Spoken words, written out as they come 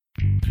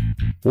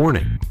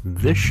Warning,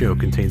 this show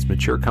contains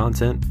mature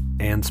content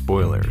and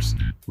spoilers.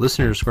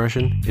 Listener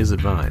discretion is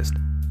advised.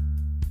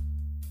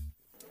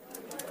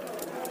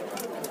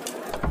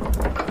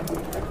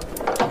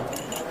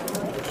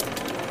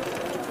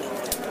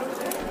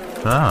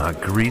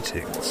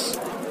 Greetings.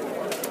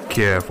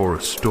 Care for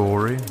a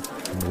story?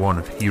 One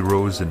of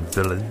heroes and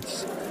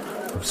villains?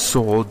 Of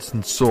swords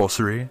and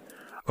sorcery?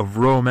 Of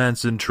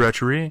romance and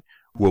treachery?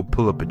 We'll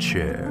pull up a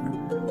chair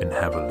and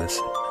have a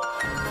listen.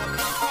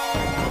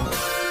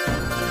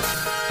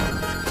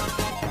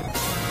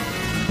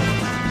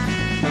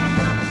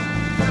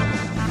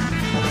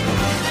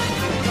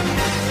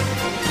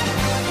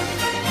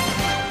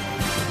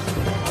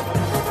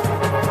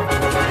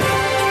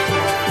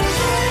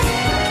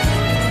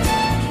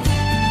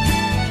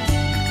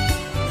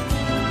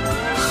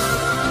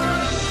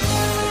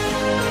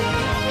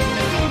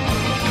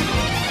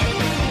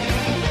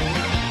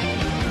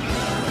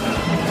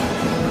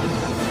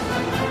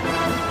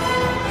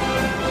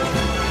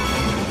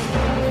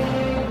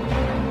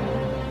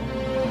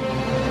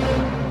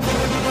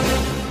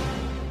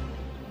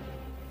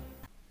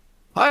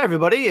 Hi,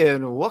 everybody,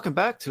 and welcome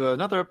back to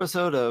another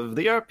episode of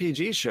The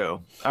RPG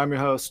Show. I'm your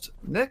host,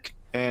 Nick,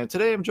 and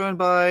today I'm joined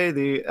by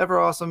the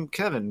ever-awesome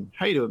Kevin.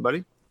 How you doing,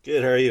 buddy?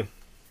 Good, how are you?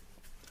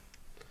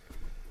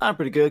 I'm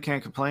pretty good,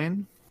 can't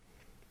complain.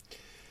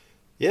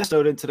 Yeah.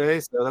 Snowed in today,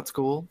 so that's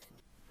cool.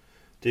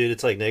 Dude,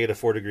 it's like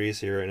 -4 degrees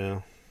here right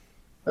now.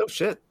 Oh,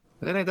 shit.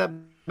 It ain't that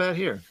bad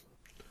here.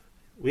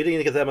 We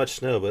didn't get that much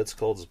snow, but it's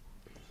cold as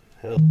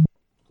hell.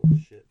 Cold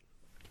as shit.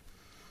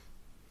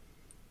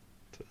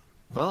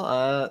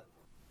 Well,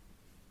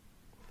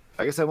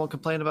 I guess I won't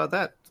complain about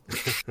that.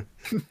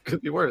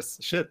 Could be worse.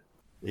 Shit.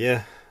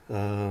 Yeah. What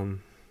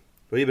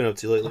have you been up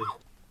to lately?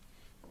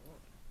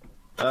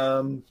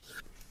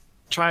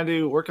 Trying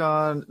to work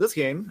on this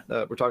game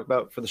that we're talking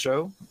about for the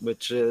show,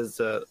 which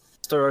is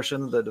Star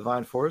Ocean: The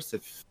Divine Force,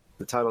 if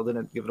the title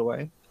didn't give it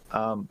away.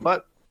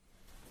 But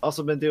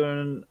also been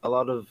doing a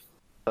lot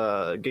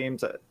of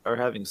games that are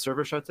having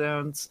server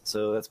shutdowns,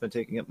 so that's been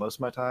taking up most of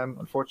my time,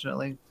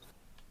 unfortunately.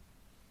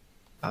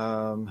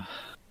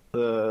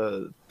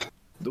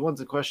 The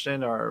ones in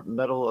question are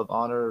Medal of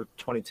Honor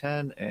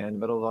 2010 and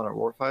Medal of Honor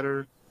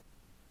Warfighter.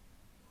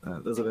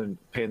 Those have been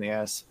a pain in the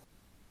ass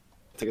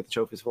to get the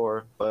trophies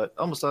for, but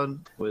almost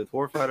done with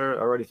Warfighter. I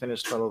already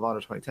finished Medal of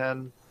Honor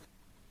 2010,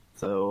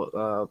 so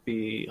I'll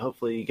be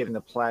hopefully getting the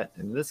plat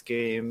in this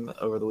game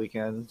over the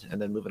weekend, and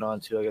then moving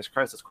on to, I guess,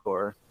 Crisis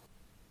Core.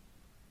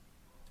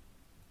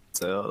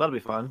 So that'll be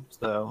fun.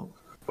 So,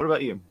 what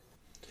about you?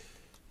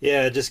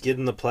 Yeah, just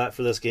getting the plat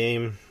for this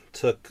game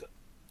took,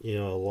 a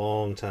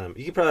long time.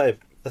 You could probably...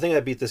 I think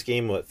I beat this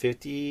game,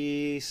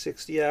 50,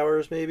 60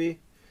 hours maybe?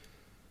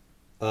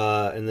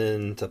 And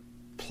then to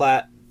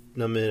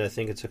platinum it, I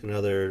think it took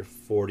another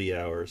 40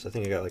 hours. I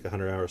think I got like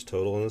 100 hours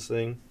total in this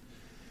thing.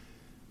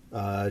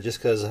 Just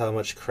because of how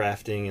much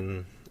crafting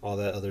and all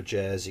that other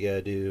jazz you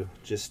gotta do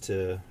just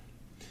to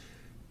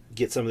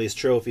get some of these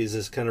trophies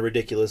is kind of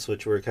ridiculous,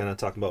 which we're kind of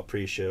talking about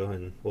pre-show,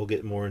 and we'll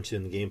get more into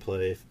in the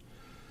gameplay.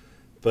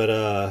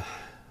 But,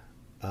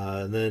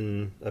 and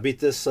then I beat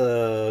this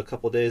a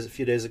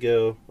few days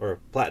ago, or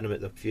platinum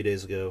it a few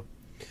days ago,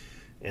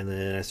 and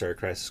then I started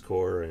Crisis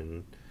Core,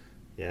 and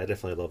yeah, I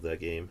definitely love that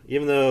game.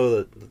 Even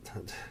though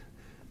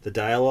the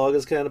dialogue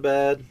is kind of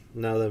bad.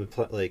 Now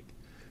that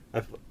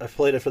I've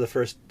played it for the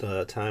first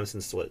time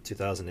since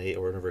 2008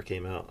 or whenever it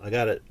came out.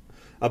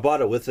 I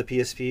bought it with the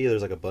PSP.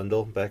 There's like a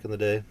bundle back in the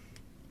day.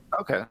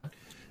 Okay.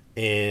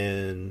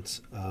 And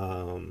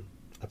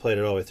I played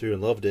it all the way through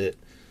and loved it,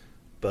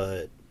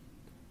 but.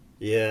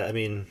 Yeah, I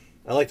mean,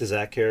 I like the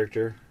Zack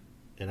character,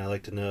 and I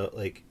like to know,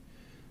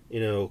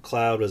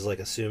 Cloud was like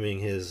assuming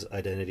his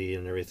identity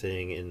and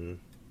everything in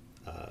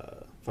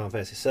Final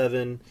Fantasy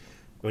VII.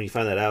 When you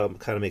find that out, it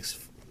kind of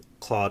makes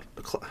Cloud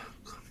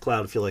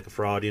feel like a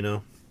fraud,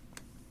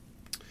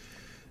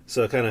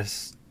 So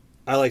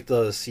I like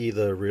to see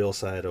the real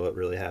side of what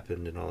really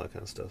happened and all that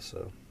kind of stuff.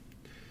 So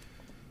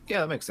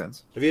Yeah, that makes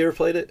sense. have you ever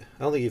played it?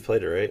 I don't think you've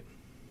played it,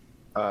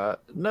 right?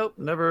 Nope,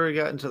 never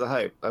got into the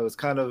hype. I was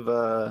kind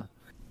of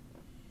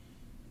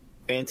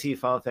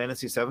anti-Final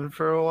Fantasy VII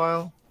for a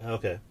while.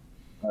 Okay.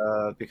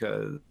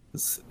 Because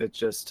it's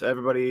just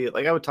everybody,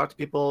 like, I would talk to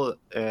people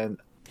and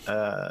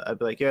I'd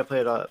be like, yeah, I play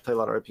a lot of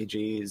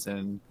RPGs,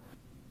 and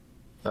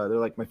they're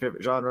like my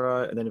favorite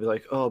genre, and then they'd be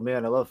like, oh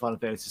man, I love Final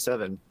Fantasy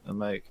VII. I'm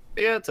like,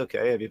 yeah, it's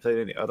okay. Have you played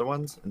any other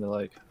ones? And they're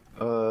like,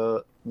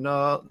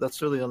 no,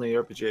 that's really the only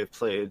RPG I've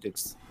played.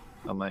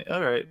 I'm like,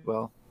 all right,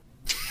 well.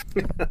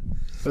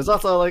 There's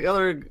also like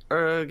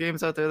other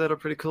games out there that are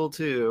pretty cool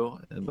too,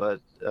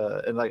 but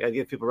like I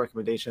give people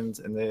recommendations,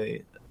 and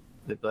they'd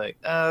be like,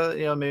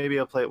 maybe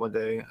I'll play it one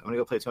day. I'm gonna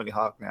go play Tony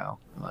Hawk now.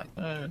 I'm like,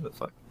 what the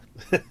fuck,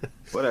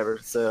 whatever.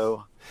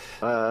 So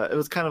it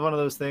was kind of one of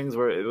those things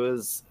where it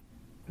was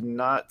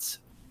not,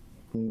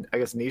 I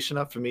guess, niche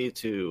enough for me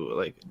to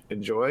like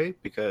enjoy,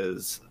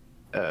 because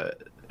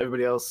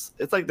everybody else,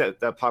 it's like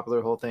that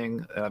popular whole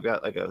thing, and I've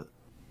got like a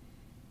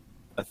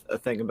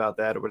thing about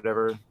that or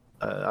whatever.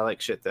 I like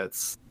shit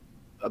that's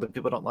other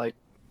people don't like.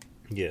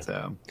 Yeah.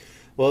 So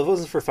Well, if it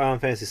wasn't for Final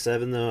Fantasy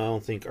VII, though, I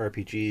don't think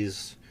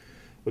RPGs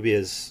would be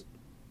as.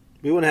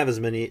 We wouldn't have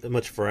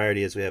much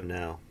variety as we have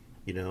now,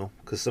 you know?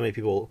 Because so many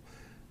people,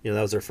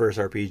 that was their first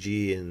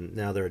RPG, and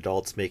now they're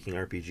adults making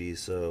RPGs,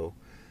 so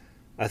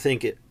I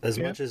think as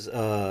much as,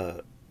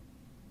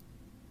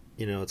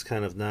 it's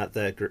kind of not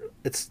that.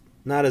 It's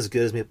not as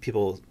good as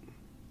people.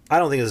 I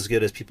don't think it's as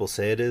good as people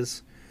say it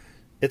is.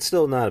 It's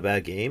still not a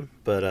bad game,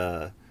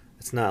 but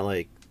it's not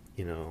like,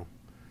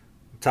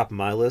 top of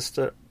my list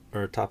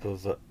or top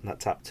of not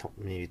top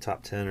maybe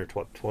top 10 or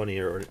top 20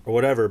 or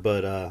whatever,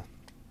 but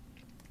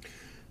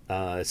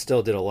it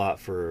still did a lot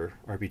for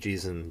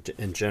RPGs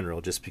in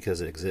general just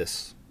because it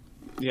exists.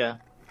 yeah,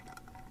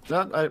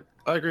 no,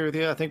 I agree with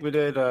you. I think we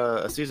did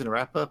a season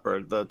wrap up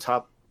or the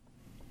top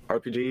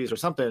RPGs or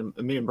something.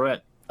 Me and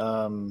Brent, I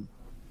don't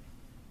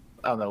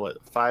know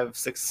what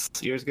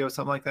 5-6 years ago,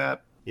 something like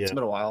that. Yeah. It's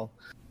been a while.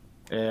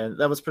 And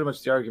that was pretty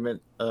much the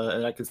argument,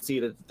 and I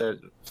conceded that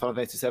Final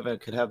Fantasy VII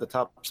could have the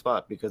top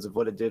spot because of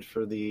what it did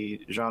for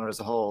the genre as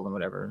a whole and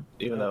whatever.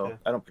 Even though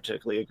I don't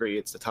particularly agree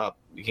it's the top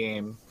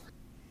game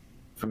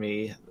for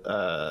me,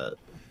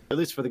 at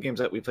least for the games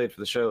that we played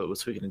for the show, it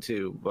was Suikoden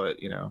 2. But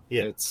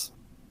it's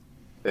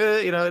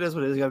it is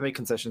what it is. You got to make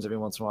concessions every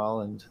once in a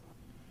while, and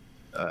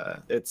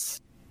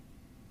it's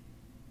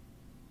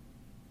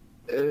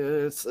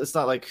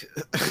not like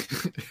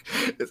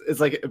it's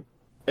like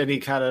any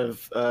kind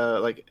of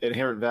like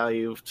inherent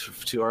value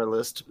to our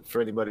list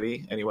for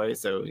anybody anyway,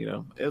 so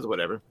it's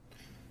whatever.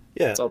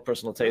 Yeah, it's all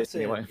personal taste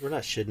anyway. We're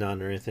not shitting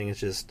on or anything. It's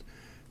just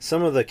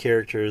some of the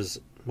characters.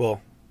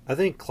 Well, I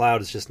think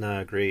Cloud is just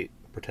not a great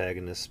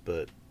protagonist,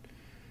 but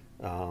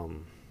I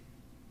don't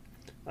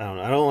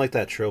know. I don't like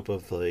that trope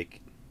of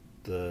like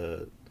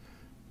the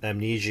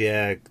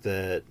amnesiac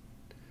that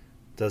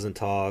doesn't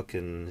talk,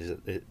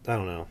 and I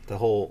don't know, that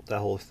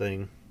whole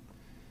thing.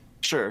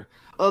 Sure.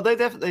 Well, they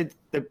definitely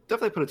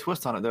put a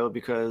twist on it though,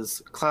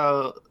 because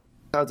Cloud's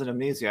an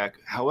amnesiac.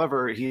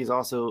 However, he's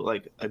also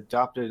like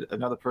adopted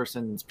another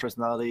person's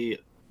personality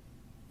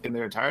in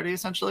their entirety,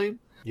 essentially.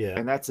 Yeah.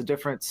 And that's a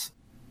different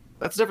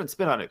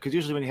spin on it. Because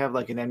usually when you have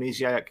like an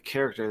amnesiac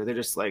character, they're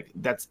just like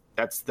that's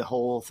the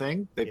whole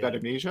thing. They've got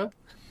amnesia,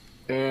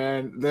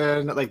 and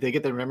then like they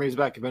get their memories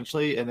back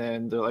eventually, and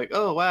then they're like,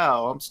 oh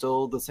wow, I'm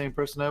still the same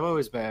person I've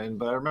always been,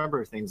 but I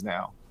remember things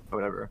now, or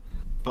whatever.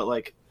 But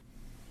like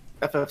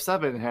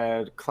FF7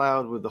 had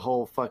Cloud with the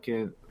whole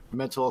fucking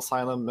mental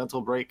asylum,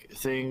 mental break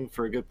thing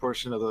for a good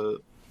portion of the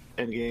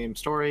end game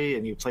story,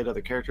 and you played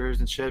other characters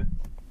and shit.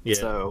 Yeah.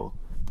 So,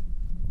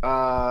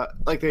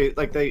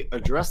 they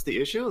addressed the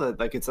issue that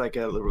like it's like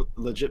a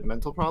legit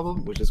mental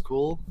problem, which is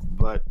cool,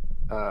 but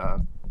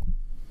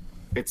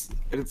it's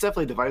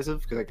definitely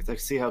divisive because I can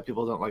see how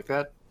people don't like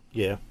that.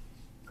 Yeah.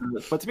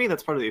 But to me,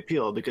 that's part of the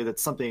appeal because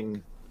it's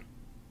something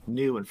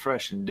new and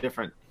fresh and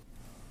different.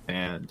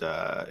 And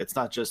it's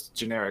not just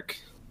generic.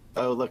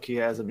 Oh, look, he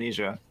has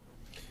amnesia.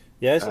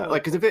 Yeah,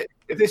 because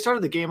if they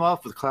started the game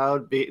off with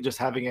Cloud just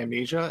having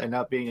amnesia and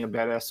not being a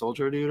badass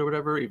soldier dude or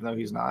whatever, even though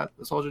he's not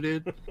a soldier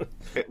dude,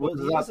 who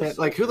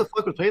the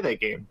fuck would play that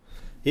game?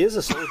 He is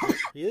a soldier.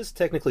 He is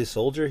technically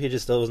soldier. He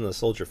just wasn't a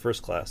soldier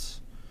first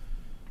class,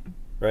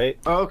 right?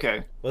 Oh,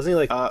 okay. Wasn't he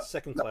like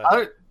second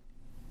class?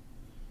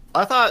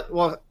 I thought.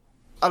 Well,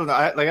 I don't know.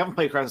 I haven't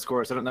played Crisis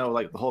Core, so I don't know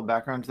like the whole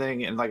background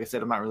thing. And like I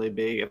said, I'm not really a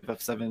big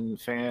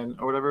FF7 fan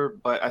or whatever.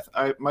 But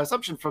my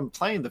assumption from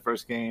playing the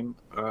first game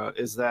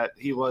is that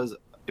he was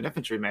an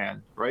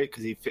infantryman, right?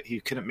 Because he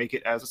couldn't make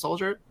it as a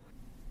soldier,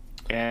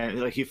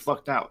 and like he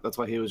flunked out. That's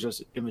why he was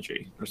just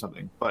infantry or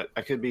something. But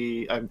I could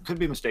be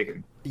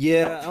mistaken.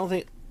 Yeah, I don't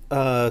think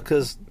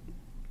because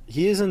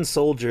he is in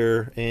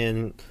soldier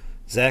and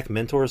Zack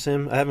mentors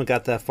him. I haven't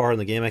got that far in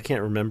the game. I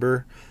can't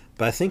remember,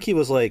 but I think he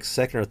was like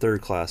second or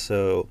third class.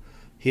 So.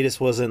 He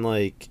just wasn't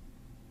like,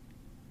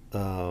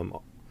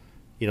 top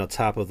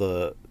of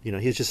the, he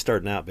was just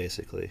starting out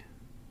basically.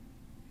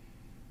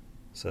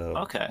 So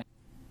okay,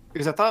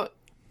 because I thought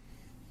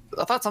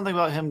something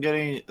about him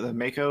getting the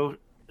Mako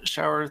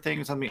shower thing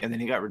or something, and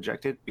then he got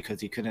rejected because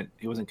he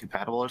wasn't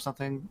compatible or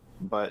something.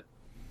 But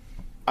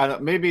I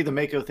don't. Maybe the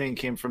Mako thing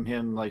came from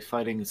him like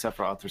fighting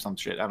Sephiroth or some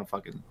shit. I don't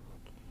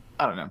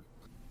know.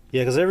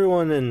 Yeah, because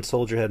everyone in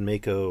Soldier had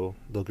Mako,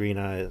 the green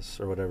eyes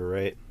or whatever,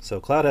 right?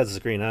 So Cloud has his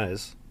green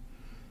eyes.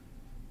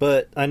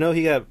 But I know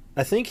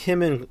I think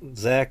him and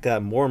Zack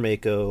got more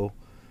Mako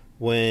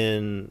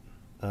when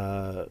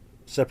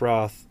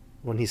Sephiroth,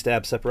 when he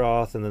stabbed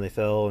Sephiroth and then they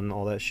fell and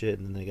all that shit,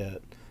 and then they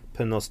got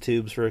put in those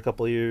tubes for a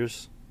couple of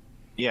years.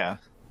 Yeah.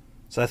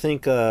 So I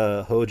think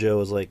Hojo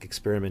was like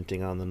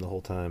experimenting on them the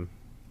whole time.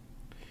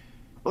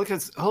 Well,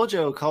 because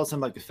Hojo calls him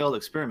like a failed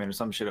experiment or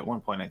some shit at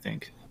one point, I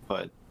think.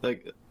 But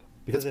like,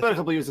 because it's been a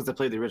couple of years since I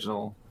played the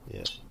original.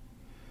 Yeah.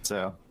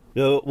 So.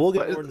 No, we'll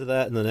get more into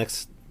that in the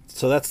next.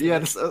 So that's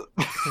this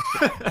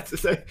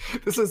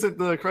isn't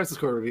the Crisis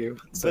Core review.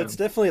 So. But it's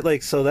definitely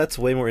like that's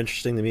way more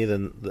interesting to me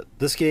than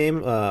this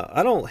game.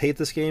 I don't hate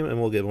this game,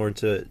 and we'll get more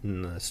into it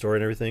in the story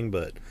and everything.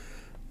 But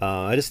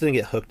I just didn't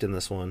get hooked in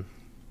this one.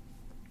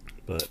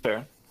 But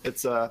fair.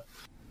 It's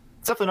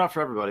definitely not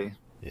for everybody.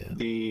 Yeah.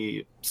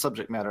 the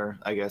subject matter,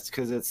 I guess,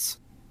 because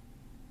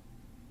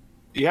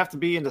you have to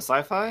be into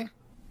sci-fi.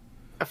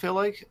 I feel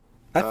like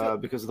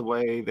because of the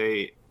way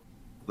they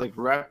like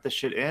wrap the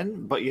shit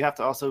in, but you have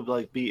to also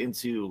like be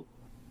into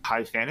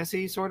high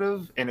fantasy sort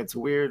of, and it's a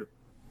weird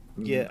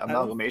Yeah,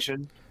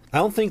 amalgamation. I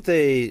don't think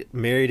they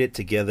married it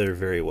together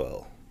very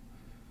well.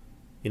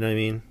 You know what I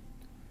mean?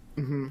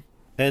 Mm-hmm.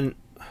 And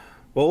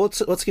well,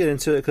 let's get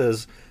into it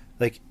because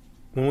like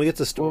when we get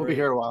to story, We'll be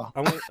here a while.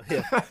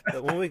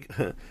 when we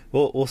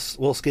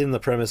we'll skin the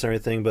premise and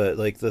everything, but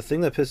like the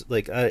thing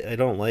that I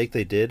don't like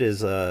they did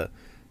is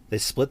they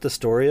split the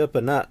story up,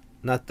 but not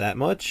that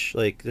much.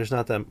 Like there's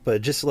not that,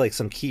 but just like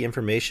some key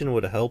information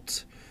would have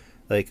helped.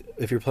 Like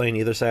if you're playing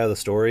either side of the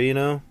story, you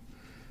know.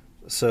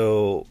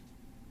 So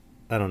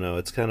I don't know.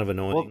 It's kind of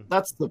annoying. Well,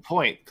 that's the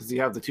point because you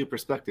have the two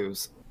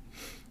perspectives.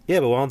 Yeah,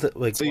 but why don't they,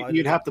 like So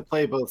you'd have to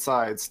play both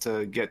sides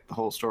to get the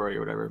whole story or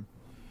whatever.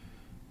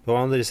 But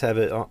why don't they just have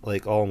it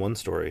like all in one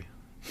story?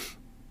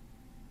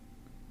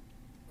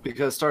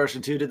 Because Star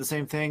Ocean 2 did the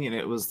same thing, and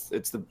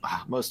it's the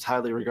most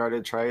highly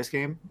regarded Tri-Ace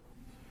game.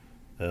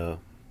 Oh.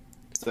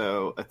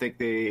 So I think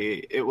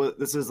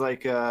this is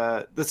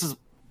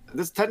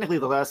technically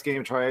the last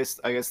game Tri-Ace,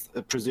 I guess,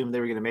 presumed they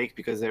were going to make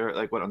because they were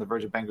like on the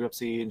verge of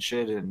bankruptcy and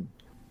shit, and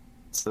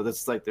so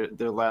that's like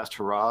their last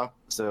hurrah.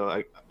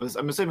 So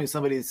I'm assuming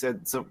somebody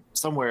said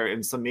somewhere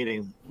in some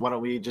meeting, why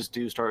don't we just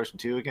do Star Ocean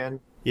 2 again?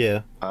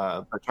 Yeah.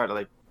 But try to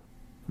like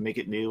make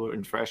it new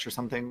and fresh or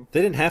something.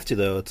 They didn't have to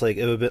though. It's like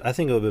I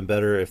think it would have been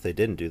better if they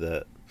didn't do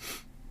that.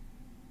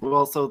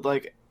 Well, so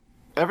like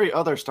every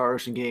other Star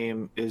Ocean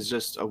game is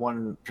just a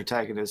one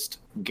protagonist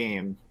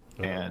game,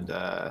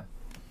 and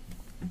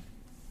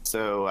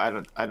so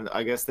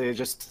I guess they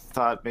just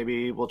thought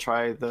maybe we'll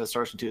try the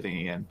Star Ocean 2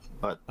 thing again.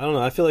 But I don't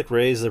know. I feel like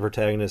Ray's the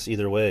protagonist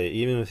either way.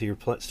 Even if you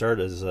start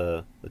as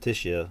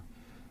Letitia,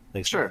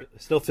 like sure,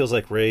 it still feels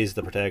like Ray's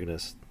the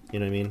protagonist. You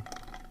know what I mean?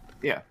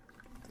 Yeah.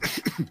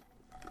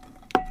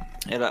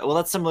 And well,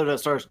 that's similar to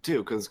Star Ocean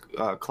 2 because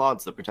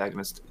Claude's the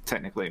protagonist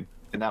technically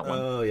in that one.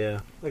 Oh yeah,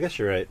 I guess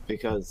you're right.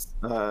 Because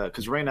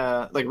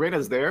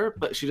Reyna's there,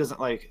 but she doesn't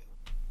like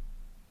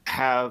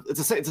have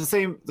it's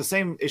the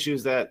same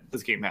issues that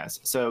this game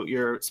has. So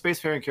your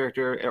spacefaring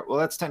character, well,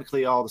 that's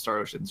technically all the Star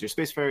Oceans. Your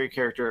spacefaring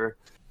character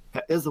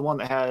is the one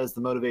that has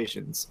the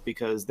motivations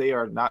because they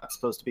are not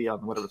supposed to be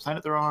on whatever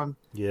planet they're on.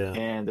 Yeah,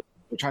 and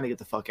they're trying to get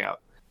the fuck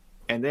out.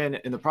 And then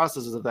in the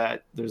processes of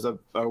that, there's a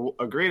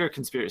greater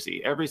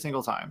conspiracy every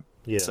single time.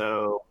 Yeah.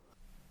 So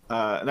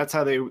and that's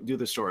how they do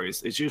the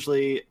stories. It's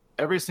usually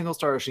every single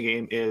Star Ocean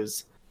game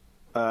is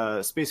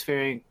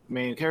spacefaring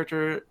main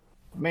character,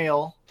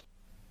 male.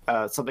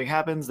 Something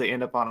happens, they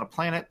end up on a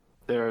planet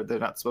they're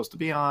not supposed to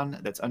be on,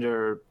 that's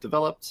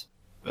underdeveloped,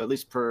 at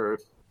least per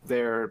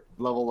their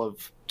level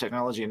of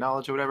technology and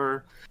knowledge or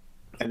whatever.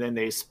 And then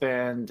they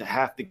spend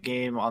half the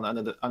game on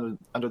the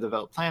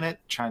underdeveloped planet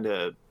trying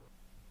to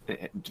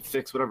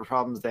fix whatever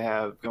problems they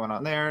have going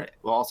on there,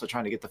 while also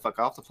trying to get the fuck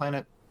off the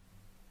planet.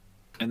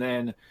 And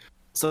then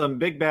some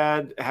big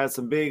bad has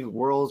some big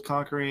world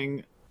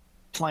conquering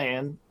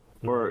plan,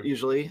 or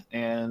usually,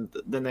 and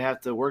then they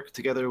have to work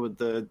together with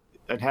the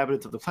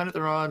inhabitants of the planet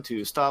they're on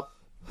to stop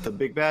the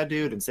big bad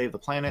dude and save the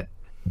planet.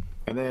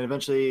 And then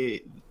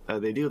eventually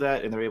they do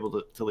that and they're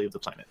able to leave the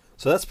planet.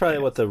 So that's probably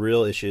what the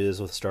real issue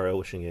is with Star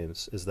Ocean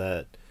games, is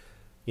that,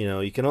 you know,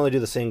 you can only do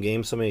the same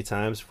game so many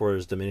times before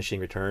there's diminishing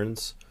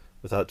returns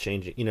without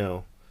changing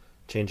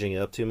it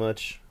up too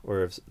much,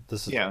 or if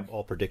this is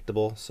all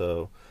predictable.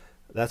 So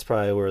that's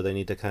probably where they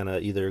need to kind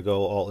of either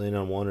go all in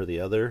on one or the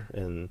other,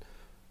 and,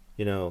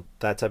 you know,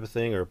 that type of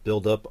thing, or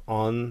build up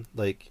on,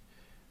 like,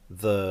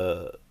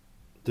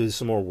 do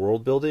some more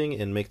world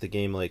building and make the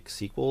game like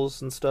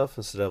sequels and stuff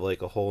instead of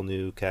like a whole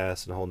new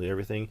cast and a whole new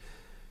everything,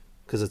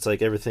 because it's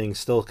like everything's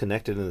still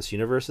connected in this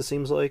universe. It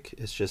seems like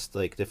it's just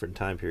like different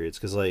time periods,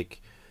 because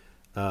like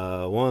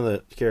one of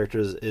the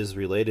characters is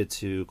related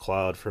to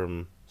Cloud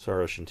from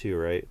Star Ocean 2,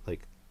 right?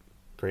 Like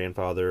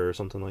grandfather or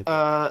something like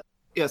that.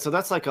 Yeah, so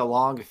that's like a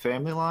long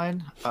family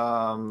line.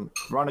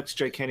 Ronix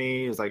J.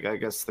 Kenny is like, I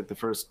guess, like the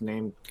first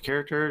named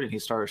character, and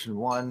he's Star Ocean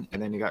 1,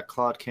 and then you got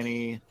Claude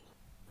Kenny,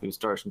 who's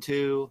Star Ocean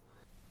 2.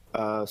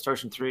 Star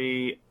Ocean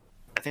 3,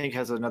 I think,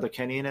 has another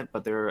Kenny in it,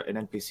 but they're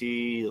an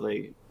NPC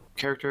like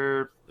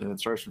character. And then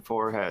Star Ocean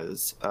 4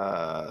 has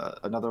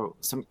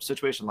some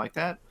situation like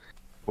that,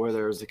 where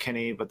there's a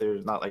Kenny, but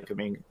there's not like a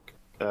main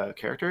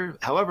character.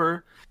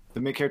 However,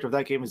 the main character of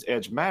that game is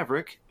Edge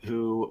Maverick,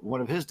 who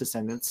one of his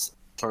descendants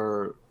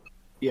is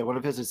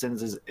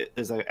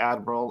an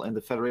admiral in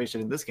the Federation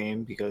in this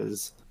game,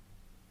 because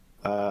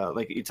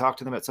like you talk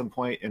to them at some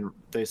point and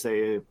they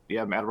say,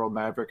 yeah, I'm Admiral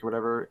Maverick or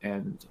whatever,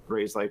 and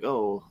Ray's like,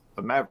 oh,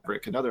 a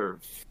Maverick, another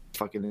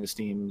fucking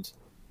esteemed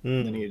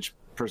lineage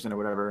person or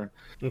whatever.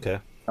 Okay.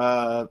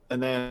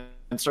 And then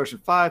Star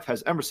Ocean 5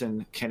 has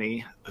Emerson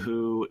Kenny,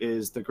 who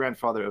is the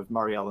grandfather of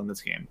Marielle in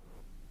this game.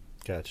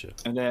 Gotcha.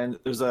 And then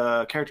there's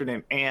a character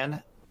named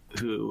Anne,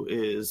 who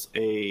is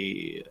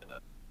I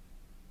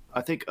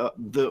think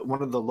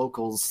one of the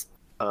locals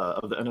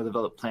of the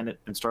underdeveloped planet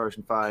in Star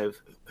Ocean 5,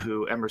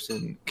 who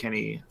Emerson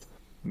Kenny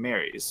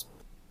marries,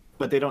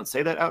 but they don't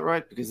say that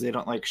outright because they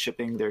don't like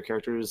shipping their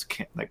characters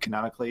like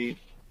canonically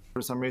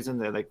for some reason.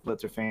 They like let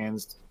their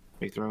fans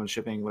make their own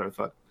shipping, whatever the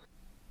fuck.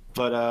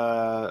 But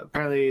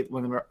apparently,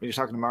 when you're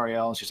talking to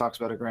Marielle and she talks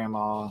about her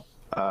grandma,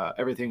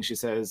 everything she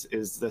says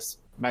is this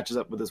matches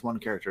up with this one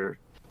character.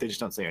 They just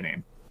don't say her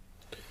name.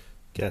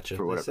 Gotcha.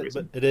 For whatever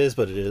reason. But it is.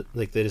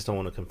 Like they just don't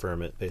want to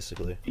confirm it,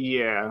 basically.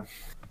 Yeah.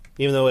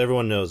 Even though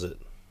everyone knows it.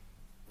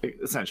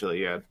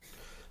 Essentially, yeah.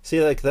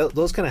 See, like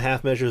those kind of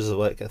half measures of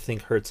like I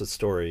think hurts a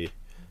story.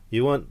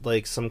 You want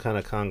like some kind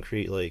of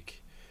concrete,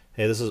 like,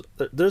 hey, this is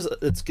there's.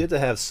 It's good to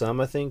have some.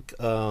 I think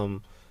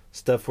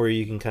stuff where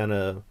you can kind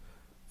of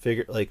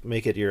figure like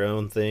make it your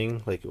own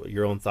thing, like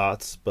your own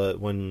thoughts. But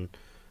when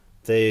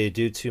they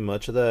do too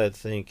much of that, I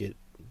think it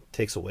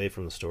takes away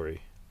from the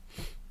story.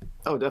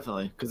 Oh,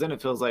 definitely, because then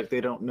it feels like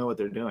they don't know what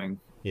they're doing.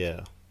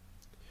 Yeah.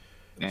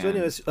 And So,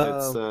 anyways,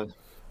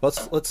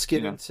 let's get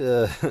you know.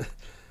 into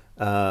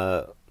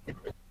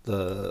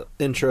the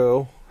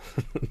intro.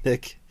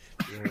 Nick,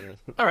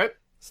 All right.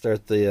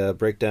 start the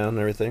breakdown and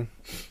everything.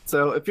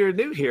 So if you're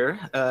new here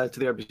to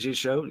the RPG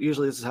show,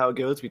 usually this is how it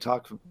goes. We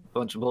talk a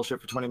bunch of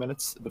bullshit for 20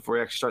 minutes before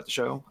we actually start the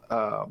show.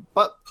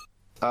 But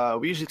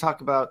we usually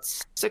talk about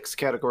 6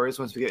 categories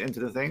once we get into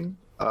the thing.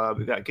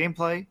 We've got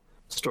gameplay,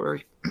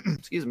 story,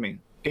 excuse me,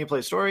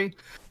 gameplay, story,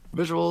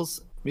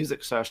 visuals,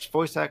 music /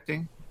 voice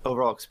acting,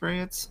 overall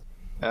experience,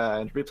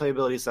 and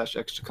replayability /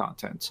 extra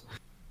content.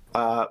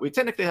 We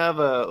technically have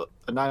a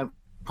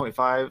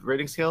 9.5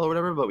 rating scale or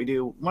whatever, but we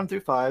do 1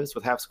 through 5s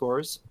with half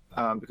scores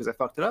because I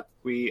fucked it up.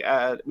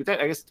 I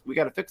guess we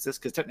got to fix this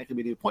because technically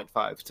we do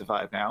 0.5 to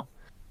 5 now.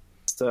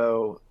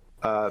 So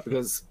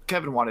because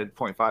Kevin wanted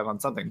 0.5 on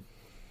something,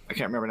 I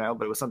can't remember now,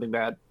 but it was something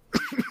bad.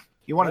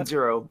 He wanted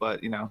 0,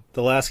 but you know.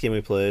 The last game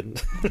we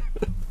played.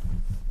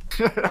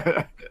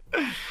 Yeah,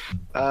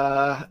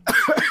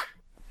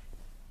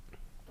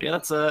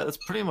 that's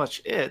pretty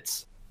much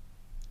it.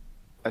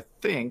 I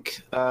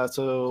think.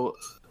 So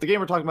the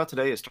game we're talking about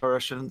today is Star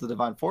Ocean: The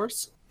Divine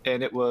Force,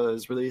 and it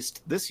was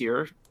released this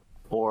year,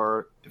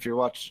 or if you're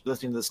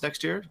listening to this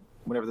next year,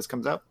 whenever this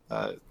comes out,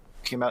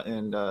 came out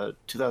in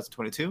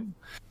 2022.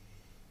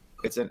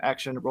 It's an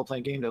action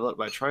role-playing game developed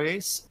by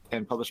Tri-Ace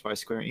and published by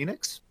Square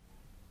Enix.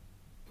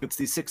 It's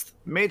the 6th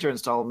major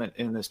installment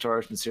in the Star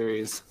Ocean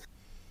series,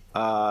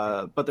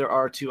 but there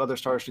are 2 other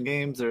Star Ocean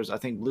games. There's, I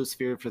think, Blue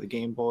Sphere for the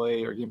Game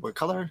Boy or Game Boy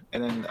Color,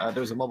 and then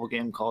there's a mobile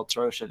game called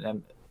Star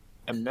Ocean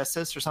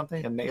Amnesis or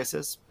something,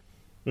 Amnesis.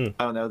 I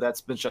don't know.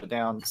 That's been shut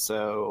down,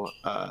 so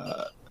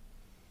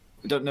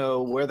we don't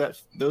know where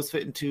those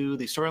fit into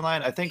the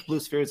storyline. I think Blue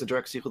Sphere is a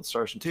direct sequel to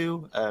Star Ocean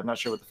 2. I'm not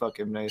sure what the fuck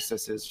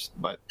Amnesis is,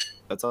 but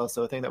that's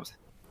also a thing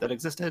that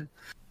existed.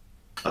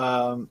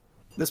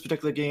 This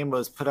particular game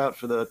was put out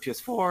for the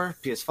PS4,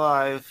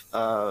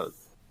 PS5,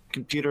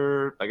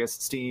 computer, I guess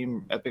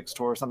Steam, Epic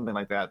Store, something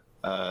like that.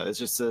 It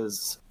just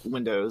says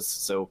Windows,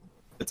 so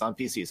it's on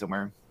PC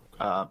somewhere.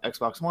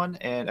 Xbox One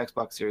and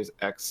Xbox Series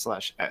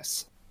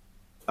X/S.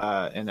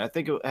 And I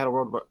think it had a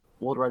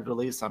worldwide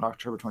release on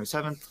October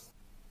 27th.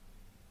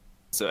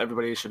 So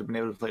everybody should have been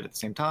able to play it at the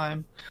same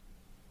time.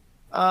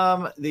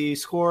 The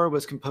score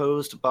was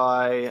composed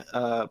by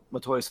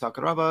Motoi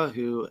Sakuraba,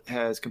 who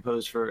has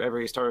composed for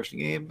every Star Ocean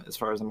game, as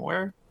far as I'm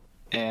aware.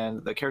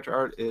 And the character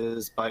art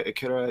is by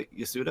Akira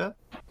Yasuda.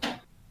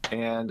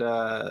 And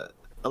a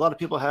lot of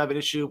people have an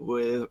issue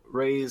with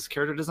Rei's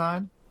character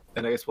design.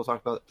 And I guess we'll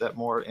talk about that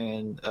more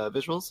in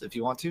visuals if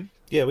you want to.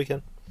 Yeah, we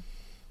can.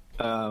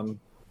 And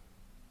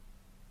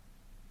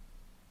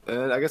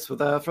I guess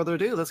without further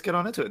ado, let's get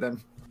on into it then.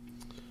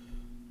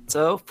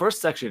 So,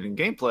 first section in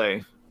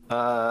gameplay.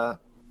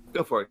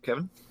 Go for it,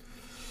 Kevin.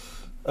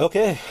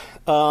 Okay.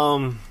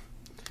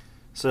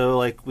 So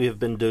like we've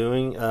been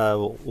doing,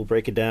 we'll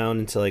break it down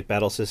into like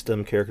battle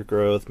system, character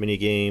growth, mini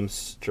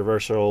games,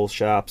 traversal,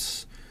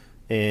 shops,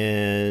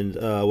 and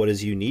what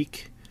is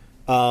unique.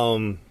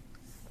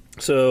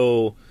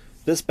 So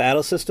this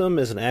battle system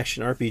is an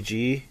action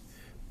RPG,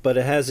 but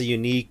it has a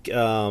unique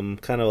kind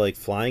of like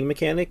flying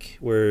mechanic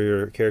where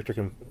your character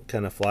can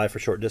kind of fly for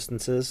short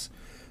distances.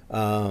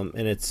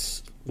 And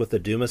it's with the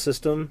Duma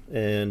system,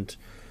 and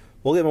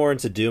we'll get more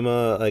into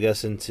Duma, I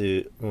guess,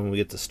 when we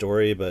get to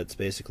story. But it's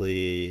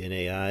basically an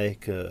AI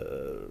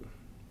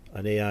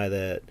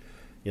that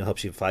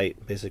helps you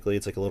fight. Basically,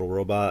 it's like a little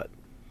robot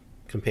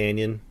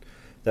companion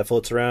that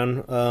floats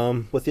around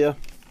with you.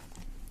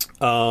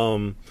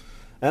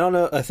 I don't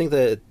know. I think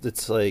that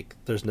it's like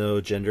there's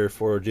no gender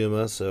for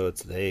Duma, so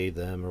it's they,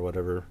 them, or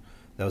whatever.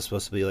 That was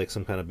supposed to be like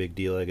some kind of big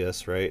deal, I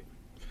guess, right?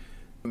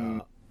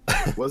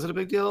 Was it a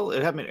big deal?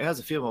 It has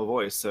a female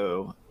voice,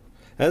 so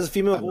it has a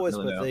female don't voice,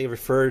 really but know. they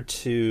referred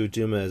to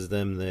Duma as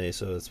them, they,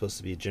 so it's supposed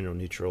to be gender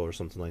neutral or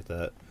something like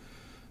that.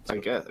 I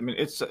guess. I mean,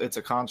 it's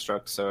a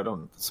construct, so I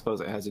don't suppose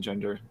it has a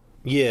gender.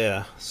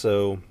 Yeah.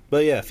 So,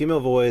 but yeah,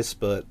 female voice,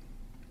 but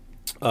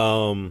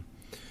I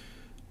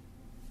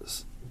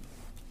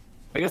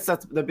guess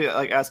that'd be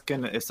like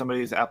asking if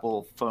somebody's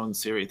Apple phone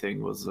Siri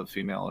thing was a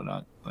female or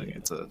not. Like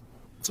it's a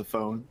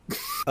phone.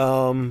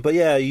 but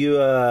yeah, you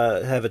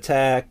have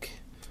attack,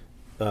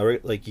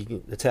 like you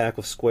can attack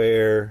with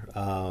square.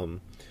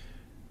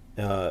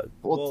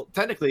 Well,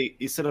 technically,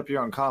 you set up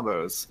your own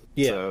combos.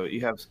 Yeah. So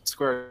you have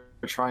square,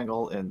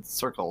 triangle, and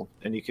circle,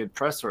 and you could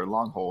press or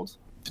long hold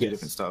to do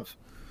different stuff.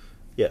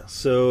 Yeah.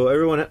 So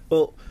everyone,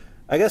 well,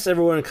 I guess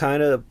everyone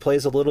kind of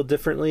plays a little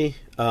differently.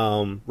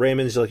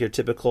 Raymond's like your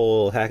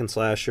typical hack and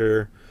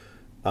slasher,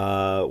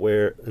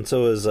 and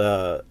so is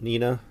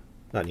Nina,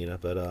 not Nina,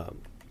 but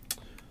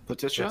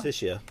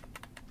Letitia.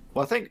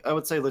 Well, I think I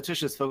would say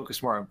Letitia's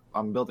focused more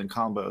on building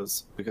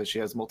combos because she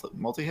has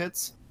multi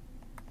hits.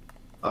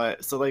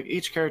 So like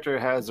each character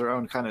has their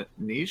own kind of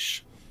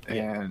niche,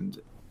 and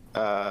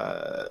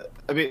I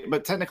mean,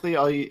 but technically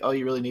all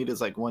you really need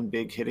is like one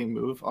big hitting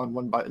move on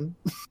one button,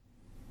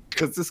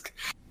 because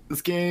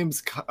this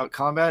game's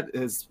combat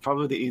is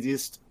probably the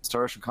easiest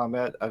Star Ocean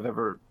combat I've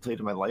ever played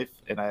in my life,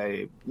 and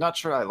I'm not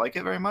sure I like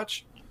it very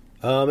much.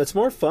 It's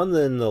more fun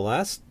than the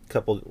last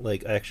couple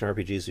like action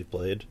RPGs we've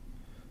played.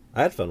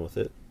 I had fun with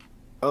it.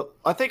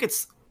 I think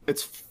it's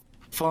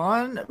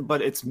fun,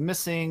 but it's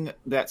missing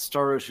that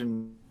Star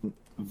Ocean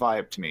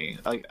vibe to me.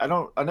 Like I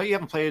know you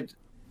haven't played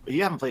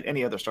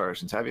any other Star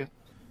Oceans, have you?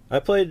 I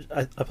played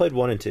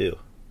 1 and 2.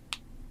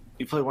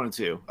 You played 1 and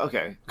 2.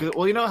 Okay.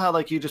 Well, you know how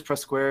like you just press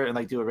square and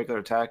like do a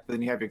regular attack, but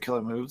then you have your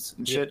killer moves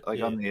and shit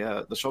on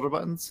the shoulder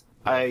buttons.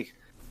 I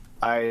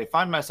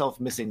find myself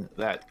missing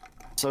that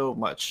so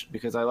much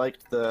because I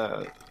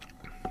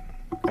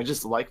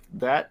just liked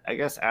that, I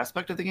guess,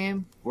 aspect of the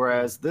game.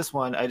 Whereas this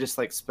one, I just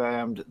like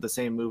spammed the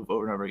same move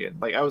over and over again.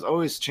 Like I was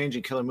always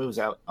changing killer moves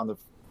out on the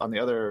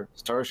other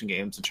Star Ocean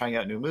games and trying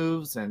out new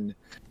moves and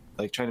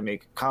like trying to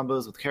make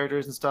combos with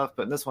characters and stuff.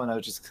 But in this one,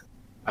 I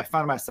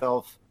found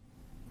myself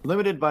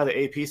limited by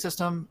the AP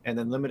system and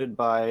then limited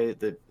by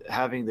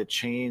having the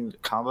chained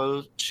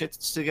combo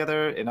shits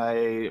together, and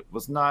I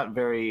was not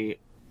very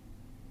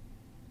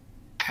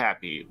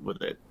happy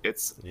with it.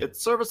 It's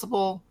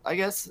serviceable, I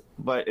guess,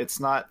 but it's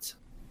not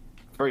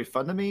very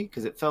fun to me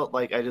because it felt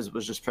like I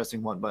was just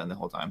pressing one button the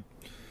whole time.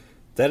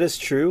 That is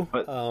true.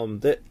 But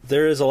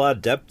there is a lot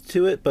of depth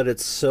to it, but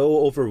it's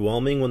so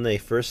overwhelming when they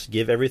first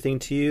give everything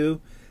to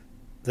you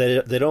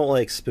that they don't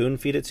like spoon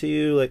feed it to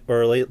you, like,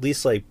 or at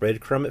least like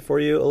breadcrumb it for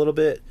you a little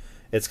bit.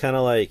 It's kind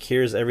of like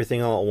here's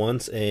everything all at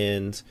once,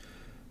 and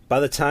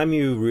by the time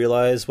you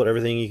realize what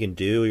everything you can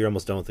do, you're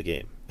almost done with the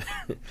game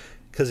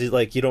because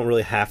like you don't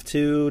really have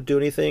to do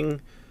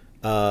anything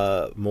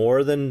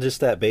more than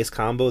just that base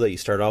combo that you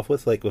start off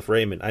with. Like with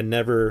Raymond, I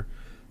never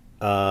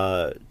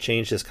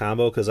changed his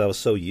combo because I was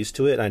so used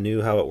to it. I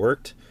knew how it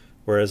worked.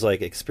 Whereas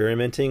like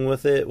experimenting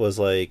with it was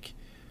like,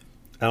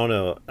 I don't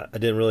know, I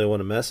didn't really want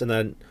to mess. And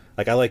then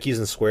like I like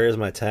using square as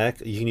my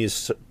attack. You can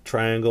use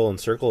triangle and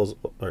circles,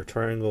 or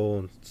triangle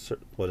and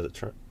what is it?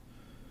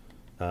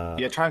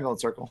 Triangle and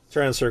circle.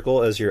 Triangle and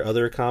circle as your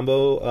other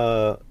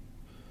combo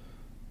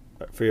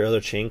for your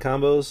other chain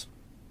combos.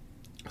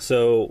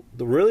 So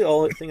the really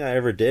only thing I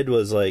ever did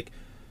was like,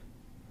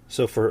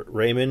 so for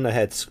Raymond I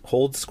had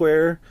hold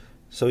square.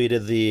 So he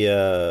did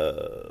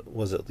the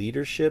was it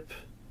leadership?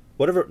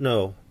 Whatever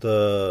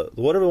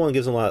whatever one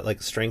gives him a lot,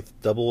 like strength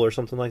double or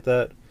something like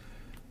that.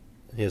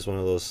 He has one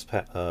of those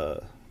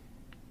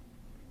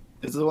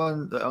Is it the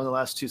one that only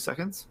lasts 2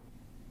 seconds?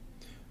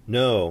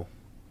 No.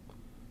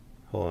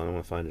 Hold on, I'm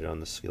gonna find it on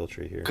the skill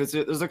tree here. Because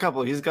there's a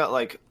couple. He's got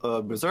like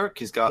Berserk.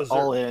 He's got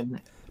All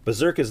In.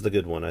 Berserk is the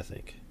good one, I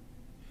think.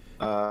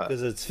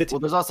 Because it's 50.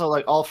 Well, there's also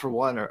like All for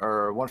One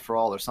or One for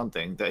All or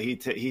something that he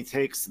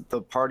takes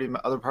the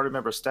other party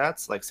member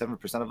stats, like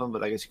 7% of them,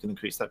 but I guess you can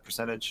increase that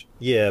percentage.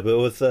 Yeah, but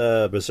with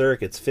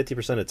Berserk, it's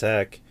 50%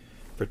 attack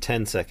for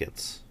 10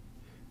 seconds,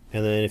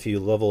 and then if you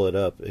level it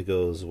up, it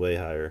goes way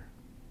higher.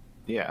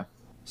 Yeah.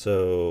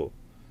 So.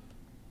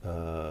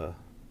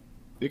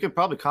 You could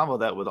probably combo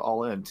that with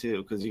All In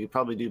too, because you could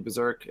probably do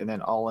Berserk and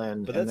then All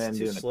In and then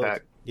do an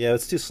attack. Yeah,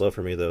 it's too slow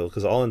for me though,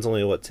 because All In's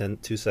only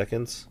 2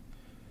 seconds.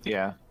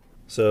 Yeah.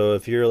 So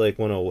if you're like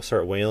want to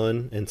start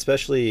wailing, and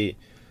especially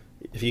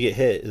if you get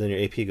hit, then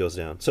your AP goes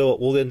down. So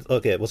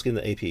let's get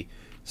into AP.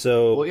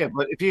 So well, yeah,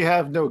 but if you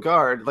have no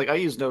guard, like I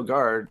use no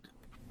guard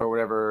or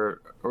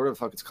whatever the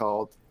fuck it's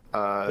called,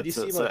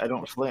 so I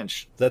don't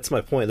flinch. That's my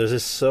point. There's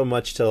just so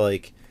much to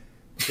like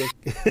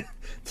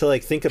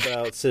think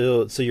about,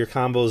 so your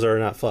combos are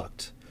not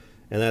fucked,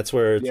 and that's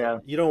where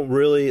you don't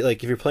really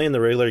like if you're playing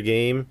the regular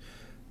game,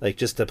 like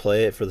just to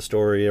play it for the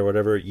story or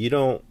whatever. You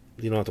don't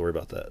have to worry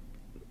about that,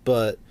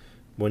 but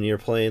when you're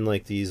playing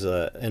like these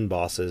end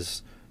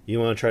bosses, you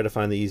want to try to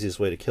find the easiest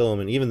way to kill them,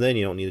 and even then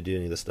you don't need to do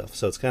any of this stuff,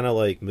 so it's kind of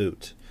like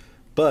moot.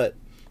 But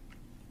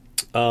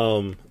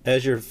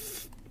as you're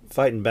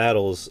fighting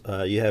battles,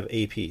 you have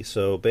AP,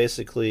 so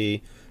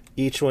basically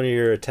each one of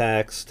your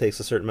attacks takes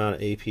a certain amount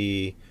of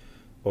AP,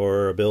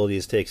 or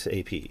abilities takes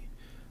AP.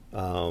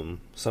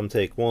 Some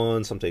take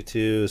 1, some take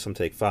 2, some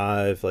take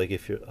 5, like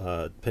if you're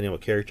depending on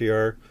what character you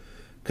are,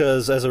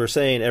 because as I was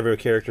saying, every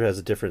character has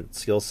a different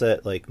skill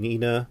set. Like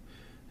Nina,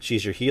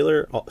 she's your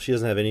healer. She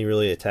doesn't have any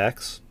really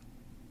attacks.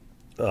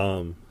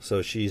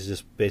 So she's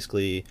just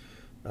basically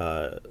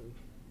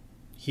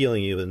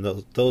healing you, and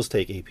those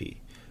take AP.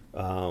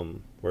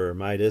 Where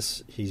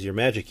Midas, he's your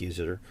magic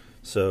user,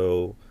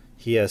 so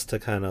he has to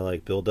kind of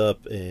like build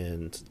up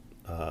and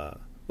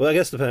well, I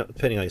guess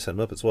depending on how you set him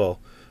up as well,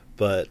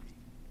 but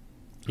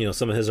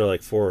some of his are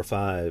like 4 or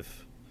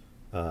 5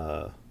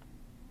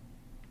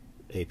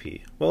 AP.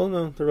 Well,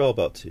 no, they're all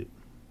about 2.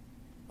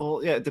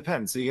 Well, yeah, it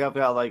depends. So you have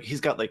got like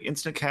he's got like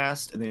instant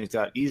cast, and then he's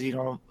got easy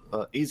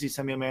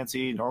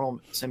semiomancy, normal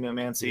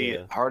semiomancy,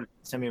 Yeah. hard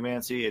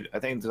semiomancy. And I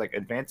think there's like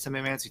advanced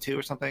semiomancy too,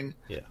 or something.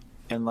 Yeah.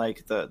 And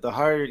like the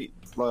hard,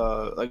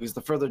 like as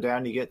the further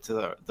down you get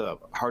to the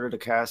harder to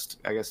cast,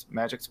 I guess,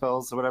 magic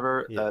spells or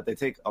whatever, Yeah. they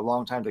take a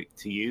long time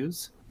to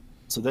use.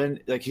 So then,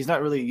 like, he's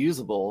not really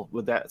usable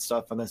with that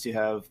stuff unless you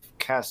have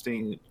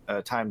casting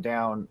time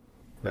down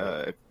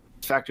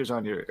factors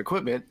on your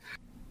equipment,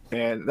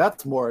 and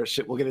that's more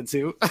shit we'll get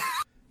into.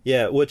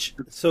 Yeah,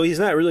 so he's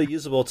not really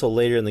usable till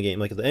later in the game.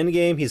 Like at the end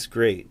game, he's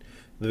great.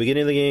 The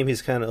beginning of the game,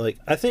 he's kind of like,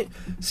 I think.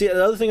 See,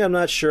 the other thing I'm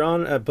not sure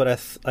on,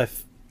 but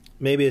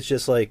maybe it's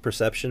just like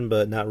perception,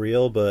 but not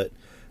real. But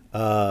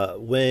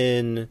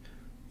when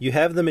you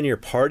have them in your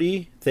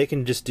party, they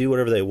can just do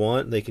whatever they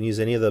want. They can use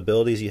any of the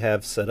abilities you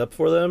have set up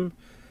for them,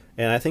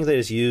 and I think they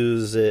just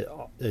use it.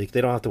 Like, they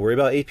don't have to worry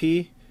about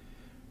AP,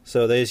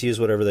 so they just use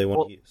whatever they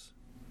want to use.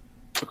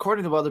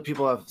 According to what other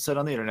people have said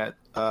on the internet,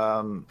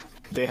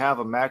 they have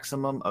a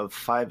maximum of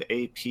 5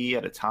 AP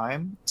at a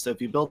time. So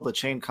if you build a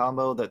chain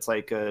combo that's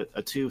like a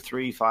 2,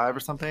 3, 5 or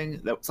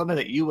something, something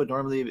that you would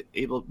normally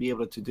be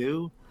able to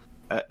do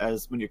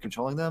as when you're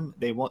controlling them,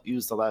 they won't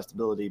use the last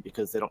ability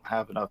because they don't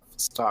have enough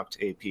stocked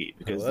AP.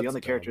 Because the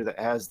only character that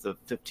has the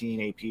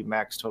 15 AP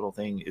max total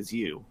thing is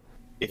you,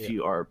 if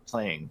you are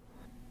playing.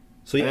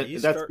 So yeah,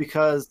 that's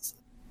because.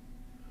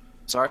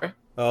 Sorry.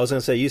 I was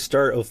gonna say you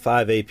start with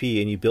 5 AP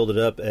and you build it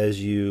up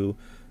as you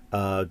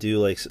do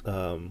like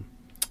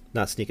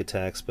not sneak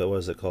attacks, but what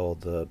is it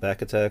called? The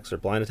back attacks or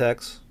blind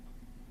attacks?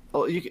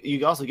 Well,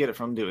 you also get it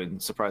from doing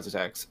surprise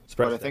attacks.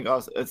 But I think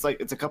also it's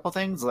a couple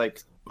things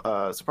like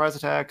surprise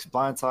attacks,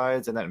 blind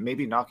sides, and then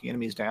maybe knocking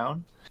enemies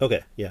down.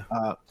 Okay, yeah.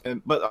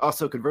 But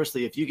also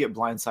conversely, if you get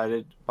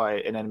blindsided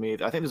by an enemy,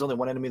 I think there's only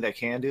one enemy that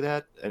can do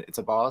that. And it's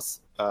a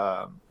boss.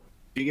 If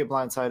you get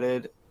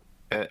blindsided,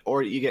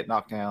 or you get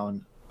knocked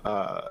down,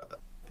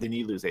 then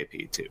you lose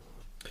AP too.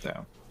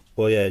 So.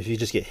 Well, yeah, if you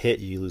just get hit,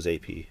 you lose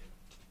AP.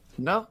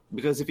 No,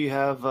 because if you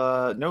have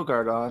no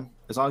guard on,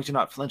 as long as you're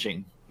not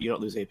flinching, you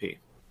don't lose AP.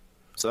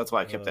 So that's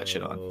why I kept that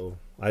shit on.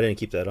 I didn't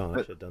keep that on. I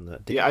should have done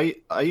that. Yeah,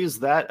 I use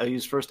that. I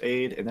use first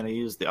aid, and then I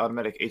use the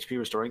automatic HP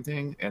restoring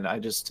thing, and I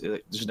just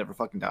never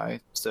fucking die.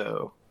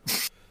 So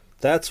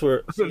that's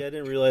where. See, I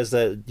didn't realize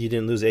that you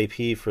didn't lose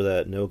AP for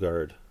that no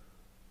guard.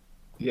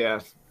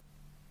 Yeah.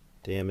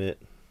 Damn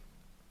it.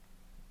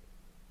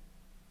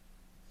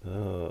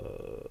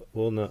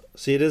 Well, no.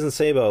 See, it doesn't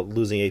say about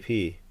losing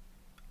AP.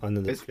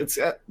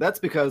 That's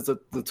because the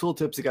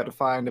tooltips you got to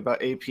find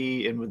about AP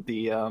and with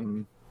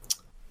the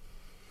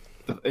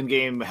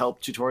in-game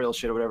help tutorial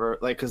shit or whatever,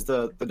 like, because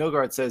the no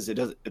guard says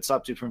it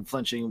stops you from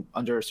flinching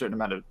under a certain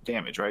amount of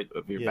damage, right,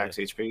 of your max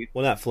HP.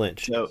 Well, not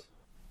flinch. So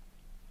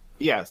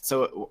yeah,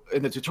 so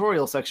in the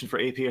tutorial section for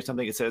AP or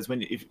something, it says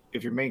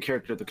if your main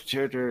character, the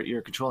character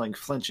you're controlling,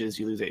 flinches,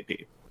 you lose AP.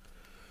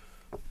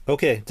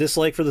 Okay,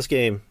 dislike for this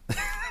game.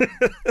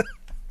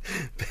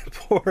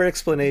 Poor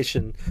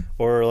explanation,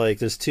 or like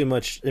there's too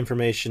much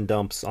information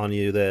dumps on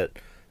you that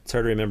it's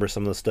hard to remember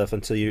some of the stuff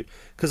until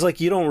because like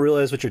you don't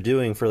realize what you're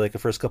doing for like the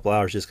first couple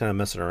hours, just kind of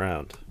messing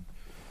around.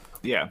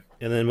 Yeah,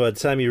 and then by the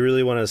time you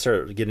really want to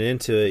start getting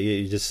into it,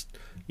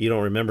 you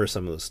don't remember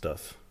some of the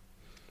stuff.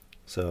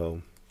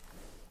 So,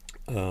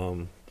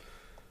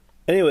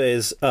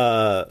 anyways,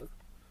 so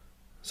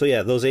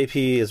yeah, those AP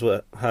is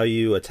how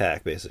you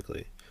attack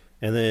basically.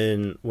 And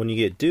then when you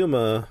get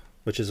Duma,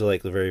 which is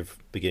like the very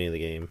beginning of the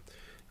game,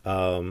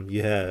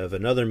 you have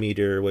another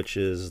meter, which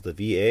is the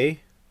VA,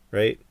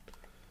 right?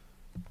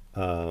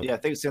 Yeah, I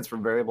think it stands for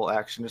variable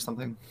action or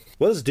something.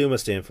 What does Duma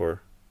stand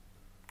for?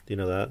 Do you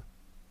know that?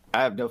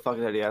 I have no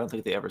fucking idea. I don't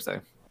think they ever say.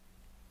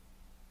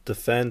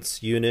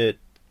 Defense unit,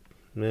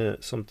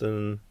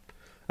 something.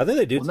 I think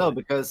they do. Well, no,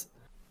 because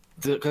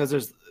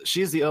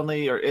it's the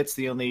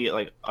only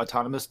like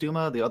autonomous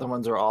Duma. The other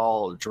ones are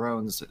all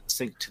drones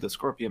synced to the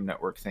Scorpion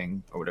network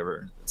thing or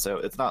whatever. So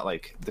it's not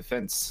like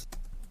defense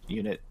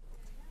unit,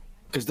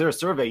 because they're a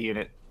survey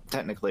unit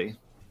technically.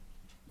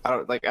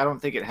 I don't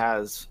think it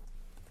has.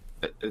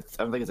 I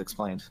don't think it's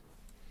explained.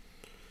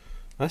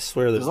 I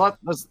swear there's a lot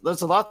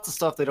of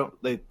stuff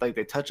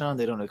they touch on,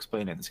 they don't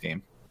explain in this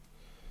game.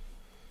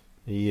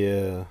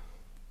 Yeah.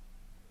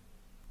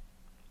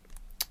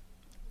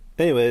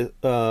 Anyway,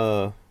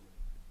 I'm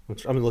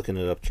looking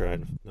it up.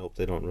 Trying. Nope,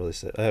 they don't really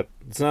say.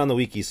 It's not on the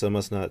wiki, so they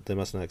must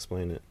not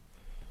explain it.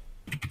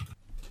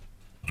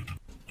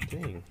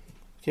 Dang,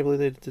 I can't believe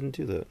they didn't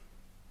do that.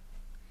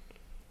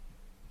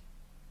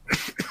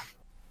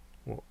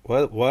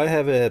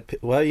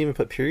 Why even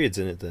put periods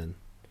in it then?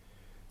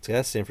 It's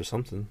gotta stand for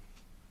something.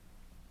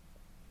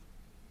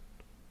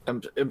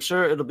 I'm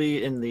sure it'll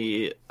be in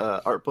the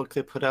art book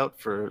they put out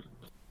for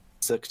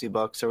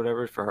 $60 or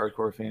whatever for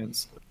hardcore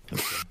fans.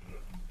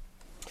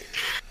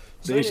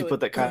 They So usually anyway, put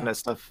that kind of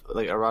stuff,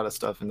 like errata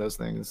stuff, in those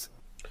things.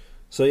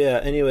 so yeah.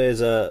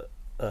 Anyways,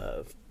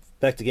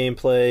 back to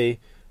gameplay.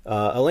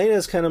 Elena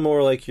is kind of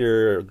more like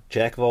your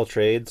jack of all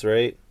trades,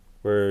 right?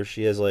 Where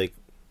she has like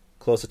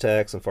close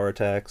attacks and far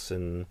attacks,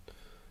 and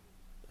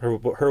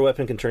her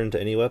weapon can turn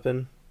into any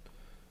weapon,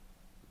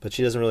 but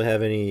she doesn't really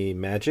have any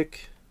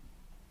magic,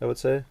 I would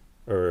say,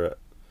 or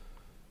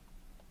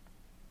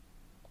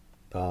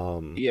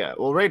Yeah,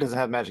 well, Ray doesn't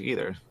have magic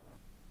either.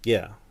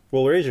 yeah.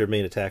 Well, Ray's your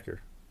main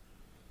attacker.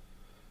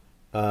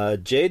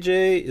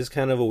 JJ is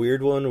kind of a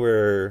weird one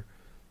where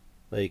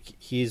like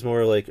he's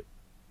more like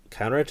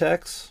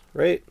counterattacks,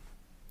 right?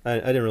 I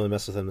didn't really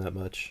mess with him that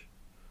much.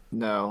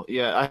 No,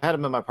 yeah, I had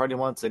him in my party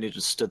once, and he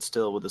just stood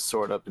still with his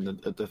sword up in the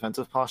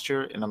defensive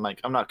posture, and I'm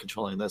like, I'm not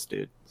controlling this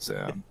dude. So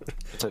I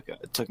took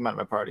him out of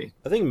my party.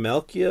 I think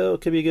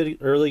Malkia could be a good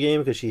early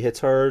game because she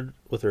hits hard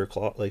with her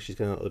claw. Like she's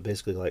gonna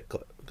basically like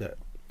got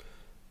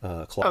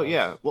claws. Oh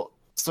yeah, well,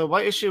 so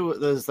my issue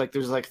is like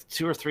there's like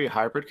 2 or 3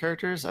 hybrid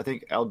characters. I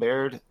think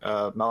Albert,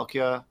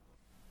 Malkia,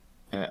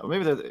 or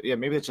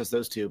maybe it's just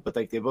those two, but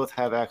like they both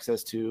have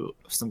access to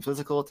some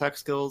physical attack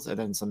skills and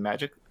then some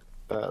magic,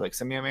 like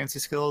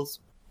semiomancy skills.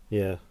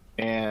 Yeah.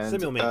 And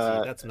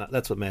Simulmancy.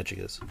 That's what magic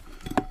is.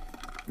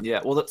 yeah,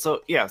 well,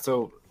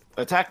 so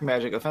attack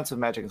magic, offensive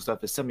magic, and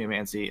stuff is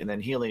semiomancy, and then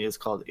healing is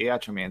called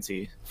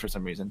iatromancy for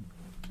some reason.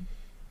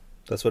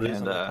 That's what it is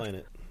And, on the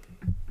planet.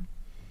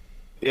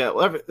 Yeah,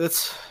 well,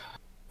 that's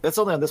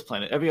only on this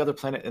planet. Every other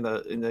planet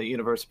in the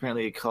universe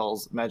apparently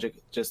calls magic,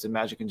 just in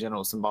magic in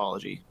general,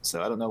 symbology.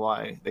 So I don't know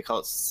why they call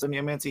it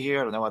semiomancy here.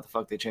 I don't know why the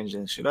fuck they changed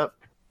this shit up.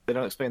 They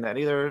don't explain that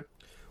either.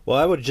 Well,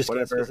 I would just guess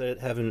whatever. because it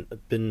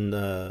haven't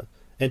been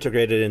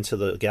integrated into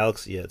the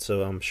galaxy yet.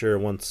 So I'm sure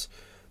once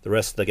the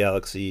rest of the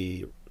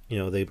galaxy,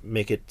 they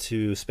make it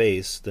to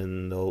space,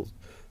 then they'll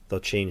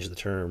change the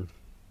term.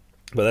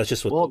 But that's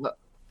just what. Well,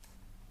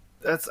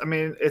 I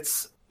mean,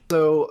 it's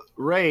so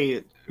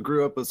Ray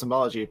grew up with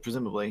symbology,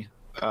 presumably.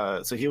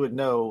 So he would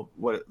know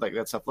what like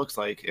that stuff looks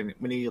like, and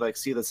when he like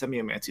see the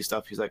semiomancy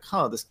stuff, he's like,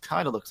 "Huh, this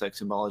kind of looks like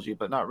symbology,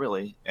 but not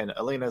really." And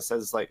Elena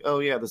says like, "Oh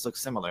yeah, this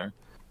looks similar."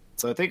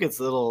 So I think it's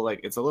a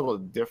little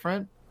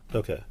different,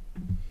 Okay.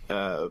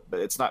 but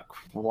it's not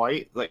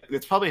quite like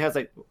it probably has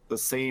like the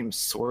same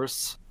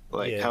source,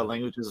 like Yeah. how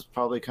languages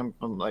probably come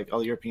from, like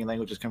all European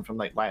languages come from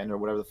like Latin or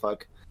whatever the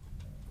fuck,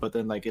 but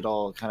then like it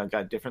all kind of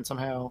got different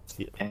somehow,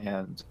 Yeah.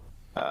 and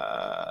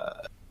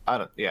I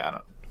don't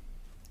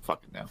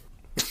fucking know.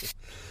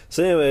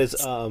 So, anyways,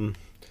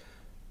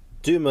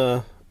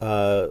 Duma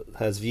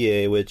has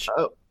VA, which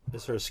Oh,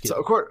 is her skill. so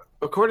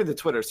according to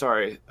Twitter,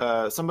 sorry,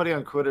 somebody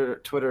on Twitter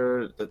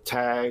that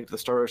tagged the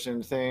Star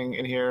Ocean thing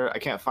in here. I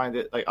can't find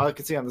it. Like all I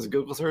can see on this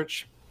Google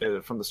search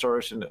from the Star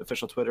Ocean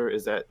official Twitter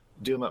is that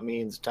Duma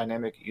means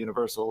Dynamic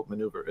Universal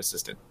Maneuver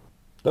Assistant.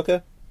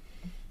 Okay.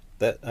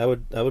 That I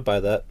would buy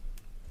that.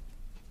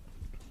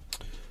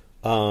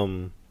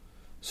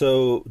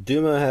 So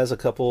Duma has a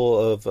couple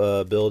of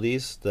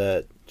abilities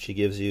that she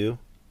gives you,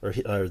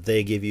 or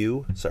they give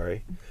you.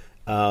 Sorry.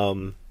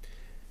 The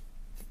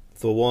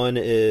one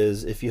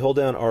is if you hold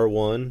down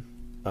R1,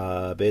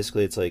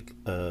 basically it's like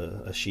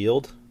a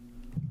shield,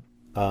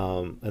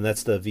 and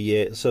that's the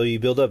VA. So you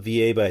build up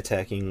VA by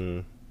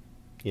attacking,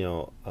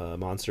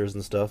 monsters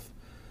and stuff.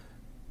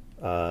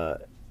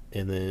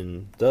 And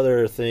then the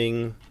other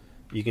thing,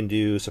 you can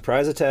do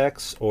surprise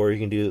attacks, or you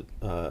can do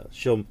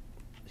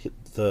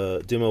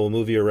the Duma will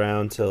move you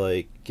around to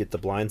like get the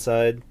blind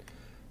side.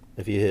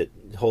 If you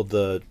hold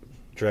the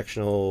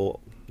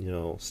directional,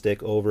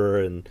 stick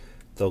over, and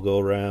they'll go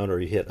around, or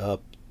you hit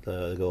up,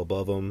 go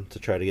above them to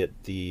try to get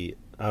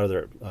out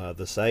of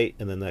the sight,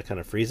 and then that kind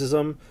of freezes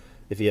them.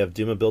 If you have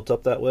Duma built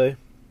up that way,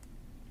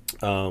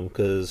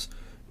 because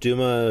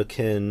Duma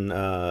can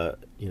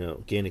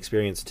gain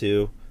experience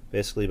too,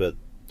 basically, but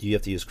you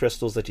have to use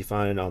crystals that you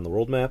find on the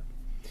world map.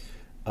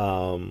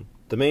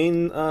 The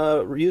main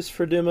use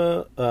for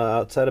Duma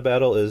outside of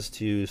battle is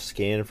to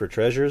scan for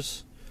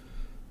treasures,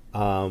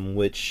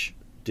 which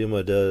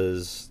Duma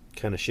does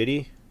kind of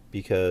shitty,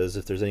 because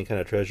if there's any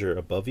kind of treasure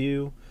above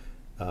you,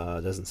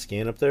 it doesn't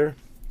scan up there.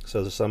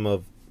 So there's some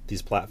of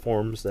these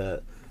platforms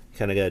that you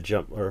kind of got to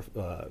jump or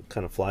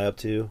kind of fly up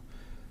to.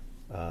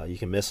 You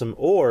can miss them,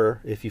 or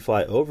if you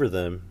fly over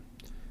them,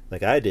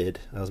 like I did,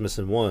 I was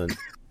missing one.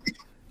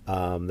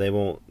 They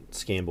won't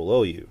scan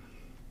below you.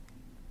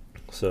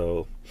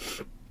 So,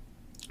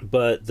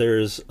 but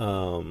there's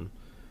Duma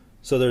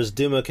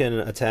can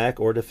attack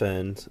or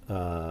defend.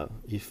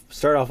 You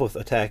start off with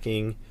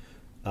attacking,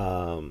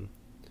 and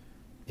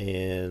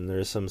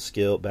there's some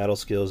battle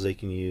skills they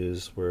can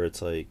use where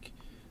it's like,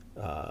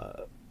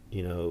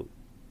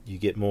 you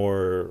get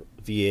more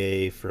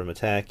VA from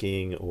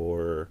attacking,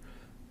 or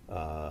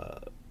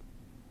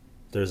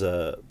there's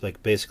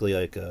basically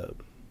a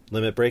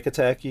limit break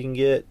attack you can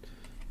get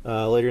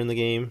later in the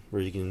game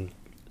where you can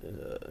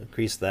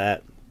increase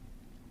that,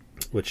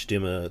 which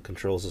Duma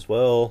controls as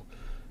well.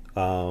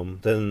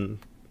 Then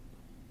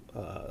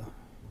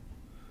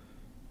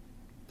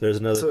there's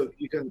another. So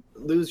you can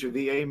lose your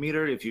VA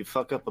meter if you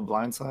fuck up a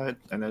blind side,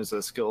 and there's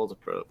a skill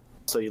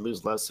so you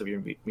lose less of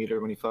your meter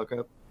when you fuck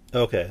up.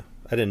 Okay,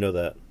 I didn't know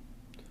that.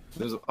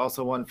 There's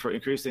also one for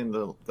increasing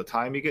the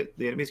time the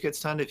enemies get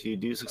stunned if you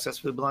do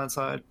successfully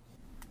blindside.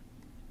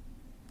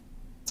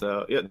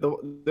 So yeah, the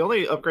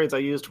only upgrades I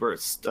used were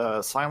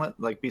silent,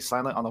 like be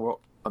silent on the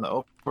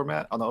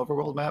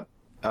overworld map,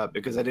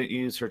 because I didn't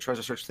use her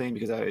treasure search thing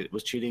because I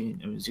was cheating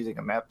and was using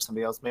a map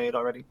somebody else made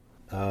already.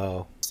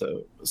 Oh.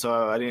 So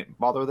I didn't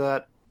bother with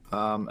that.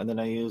 And then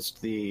I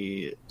used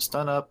the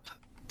stun up,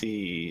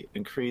 the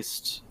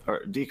increased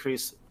or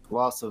decreased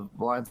loss of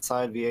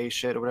blindside VA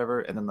shit or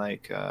whatever, and then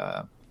like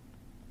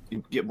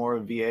you get more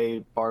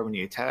VA bar when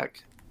you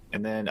attack.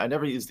 And then I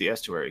never used the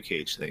estuary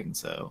cage thing,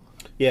 so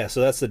Yeah,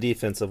 so that's the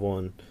defensive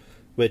one,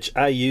 which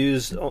I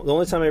used. The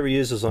only time I ever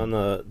used was on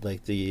the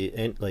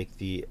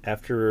the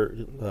after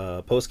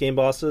post game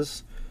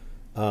bosses,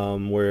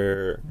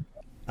 where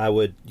I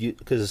would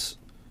because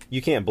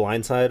you can't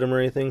blindside them or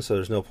anything, so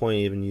there's no point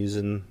even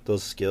using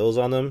those skills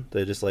on them.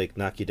 They just like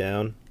knock you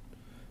down,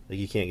 like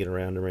you can't get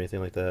around them or anything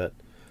like that.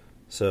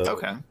 So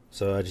okay.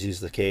 So I just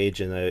used the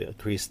cage and I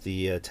increased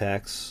the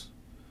attacks.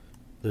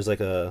 There's like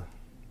a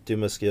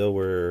Duma skill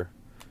where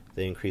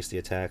they increase the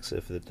attacks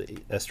if the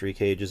S3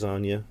 cage is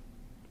on you.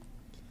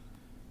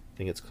 I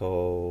think it's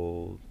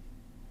called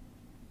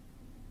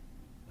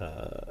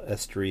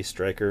S3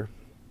 Striker.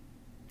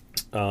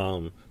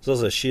 So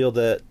there's a shield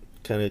that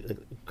kind of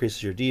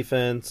increases your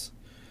defense.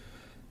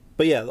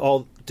 But yeah,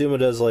 all Duma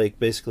does like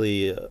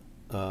basically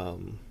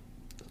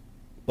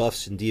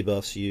buffs and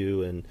debuffs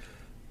you, and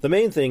the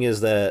main thing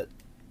is that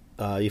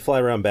you fly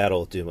around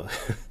battle with Duma.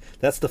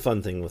 That's the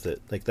fun thing with it.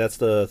 Like that's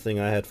the thing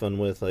I had fun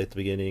with like, at the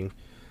beginning.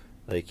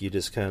 Like you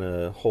just kind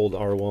of hold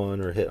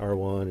R1 or hit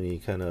R1 and you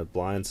kind of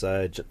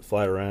blindside,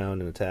 fly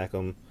around and attack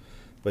them,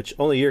 which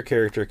only your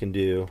character can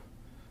do.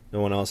 No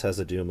one else has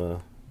a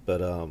Duma,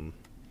 but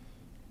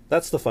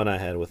that's the fun I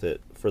had with it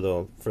for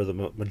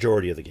the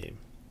majority of the game.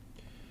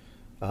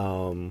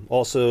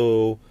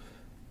 Also,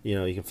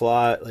 you can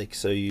fly, like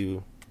so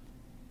you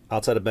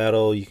outside of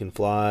battle you can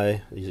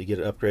fly. You get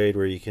an upgrade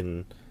where you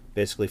can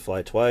basically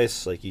fly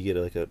twice. Like you get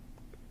like a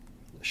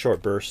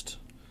short burst,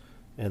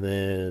 and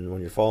then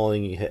when you're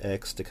falling you hit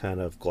X to kind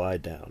of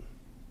glide down,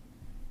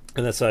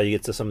 and that's how you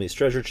get to some of these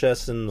treasure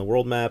chests in the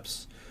world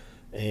maps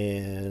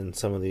and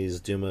some of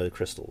these Duma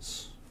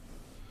crystals.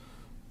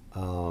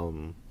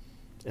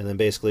 And then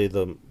basically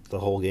the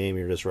whole game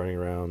you're just running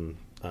around.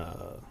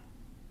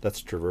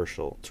 That's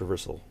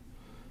traversal.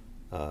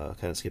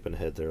 Kind of skipping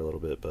ahead there a little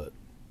bit, but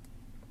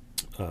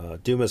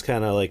Duma's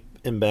kind of like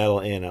in battle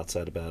and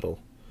outside of battle.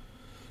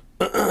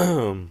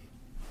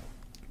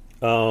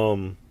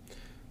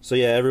 So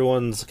yeah,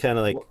 everyone's kind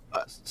of like.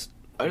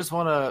 I just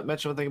want to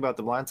mention one thing about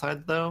the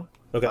blindside though.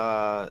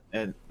 Okay.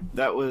 And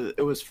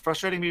it was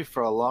frustrating me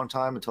for a long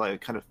time until I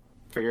kind of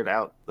figured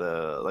out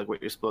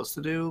what you're supposed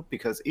to do,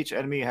 because each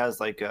enemy has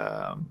like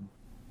a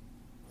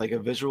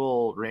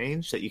visual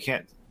range that you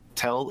can't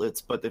tell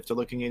but if they're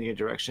looking in your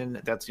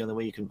direction, that's the only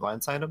way you can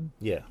blindside them.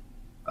 Yeah.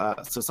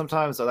 So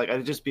sometimes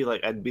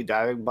I'd be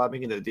diving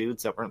bombing into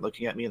dudes that weren't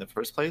looking at me in the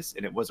first place,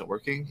 and it wasn't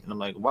working, and I'm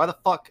like, why the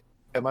fuck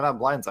am I not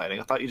blindsiding?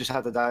 I thought you just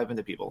had to dive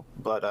into people.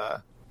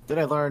 But then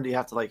I learned you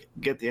have to like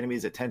get the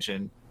enemy's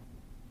attention,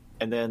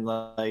 and then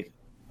like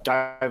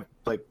dive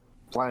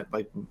blind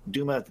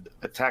Duma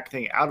attack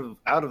thing out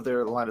of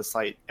their line of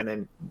sight, and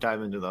then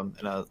dive into them,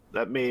 and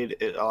that made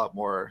it a lot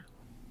more.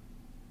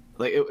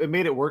 Like it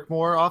made it work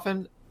more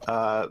often.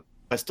 I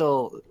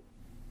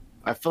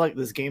feel like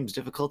this game's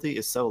difficulty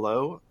is so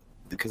low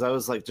because I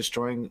was like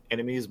destroying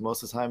enemies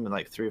most of the time in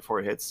like 3 or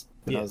 4 hits,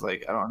 and I was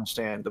like, I don't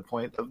understand the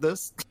point of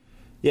this.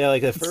 Yeah,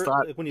 like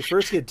when you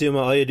first get Duma,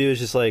 all you do is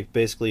just like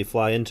basically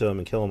fly into them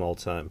and kill them all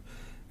the time,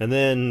 and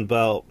then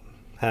about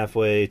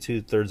halfway,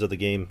 2/3 of the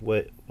game,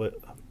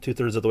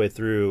 2/3 of the way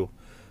through,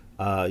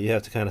 you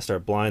have to kind of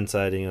start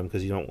blindsiding them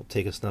because you don't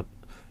take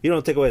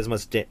away as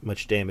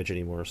much damage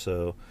anymore.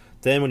 So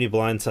then when you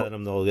blindside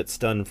them, they'll get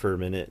stunned for a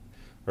minute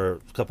or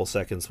a couple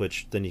seconds,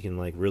 which then you can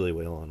like really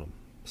wail on them.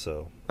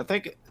 So I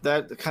think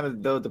that kind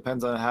of though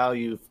depends on how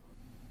you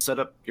set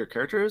up your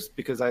characters,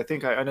 because I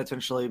think I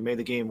unintentionally made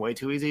the game way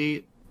too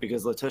easy,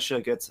 because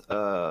Letitia gets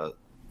a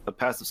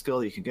passive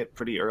skill you can get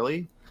pretty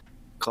early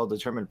called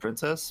Determined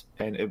Princess,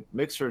 and it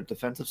makes her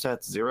defensive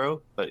stats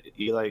 0, but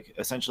you like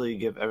essentially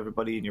give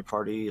everybody in your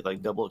party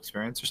like double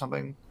experience or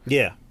something.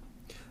 Yeah,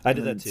 I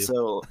did that too.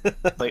 So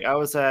like I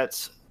was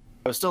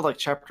still like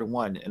chapter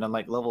 1, and I'm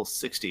like level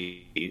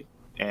 60,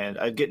 and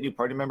I'd get new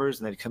party members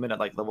and they'd come in at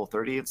like level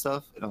 30 and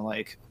stuff, and I'm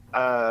like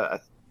I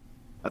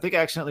think I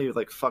accidentally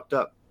like fucked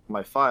up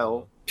my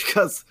file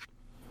because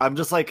I'm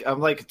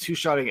like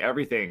two-shotting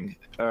everything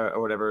or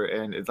whatever,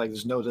 and it's like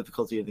there's no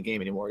difficulty in the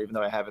game anymore, even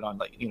though I have it on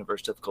like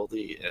universe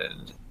difficulty.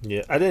 And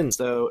yeah, I didn't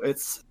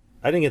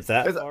get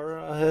that far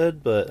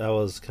ahead, but I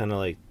was kind of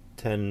like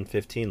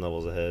 10-15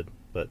 levels ahead,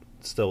 but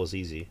still was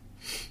easy.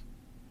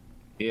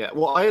 Yeah,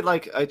 well,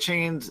 I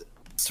chained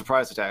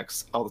surprise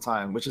attacks all the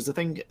time, which is the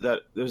thing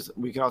that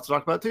we can also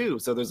talk about too.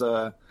 So there's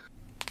a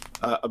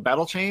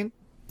battle chain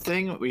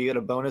thing where you get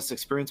a bonus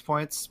experience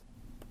points,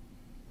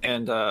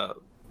 and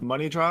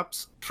money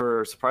drops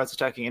for surprise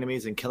attacking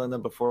enemies and killing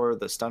them before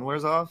the stun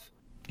wears off.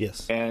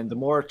 Yes. And the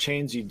more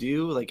chains you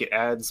do, like it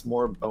adds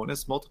more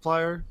bonus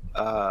multiplier.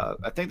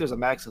 I think there's a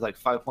max of like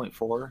 5.4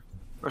 or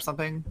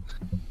something.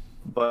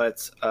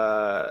 But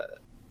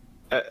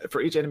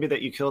for each enemy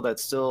that you kill that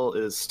still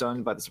is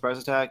stunned by the surprise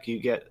attack, you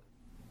get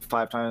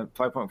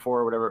 5.4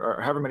 or whatever,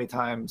 or however many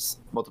times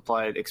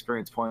multiplied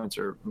experience points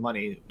or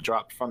money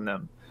dropped from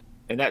them.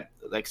 And that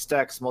like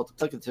stacks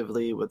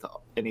multiplicatively with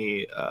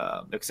any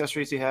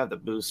accessories you have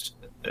that boost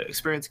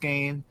experience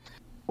gain,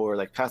 or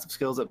like passive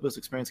skills that boost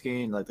experience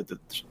gain, like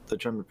the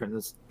German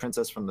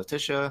princess from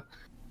Letitia.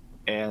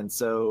 And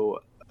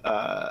so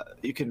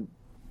you can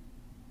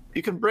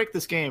break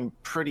this game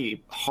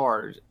pretty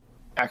hard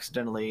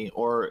accidentally,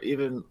 or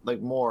even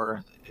like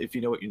more if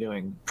you know what you're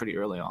doing pretty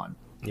early on.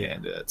 Yeah.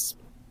 And it's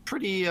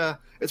pretty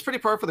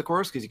par for the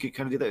course, because you could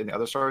kind of do that in the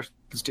other stars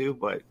too,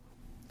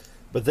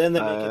 but then they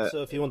make it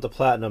so if you want the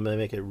platinum, they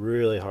make it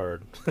really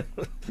hard.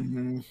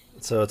 mm-hmm.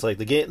 So it's like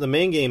the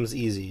main game's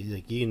easy.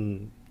 Like you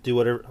can do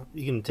whatever,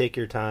 you can take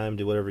your time,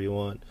 do whatever you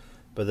want,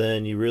 but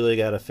then you really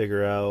got to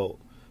figure out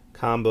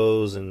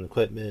combos and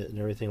equipment and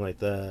everything like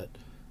that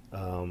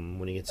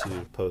when you get to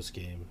post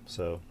game.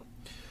 So,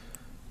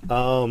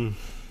 but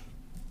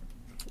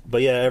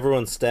yeah,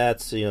 everyone's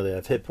stats. You know, they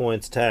have hit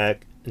points,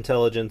 attack,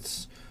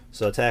 intelligence.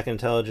 So attack and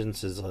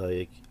intelligence is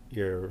like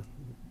your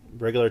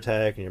regular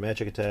attack and your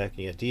magic attack, and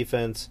you got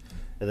defense,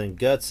 and then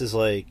guts is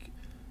like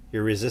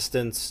your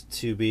resistance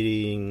to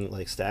being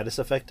like status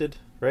affected,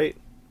 right?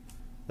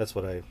 That's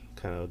what I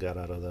kind of got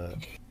out of that.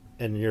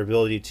 And your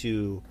ability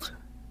to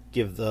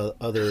give the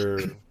other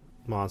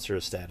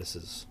monsters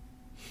statuses.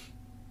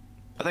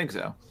 I think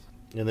so.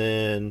 And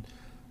then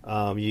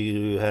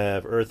you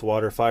have earth,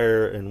 water,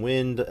 fire, and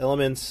wind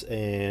elements,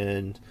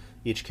 and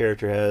each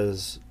character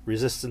has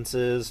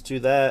resistances to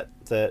that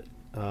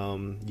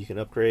you can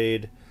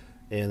upgrade.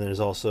 And there's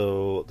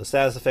also the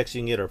status effects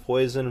you can get are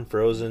poison,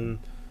 frozen,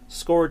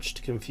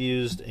 scorched,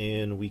 confused,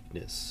 and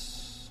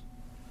weakness.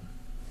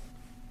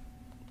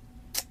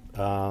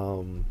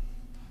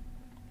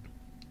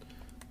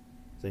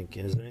 Think,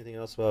 is there anything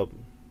else about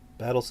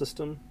battle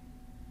system?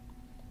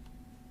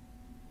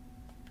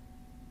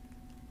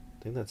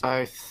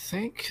 I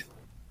think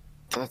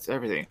that's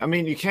everything. I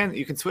mean, you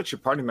can switch your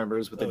party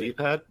members with the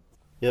D-pad.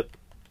 Yep.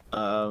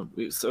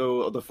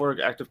 So the 4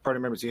 active party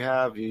members you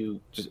have,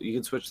 you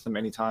can switch them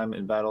anytime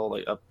in battle,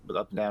 like up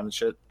and down and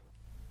shit.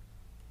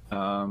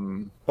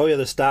 Oh yeah,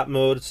 the stop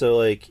mode. So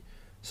like,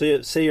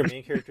 say your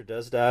main character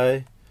does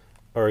die,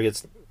 or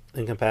gets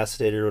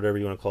incapacitated, or whatever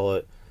you want to call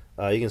it.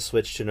 You can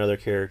switch to another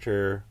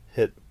character,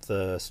 hit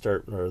the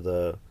start or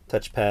the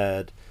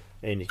touchpad,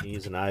 and you can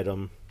use an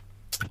item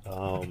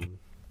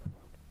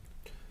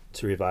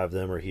to revive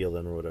them or heal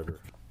them or whatever.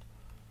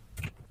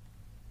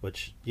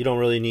 Which you don't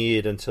really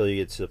need until you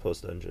get to the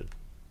post dungeon.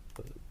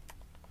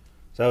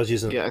 So I was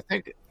using. Yeah, I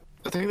think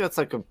that's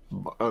like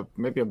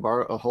maybe a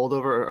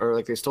holdover, or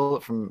like they stole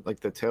it from like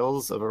the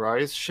Tales of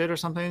Arise shit or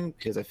something,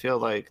 because I feel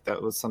like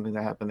that was something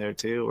that happened there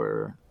too,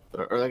 or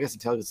I guess in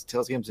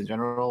Tales games in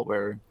general,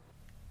 where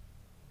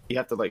you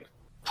have to like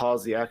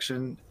pause the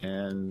action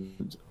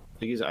and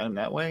use an item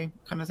that way,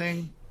 kind of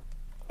thing.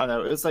 I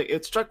don't know. It's like,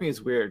 it struck me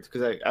as weird,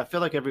 because I feel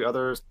like every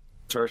other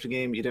Star Ocean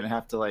game you didn't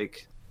have to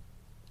like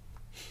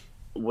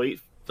wait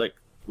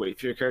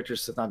for your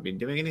characters to not be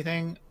doing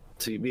anything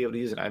to be able to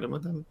use an item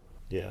with them.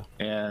 Yeah.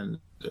 And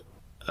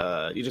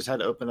you just had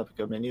to open up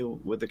a menu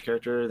with the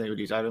character, and they would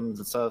use items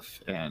and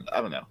stuff. And I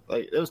don't know,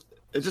 like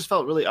it just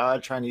felt really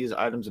odd trying to use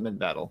items in mid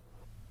battle.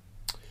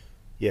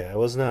 Yeah, it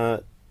was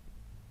not.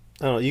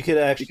 I don't know. You could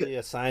actually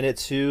assign it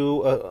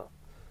to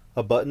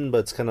a button, but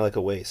it's kind of like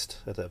a waste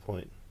at that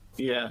point.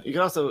 Yeah, you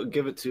can also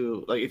give it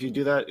to, like, if you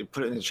do that, you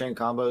put it in the chain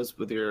combos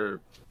with your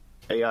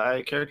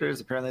AI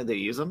characters. Apparently, they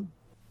use them,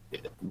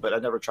 but I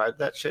never tried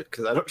that shit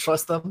because I don't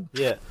trust them.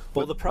 Yeah,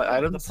 well, the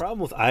problem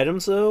with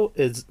items though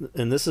is,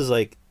 and this is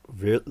like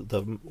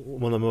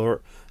one of the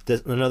more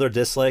another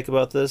dislike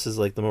about this is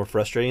like the more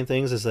frustrating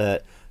things is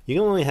that you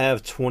can only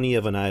have 20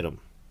 of an item,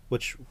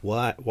 which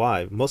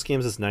why most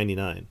games is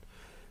 99,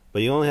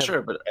 but you only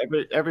have but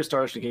every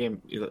Star Ocean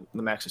game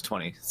the max is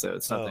 20, so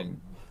it's nothing.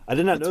 I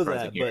did not know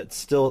that, but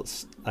still,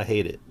 I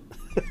hate it.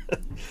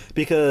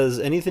 Because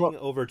anything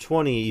over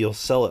 20, you'll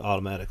sell it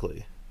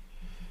automatically.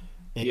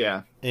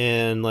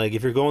 And like,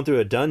 if you're going through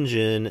a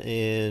dungeon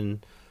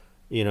and,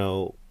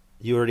 you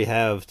already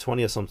have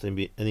 20 of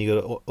something, and you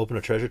go to open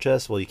a treasure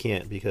chest, well, you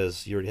can't,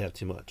 because you already have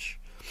too much.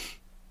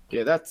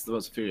 Yeah, that's the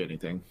most infuriating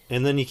thing.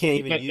 And then you can't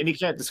you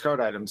can't discard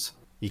items.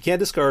 You can't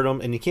discard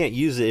them, and you can't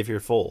use it if you're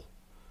full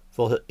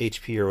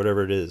HP or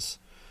whatever it is.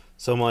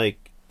 So I'm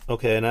like,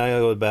 okay, now I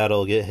gotta go to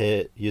battle, get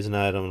hit, use an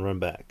item, and run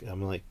back.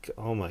 I'm like,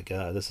 oh my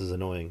god, this is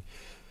annoying.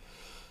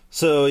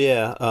 So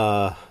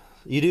yeah,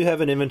 you do have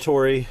an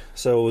inventory,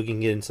 so we can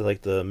get into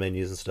like the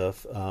menus and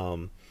stuff.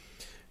 In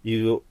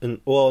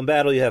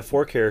battle you have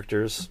 4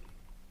 characters,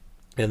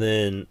 and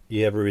then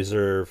you have a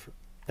reserve,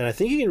 and I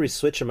think you can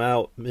switch them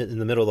out in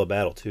the middle of the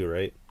battle too,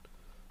 right?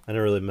 I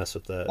never really mess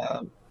with that.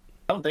 I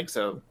don't think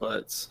so,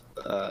 but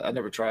I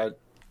never tried.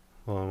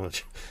 Well, I'm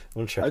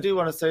gonna try. I do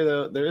want to say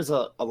though, there is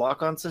a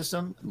lock-on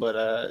system,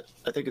 but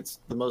I think it's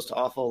the most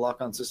awful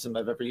lock-on system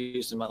I've ever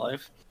used in my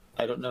life.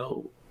 I don't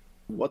know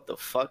what the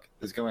fuck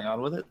is going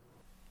on with it.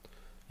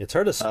 It's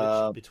hard to switch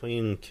Um,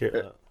 between.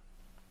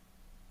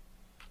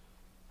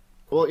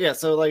 Well, yeah.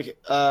 So like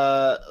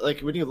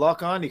when you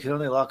lock on, you can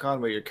only lock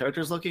on where your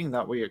character's looking,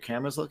 not where your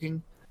camera's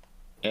looking.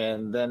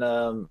 And then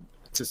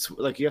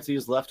like you have to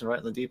use left and right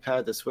on the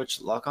D-pad to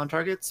switch lock-on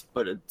targets,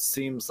 but it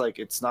seems like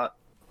it's not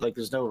like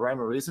there's no rhyme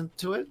or reason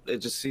to it. It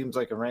just seems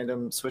like a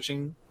random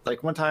switching.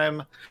 Like one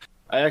time,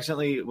 I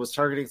accidentally was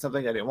targeting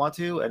something I didn't want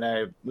to, and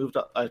I moved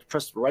up. I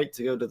pressed right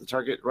to go to the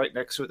target right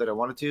next to it that I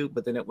wanted to,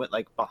 but then it went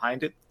like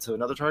behind it to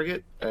another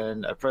target,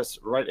 and I pressed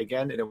right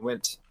again, and it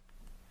went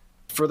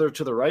further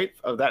to the right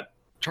of that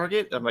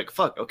target. I'm like,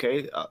 fuck,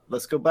 okay,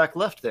 let's go back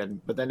left then.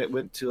 But then it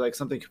went to like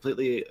something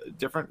completely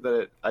different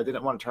that I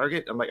didn't want to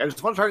target. I'm like, I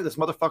just want to target this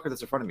motherfucker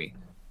that's in front of me.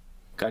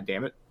 God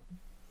damn it.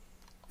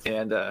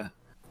 And I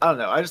don't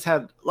know. I just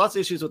had lots of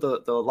issues with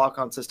the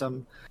lock-on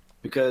system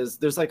because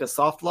there's like a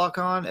soft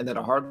lock-on and then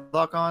a hard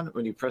lock-on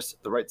when you press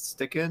the right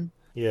stick in.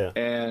 Yeah.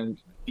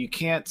 And you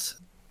can't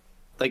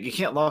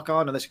lock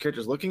on unless your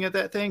character's looking at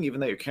that thing,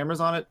 even though your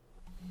camera's on it.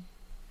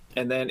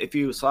 And then if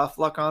you soft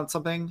lock on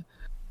something,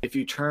 if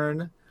you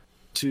turn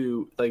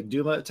to like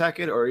Duma attack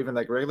it or even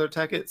like regular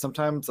attack it,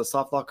 sometimes the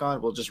soft lock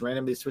on will just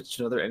randomly switch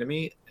to another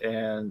enemy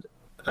and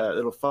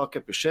it'll fuck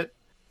up your shit.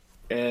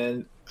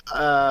 And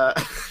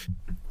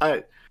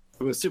it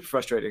was super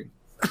frustrating.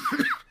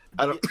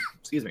 I don't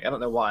excuse me, I don't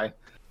know why.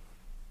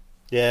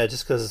 Yeah,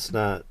 just because it's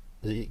not.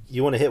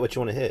 You want to hit what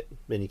you want to hit,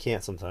 and you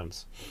can't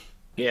sometimes.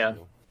 Yeah.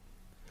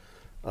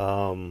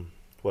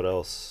 What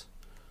else?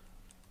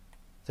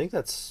 I think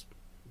that's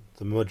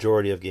the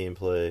majority of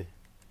gameplay.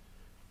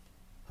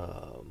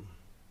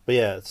 But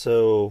yeah,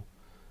 so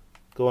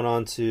going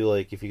on to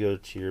like if you go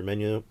to your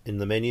menu in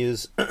the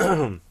menus,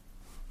 you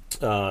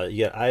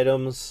get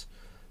items,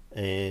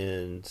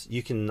 and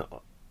you can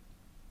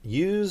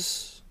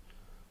use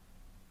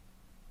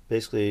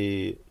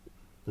basically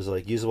there's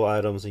like usable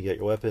items, and you get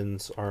your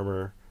weapons,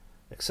 armor,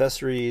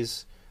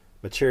 accessories,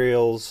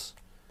 materials,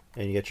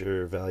 and you get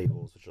your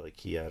valuables, which are like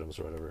key items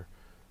or whatever.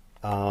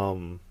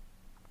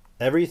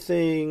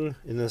 Everything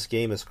in this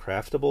game is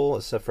craftable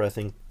except for I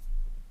think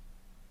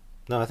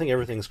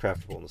everything's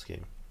craftable in this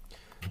game.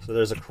 So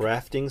there's a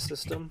crafting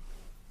system,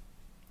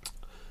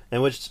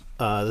 and which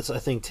this I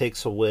think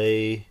takes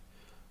away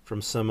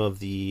from some of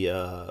the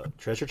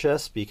treasure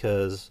chests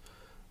because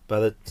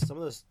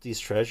some of these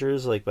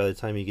treasures, like by the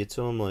time you get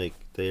to them, like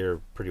they are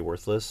pretty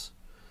worthless.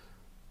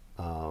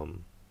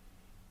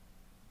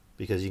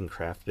 Because you can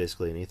craft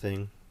basically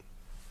anything.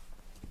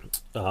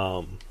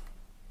 Or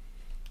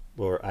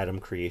item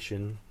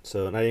creation.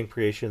 So in item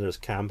creation, there's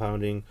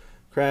compounding,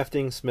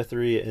 crafting,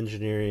 smithery,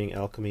 engineering,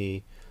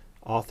 alchemy,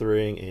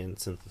 authoring, and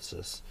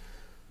synthesis.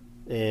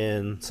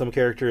 And some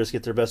characters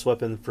get their best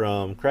weapon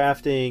from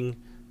crafting,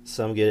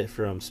 some get it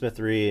from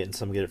smithery, and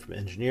some get it from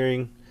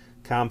engineering.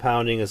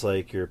 Compounding is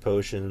like your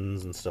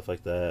potions and stuff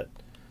like that.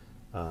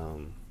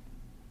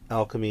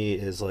 Alchemy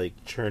is like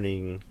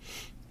churning,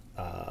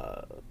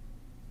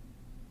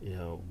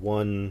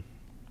 one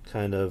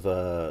kind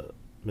of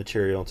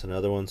material into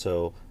another one.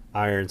 So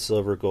iron,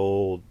 silver,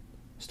 gold,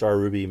 star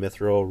ruby,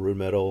 mithril, rune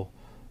metal,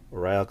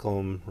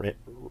 orichalcum,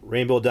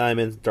 rainbow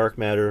diamond, dark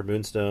matter,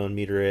 moonstone,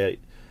 meteorite,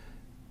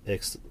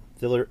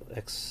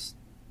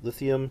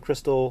 lithium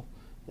crystal,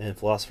 and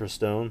philosopher's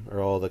stone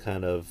are all the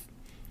kind of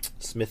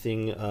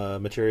smithing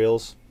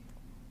materials.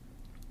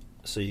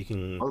 So you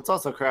can. Well, it's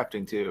also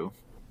crafting too.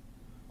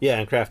 Yeah,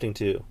 and crafting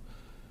too.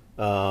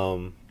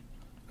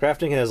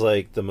 Crafting has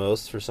like the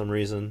most for some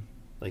reason.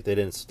 Like they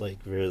didn't like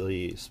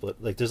really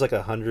split. Like there's like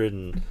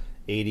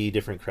 180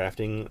 different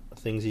crafting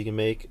things you can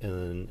make, and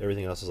then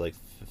everything else is like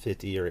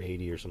 50 or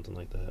 80 or something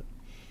like that.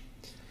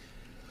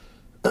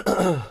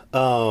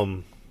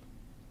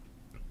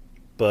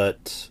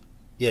 But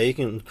yeah, you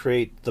can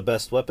create the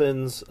best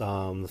weapons.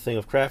 The thing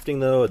of crafting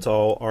though, it's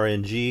all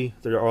RNG.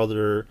 There are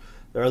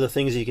other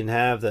things you can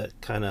have that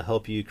kind of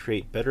help you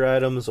create better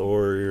items,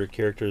 or your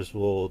characters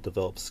will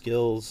develop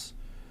skills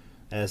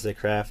as they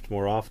craft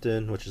more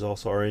often, which is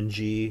also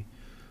RNG.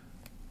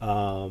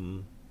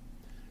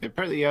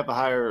 Apparently, you have a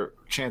higher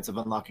chance of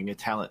unlocking a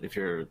talent if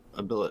you're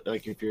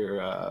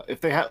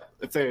if they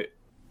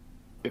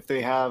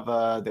have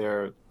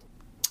their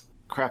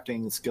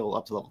crafting skill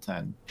up to level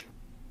 10.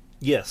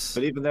 Yes,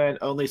 But even then,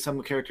 only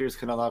some characters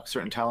can unlock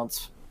certain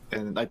talents,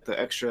 and like the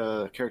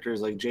extra characters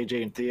like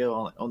JJ and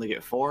Theo only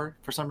get 4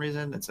 for some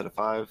reason instead of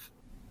 5.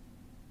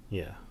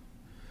 yeah.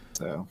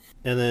 So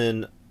And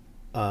then,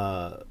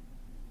 well,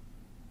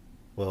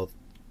 what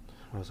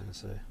was I gonna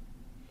say?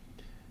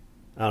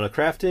 I don't know.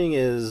 Crafting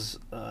is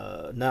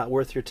not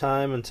worth your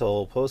time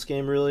until post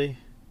game, really,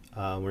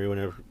 where you want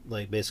to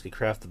like basically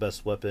craft the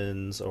best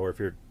weapons, or if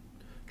you're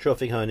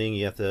trophy hunting,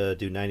 you have to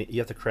do 90.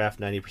 You have to craft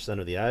 90%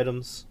 of the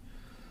items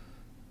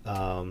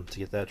to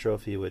get that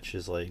trophy, which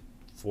is like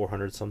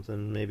 400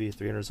 something, maybe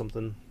 300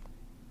 something.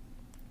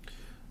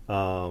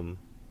 But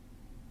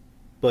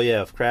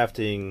yeah, if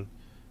crafting,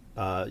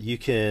 You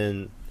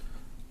can,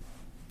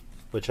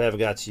 which I haven't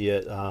got to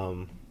yet.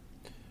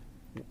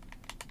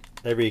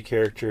 Every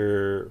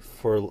character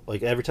for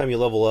like every time you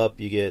level up,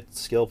 you get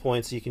skill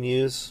points you can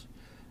use,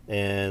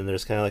 and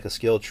there's kind of like a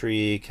skill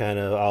tree, kind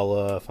of a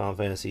la Final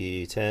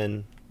Fantasy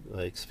X,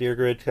 like Sphere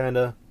Grid kind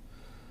of,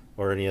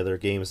 or any other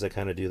games that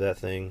kind of do that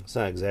thing. It's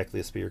not exactly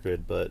a Sphere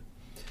Grid, but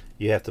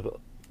you have to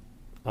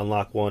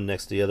unlock one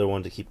next to the other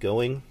one to keep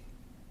going,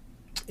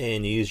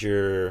 and you use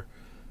your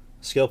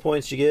skill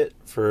points you get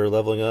for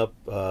leveling up.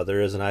 There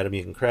is an item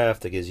you can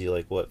craft that gives you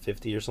like what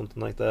 50 or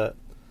something like that.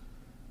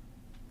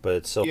 But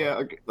it's so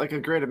Yeah, like a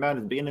great amount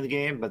at the beginning of the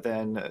game, but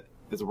then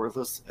it's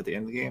worthless at the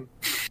end of the game.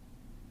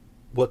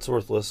 What's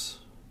worthless?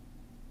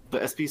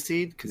 The SP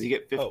seed, because you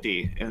get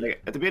 50, and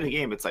like, at the beginning of the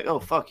game, it's like, oh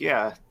fuck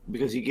yeah,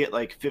 because you get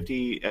like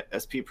 50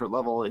 SP per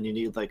level, and you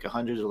need like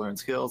 100 to learn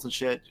skills and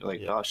shit. You're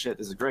like, oh shit,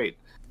 this is great.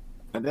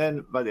 And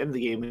then by the end of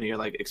the game, when you're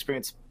like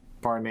experience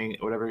farming,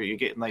 or whatever, you're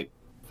getting like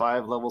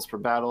 5 levels per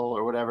battle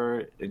or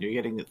whatever, and you're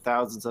getting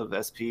thousands of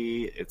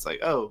SP. It's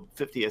like, oh,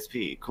 50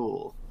 SP,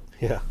 cool.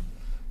 Yeah,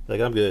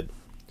 like I'm good.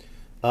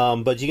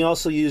 But you can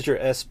also use your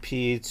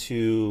SP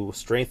to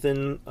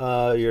strengthen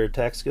your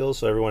attack skills.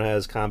 So everyone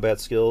has combat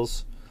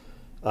skills.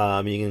 You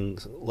can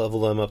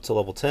level them up to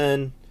level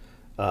 10.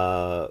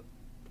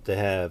 They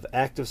have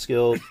active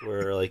skills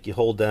where like you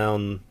hold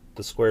down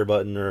the square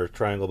button or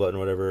triangle button or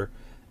whatever,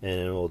 and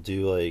it will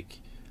do like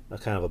a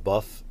kind of a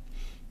buff.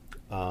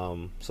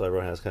 So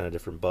everyone has kind of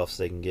different buffs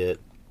they can get.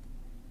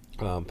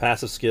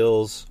 Passive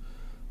skills,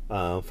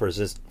 for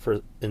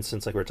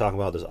instance, like we were talking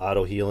about, there's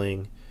auto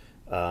healing.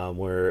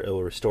 Where it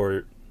will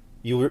restore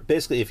you.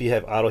 Basically, if you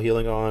have auto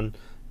healing on,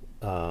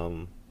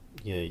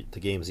 the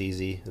game's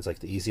easy. It's like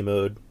the easy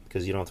mode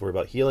because you don't have to worry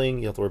about healing.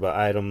 You don't have to worry about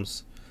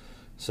items.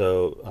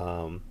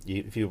 So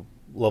if you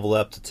level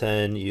up to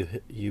 10,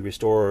 you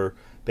restore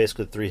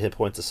basically 3 hit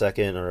points a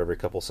second or every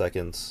couple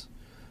seconds.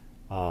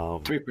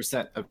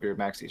 3% of your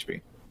max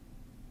HP.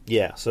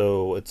 Yeah,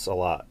 so it's a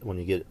lot when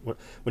you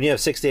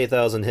have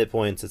 68,000 hit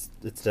points.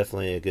 It's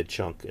definitely a good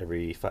chunk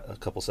every a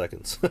couple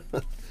seconds.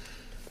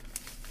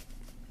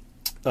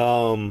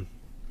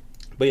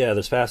 But yeah,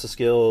 there's passive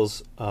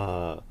skills.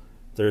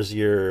 There's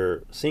your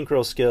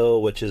synchro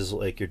skill, which is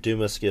like your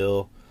Duma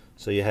skill.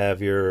 So you have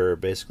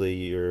basically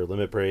your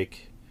limit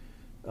break,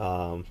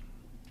 and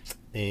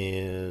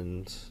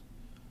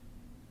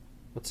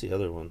what's the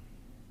other one?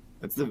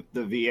 It's the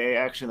VA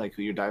action, like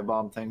your dive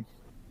bomb thing.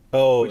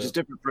 Oh, which is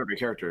different for every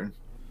character.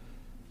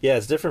 Yeah,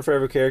 it's different for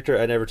every character.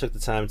 I never took the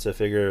time to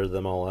figure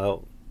them all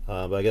out,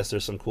 but I guess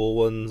there's some cool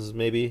ones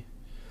maybe.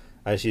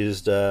 I just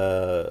used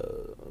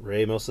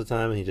Ray most of the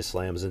time, and he just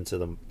slams into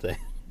the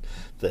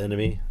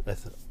enemy.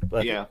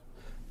 Yeah.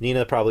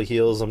 Nina probably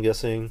heals, I'm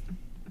guessing.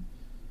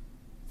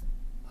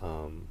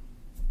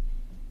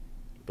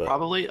 But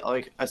Probably,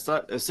 like, I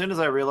thought as soon as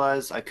I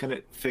realized I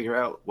couldn't figure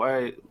out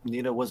why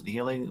Nina wasn't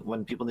healing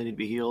when people needed to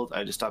be healed,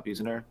 I just stopped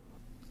using her.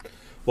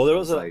 well, there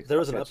was an that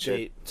update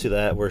shit. to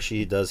that where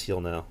she does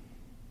heal now.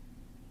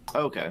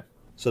 Okay.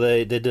 So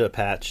they did a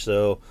patch.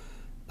 So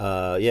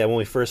when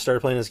we first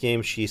started playing this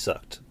game, she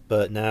sucked,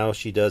 but now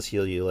she does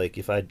heal you. Like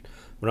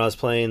when I was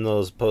playing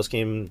those post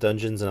game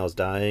dungeons and I was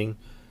dying,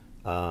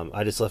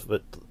 I just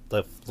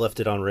left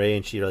it on Ray,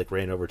 and she like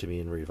ran over to me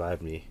and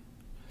revived me.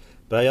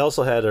 But I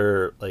also had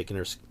her in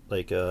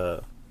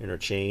her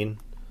chain,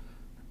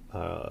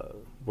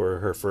 where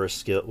her first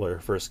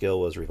skill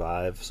was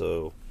revive.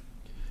 So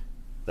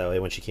that way,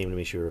 when she came to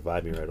me, she would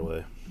revive me right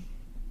away.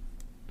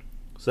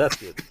 So that's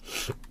good.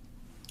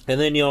 And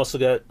then you also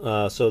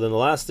got so then the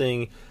last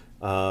thing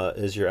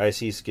is your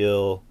IC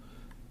skill,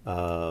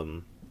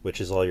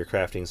 which is all your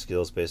crafting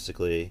skills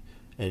basically,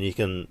 and you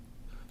can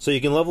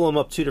level them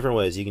up 2 different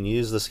ways. You can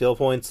use the skill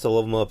points to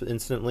level them up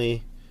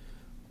instantly,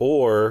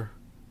 or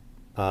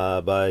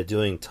by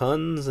doing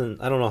tons,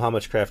 and I don't know how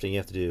much crafting you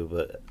have to do,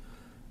 but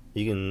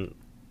you can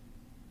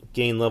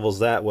gain levels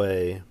that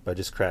way by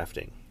just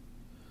crafting.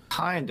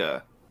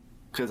 Kinda.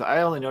 Because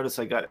I only noticed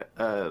I got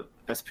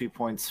SP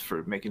points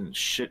for making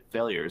shit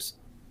failures.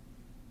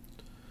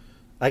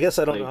 I guess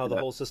I don't know how the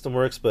whole system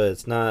works, but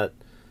it's not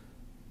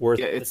worth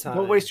Yeah, the time.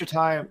 don't waste your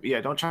time.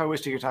 Yeah, don't try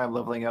wasting your time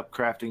leveling up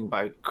crafting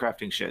by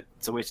crafting shit.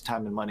 It's a waste of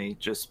time and money.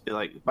 Just be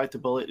like, bite the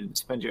bullet and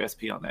spend your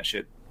SP on that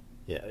shit.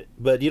 Yeah,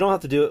 but you don't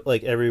have to do it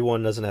like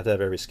everyone doesn't have to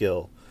have every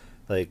skill.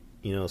 Like,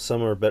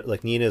 some are better.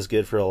 Like Nina is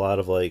good for a lot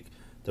of like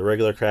the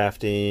regular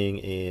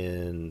crafting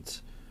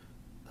and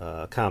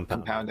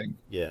Compounding.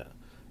 Yeah,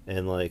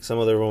 and like some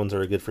other ones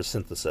are good for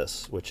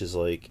synthesis, which is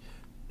like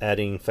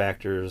adding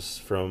factors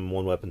from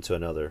one weapon to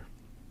another.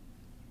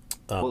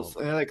 Well,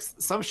 and like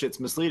some shit's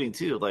misleading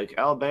too. Like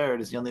Albert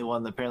is the only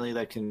one apparently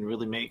that can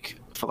really make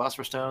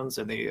Philosopher's Stones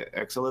and the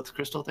Exolith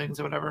crystal things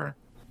or whatever.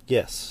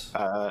 Yes.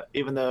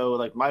 Even though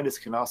like Midas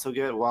can also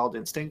get Wild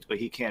Instinct, but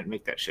he can't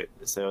make that shit.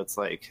 So it's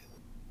like,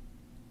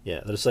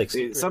 yeah, there's like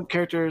some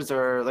characters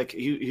are like who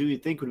you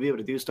think would be able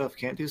to do stuff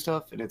can't do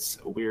stuff, and it's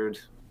weird.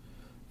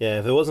 Yeah,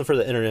 if it wasn't for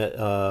the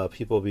internet,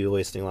 people would be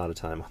wasting a lot of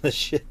time on this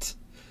shit.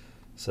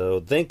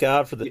 So thank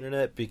God for the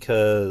internet,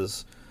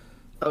 because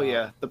Oh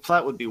yeah, the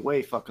plat would be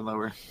way fucking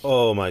lower.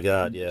 Oh my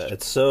god, yeah,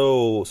 it's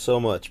so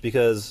much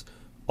because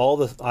all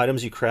the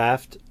items you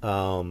craft,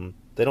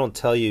 they don't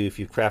tell you if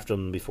you crafted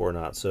them before or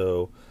not.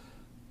 So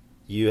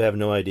you have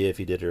no idea if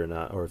you did it or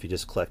not, or if you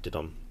just collected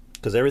them.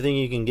 Because everything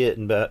you can get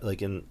in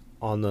like in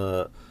on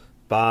the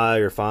buy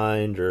or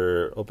find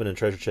or open in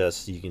treasure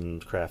chests, you can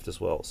craft as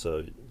well.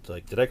 So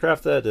like, did I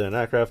craft that? Did I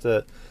not craft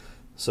that?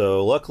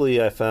 So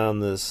luckily, I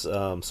found this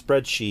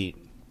spreadsheet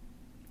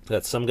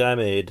that some guy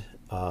made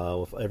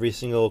with every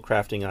single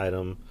crafting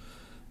item,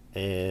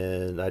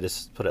 and I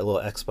just put a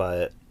little X by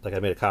it. Like I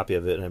made a copy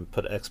of it and I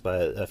put X by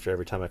it after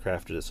every time I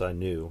crafted it, so I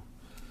knew.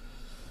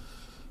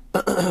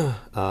 And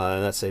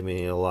that saved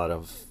me a lot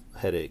of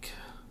headache.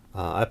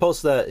 I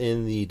post that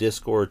in the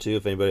Discord too.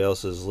 If anybody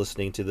else is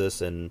listening to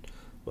this and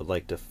would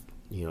like to,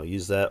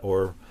 use that,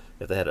 or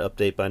if they had an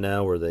update by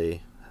now where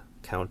they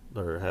count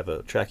or have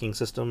a tracking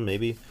system,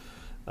 maybe.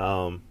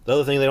 The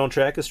other thing they don't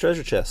track is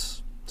treasure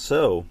chests.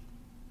 So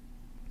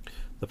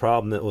the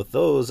problem with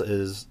those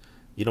is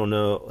you don't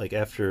know, like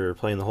after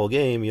playing the whole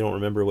game, you don't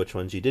remember which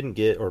ones you didn't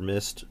get or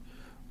missed,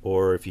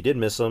 or if you did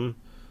miss them,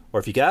 or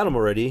if you got them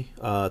already.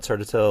 It's hard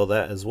to tell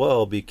that as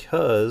well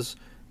because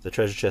the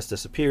treasure chest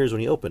disappears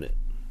when you open it.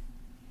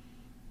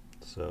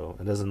 So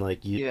it doesn't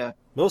like you. Yeah.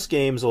 Most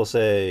games will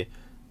say,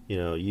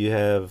 you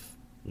have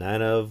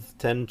 9 of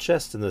 10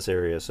 chests in this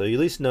area, so you at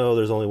least know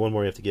there's only one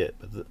more you have to get.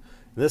 But in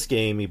this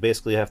game, you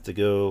basically have to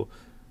go.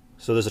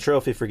 So there's a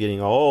trophy for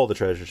getting all the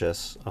treasure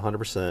chests,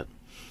 100%.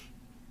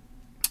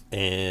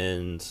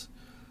 And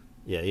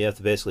yeah, you have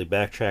to basically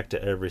backtrack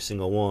to every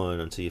single one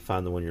until you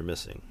find the one you're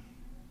missing.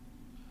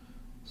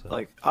 So.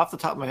 Like off the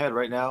top of my head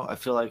right now, I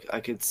feel like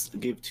I could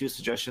give 2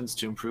 suggestions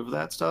to improve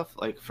that stuff.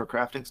 Like for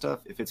crafting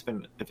stuff, if it's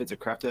a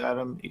crafted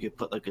item, you could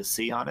put like a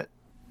C on it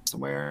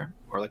somewhere,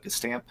 or like a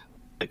stamp,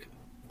 like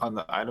on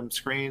the item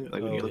screen,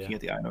 like when you're looking at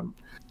the item,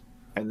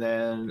 and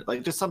then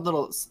like just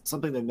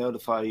something to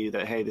notify you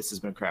that hey, this has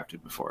been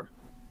crafted before.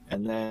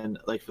 And then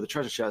like for the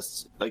treasure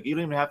chests, like you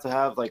don't even have to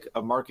have like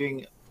a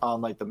marking on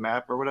like the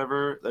map or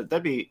whatever.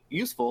 That'd be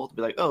useful to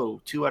be like,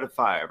 oh, 2 out of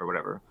 5 or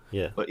whatever.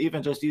 Yeah. But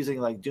even just using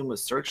like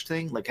Duma's search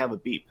thing, like have a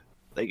beep.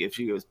 Like if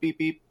she goes beep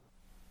beep,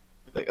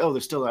 like, oh,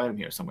 there's still an item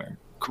here somewhere.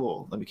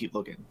 Cool. Let me keep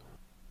looking.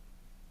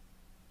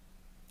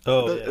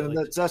 Oh, And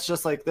that's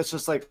just like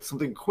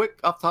something quick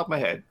off the top of my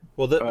head.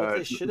 Well, what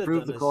they should have done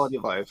improve the quality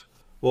of life.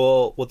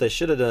 Well, what they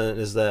should have done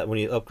is that when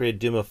you upgrade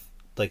Duma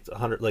like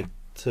 100 like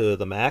to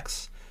the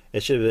max,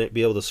 it should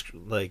be able to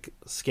like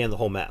scan the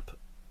whole map,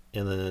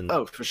 and then.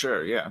 Oh, for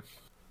sure, yeah.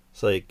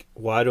 It's like,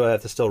 why do I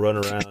have to still run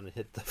around and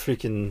hit the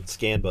freaking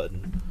scan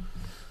button?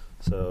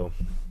 So,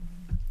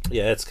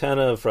 yeah, it's kind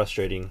of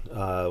frustrating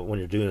when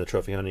you're doing the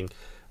trophy hunting.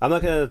 I'm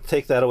not going to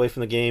take that away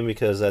from the game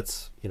because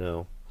that's,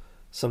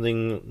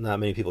 something not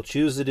many people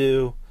choose to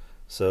do.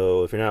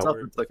 So if you're not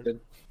Self-inflicted.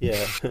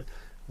 Yeah,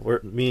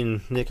 me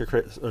and Nick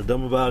are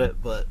dumb about it,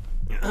 but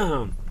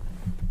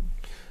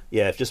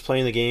yeah, if just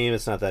playing the game,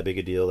 it's not that big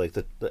a deal. Like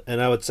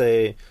and I would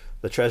say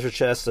the treasure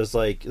chest,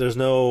 there's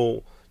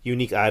no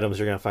unique items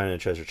you're gonna find in a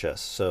treasure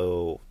chest,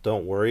 so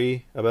don't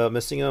worry about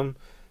missing them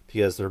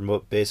because they're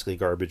basically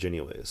garbage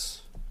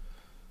anyways.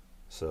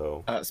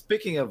 So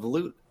speaking of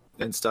loot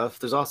and stuff,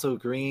 there's also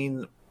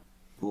green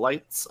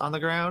lights on the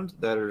ground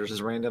that are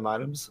just random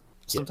items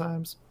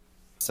sometimes. Yeah.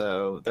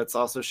 So that's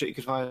also shit you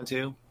can find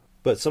too.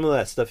 But some of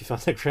that stuff you find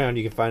on the ground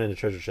you can find in a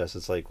treasure chest.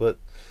 It's like what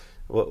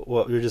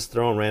you're just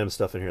throwing random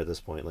stuff in here at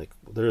this point. Like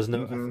there's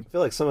no. I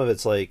feel like some of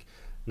it's like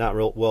not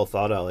real well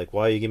thought out. Like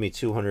why you give me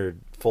 200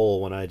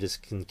 full when I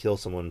just can kill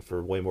someone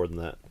for way more than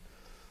that.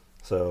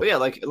 So but yeah,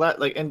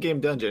 like end game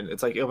dungeon.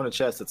 It's like you open a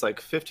chest. It's like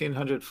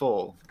 1500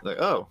 full. Like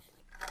oh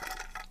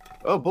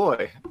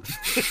boy.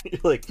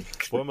 Like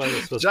what am I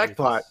supposed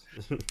jackpot.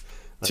 to like,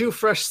 2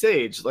 fresh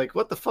sage. Like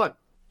what the fuck?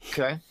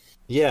 Okay.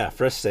 Yeah,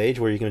 fresh sage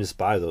where you can just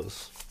buy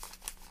those.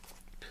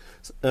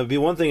 It'd be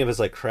one thing if it's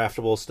like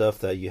craftable stuff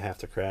that you have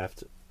to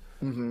craft.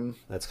 Mm-hmm.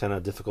 That's kind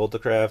of difficult to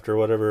craft or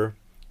whatever.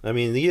 I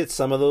mean, you get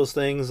some of those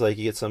things. Like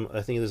you get some.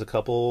 I think there's a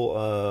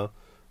couple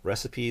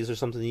recipes or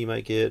something you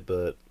might get,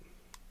 but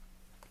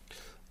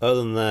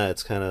other than that,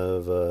 it's kind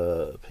of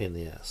a pain in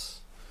the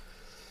ass.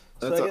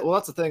 That's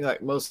the thing.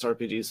 Like most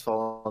RPGs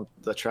fall on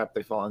the trap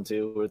they fall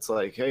into. Where it's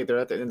like, hey, they're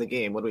at the end of the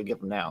game. What do we give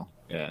them now?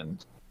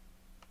 And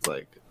it's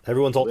like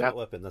everyone's ultimate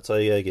weapon. That's all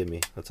you gotta give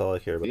me. That's all I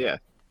care about. Yeah,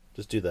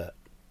 just do that.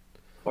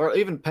 Or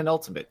even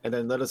penultimate, and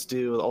then let us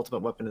do the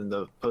ultimate weapon in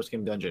the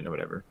post-game dungeon or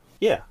whatever.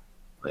 Yeah,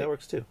 that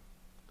works too.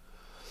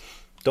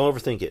 Don't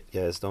overthink it,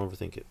 guys. Don't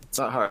overthink it. It's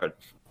not hard.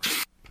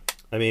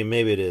 I mean,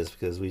 maybe it is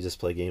because we just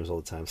play games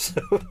all the time,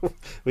 so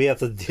we have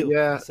to deal with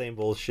the same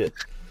bullshit.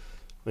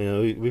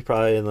 We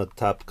probably in the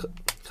top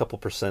couple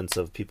percents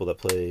of people that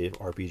play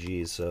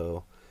RPGs,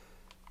 so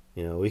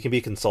we can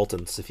be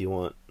consultants if you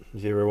want.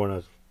 If you ever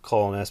want to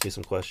call and ask me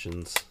some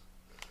questions.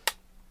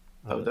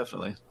 Oh,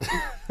 definitely.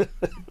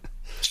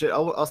 Shit,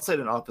 I'll sit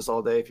in office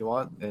all day if you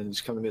want, and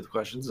just come to me with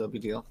questions. No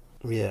big deal.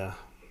 Yeah.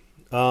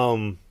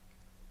 So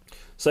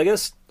I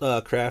guess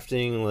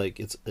crafting like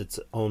its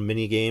own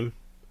mini game,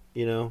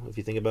 if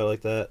you think about it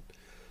like that.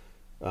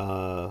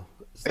 I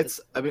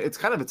mean, it's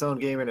kind of its own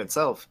game in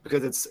itself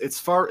because it's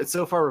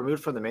so far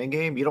removed from the main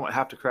game. You don't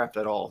have to craft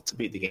at all to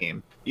beat the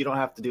game. You don't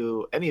have to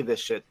do any of this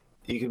shit.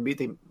 You can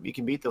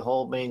beat the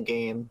whole main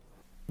game,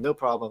 no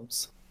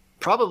problems.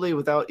 Probably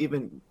without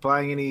even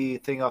buying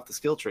anything off the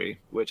skill tree,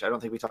 which I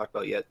don't think we talked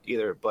about yet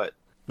either. But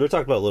we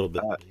talked about a little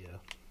bit, yeah.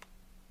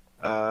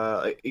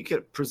 you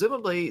could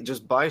presumably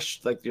just buy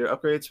like your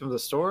upgrades from the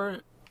store,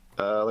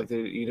 like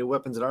the new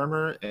weapons and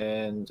armor,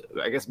 and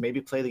I guess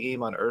maybe play the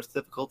game on Earth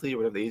difficulty or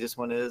whatever the easiest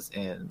one is,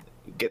 and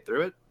get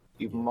through it.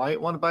 You might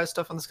want to buy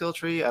stuff on the skill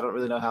tree. I don't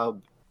really know how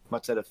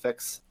much that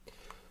affects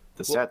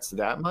the stats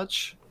that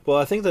much. Well,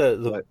 I think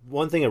the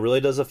one thing it really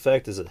does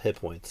affect is the hit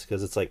points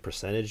because it's like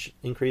percentage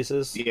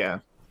increases. Yeah.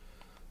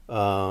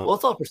 Well,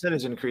 it's all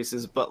percentage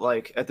increases, but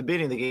like at the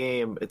beginning of the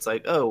game, it's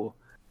like, oh,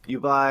 you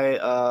buy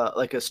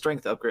like a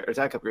strength upgrade or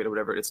attack upgrade or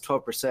whatever. It's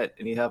 12%,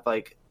 and you have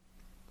like,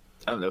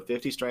 I don't know,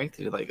 50 strength.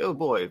 And you're like, oh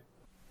boy,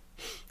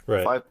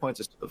 right? 5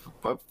 points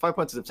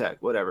of attack,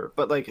 whatever.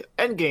 But like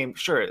end game,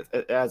 sure,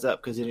 it adds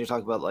up because then you're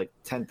talking about like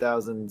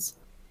 10,000s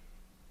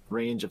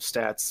range of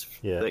stats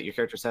that your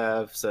characters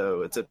have.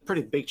 So it's a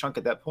pretty big chunk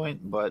at that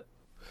point. But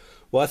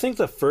well, I think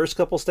the first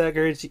couple stat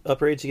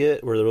upgrades you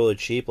get were really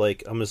cheap.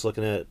 Like I'm just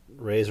looking at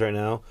Ray's right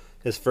now.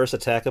 His first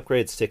attack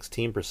upgrade is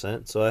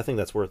 16%, so I think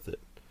that's worth it.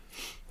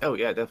 Oh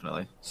yeah,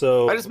 definitely.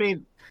 So I just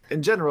mean,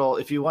 in general,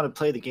 if you want to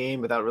play the game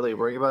without really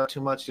worrying about it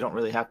too much, you don't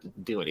really have to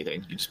do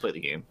anything. You just play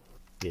the game.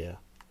 Yeah.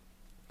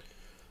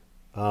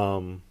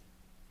 But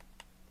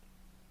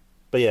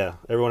yeah,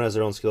 everyone has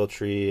their own skill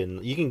tree,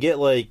 and you can get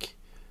like,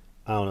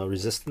 I don't know,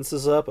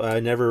 resistances up.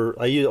 I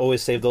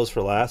always save those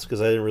for last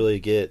because I didn't really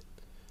get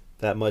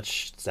that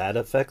much stat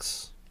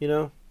effects, you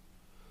know?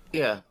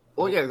 Yeah.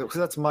 Well, yeah, because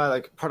that's my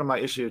like part of my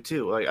issue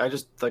too. Like I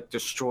just like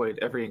destroyed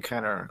every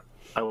encounter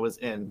I was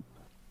in,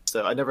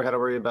 so I never had to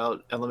worry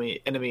about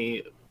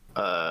enemy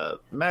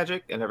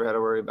magic. I never had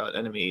to worry about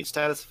enemy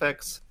status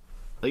effects.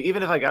 Like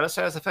even if I got a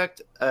status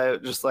effect,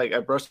 just like I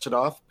brushed it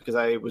off because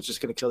I was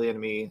just gonna kill the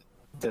enemy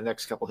the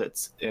next couple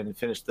hits and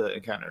finish the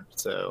encounter.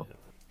 So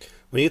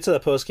when you get to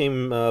that post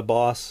game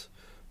boss,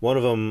 one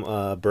of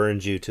them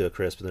burns you to a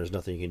crisp, and there's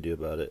nothing you can do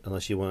about it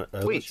unless you want.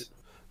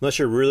 Unless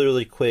you're really,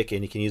 really quick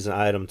and you can use an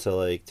item to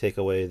like take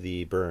away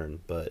the burn,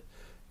 but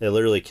it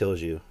literally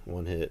kills you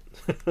one hit.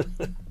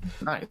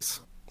 Nice.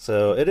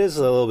 So it is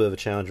a little bit of a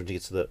challenge when you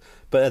get to the.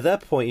 But at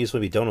that point, you just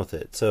want to be done with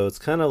it. So it's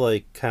kind of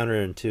like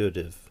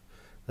counterintuitive.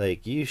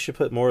 Like you should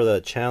put more of the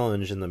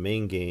challenge in the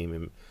main game,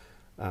 and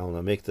I don't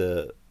know, make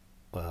the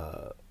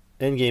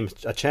end game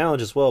a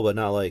challenge as well, but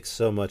not like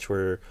so much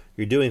where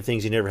you're doing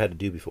things you never had to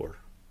do before.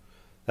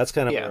 That's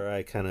kind of where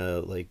I kind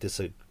of like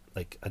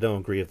I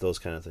don't agree with those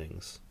kind of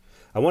things.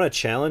 I want a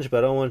challenge, but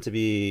I don't want it to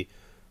be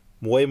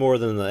way more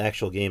than the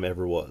actual game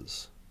ever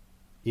was,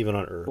 even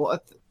on Earth. Well,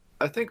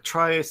 I think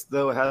Trice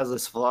though has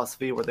this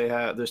philosophy where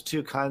there's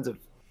two kinds of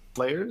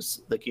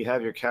players. Like you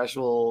have your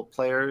casual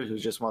player who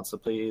just wants to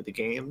play the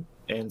game,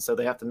 and so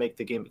they have to make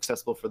the game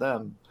accessible for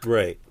them.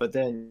 Right. But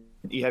then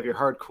you have your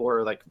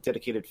hardcore, like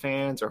dedicated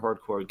fans or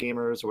hardcore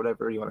gamers or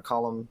whatever you want to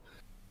call them,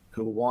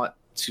 who want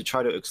to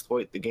try to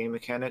exploit the game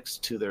mechanics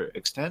to their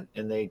extent,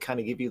 and they kind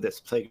of give you this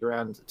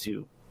playground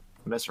to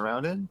mess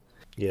around in.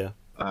 Yeah.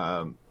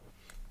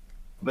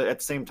 But at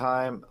the same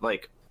time,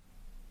 like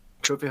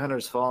trophy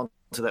hunters fall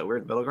into that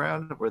weird middle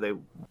ground where they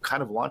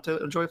kind of want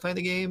to enjoy playing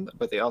the game,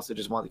 but they also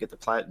just want to get the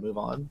plat and move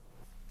on.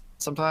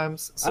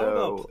 Sometimes, so I don't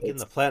know, getting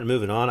the plat and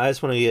moving on. I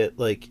just want to get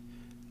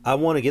I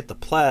want to get the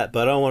plat,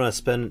 but I don't want to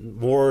spend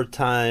more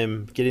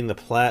time getting the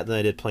plat than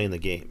I did playing the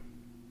game.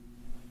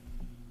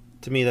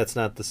 To me, that's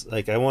not this.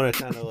 Like I want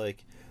to kind of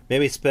like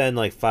maybe spend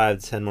like 5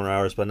 to 10 more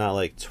hours, but not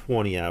like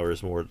 20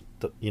 hours more.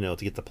 To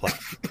get the plat.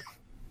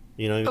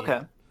 You know what I mean?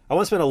 Okay. I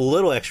want to spend a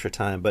little extra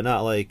time, but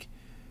not like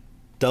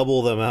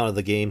double the amount of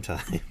the game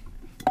time.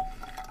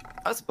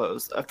 I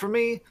suppose. For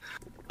me,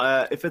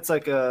 if it's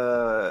like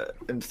a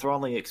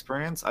enthralling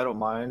experience, I don't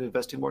mind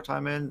investing more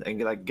time in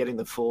and getting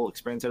the full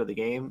experience out of the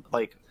game.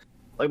 Like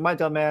my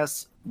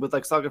dumbass with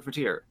like Saga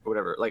Frontier or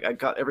whatever. Like I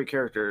got every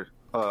character,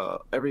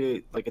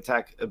 every like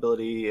attack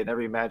ability and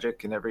every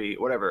magic and every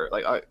whatever.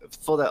 Like I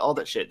all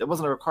that shit. It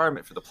wasn't a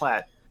requirement for the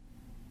plat,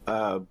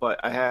 but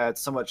I had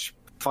so much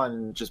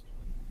fun just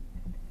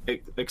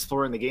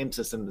exploring the game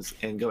systems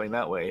and going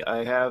that way.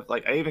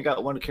 I even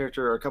got one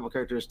character or a couple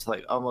characters to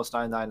like almost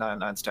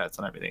 9999 stats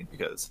on everything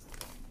because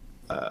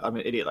I'm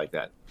an idiot like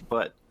that.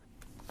 But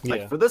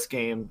like for this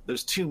game,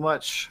 there's too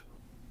much.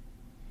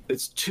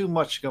 It's too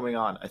much going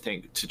on, I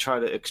think, to try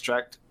to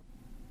extract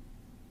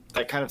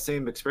that kind of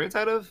same experience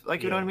out of.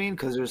 Like, you know what I mean?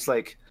 Because there's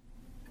like,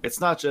 it's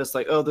not just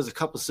like, oh, there's a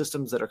couple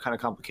systems that are kind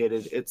of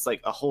complicated. It's like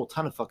a whole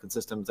ton of fucking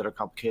systems that are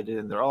complicated,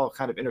 and they're all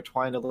kind of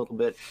intertwined a little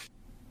bit.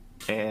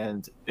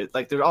 And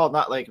they're all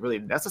not like really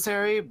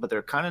necessary, but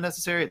they're kind of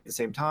necessary at the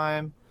same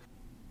time.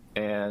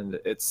 And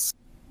I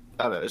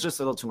don't know, it's just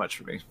a little too much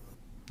for me.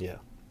 Yeah.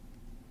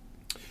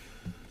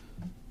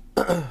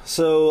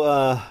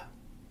 So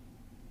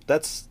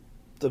that's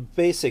the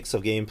basics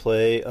of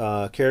gameplay.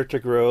 Character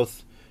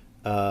growth.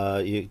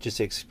 You just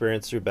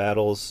experience through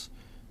battles.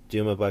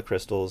 Duma by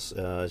Crystals.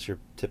 It's your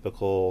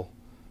typical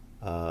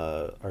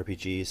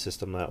RPG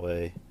system that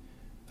way.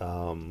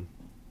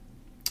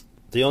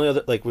 The only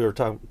other, like we were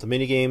talking, the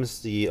mini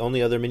games. The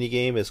only other mini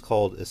game is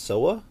called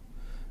Isoa,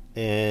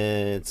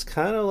 and it's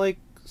kind of like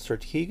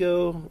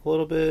Stratego a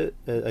little bit.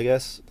 I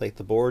guess like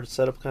the board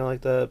setup kind of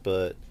like that,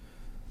 but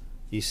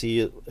you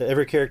see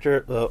every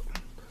character. Well,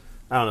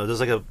 I don't know. There's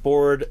like a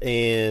board,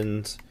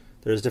 and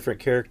there's different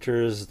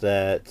characters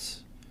that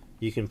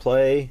you can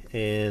play,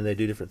 and they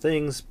do different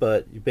things.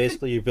 But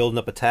you're building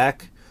up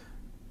attack.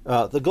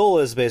 The goal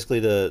is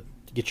basically to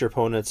get your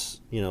opponent's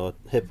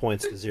hit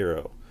points to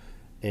 0.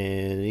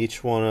 And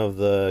each one of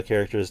the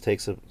characters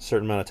takes a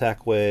certain amount of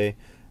attack away,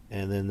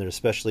 and then there's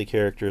specialty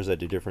characters that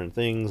do different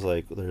things.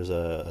 Like there's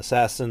a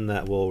assassin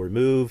that will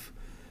remove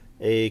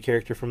a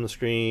character from the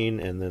screen,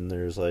 and then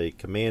there's like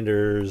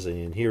commanders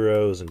and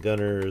heroes and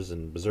gunners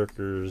and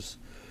berserkers.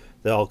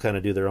 They all kind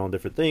of do their own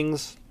different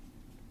things.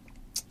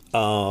 It's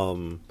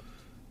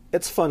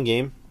a fun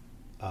game.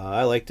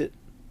 I liked it.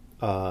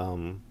 I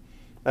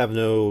have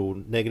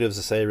no negatives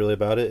to say really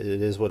about it.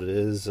 It is what it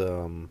is.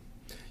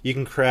 You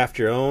can craft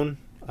your own.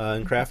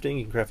 In crafting,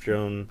 you can craft your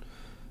own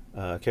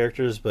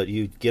characters, but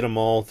you get them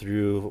all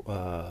through,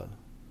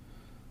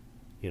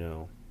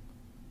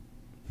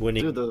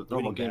 winning. Through the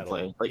normal winning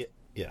gameplay. battle.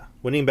 Yeah,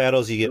 winning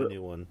battles, you get a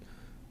new one.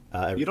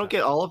 You don't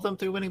get all of them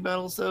through winning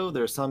battles, though.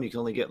 There's some you can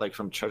only get like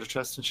from treasure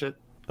chests and shit.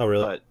 Oh,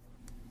 really? But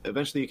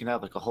eventually, you can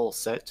have like a whole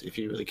set if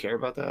you really care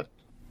about that.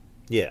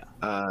 Yeah.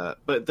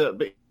 But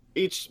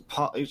each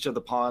of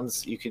the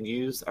pawns you can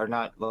use are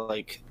not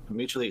like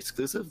mutually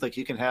exclusive. Like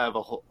you can have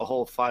a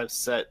whole 5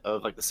 set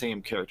of like the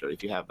same character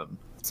if you have them.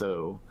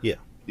 So yeah,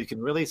 you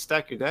can really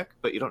stack your deck,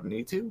 but you don't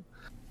need to.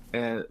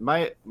 And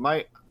I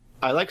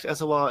liked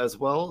SOL as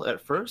well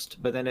at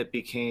first, but then it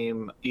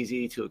became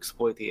easy to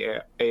exploit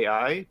the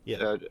AI.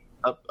 Yeah.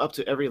 Up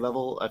to every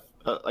level.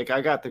 Like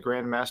I got the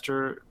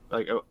Grandmaster.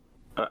 Like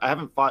I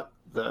haven't fought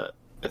the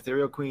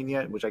Ethereal Queen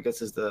yet, which I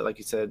guess is like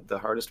you said, the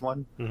hardest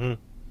one. Mm-hmm.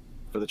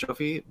 For the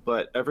trophy,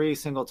 but every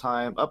single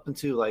time up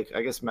into like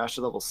I guess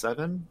master level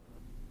 7,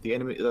 the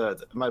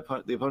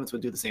opponents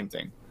would do the same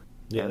thing.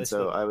 Yeah, and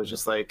so I was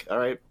just like, all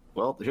right,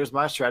 well, here's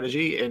my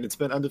strategy, and it's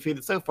been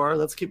undefeated so far.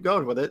 Let's keep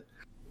going with it.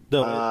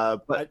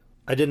 No, but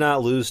I did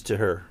not lose to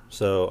her,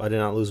 so I did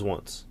not lose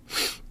once.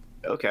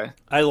 Okay.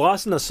 I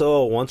lost in the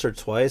solo once or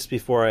twice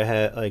before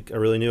I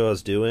really knew what I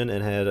was doing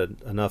and had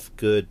enough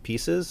good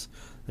pieces.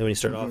 And when you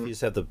start off, you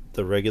just have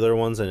the regular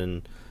ones,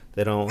 and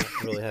they don't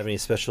really have any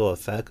special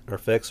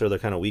effects, or they're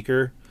kind of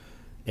weaker.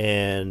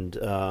 And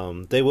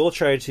they will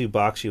try to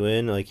box you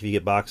in. Like if you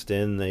get boxed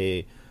in,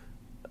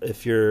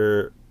 if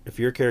your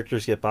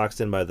characters get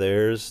boxed in by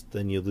theirs,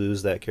 then you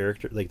lose that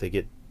character. Like they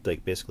get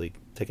like basically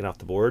taken off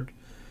the board.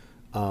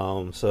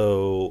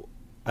 So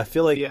I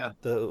feel like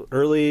the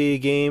early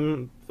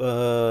game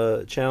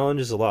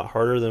challenge is a lot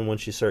harder than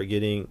once you start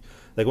getting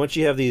like once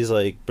you have these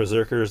like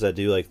berserkers that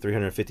do like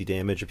 350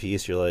 damage a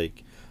piece. You're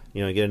like,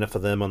 get enough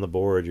of them on the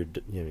board,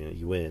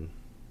 you win.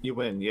 You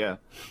win, yeah.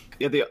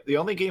 The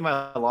only game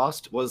I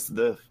lost was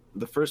the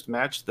first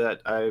match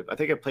that I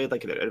think I played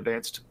like an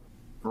advanced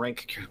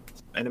rank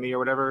enemy or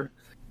whatever,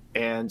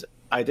 and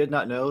I did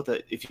not know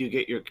that if you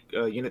get your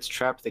units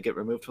trapped, they get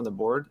removed from the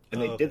board, and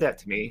they did that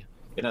to me,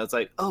 and I was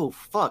like, oh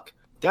fuck,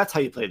 that's how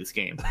you play this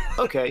game.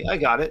 Okay, I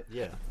got it.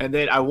 Yeah. And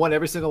then I won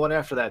every single one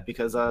after that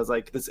because I was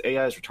like, this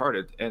AI is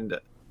retarded, and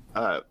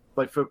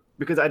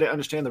because I didn't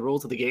understand the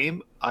rules of the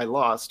game, I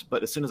lost.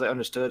 But as soon as I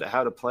understood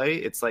how to play,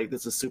 it's like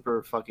this is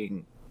super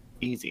fucking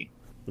easy.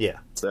 Yeah.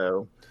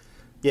 So.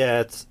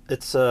 Yeah,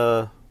 it's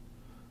I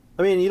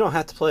mean, you don't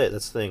have to play it.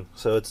 That's the thing.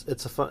 So it's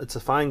a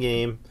fine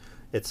game.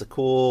 It's a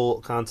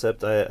cool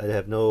concept. I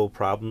have no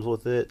problems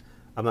with it.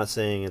 I'm not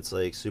saying it's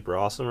like super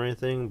awesome or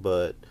anything,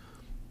 but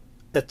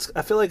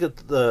I feel like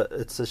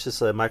it's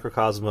just a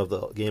microcosm of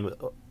the game.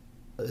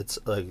 It's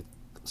like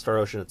Star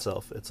Ocean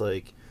itself. It's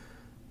like.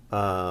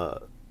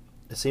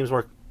 It seems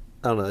more.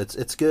 I don't know.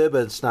 It's good,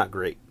 but it's not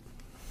great.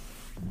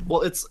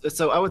 Well,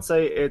 so I would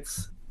say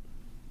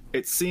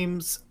it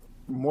seems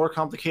more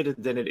complicated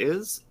than it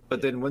is.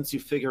 But then once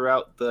you figure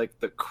out the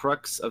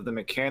crux of the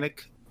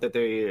mechanic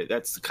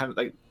that's kind of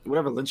like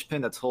whatever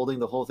linchpin that's holding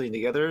the whole thing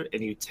together,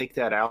 and you take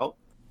that out,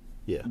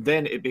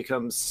 then it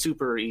becomes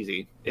super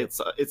easy. It's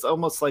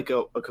almost like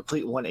a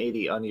complete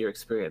 180 on your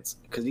experience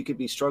because you could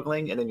be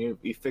struggling, and then you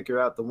figure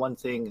out the one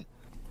thing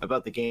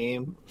about the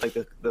game, like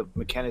the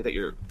mechanic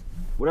that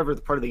whatever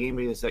the part of the game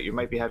is that you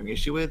might be having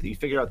issue with, you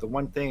figure out the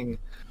one thing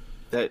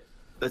that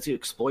lets you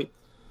exploit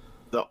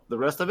the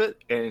rest of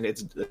it, and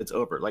it's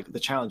over. Like the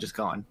challenge is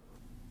gone.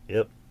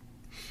 Yep.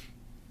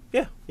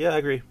 Yeah, I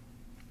agree.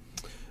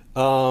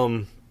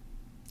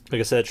 Like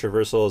I said,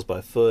 traversal is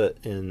by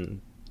foot,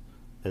 and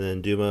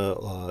then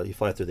Duma, you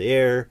fly through the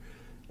air,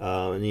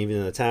 and even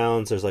in the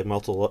towns, there's like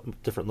multiple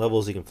different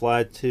levels you can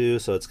fly to,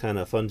 so it's kind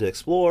of fun to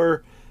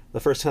explore. The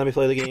first time you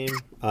play the game,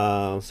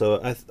 so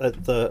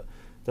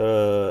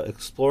the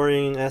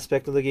exploring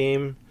aspect of the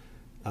game,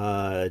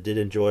 I did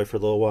enjoy for a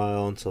little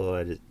while until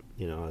I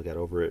got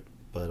over it.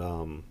 But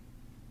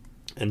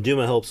and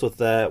Duma helps with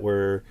that,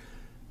 where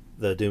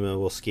the Duma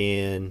will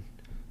scan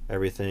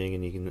everything,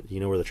 and you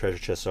know where the treasure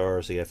chests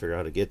are, so you gotta figure out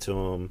how to get to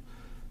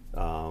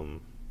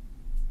them.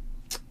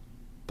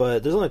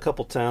 But there's only a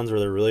couple towns where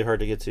they're really hard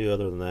to get to.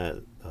 Other than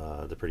that,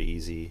 they're pretty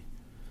easy.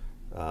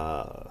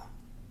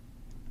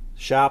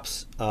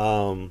 Shops.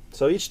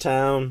 So each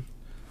town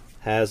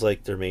has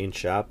like their main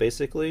shop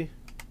basically,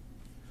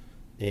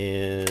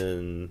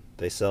 and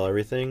they sell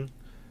everything.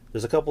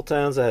 There's a couple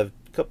towns that have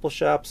a couple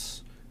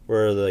shops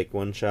where like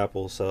one shop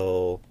will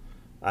sell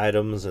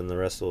items and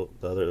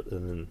and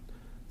then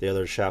the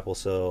other shop will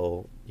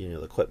sell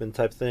the equipment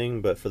type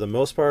thing. But for the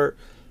most part,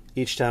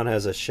 each town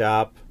has a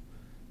shop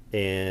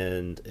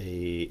and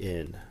a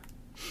inn.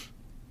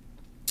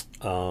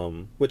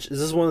 Which this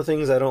is one of the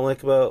things I don't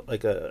like about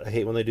I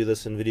hate when they do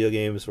this in video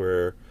games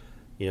where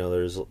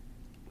there's a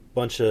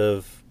bunch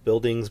of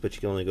buildings but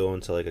you can only go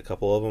into like a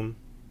couple of them.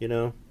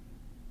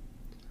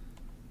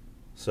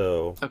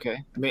 So Okay,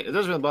 I mean it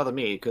doesn't really bother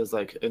me because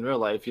like in real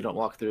life you don't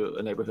walk through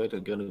a neighborhood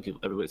and go to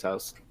everybody's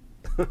house.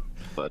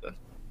 But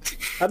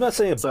I'm not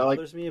saying it So, like-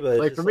 bothers me, but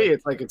like for me,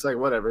 it's like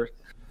whatever.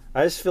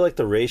 I just feel like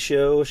the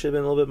ratio should have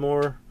been a little bit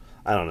more.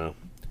 I don't know.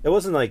 It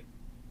wasn't like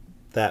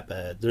that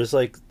bad. There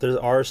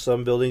are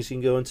some buildings you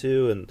can go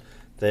into and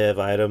they have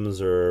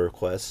items or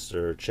quests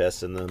or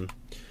chests in them.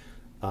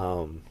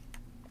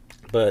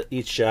 But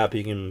each shop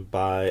you can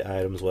buy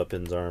items,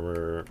 weapons,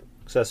 armor,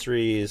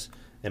 accessories,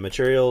 and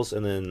materials,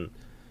 and then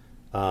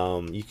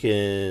you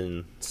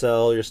can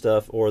sell your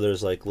stuff, or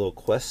there's like little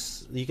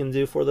quests you can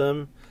do for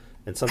them.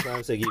 And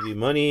sometimes they give you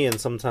money,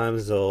 and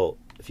sometimes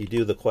if you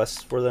do the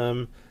quests for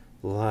them,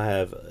 they'll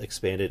have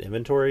expanded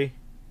inventory.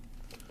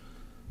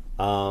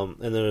 And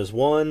there's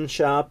one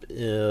shop,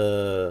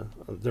 there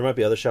might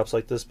be other shops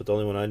like this, but the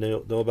only one I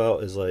know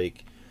about is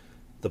like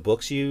the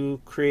books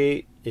you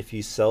create. If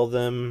you sell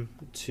them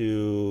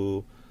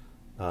to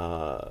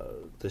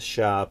the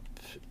shop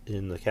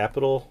in the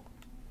capital,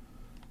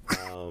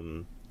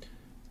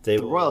 The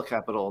royal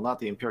capital, not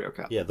the imperial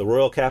capital. Yeah, the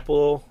royal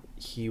capital.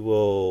 He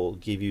will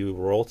give you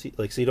royalty,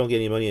 so you don't get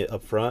any money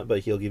up front, but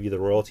he'll give you the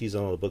royalties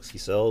on all the books he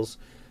sells,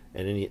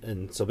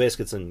 and so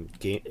basically it's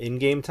in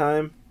game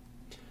time.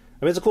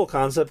 I mean, it's a cool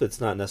concept. It's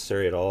not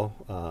necessary at all.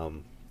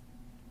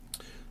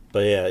 But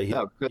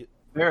yeah,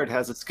 Barrett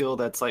has a skill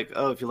that's like,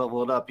 oh, if you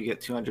level it up, you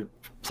get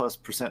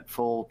 200+%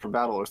 full per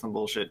battle or some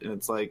bullshit, and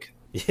it's like,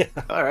 yeah,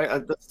 all right,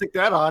 let's stick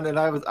that on. And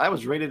I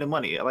was rated in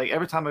money. Like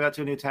every time I got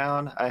to a new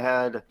town, I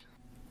had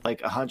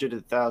like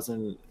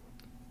 100,000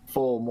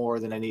 full more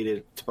than I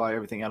needed to buy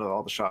everything out of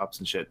all the shops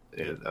and shit.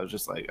 I was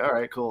just like, all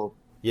right, cool.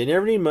 You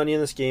never need money in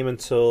this game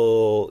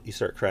until you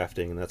start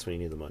crafting, and that's when you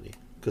need the money.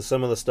 Because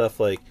some of the stuff,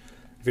 like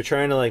if you're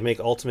trying to like make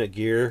ultimate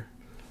gear,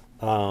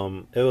 it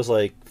was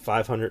like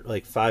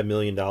 $5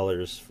 million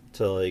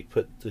to like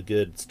put the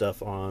good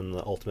stuff on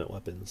the ultimate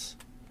weapons.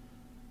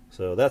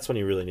 So that's when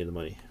you really need the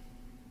money.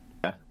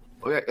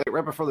 Well, yeah,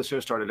 right before the show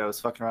started, I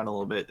was fucking around a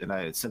little bit and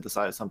I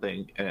synthesized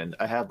something, and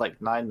I had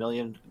like 9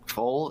 million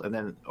full, and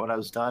then when I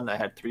was done, I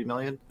had 3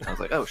 million. I was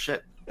like, oh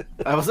shit,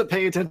 I wasn't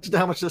paying attention to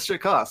how much this shit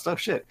cost. Oh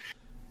shit.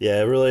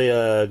 Yeah, it really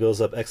goes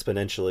up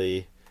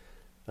exponentially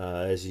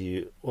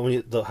the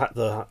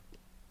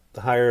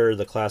higher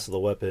the class of the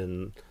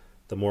weapon,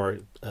 the more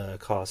it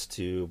costs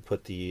to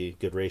put the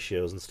good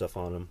ratios and stuff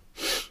on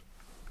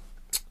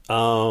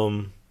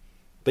them.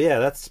 But yeah,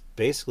 that's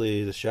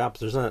basically the shops.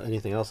 There's not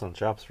anything else on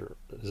shops,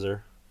 is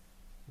there?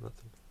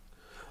 Nothing.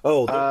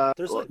 Oh,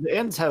 there's well, the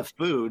inns have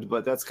food,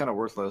 but that's kind of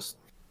worthless.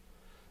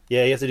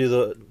 Yeah, you have to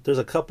do there's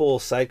a couple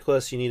side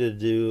quests you need to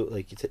do,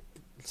 like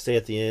stay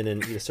at the inn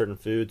and eat a certain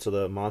food so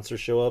the monsters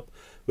show up,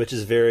 which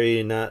is I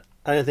didn't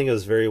think it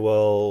was very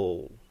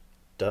well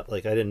done.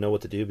 Like I didn't know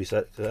what to do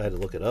besides I had to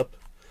look it up.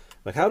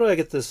 Like, how do I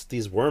get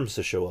these worms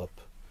to show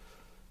up?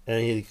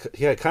 And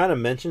he kind of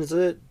mentions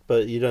it,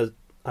 but I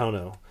don't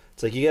know.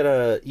 It's like you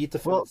gotta eat the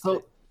food. Well,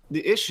 so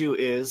the issue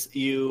is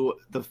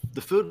the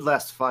food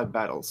lasts 5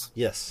 battles.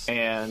 Yes.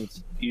 And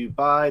you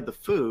buy the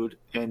food,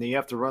 and then you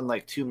have to run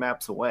like 2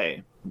 maps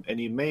away, and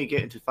you may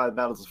get into 5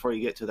 battles before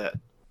you get to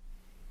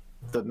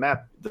the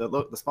map,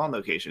 the spawn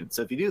location.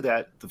 So if you do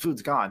that, the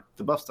food's gone,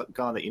 the buff's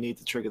gone that you need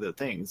to trigger the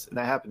things, and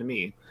that happened to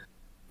me.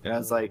 And I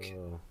was like,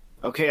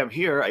 okay, I'm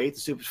here. I ate the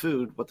stupid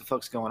food. What the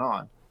fuck's going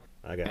on?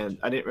 I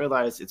didn't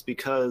realize it's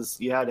because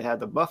you had to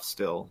have the buff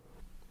still,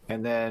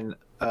 and then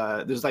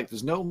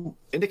there's no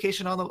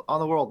indication on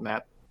the world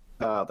map,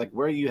 like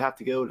where you have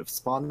to go to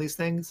spawn these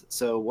things.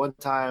 So one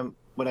time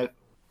when I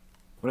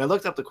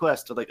looked up the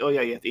quest, they're like, oh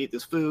yeah, you have to eat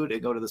this food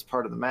and go to this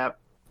part of the map,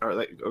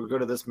 or go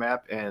to this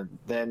map, and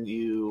then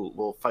you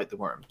will fight the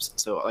worms.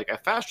 So like I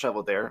fast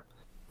traveled there,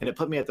 and it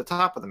put me at the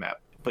top of the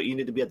map, but you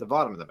need to be at the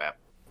bottom of the map.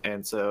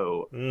 And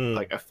so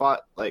I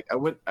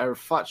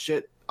fought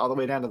shit all the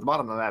way down to the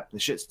bottom of the map, and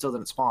the shit still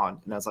didn't spawn.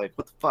 And I was like,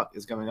 what the fuck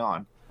is going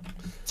on?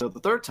 So the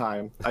third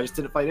time, I just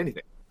didn't fight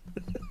anything.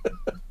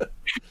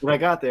 When I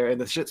got there, and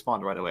the shit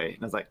spawned right away,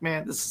 and I was like,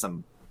 man, this is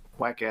some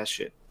whack ass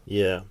shit.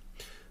 Yeah.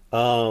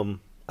 I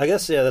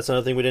guess that's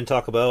another thing we didn't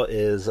talk about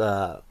is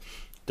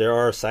there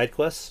are side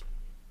quests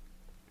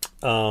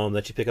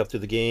that you pick up through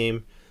the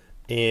game,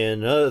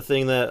 And another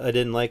thing that I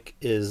didn't like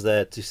is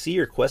that to see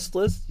your quest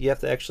list, you have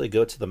to actually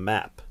go to the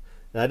map.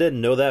 And I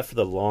didn't know that for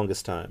the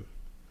longest time.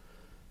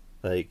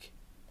 Like,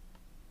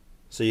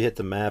 so you hit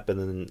the map, and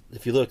then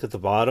if you look at the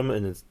bottom,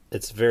 and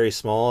it's very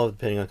small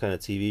depending on kind of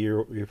TV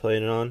you're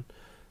playing it on,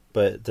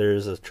 but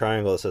there's a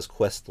triangle that says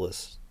quest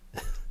list,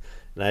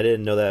 and I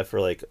didn't know that for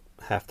like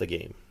half the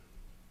game.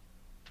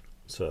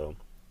 So,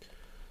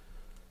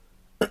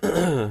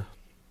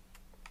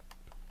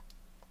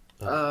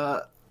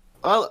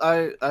 Well,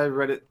 I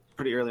read it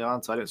pretty early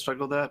on, so I didn't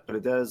struggle with that. But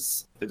it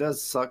does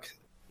suck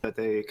that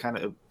they kind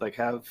of like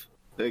have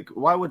like,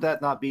 why would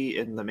that not be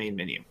in the main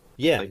menu?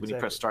 yeah, Like when you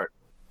press exactly. start,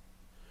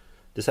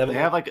 Just have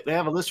they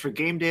have a list for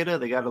game data.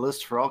 They got a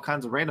list for all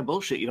kinds of random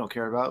bullshit you don't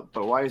care about.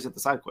 But why isn't the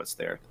side quest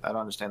there? I don't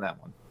understand that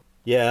one.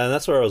 yeah, and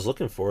that's where I was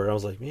looking for it. I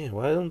was like, man,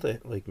 why don't they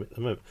like?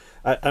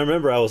 I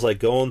remember I was like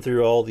going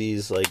through all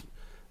these like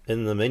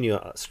in the menu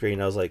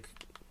screen. I was like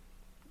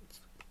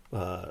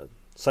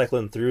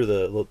cycling through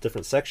the little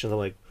different sections. I'm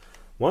like,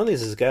 one of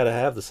these has got to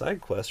have the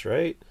side quest,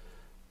 right?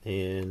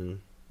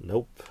 And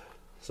nope.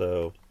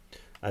 So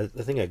I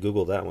think I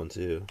googled that one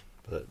too,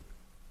 but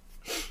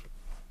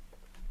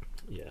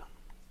yeah.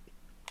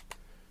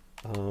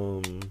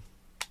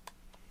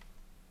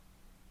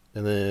 And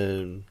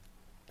then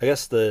I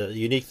guess the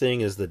unique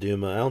thing is the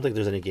Duma. I don't think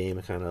there's any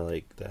game kind of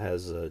like that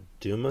has a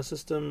Duma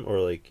system or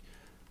like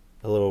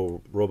a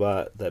little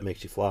robot that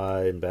makes you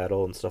fly in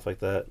battle and stuff like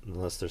that,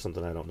 unless there's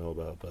something I don't know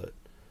about. But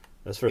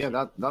that's for Yeah,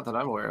 not that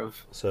I'm aware of.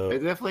 so It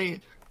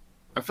definitely.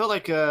 I felt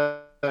like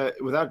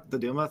without the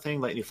Duma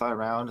thing letting you fly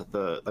around,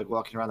 the like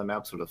walking around the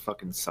maps would have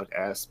fucking sucked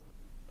ass.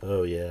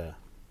 oh yeah,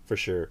 for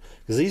sure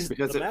because these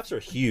Because the maps are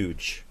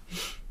huge.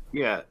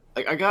 yeah,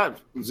 like I got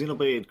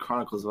Xenoblade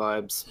Chronicles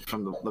vibes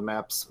from the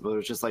maps, but it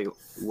was just like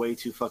way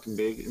too fucking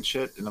big and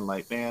shit. And I'm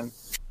like, man,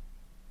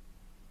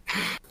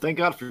 thank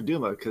God for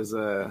Duma, because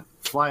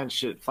flying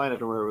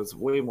everywhere was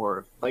way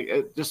more like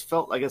it just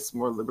felt, I guess,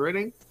 more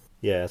liberating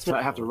Yeah, it's to more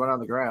not have to run on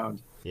the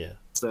ground. yeah.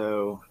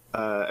 So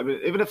I mean,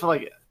 even if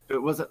like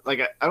it wasn't like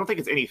I don't think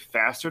it's any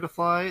faster to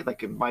fly.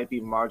 Like it might be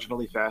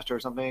marginally faster or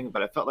something,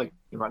 but I felt like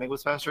running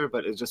was faster.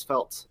 But it just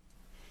felt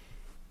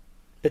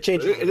It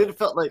changes. it didn't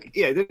felt like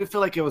it didn't feel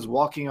like it was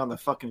walking on the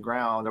fucking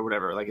ground or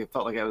whatever. Like it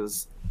felt like I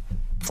was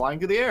flying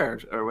through the air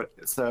or what.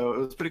 So it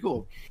was pretty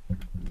cool.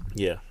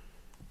 Yeah.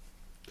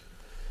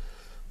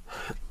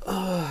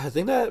 I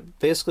think that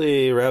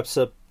basically wraps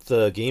up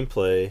the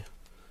gameplay,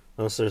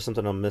 unless there's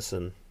something I'm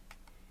missing.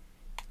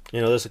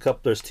 You know,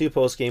 there's two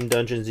post game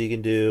dungeons you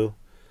can do,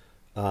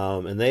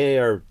 and they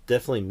are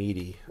definitely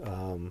meaty,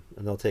 and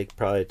they'll take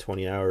probably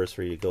 20 hours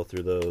for you to go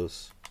through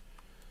those.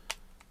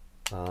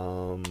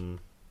 The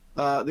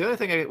other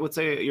thing I would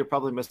say you're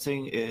probably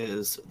missing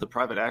is the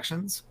private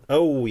actions,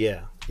 Oh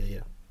yeah,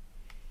 yeah.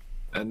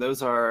 and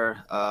those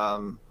are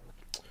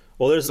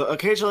Well, there's so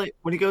occasionally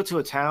when you go to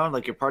a town,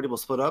 like your party will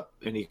split up,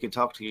 and you can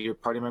talk to your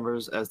party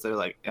members as they're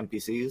like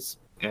NPCs,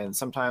 and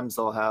sometimes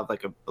they'll have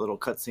like a little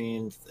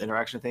cutscene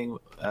interaction thing,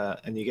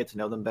 and you get to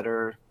know them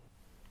better.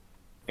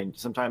 And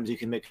sometimes you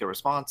can make a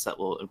response that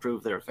will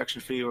improve their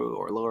affection for you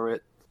or lower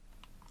it,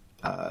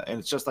 and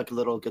it's just like a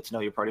little get to know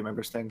your party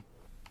members thing.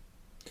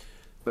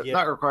 But Yeah.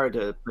 not required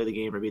to play the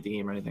game or beat the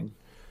game or anything.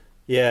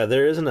 Yeah,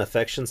 there is an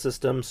affection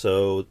system,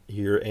 so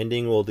your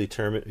ending will be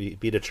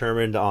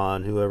determined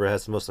on whoever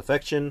has the most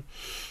affection,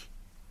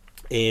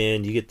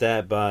 and you get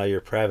that by your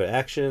private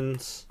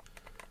actions.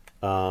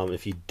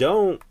 If you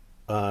don't,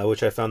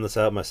 which I found this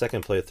out in my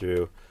second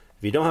playthrough,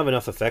 if you don't have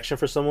enough affection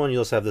for someone,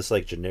 you'll just have this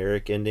like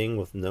generic ending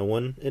with no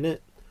one in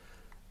it.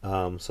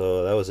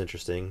 So that was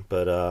interesting,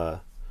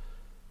 but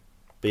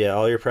yeah,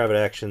 all your private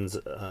actions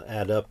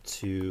add up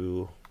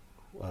to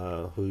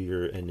who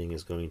your ending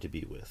is going to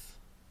be with.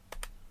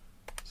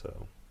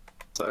 So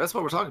that's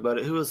what we're talking about.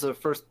 Who was the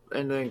first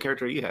ending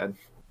character you had?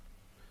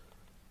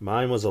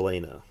 mine was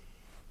Elena.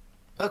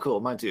 Oh, cool.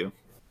 Mine too.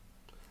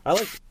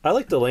 I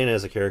liked Elena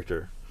as a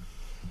character.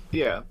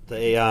 Yeah. The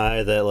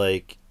AI that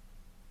like,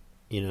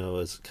 you know,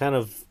 is kind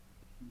of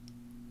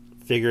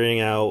figuring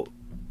out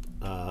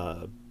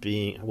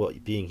being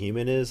what being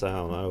human is. I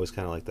don't know. I always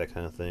kind of like that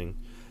kind of thing.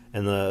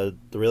 And the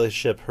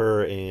relationship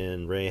her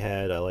and Ray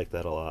had, I like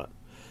that a lot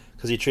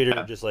because he treated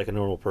her just like a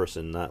normal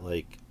person, not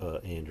like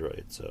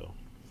android. So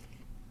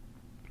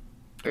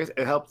I guess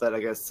it helped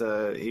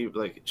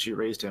that she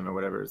raised him or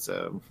whatever.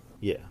 So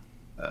yeah,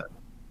 it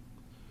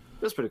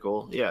was pretty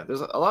cool. Yeah,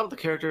 there's a lot of the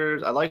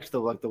characters. I liked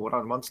the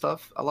one-on-one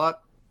stuff a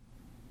lot,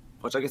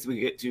 which I guess we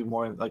could get to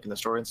more in the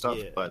story and stuff.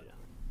 yeah, but yeah.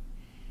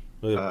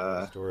 We'll get back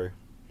to the story.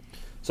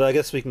 So I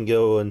guess we can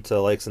go into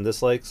likes and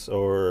dislikes,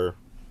 or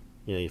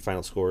your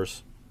final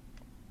scores.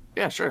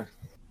 yeah, sure.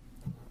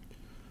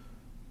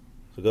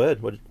 So go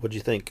ahead. What'd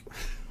you think?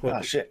 Oh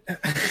shit.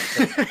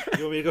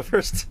 You want me to go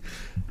first?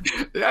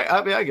 Yeah,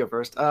 I mean, I go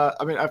first. I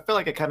mean, I feel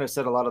like I kind of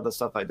said a lot of the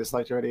stuff I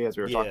disliked already as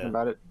we were talking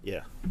about it.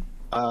 Yeah.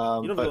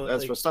 But go,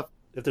 as for stuff,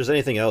 if there's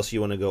anything else you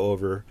want to go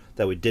over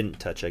that we didn't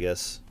touch, I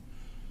guess.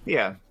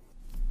 yeah.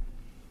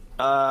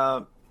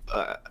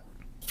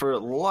 For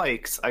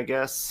likes, I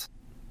guess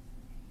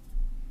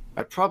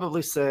I'd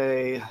probably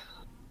say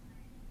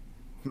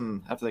I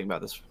have to think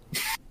about this.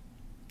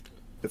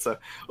 It's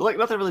like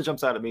nothing really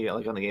jumps out at me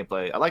like on the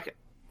gameplay. I like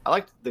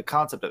the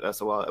concept of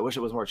SOL. I wish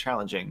it was more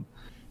challenging.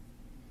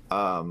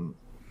 And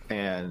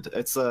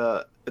it's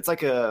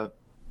like a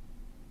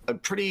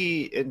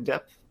pretty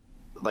in-depth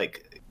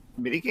like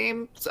mini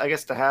game, I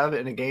guess, to have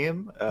in a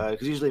game.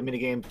 Because usually a mini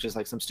game is just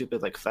like some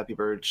stupid like Flappy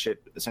Bird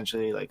shit,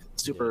 essentially like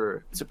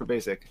super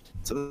basic.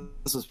 So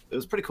it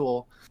was pretty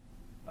cool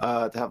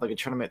to have like a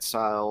tournament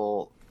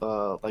style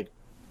like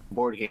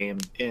board game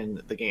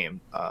in the game.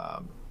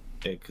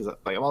 Because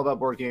like I'm all about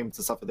board games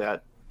and stuff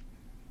like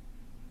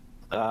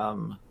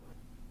that.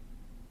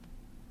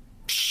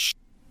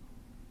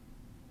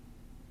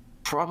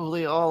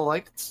 Probably all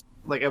liked.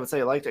 Like I would say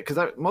I liked it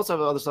because most of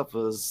the other stuff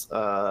was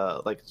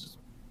like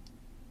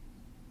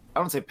I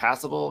don't say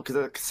passable because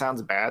it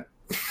sounds bad,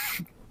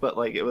 but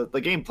like it was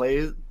the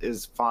gameplay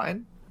is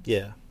fine.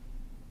 Yeah.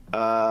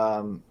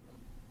 Like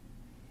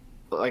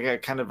I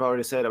kind of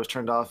already said, I was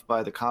turned off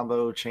by the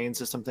combo chain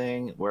system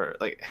thing, where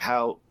like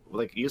how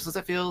like useless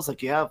it feels.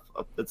 Like you have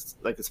it's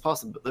like it's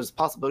possible. There's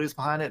possibilities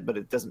behind it, but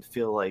it doesn't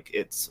feel like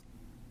it's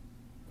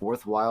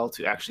worthwhile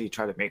to actually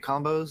try to make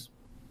combos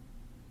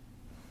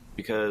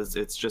because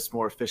it's just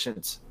more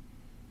efficient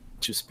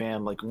to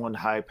spam like one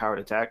high-powered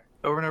attack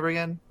over and over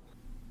again.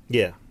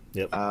 Yeah.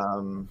 Yep.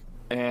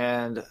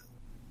 And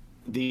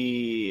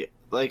the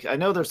like I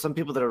know there's some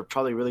people that are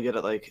probably really good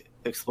at like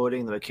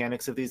exploiting the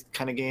mechanics of these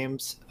kind of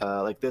games,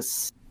 like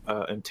this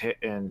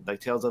and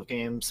like Tales of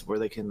games where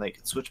they can like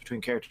switch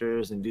between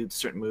characters and do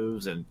certain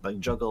moves and like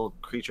juggle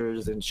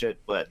creatures and shit.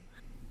 But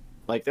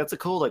like that's a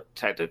cool like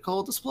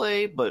tactical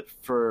display. But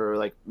for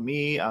like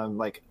me, I'm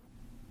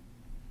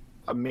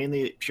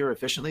mainly pure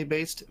efficiently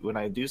based when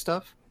I do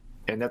stuff,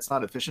 and that's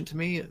not efficient to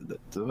me.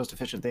 The most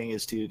efficient thing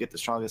is to get the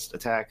strongest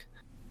attack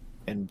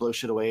and blow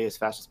shit away as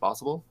fast as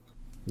possible.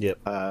 Yep.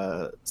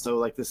 So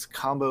like this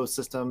combo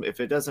system, if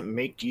it doesn't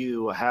make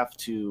you have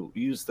to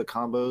use the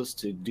combos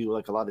to do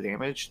like a lot of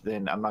damage,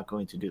 then I'm not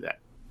going to do that.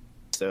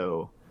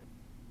 So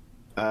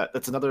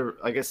that's another,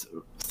 I guess,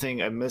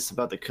 thing I miss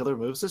about the killer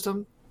move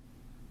system,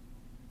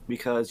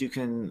 because you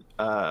can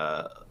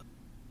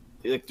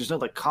like there's no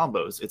like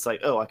combos. It's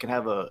like, oh, I can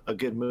have a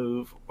good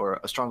move or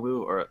a strong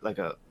move or like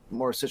a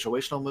more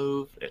situational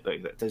move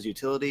like that does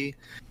utility,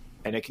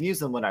 and I can use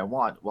them when I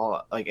want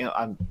while like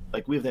I'm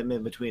like weave them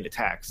in between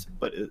attacks.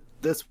 But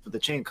this with the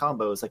chain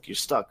combos, like you're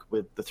stuck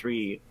with the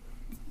 3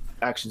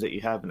 actions that you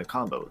have in the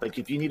combo. Like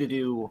if you need to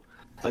do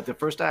like the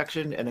first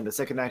action and then the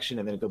second action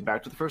and then go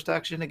back to the first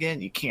action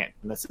again, you can't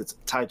unless it's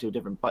tied to a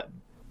different button.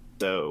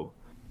 So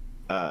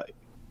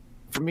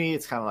for me,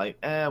 it's kind of like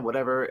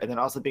whatever. And then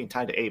also being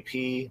tied to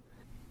AP,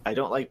 I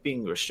don't like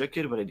being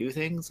restricted when I do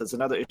things. That's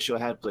another issue I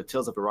had with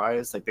Tales of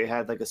Arise. Like they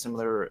had like a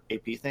similar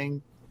AP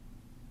thing.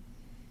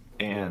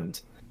 And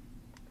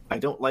I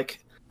don't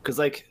like, because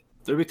like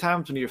there'll be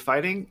times when you're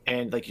fighting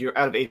and like you're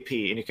out of AP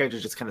and your character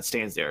just kind of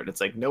stands there and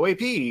it's like no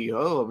AP.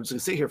 Oh, I'm just gonna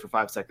sit here for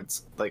 5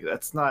 seconds. Like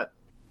that's not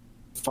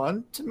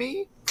fun to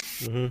me.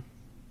 Mm-hmm.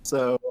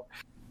 So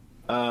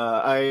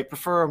I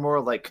prefer a more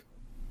like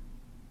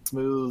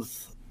smooth,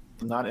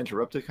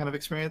 non-interrupted kind of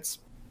experience.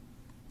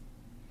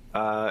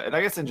 And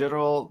I guess in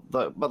general,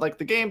 but like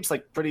the game's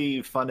like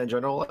pretty fun in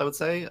general, I would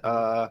say.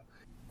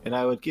 And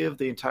I would give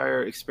the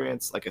entire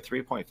experience like a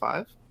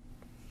 3.5.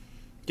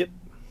 Yep.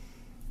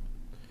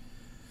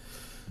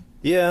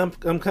 Yeah,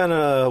 I'm kind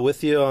of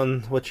with you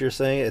on what you're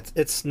saying.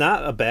 It's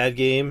not a bad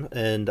game,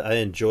 and I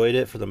enjoyed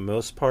it for the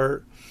most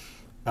part.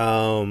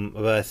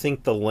 But I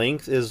think the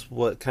length is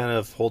what kind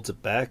of holds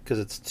it back because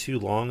it's too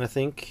long, I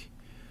think.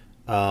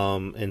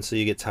 And so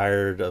you get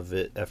tired of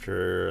it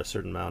after a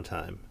certain amount of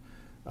time.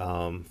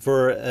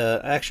 For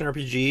action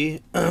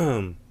RPG,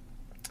 I'm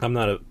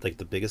not like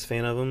the biggest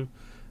fan of them,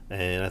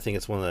 and I think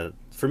it's for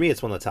me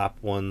it's one of the top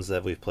ones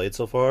that we've played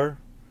so far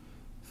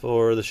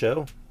for the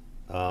show,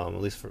 at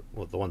least for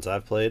the ones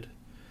I've played.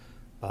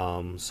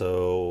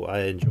 So I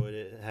enjoyed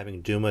it.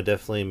 Having Duma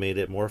definitely made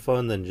it more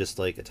fun than just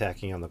like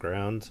attacking on the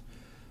ground.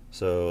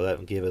 So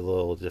that gave it a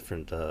little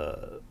different,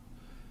 kind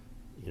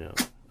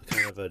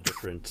of a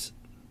different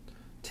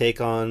take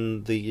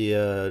on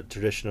the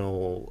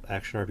traditional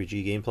action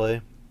RPG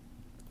gameplay,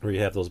 where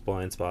you have those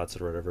blind spots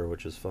or whatever,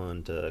 which is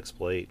fun to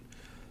exploit.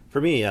 For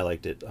me, I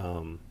liked it.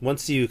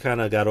 Once you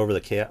kind of got over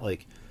the chaos,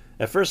 like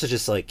at first it's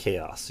just like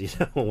chaos, you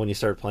know. When you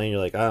start playing, you're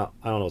like, I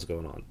don't know what's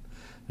going on.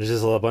 There's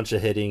just a bunch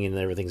of hitting and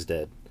everything's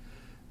dead.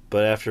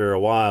 But after a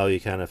while, you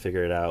kind of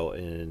figure it out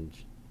and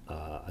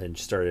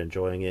started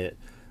enjoying it.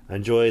 I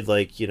enjoyed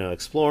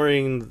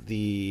exploring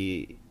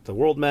the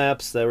world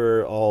maps that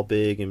were all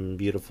big and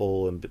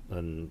beautiful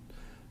and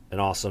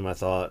awesome. I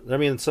thought. I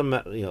mean, some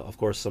of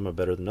course, some are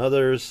better than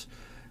others.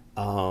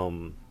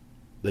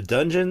 The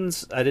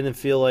dungeons I didn't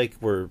feel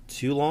like were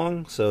too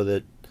long, so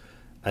that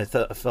I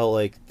felt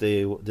like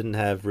they didn't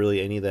have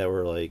really any that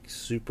were like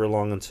super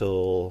long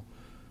until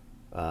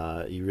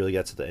you really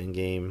got to the end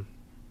game.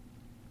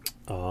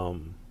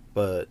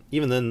 But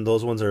even then,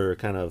 those ones are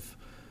kind of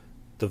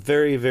the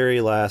very,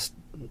 very last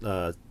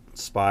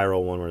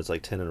spiral one where it's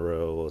like 10 in a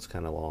row. It's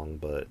kind of long,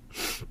 but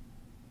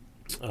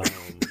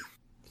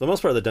the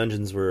most part, the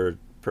dungeons were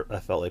I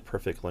felt like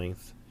perfect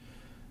length.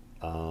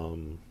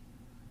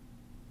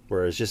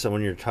 Whereas just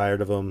when you're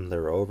tired of them,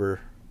 they're over.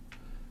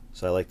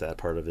 So I like that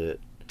part of it.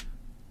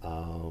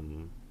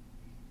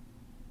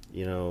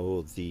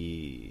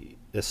 The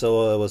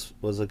Isoa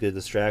was a good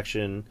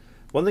distraction.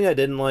 One thing I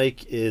didn't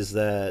like is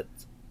that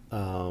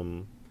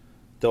the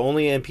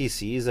only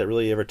NPCs that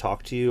really ever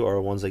talk to you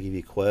are ones that give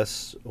you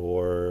quests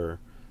or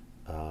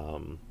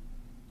want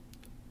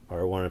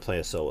to play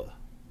Isoa.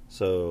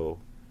 So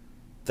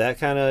that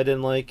kind of I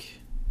didn't like.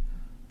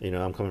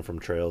 I'm coming from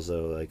Trails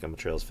though. Like I'm a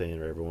Trails fan,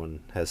 where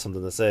everyone has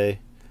something to say.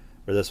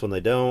 For this one,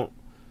 they don't.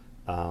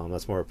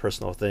 That's more a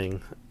personal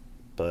thing.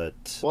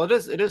 But well,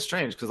 it is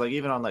strange because like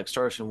even on like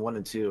Star Ocean 1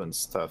 and 2 and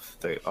stuff,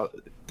 the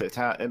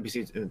town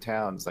NPCs in the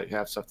towns like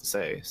have stuff to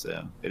say.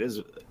 So it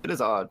is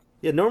odd.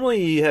 Yeah,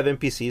 normally you have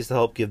NPCs to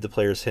help give the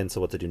players hints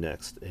of what to do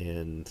next,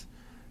 and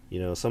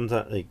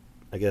sometimes like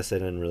I guess they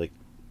didn't really.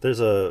 There's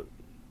a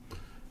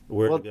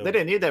Well, they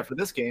didn't need that for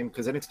this game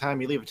because anytime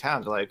you leave a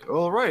town, they're like,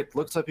 "Oh, right,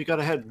 looks like you got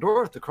to head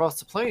north across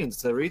the plains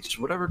to reach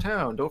whatever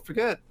town. Don't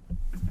forget."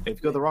 If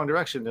you go the wrong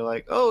direction, they're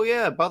like, "Oh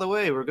yeah, by the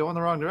way, we're going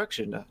the wrong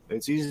direction.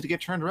 It's easy to get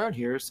turned around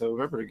here, so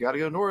remember, you got to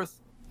go north."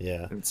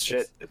 Yeah, and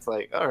shit. It's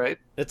like, all right,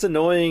 it's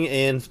annoying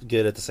and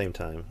good at the same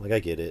time. Like I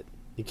get it.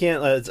 You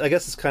can't. I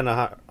guess it's kind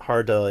of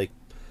hard to like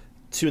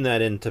tune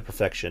that into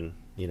perfection.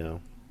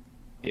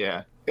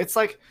 Yeah, it's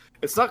like.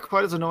 It's not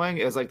quite as annoying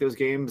as like those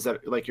games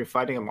that like you're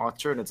fighting a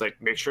monster and it's like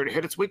make sure to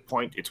hit its weak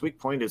point. Its weak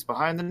point is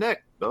behind the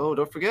neck. Oh,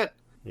 don't forget.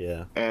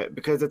 Yeah.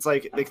 Because it's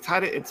like they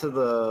tied it into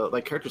the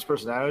like characters'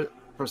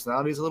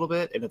 personalities a little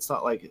bit, and it's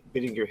not like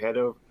beating you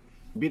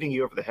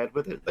over the head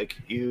with it. Like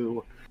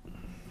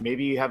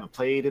maybe you haven't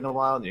played in a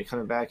while and you're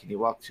coming back and you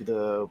walk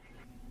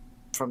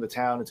from the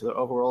town into the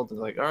overworld and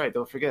like, all right,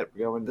 don't forget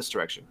we're going this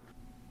direction,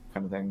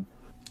 kind of thing.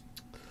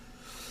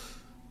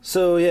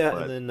 So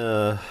yeah, and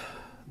then.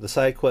 The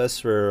side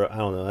quests were, I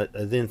don't know,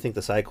 I didn't think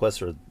the side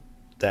quests were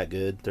that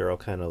good. They're all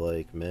kind of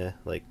like meh.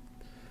 Like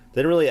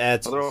they didn't really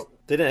add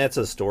they didn't add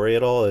to the story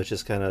at all. It's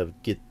just kind of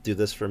do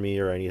this for me,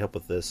 or I need help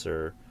with this,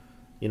 or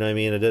you know what I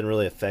mean? It didn't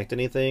really affect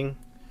anything.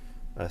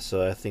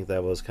 So I think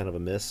that was kind of a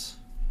miss.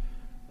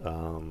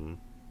 Well,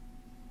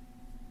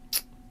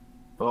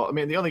 I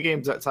mean, the only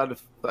games that side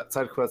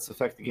quests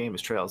affect the game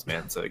is Trails,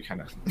 man. So you kind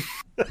of.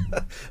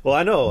 Well,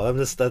 I know. I have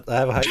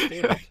a high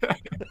standard.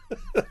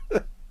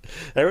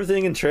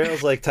 Everything in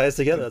Trails like ties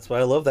together. That's why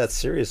I love that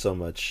series so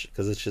much,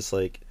 because it's just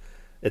like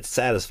it's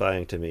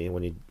satisfying to me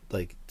when you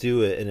like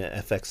do it and it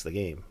affects the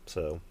game.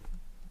 So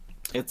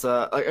it's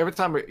like every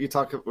time we're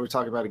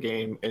talking about a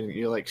game and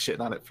you're like shitting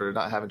on it for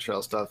not having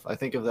trail stuff, I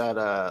think of that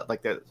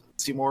like that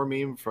Seymour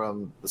meme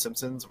from The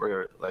Simpsons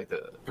where like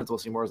the Principal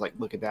Seymour is like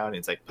looking down and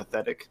it's like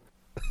pathetic.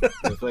 I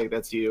feel like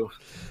that's you.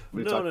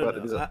 We talk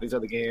about these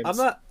other games.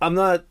 I'm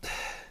not.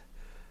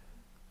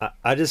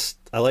 I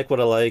like what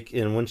I like,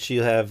 and once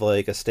you have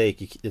like a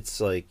steak, it's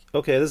like,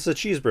 okay, this is a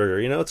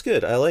cheeseburger, it's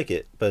good, I like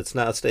it, but it's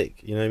not a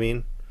steak, you know what I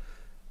mean?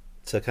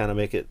 To kind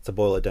of to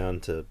boil it down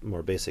to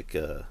more basic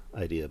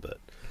idea, but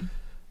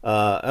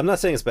I'm not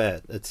saying it's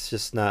bad. It's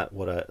just not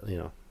what I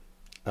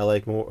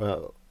like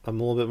more. I'm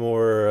a little bit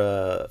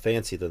more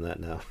fancy than that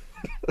now.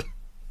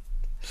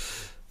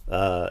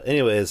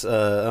 Anyways,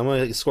 I'm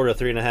gonna score it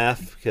a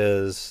 3.5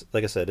 because,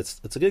 like I said,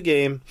 it's a good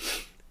game.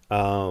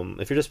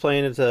 If you're just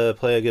playing it to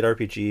play a good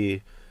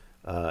RPG,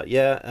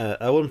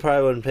 I wouldn't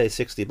pay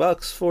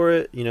 $60 for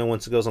it.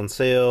 Once it goes on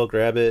sale,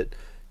 grab it.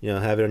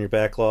 Have it on your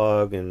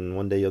backlog, and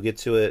one day you'll get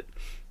to it.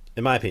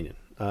 In my opinion,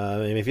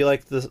 if you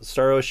like the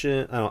Star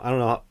Ocean, I don't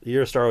know.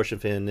 You're a Star Ocean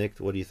fan, Nick.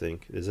 What do you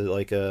think? Is it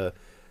like you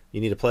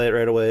need to play it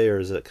right away, or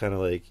is it kind of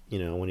like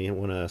when you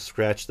want to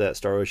scratch that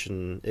Star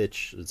Ocean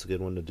itch, it's a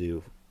good one to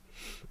do?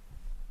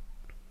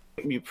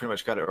 You pretty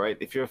much got it right.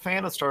 If you're a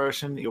fan of Star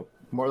Ocean, you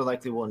more than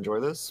likely will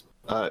enjoy this.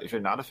 If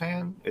you're not a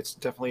fan, it's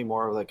definitely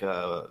more of like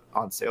a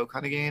on sale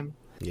kind of game.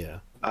 Yeah.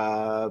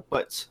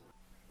 But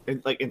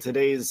in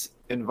today's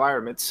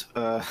environment,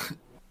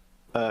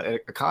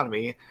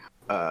 economy,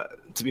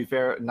 to be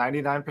fair,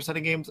 99%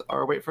 of games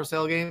are wait for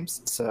sale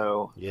games.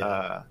 So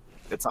yeah.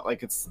 It's not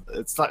like it's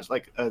not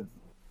like a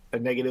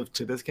negative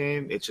to this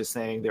game. It's just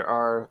saying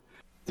there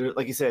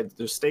like you said,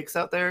 there's stakes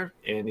out there,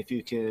 and if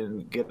you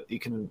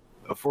can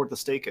afford the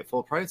steak at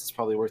full price, it's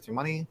probably worth your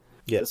money.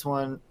 Yeah. This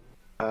one.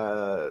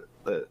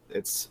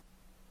 It's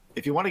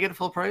if you want to get it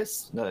full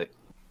price, no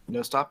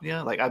stopping you.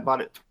 Like I bought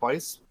it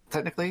twice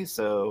technically,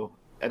 so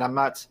and I'm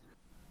not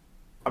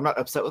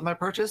upset with my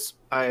purchase.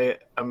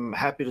 I'm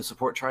happy to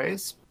support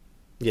Tri-Ace.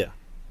 Yeah.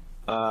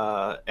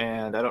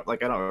 And I don't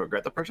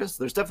regret the purchase.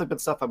 There's definitely been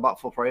stuff I bought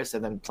full price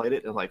and then played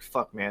it and like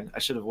fuck man, I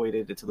should have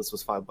waited until this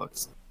was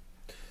 $5.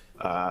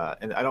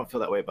 And I don't feel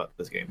that way about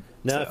this game.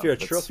 Now, so if you're a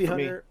trophy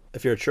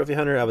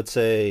hunter, I would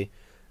say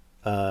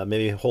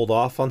maybe hold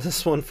off on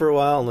this one for a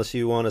while unless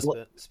you want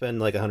to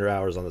spend like 100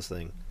 hours on this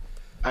thing.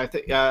 I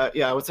think,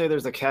 I would say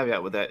there's a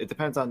caveat with that. It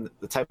depends on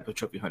the type of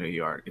trophy hunter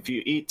you are. If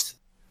you eat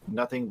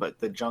nothing but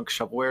the junk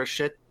shovelware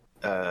shit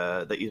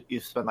that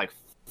you spend like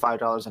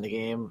 $5 in a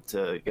game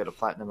to get a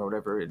platinum or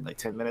whatever in like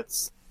 10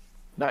 minutes,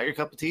 not your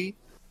cup of tea.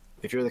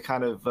 if you're the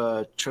kind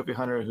of trophy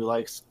hunter who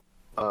likes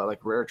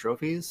like rare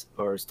trophies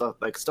or stuff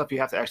you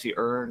have to actually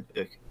earn,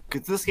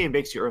 because this game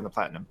makes you earn the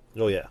platinum.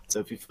 Oh yeah. So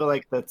if you feel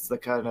like that's the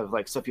kind of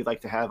like stuff you'd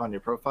like to have on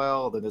your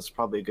profile, then this is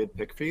probably a good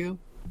pick for you.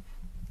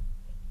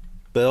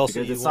 But also,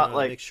 Because you it's not wanna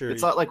like make sure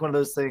it's not like one of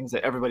those things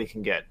that everybody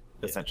can get,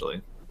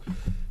 essentially.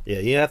 yeah,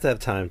 you have to have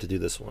time to do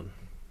this one.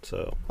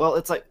 So Well,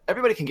 it's like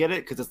everybody can get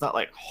it because it's not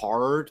like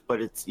hard,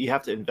 but it's you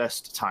have to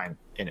invest time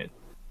in it.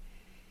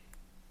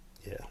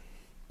 yeah.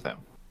 So,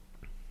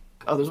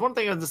 oh, there's one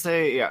thing I was to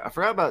say. Yeah, I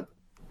forgot about.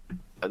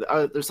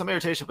 There's some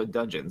irritation with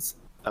dungeons,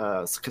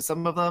 because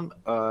some of them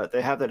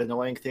they have that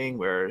annoying thing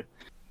where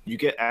you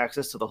get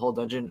access to the whole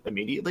dungeon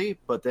immediately,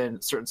 but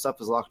then certain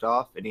stuff is locked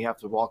off, and you have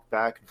to walk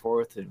back and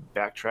forth and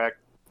backtrack.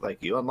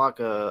 Like you unlock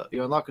a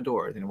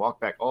door, then you walk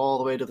back all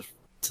the way to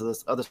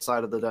this other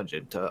side of the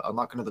dungeon to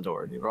unlock another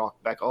door, and you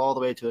walk back all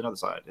the way to another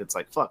side. It's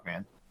like fuck,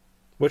 man.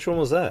 Which one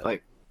was that?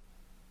 Like,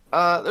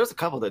 there's a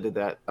couple that did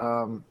that.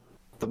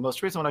 The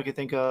most recent one I could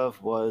think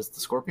of was the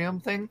Scorpion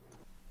thing.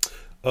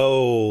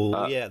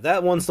 Oh, yeah,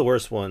 that one's the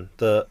worst one.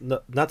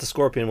 Not the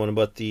Scorpion one,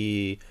 but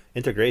the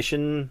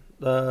integration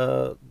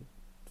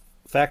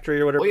factory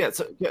or whatever. Well, yeah,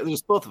 so yeah,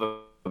 there's both of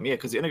them. Yeah,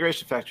 because the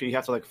integration factory, you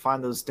have to like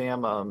find those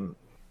damn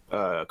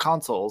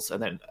consoles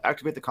and then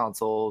activate the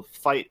console,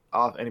 fight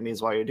off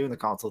enemies while you're doing the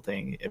console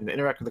thing, and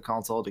interact with the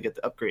console to get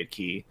the upgrade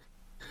key.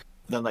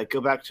 Then like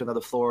go back to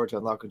another floor to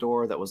unlock a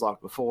door that was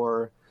locked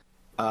before.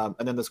 And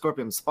then the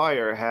Scorpion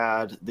Spire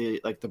had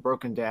the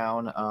broken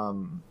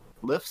down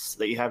lifts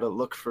that you had to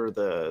look for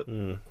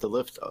the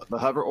lift, the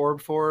hover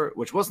orb for,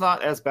 which was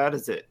not as bad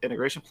as the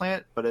integration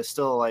plant, but it's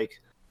still like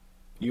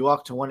you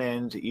walk to one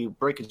end, you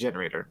break a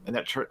generator, and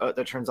that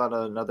turns on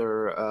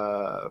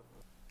another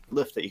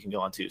lift that you can go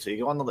onto. So you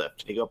go on the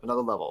lift, you go up another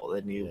level,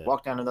 then you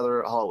walk down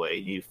another hallway,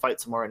 you fight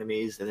some more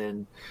enemies, and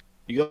then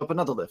you go up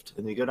another lift,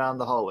 and then you go down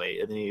the hallway,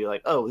 and then you're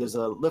like, oh, there's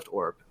a lift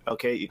orb.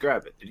 Okay, you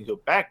grab it. Then you go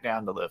back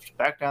down the lift,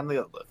 back down the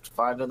other lift,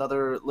 find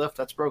another lift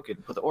that's broken,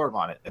 put the orb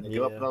on it, and then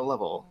go up another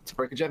level to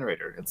break a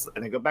generator,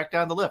 and then go back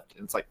down the lift.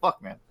 And it's like,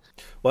 fuck, man.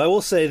 Well, I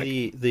will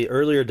say the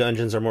earlier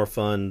dungeons are more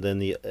fun than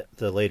the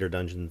later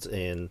dungeons,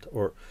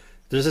 or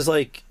there's this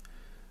like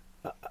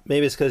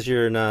maybe it's because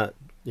you're not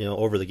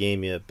over the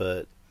game yet,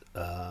 but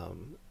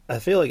I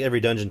feel like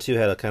every dungeon too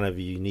had a kind of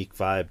a unique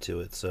vibe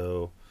to it,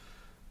 so.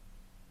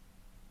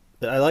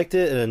 I liked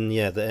it, and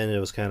yeah, at the end it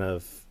was kind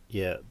of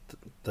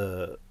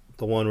the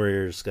one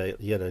where you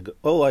gotta go,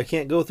 oh, I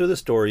can't go through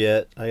this door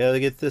yet. I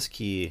gotta get this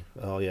key.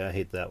 Oh yeah, I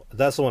hate that.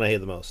 That's the one I hate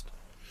the most.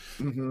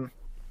 Mm-hmm.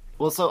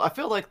 Well, so I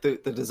feel like the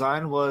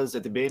design was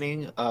at the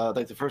beginning,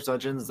 like the first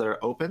dungeons that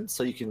are open,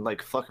 so you can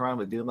like fuck around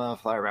with Duma,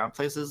 fly around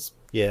places.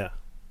 Yeah.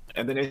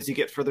 And then as you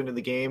get further into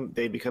the game,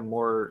 they become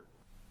more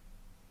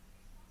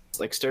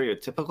like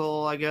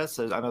stereotypical, I guess.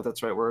 I don't know if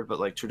that's the right word, but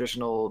like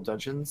traditional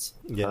dungeons,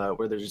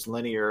 where they're just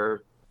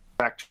linear.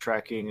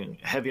 Backtracking,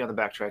 heavy on the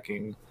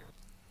backtracking,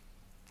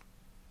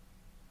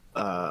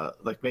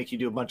 like make you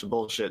do a bunch of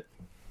bullshit.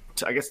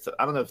 I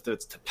don't know if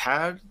it's to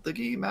pad the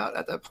game out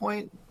at that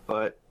point,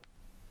 but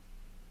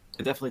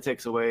it definitely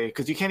takes away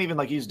because you can't even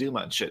like use Duma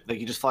and shit. Like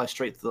you just fly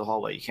straight through the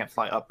hallway. You can't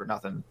fly up or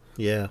nothing.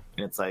 Yeah,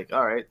 and it's like,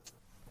 all right.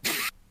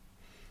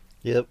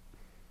 Yep.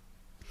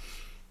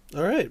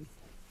 All right.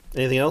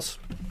 Anything else?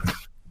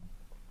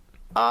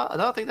 No,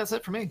 I think that's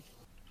it for me.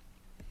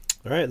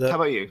 All right. How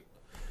about you?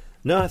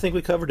 No, I think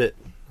we covered it,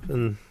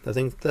 and I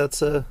think that's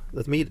the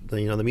meat.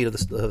 The meat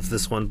of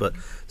this one. But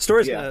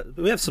stories,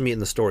 we have some meat in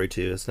the story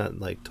too. It's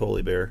not like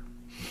totally bare,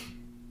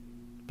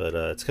 but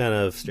it's kind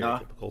of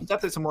stereotypical.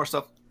 Definitely some more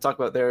stuff to talk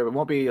about there. It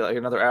won't be like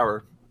another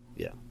hour.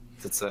 Yeah,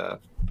 it's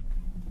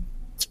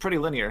pretty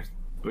linear,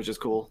 which is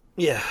cool.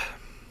 Yeah,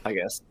 I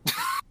guess.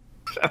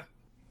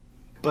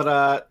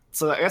 But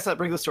so I guess that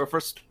brings us to our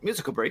first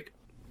musical break.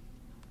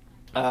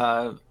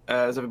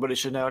 As everybody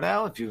should know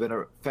now, if you've been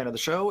a fan of the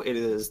show, it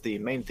is the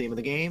main theme of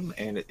the game,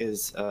 and it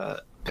is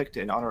picked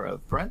in honor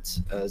of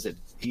Brent, as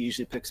he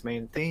usually picks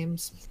main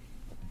themes,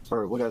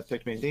 or would have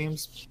picked main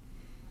themes.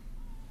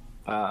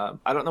 I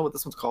don't know what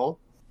this one's called.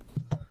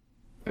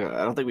 I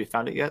don't think we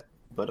found it yet,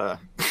 but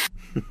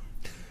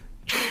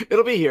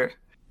it'll be here.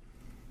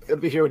 It'll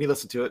be here when you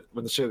listen to it,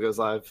 when the show goes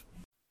live.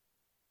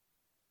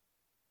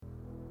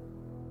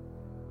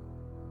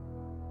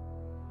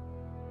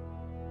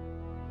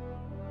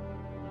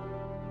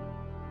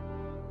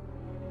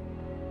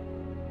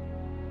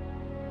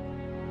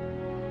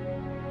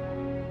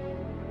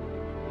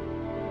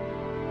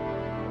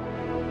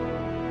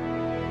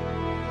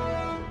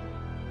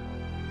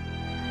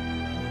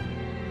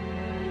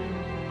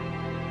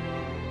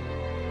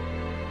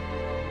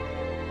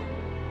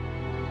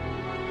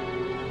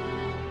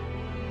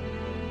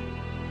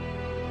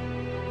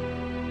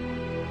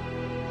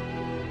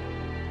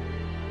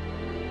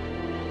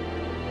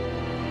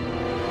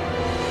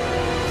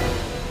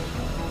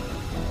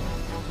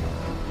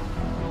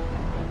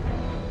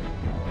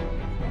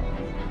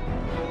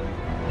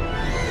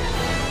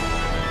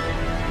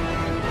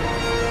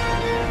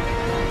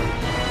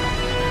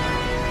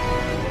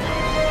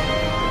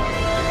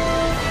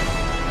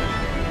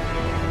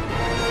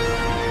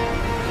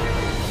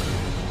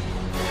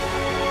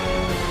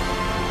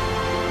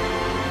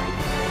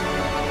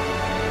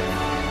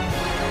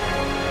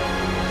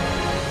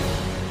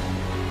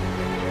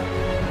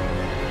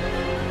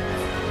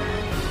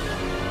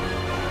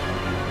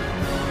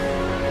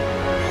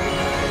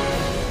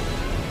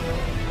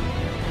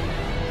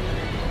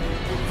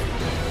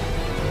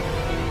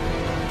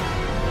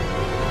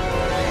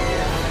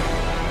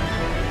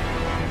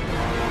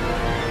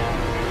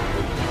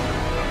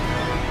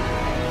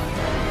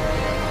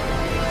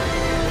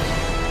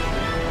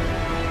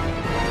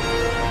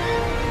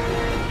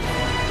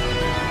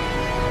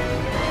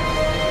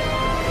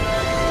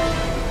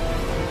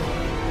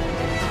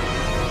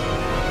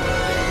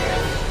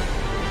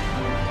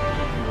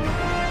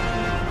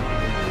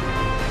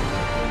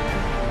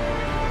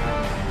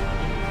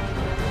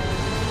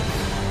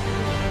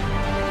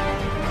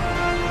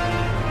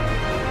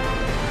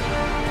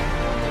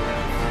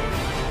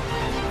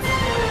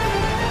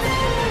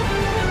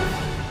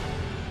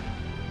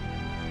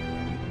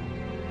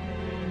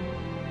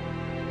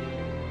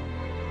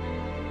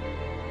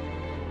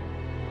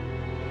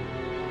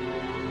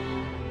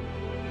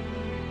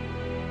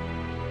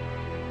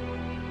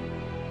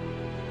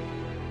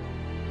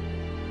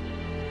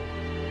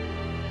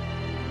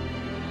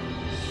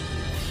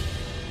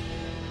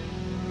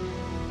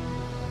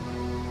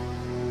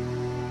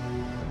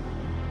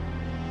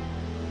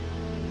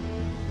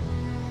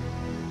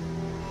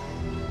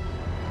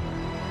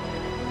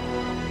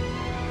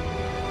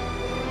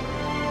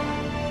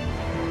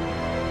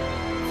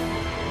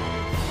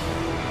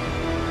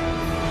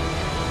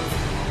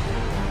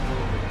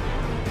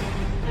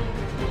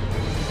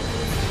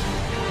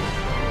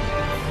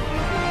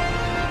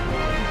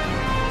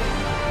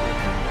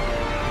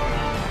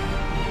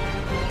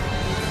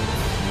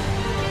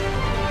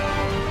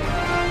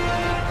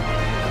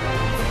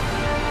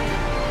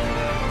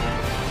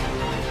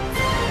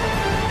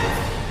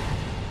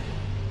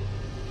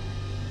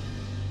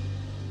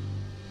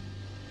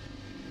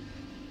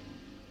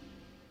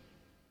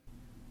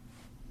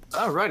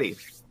 Alrighty.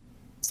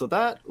 So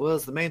that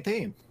was the main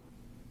theme.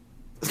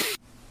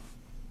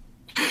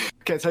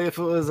 Can't tell you if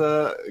it was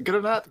good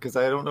or not because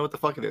I don't know what the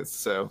fuck it is.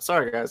 So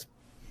sorry, guys.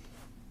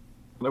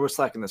 I know we're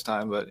slacking this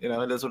time, but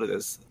it is what it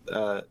is.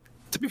 To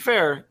be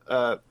fair,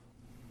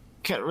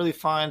 can't really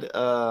find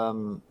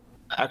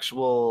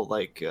actual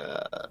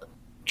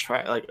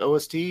track like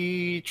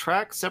OST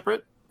tracks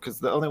separate because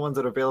the only ones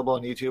that are available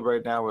on YouTube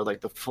right now are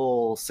like the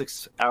full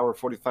 6-hour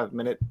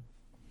 45-minute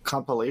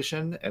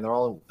compilation, and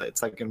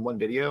it's like in one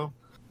video.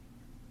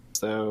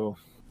 So,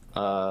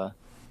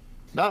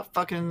 not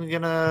fucking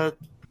gonna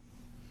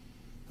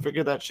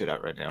figure that shit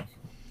out right now.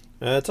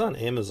 It's on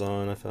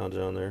Amazon. I found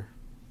it on there,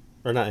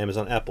 or not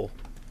Amazon, Apple.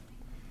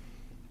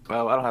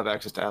 Well, I don't have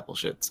access to Apple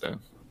shit, so.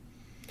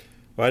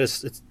 Well, I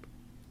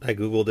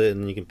googled it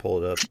and you can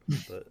pull it up.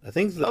 But I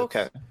think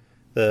Okay.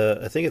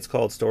 I think it's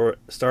called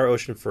Star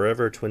Ocean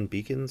Forever Twin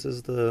Beacons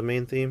is the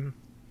main theme.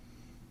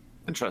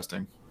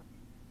 Interesting.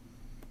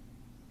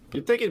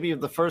 You'd think it'd be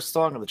the first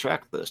song on the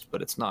track list,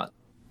 but it's not.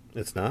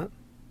 It's not?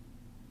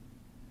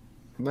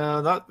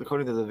 No, not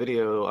according to the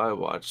video I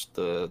watched.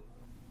 That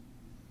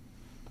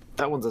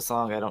one's a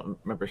song I don't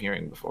remember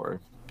hearing before.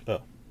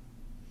 Oh.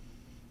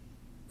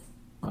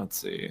 Let's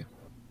see.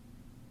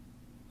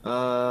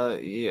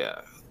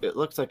 Yeah. It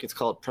looks like it's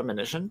called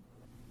Premonition.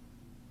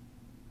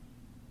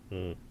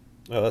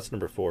 Oh, that's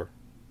number 4.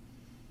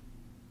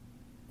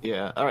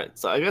 Yeah. All right.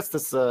 So I guess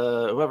this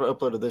whoever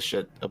uploaded this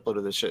shit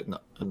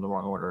in the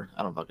wrong order.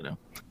 I don't fucking know.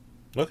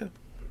 Okay.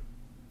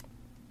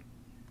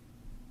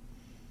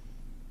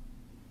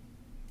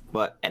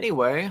 But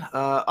anyway,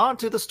 on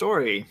to the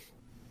story.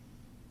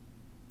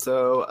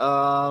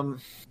 So,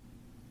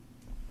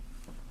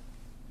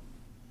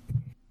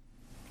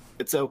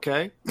 it's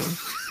okay.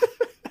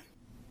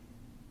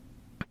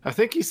 I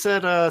think he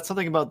said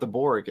something about the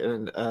Borg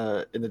in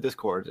the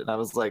Discord, and I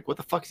was like, "What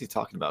the fuck is he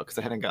talking about?" Because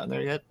I hadn't gotten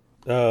there yet.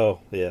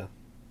 Oh, yeah.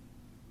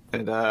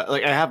 And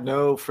I have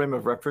no frame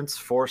of reference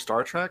for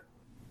Star Trek,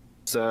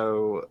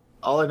 so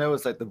all I know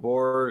is like the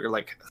Borg are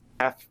like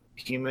half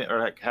human or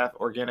like half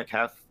organic,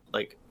 half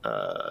like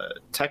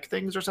tech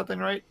things or something,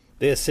 right?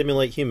 They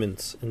assimilate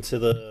humans into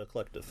the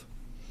collective.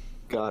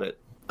 Got it.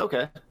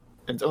 Okay.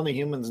 And it's only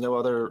humans, no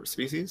other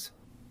species?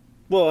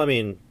 Well, I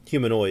mean,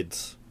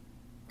 humanoids.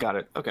 Got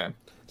it. Okay.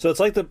 So it's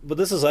like but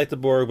this is like the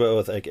Borg, but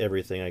with like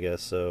everything, I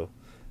guess. So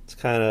it's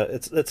kind of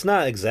it's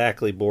not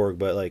exactly Borg,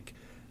 but like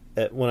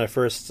when I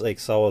first like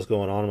saw what was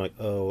going on, I'm like,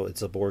 oh,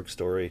 it's a Borg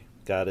story.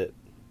 Got it.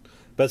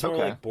 But it's more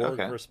Okay, like Borg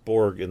okay. versus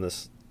Borg in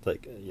this.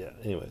 Like, yeah.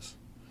 Anyways.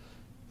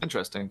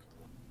 Interesting.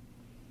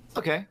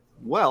 Okay.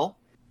 Well,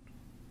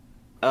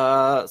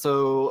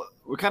 so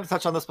we kind of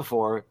touched on this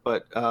before,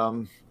 but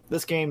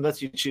this game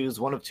lets you choose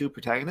one of two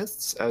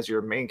protagonists as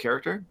your main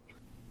character.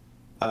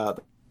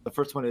 The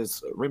first one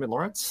is Raymond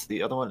Lawrence.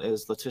 The other one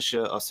is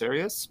Letitia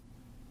Osirius.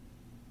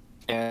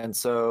 And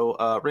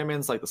so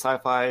Raymond's like the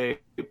sci-fi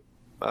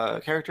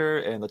character,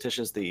 and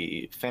Letitia's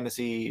the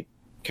fantasy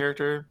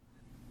character.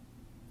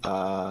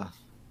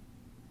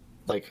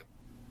 Like,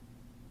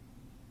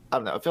 I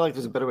don't know. I feel like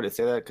there's a better way to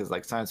say that because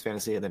like science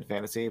fantasy and then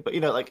fantasy, but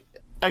like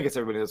I guess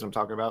everybody knows what I'm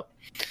talking about.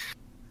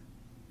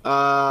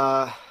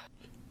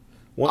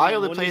 One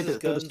only played uses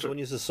guns, one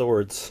uses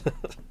swords.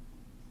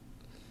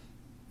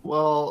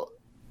 Well,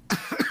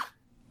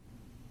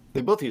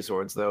 they both use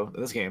swords though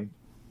in this game.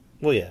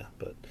 Well, yeah,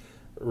 but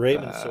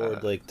Raymond's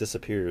sword like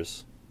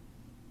disappears.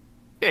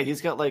 Yeah,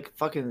 he's got like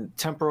fucking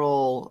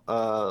temporal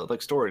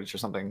like storage or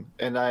something,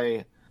 and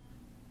I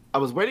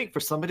was waiting for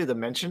somebody to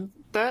mention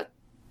that,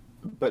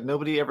 but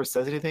nobody ever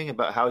says anything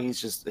about how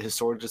his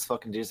sword just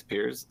fucking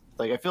disappears.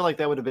 Like I feel like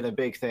that would have been a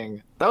big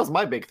thing. That was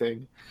my big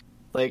thing.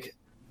 Like,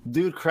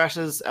 dude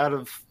crashes out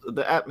of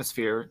the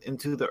atmosphere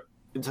into the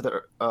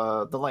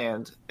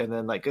land, and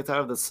then like gets out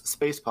of this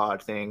space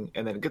pod thing,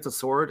 and then gets a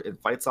sword and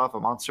fights off a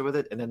monster with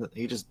it, and then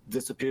he just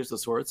disappears the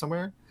sword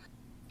somewhere.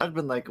 I'd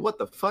been like, what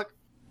the fuck?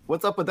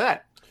 What's up with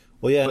that?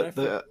 Well,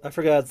 yeah, I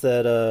forgot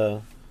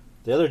that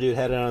the other dude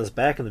had it on his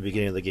back in the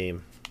beginning of the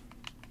game.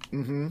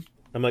 Mm-hmm.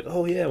 I'm like,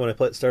 oh yeah, when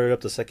I started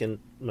up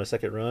my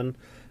second run,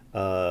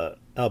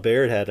 Al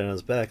Baird had it on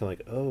his back. I'm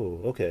like,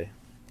 oh, okay.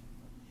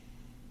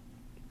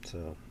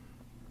 So.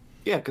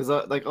 Yeah, because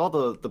like all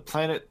the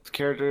planet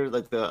character,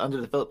 like the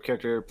underdeveloped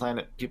character,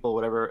 planet people,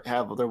 whatever,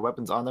 have their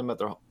weapons on them at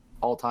their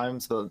all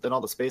times. So then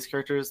all the space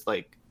characters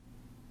like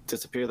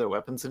disappear their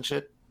weapons and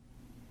shit.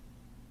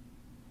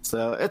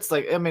 So it's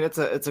like, I mean, it's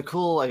a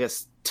cool, I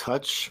guess,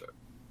 touch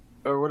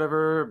or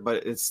whatever,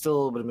 but it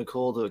still would have been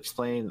cool to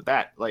explain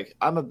that. Like,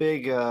 I'm a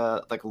big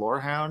like lore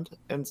hound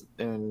in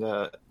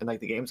like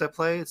the games I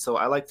play, so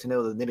I like to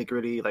know the nitty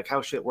gritty, like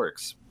how shit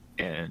works.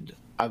 And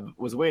I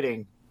was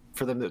waiting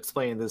for them to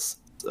explain this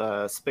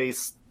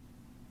space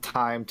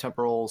time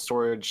temporal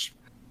storage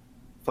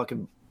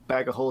fucking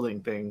bag of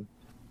holding thing.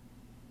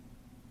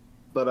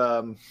 But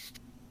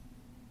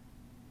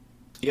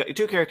you got your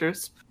two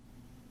characters.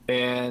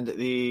 And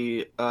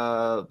the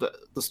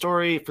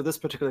story for this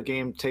particular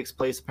game takes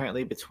place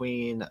apparently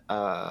between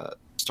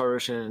Star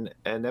Ocean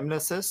and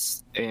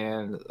Nemesis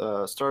and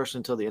Star Ocean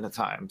until the end of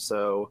time.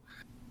 So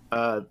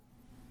Star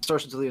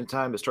Ocean Deleting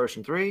Time is Star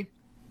Ocean 3.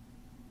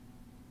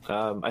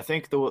 I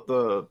think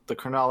the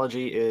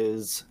chronology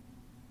is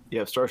you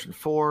have Star Ocean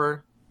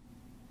 4,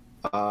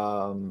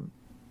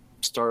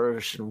 Star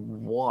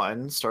Ocean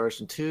 1, Star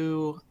Ocean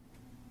 2,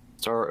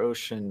 Star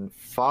Ocean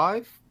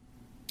 5,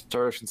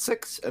 Star Ocean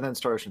 6, and then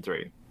Star Ocean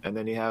 3. And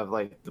then you have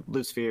like the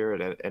Blue Sphere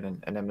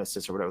and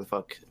Nemesis or whatever the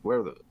fuck,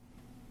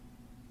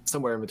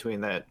 somewhere in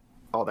between that,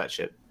 all that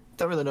shit.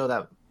 Don't really know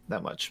that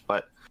much,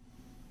 but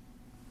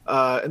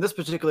in this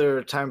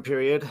particular time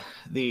period,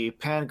 the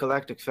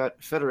Pan-Galactic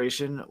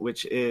Federation,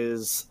 which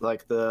is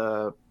like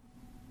the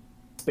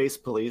space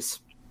police,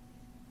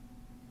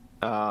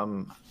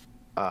 has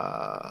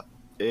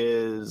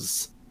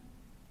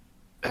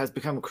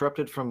become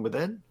corrupted from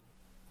within.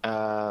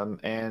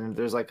 And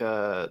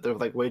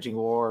they're waging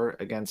war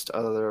against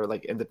other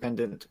like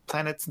independent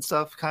planets and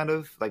stuff, kind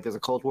of like there's a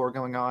Cold War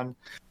going on.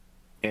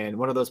 And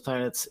one of those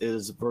planets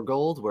is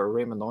Vergold, where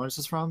Raymond Lawrence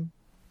is from.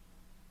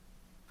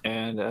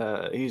 And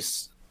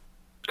he's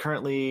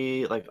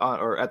currently like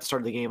at the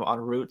start of the game en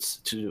route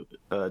to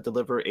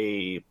deliver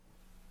a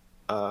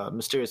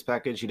mysterious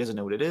package. He doesn't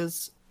know what it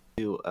is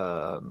to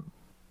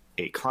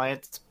a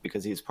client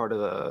because he's part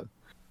of a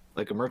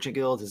merchant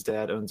guild. His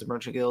dad owns a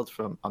merchant guild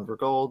on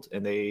Vergold,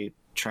 and they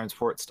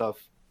transport stuff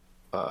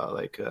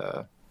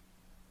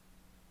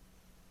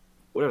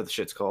whatever the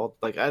shit's called.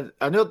 Like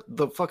I know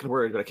the fucking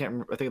word, but I can't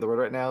remember, I think of the word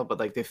right now. But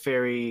like they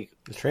ferry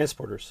the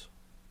transporters.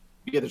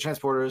 Yeah, the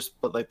transporters,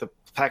 but like the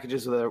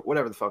packages or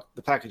whatever the fuck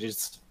the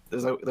packages.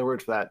 There's the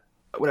word for that.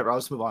 Whatever. I'll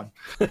just move on.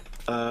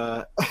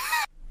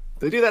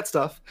 They do that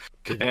stuff,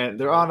 and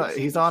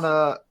he's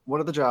on one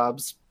of the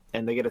jobs,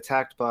 and they get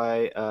attacked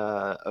by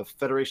a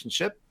Federation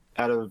ship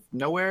out of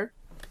nowhere,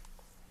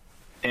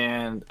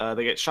 and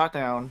they get shot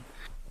down,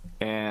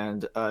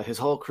 and his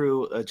whole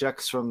crew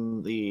ejects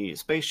from the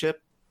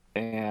spaceship,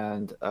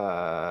 and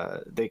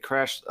they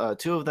crash.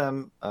 Two of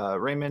them,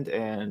 Raymond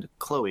and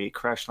Chloe,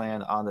 crash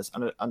land on this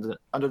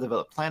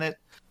underdeveloped planet.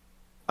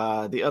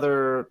 The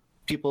other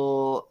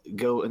people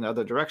go in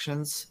other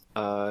directions.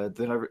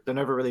 They're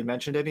never really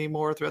mentioned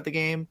anymore throughout the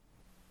game.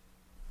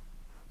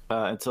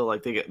 Until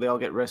like they all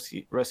get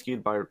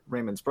rescued by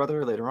Raymond's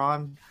brother later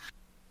on.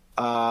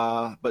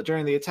 But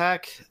during the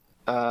attack,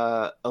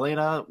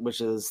 Elena,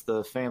 which is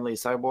the family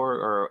cyborg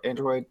or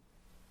android,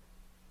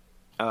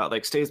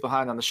 stays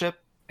behind on the ship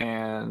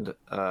and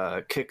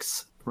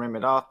kicks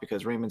Raymond off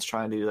because Raymond's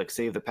trying to like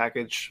save the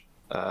package,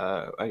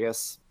 I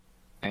guess.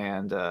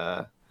 And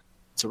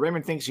so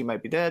Raymond thinks she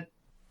might be dead,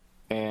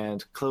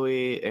 and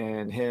Chloe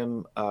and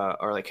him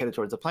are like headed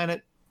towards the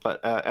planet.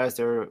 But as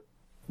they're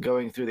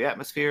going through the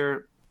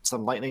atmosphere,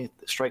 some lightning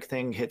strike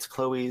thing hits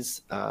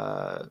Chloe's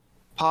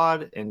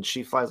pod, and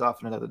she flies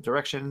off in another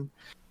direction,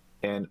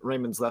 and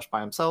Raymond's left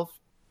by himself.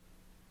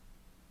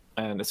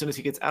 And as soon as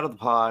he gets out of the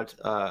pod,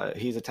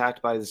 he's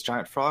attacked by this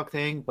giant frog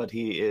thing, but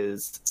he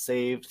is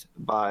saved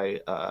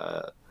by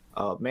a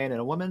man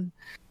and a woman.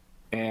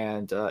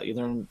 And you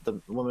learn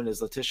the woman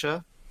is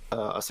Letitia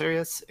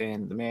Osirius,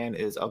 and the man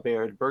is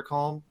Albert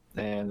Bergholm.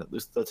 And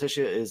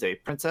Letitia is a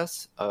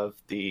princess of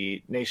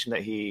the nation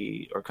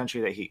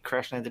country that he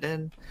crash landed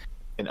in,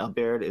 and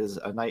Albert is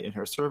a knight in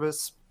her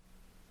service.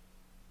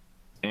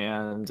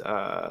 And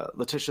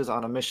Letitia's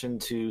on a mission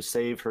to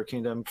save her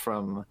kingdom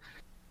from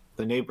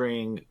the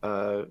neighboring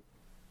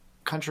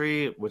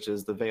country, which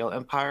is the Vale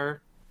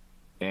Empire.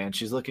 And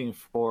she's looking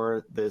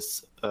for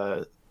this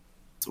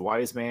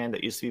wise man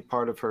that used to be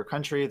part of her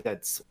country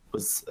that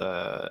was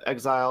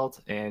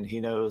exiled, and he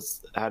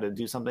knows how to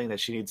do something that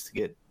she needs to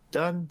get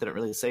done. Didn't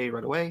really say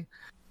right away.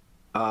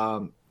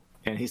 And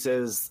he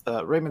says,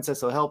 Raymond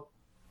says he'll help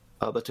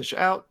Letitia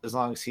out as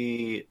long as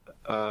he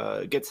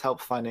gets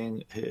help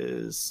finding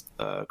his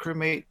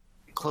crewmate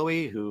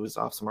Chloe, who's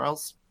off somewhere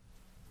else.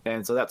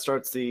 And so that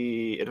starts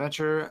the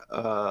adventure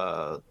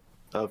of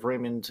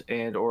Raymond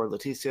and or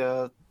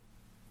Leticia,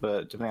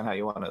 but depending on how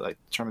you want to like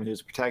determine who's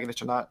the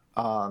protagonist or not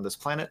on this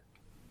planet.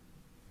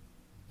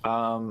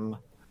 And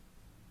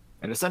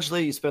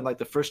essentially you spend like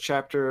the first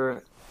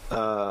chapter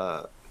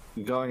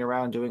going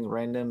around doing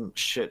random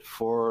shit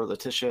for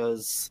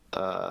Letitia's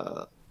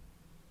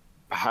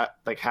half,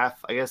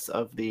 I guess,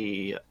 of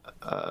the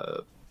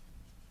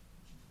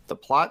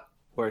plot,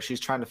 where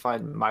she's trying to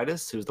find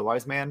Midas, who's the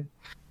wise man.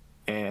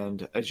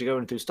 And as you're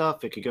going through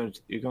stuff, you're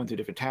going through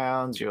different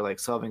towns, you're like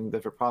solving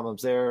different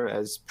problems there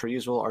as per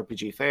usual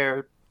RPG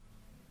fare.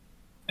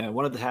 And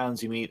one of the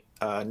towns you meet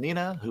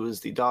Nina, who is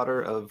the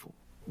daughter of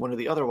one of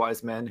the other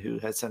wise men who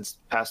has since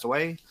passed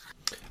away.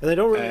 And they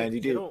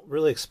don't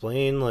really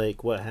explain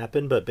like what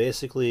happened, but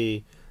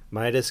basically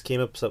Midas came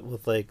up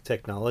with like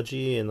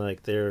technology, and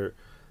like they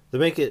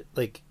make it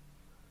like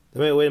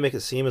the way to make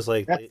it seem is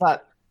like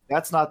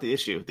that's not the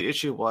issue. The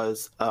issue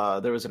was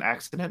there was an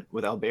accident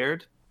with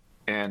Albert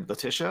and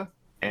Letitia,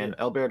 and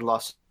Albert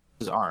lost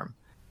his arm,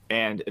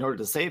 and in order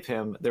to save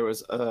him, there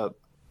was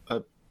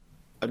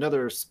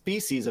another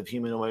species of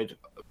humanoid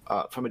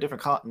from a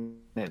different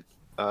continent.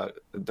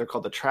 They're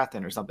called the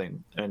Trathan or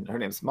something, and her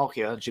name's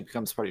Malkia, and she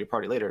becomes part of your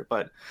party later.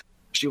 But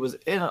she was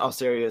in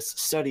Osirius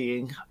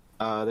studying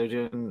They're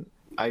doing,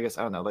 I guess,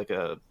 I don't know, like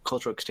a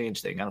cultural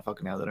exchange thing. I don't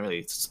fucking know. They don't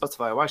really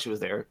specify why she was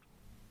there,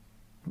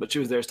 but she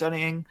was there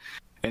studying,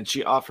 and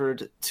she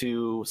offered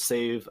to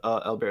save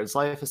Elbert's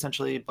life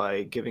essentially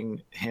by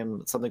giving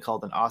him something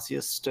called an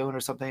osseous stone or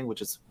something,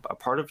 which is a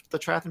part of the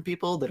Trathan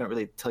people. They don't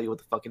really tell you what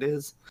the fuck it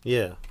is.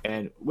 Yeah.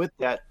 And with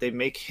that, they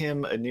make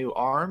him a new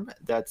arm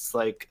that's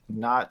like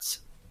not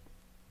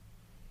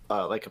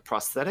like a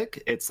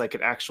prosthetic. It's like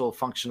an actual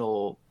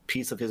functional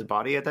piece of his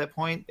body at that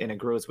point, and it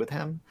grows with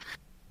him.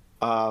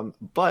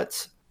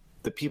 But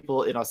the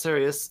people in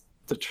Osiris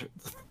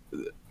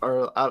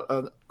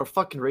are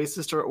fucking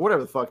racist or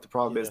whatever the fuck the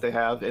problem is they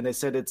have, and they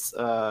said it's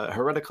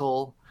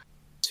heretical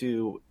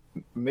to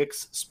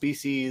mix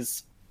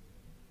species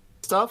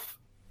stuff,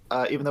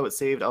 even though it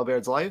saved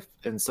Albert's life.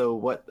 And so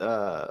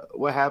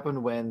what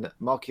happened when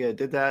Malkia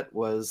did that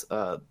was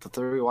the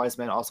three wise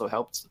men also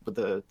helped with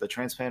the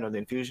transplant or the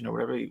infusion or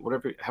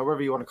whatever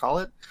however you want to call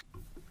it.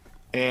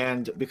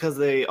 And because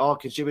they all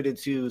contributed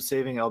to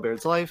saving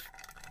Albert's life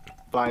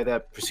by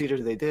that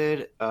procedure they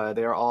did,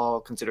 they are all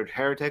considered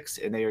heretics,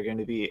 and they are going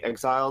to be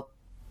exiled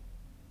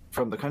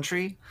from the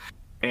country.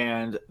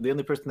 And the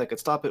only person that could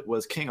stop it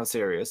was King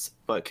Osiris,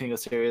 but King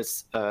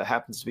Osiris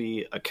happens to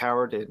be a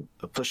coward and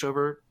a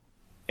pushover,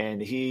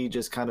 and he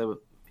just kind of,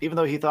 even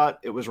though he thought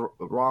it was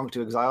wrong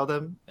to exile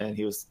them, and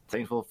he was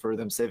thankful for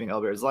them saving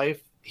Albert's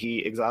life,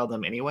 he exiled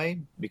them anyway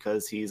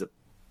because he's a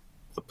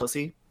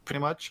pussy, pretty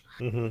much.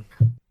 Mm-hmm.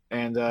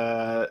 And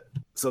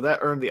so that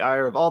earned the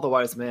ire of all the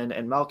wise men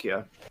and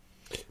Malkia.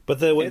 But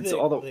the way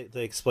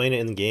they explain it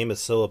in the game is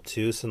so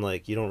obtuse, and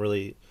like you don't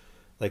really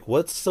like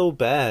what's so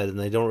bad, and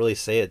they don't really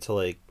say it till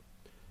like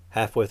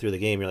halfway through the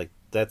game. You're like,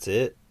 that's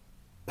it.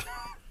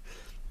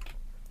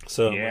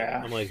 So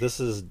yeah. I'm like,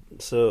 this is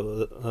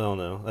so, I don't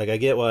know. Like I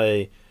get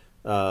why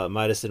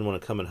Midas didn't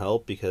want to come and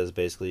help, because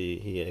basically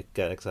he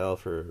got exiled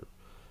for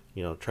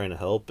trying to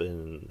help,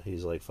 and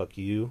he's like, fuck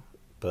you.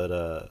 But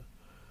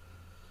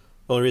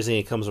the only reason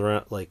he comes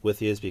around like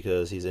with you is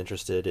because he's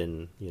interested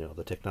in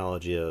the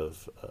technology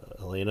of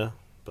Elena.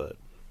 But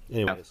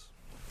anyways,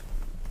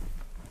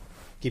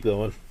 keep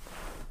going.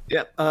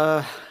 Yeah.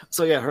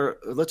 So yeah,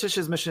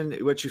 Letitia's mission,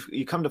 which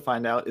you come to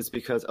find out, is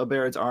because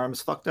Albert's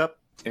arm's fucked up,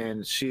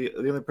 and the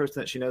only person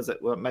that she knows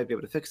that might be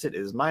able to fix it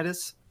is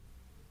Midas.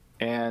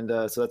 And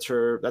so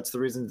that's the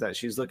reason that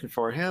she's looking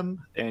for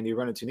him. And you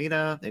run into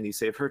Nina, and you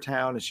save her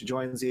town, and she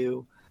joins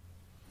you.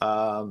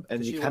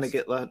 And you kind of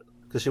get let.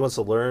 Because she wants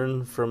to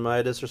learn from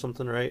Midas or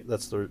something, right?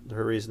 That's her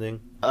reasoning.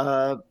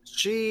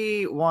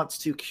 She wants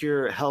to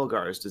cure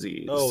Helgar's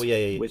disease. Oh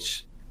yeah.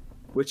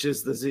 Which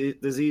is the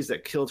disease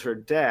that killed her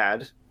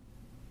dad,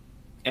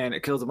 and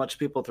it kills a bunch of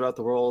people throughout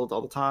the world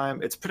all the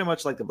time. It's pretty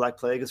much like the Black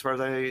Plague, as far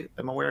as I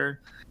am aware.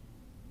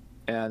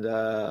 And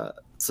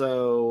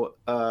so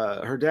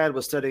her dad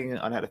was studying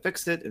on how to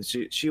fix it, and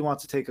she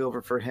wants to take over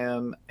for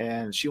him,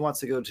 and she wants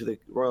to go to the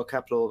royal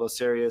capital of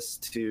Osiris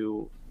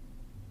to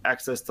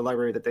access the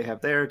library that they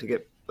have there to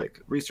get like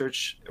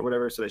research or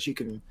whatever, so that she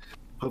can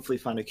hopefully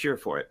find a cure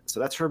for it. So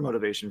that's her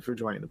motivation for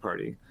joining the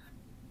party.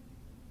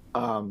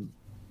 And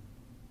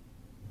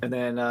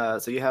then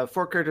so you have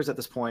 4 characters at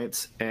this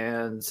point,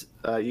 and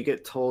you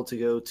get told to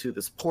go to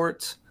this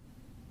port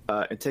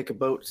and take a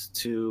boat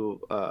to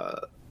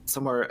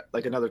somewhere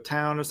like another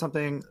town or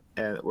something,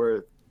 and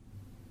where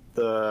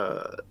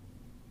the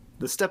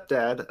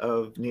stepdad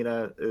of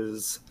Nina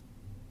is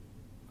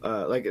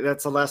like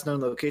that's the last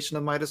known location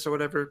of Midas or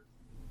whatever.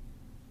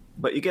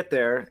 But you get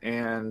there,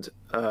 and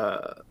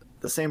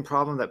the same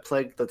problem that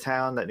plagued the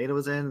town that Nina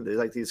was in, there's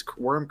like these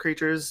worm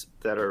creatures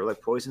that are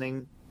like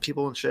poisoning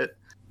people and shit,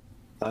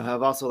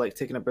 have also like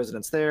taken up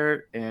residence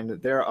there, and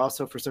they're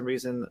also for some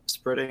reason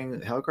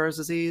spreading Helgar's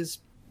disease.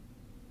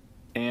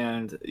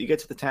 And you get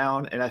to the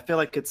town, and I feel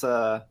like it's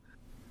a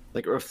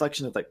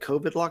reflection of like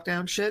COVID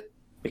lockdown shit,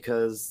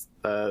 because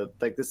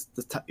like this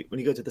when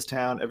you go to this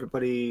town,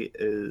 everybody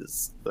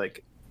is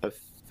like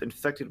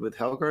infected with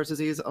Helgar's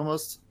disease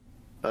almost,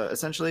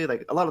 essentially.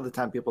 Like a lot of the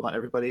time, people, not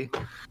everybody.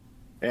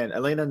 And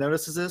Elena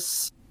notices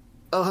this.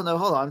 Oh no,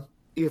 hold on.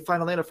 You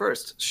find Elena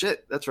first.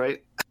 Shit, that's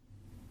right.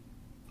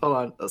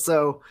 Hold on.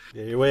 So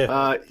yeah, you're way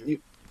ahead.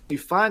 You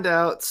find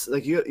out,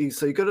 like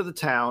so you go to the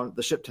town,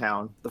 the ship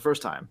town, the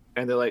first time,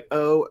 and they're like,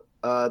 oh,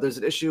 there's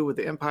an issue with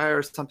the Empire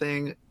or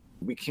something.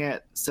 We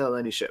can't sell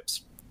any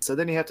ships. So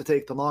then you have to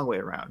take the long way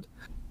around.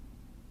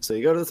 So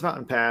you go to this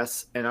mountain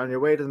pass, and on your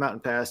way to the mountain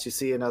pass, you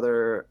see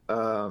another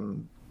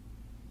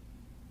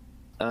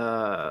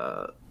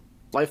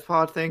life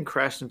pod thing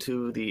crash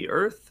into the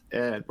Earth.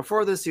 And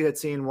before this, you had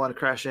seen one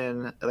crash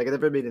in, like at the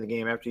very beginning of the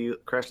game after you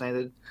crash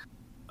landed,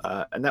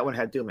 and that one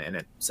had Duma in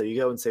it. So you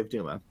go and save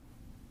Duma.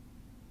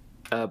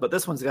 But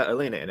this one's got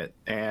Elena in it,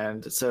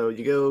 and so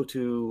you go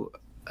to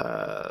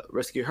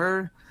rescue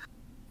her.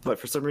 But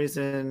for some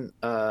reason,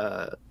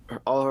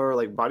 all her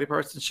like body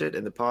parts and shit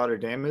in the pod are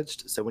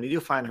damaged. So when you do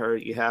find her,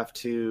 you have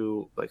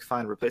to like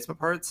find replacement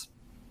parts.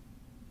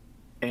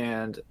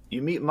 And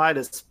you meet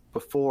Midas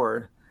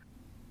before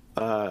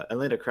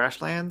Elena crash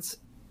lands,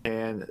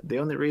 And the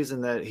only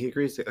reason that he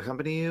agrees to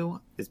accompany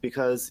you is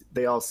because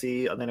they all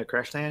see Elena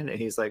crash land, and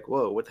he's like,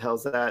 "Whoa, what the hell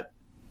is that?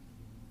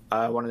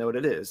 I want to know what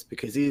it is,"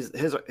 because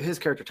his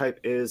character type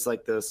is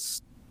like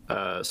this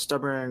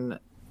stubborn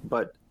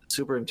but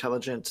super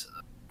intelligent,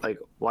 like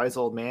wise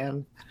old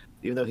man,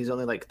 even though he's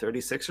only like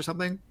 36 or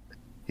something.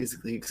 He's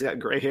got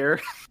gray hair,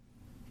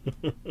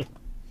 and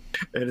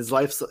his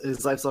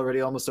life's already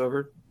almost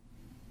over.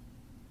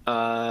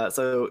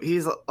 So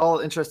he's all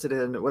interested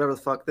in whatever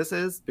the fuck this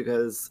is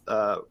because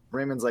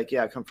Raymond's like,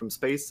 yeah, I come from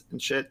space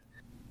and shit,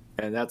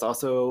 and that's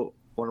also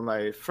one of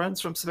my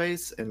friends from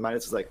space. And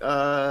Midas is like,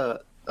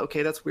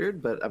 okay, that's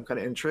weird, but I'm kind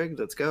of intrigued.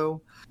 Let's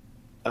go.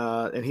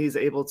 And he's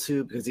able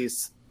to, because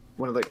he's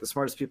one of like the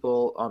smartest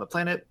people on the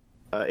planet,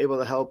 able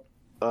to help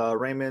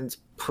Raymond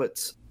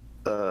put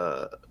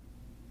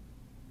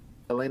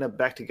Elena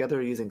back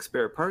together using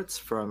spare parts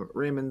from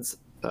Raymond's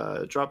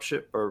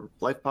dropship or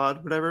life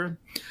pod, whatever.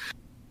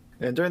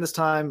 And during this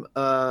time,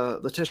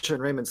 Letitia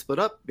and Raymond split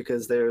up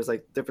because there's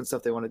like different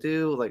stuff they want to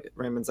do. Like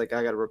Raymond's like,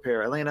 I got to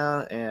repair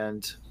Elena,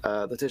 and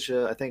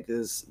Letitia, I think,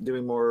 is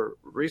doing more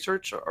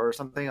research or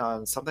something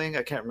on something.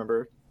 I can't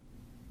remember.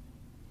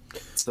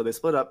 So they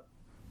split up.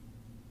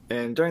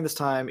 And during this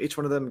time, each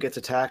one of them gets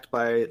attacked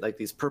by like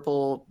these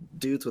purple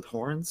dudes with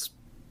horns.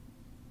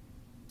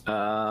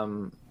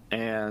 And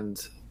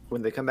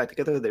when they come back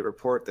together, they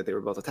report that they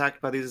were both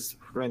attacked by these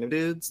random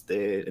dudes.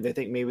 They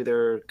think maybe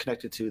they're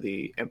connected to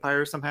the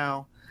Empire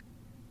somehow.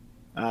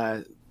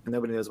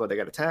 Nobody knows why they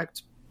got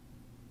attacked.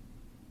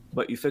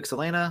 But you fix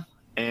Elena,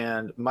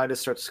 and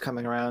Midas starts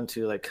coming around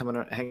to like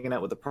hanging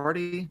out with the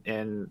party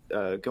and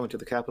going to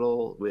the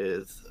capital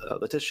with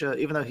Letitia,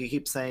 even though he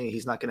keeps saying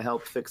he's not going to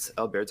help fix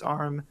Albert's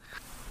arm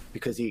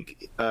because he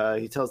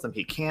tells them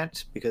he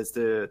can't because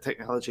the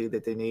technology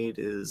that they need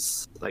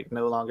is like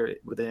no longer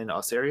within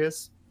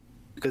Osirius.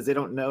 Because they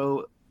don't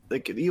know,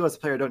 like you as a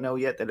player don't know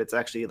yet that it's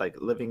actually like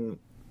living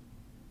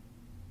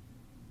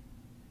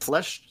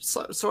flesh,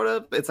 sort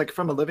of. It's like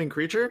from a living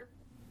creature.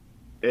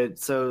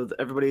 So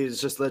everybody is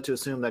just led to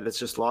assume that it's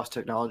just lost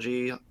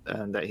technology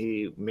and that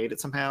he made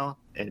it somehow,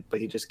 but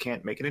he just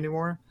can't make it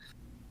anymore.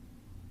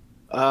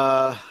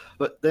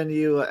 But then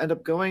you end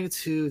up going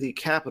to the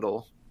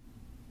capital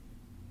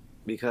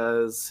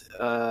because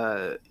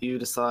you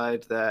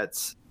decide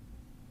that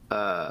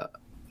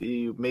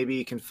you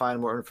maybe can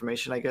find more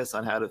information, I guess,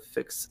 on how to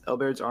fix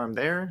Elbert's arm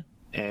there.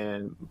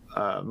 And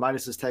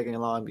Midas is tagging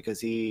along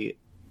because he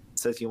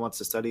says he wants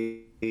to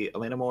study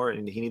Elena more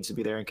and he needs to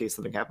be there in case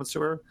something happens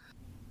to her.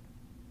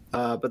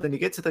 But then you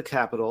get to the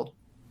capital.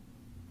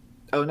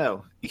 Oh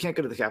no, you can't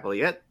go to the capital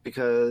yet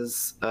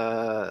because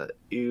this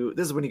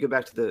is when you go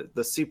back to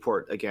the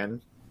seaport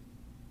again.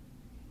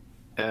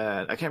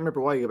 And I can't remember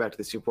why you go back to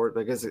the seaport,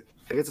 but I guess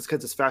it's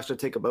because it's faster to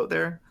take a boat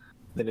there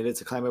than it is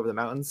to climb over the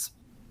mountains.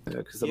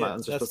 Because the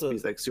mountains are supposed to be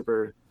like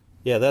super.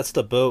 Yeah, that's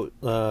the boat.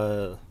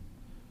 You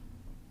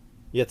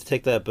have to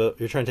take that boat.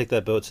 You're trying to take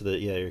that boat to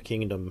your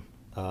kingdom,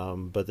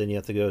 but then you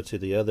have to go to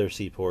the other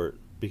seaport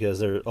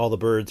because all the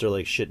birds are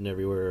like shitting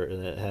everywhere,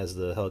 and it has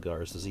the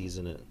Helgar's disease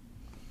in it.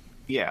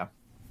 Yeah.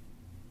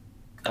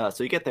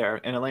 So you get there,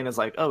 and Elena's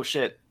like, "Oh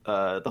shit,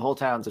 the whole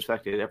town's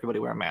infected. Everybody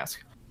wear a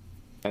mask."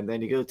 And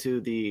then you go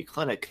to the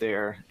clinic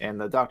there, and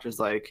the doctor's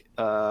like,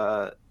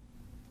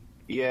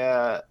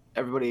 "Yeah,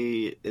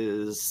 everybody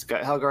is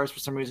got Helgar's for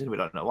some reason. We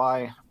don't know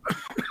why."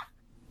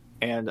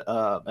 And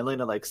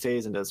Elena like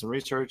stays and does some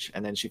research,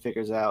 and then she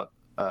figures out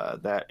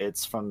that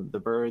it's from the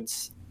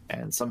birds,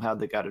 and somehow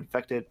they got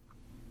infected.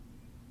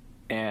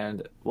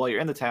 And while you're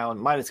in the town,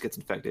 Midas gets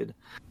infected.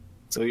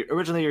 So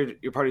originally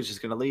your party's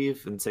just gonna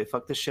leave and say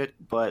fuck this shit,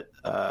 but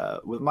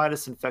with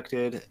Midas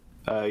infected,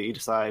 you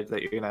decide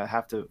that you're gonna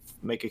have to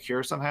make a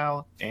cure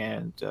somehow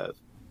and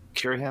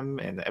cure him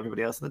and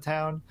everybody else in the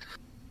town,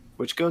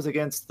 which goes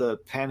against the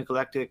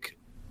Pan-Galactic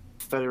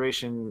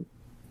Federation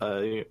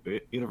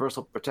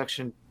Universal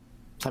Protection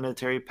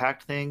Planetary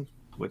Pact thing,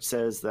 which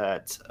says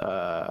that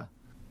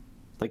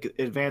like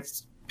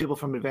advanced people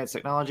from advanced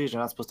technologies are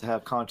not supposed to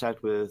have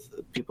contact with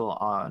people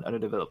on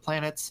underdeveloped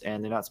planets,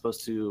 and they're not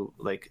supposed to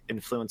like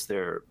influence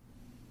their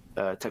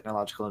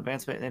technological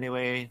advancement in any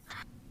way.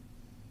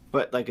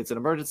 But like it's an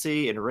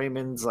emergency, and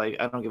Raymond's like,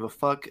 I don't give a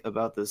fuck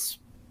about this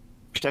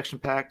protection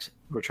pact.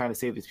 We're trying to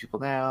save these people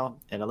now.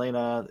 And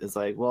Elena is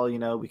like, well,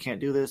 we can't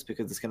do this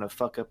because it's going to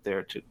fuck up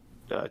their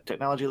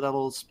technology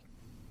levels.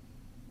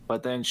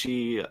 But then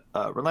she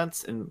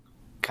relents and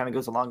kind of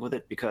goes along with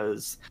it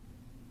because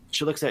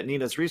she looks at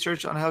Nina's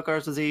research on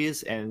Helgar's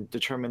disease and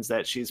determines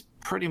that she's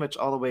pretty much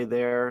all the way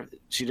there.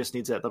 She just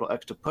needs that little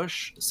extra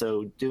push.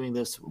 So doing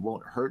this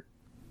won't hurt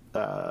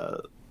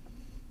the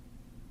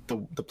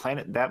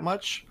planet that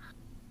much.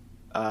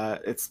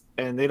 And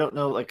they don't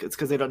know, like, it's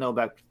because they don't know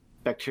about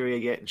bacteria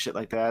yet and shit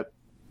like that.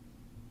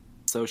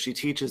 So she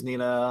teaches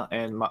Nina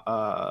and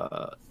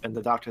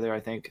the doctor there, I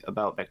think,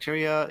 about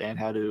bacteria and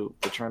how to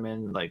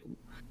determine like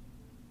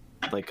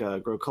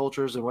grow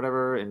cultures and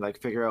whatever, and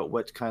like figure out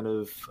what kind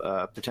of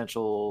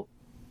potential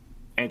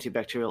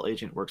antibacterial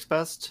agent works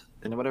best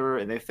and whatever.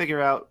 And they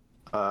figure out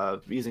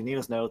using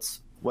Nina's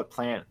notes what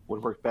plant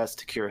would work best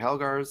to cure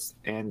Helgars,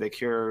 and they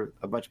cure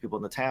a bunch of people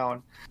in the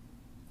town.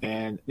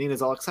 And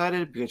Nina's all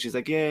excited because she's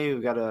like, "Yay,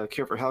 we got a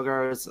cure for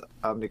Helgars.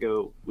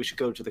 We should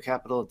go to the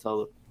capital and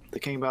tell the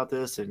king about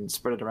this and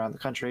spread it around the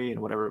country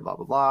and whatever, blah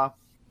blah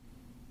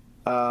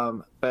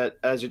blah." But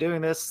as you're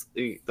doing this,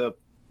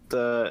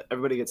 the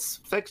everybody gets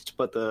fixed,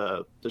 but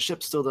the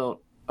ships still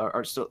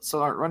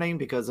aren't running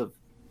because of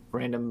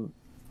random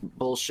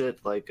bullshit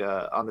like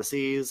on the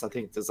seas. I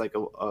think there's like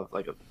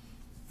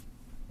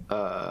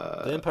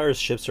the Empire's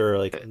ships are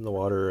like in the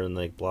water and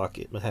like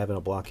having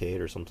a blockade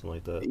or something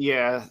like that.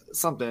 Yeah,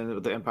 something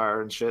with the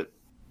Empire and shit.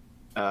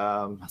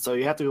 So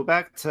you have to go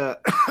back to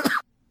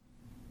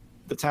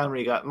the town where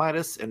you got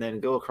Midas, and then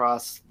go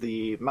across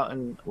the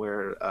mountain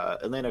where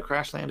Elena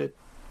crash landed,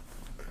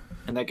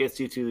 and that gets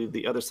you to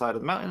the other side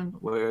of the mountain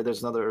where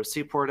there's another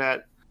seaport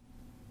at.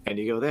 And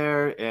you go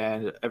there,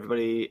 and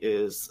everybody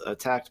is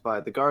attacked by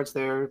the guards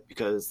there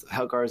because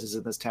Helgars is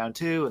in this town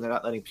too, and they're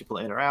not letting people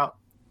in or out.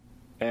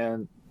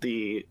 And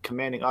the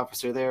commanding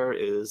officer there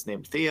is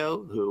named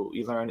Theo, who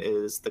you learn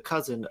is the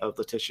cousin of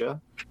Letitia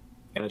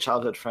and a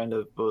childhood friend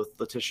of both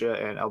Letitia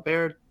and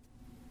Albert.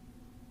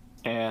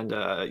 And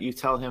you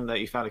tell him that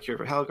you found a cure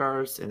for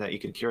Helgars and that you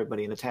can cure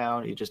everybody in the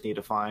town. You just need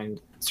to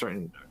find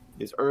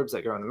these herbs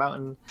that grow in the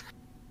mountain.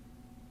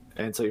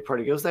 And so your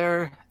party goes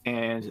there,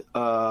 and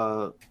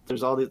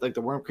there's all these like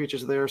the worm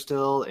creatures there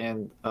still,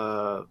 and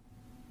are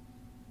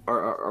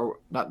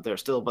not there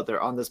still, but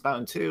they're on this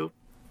mountain too.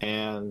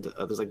 And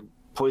there's like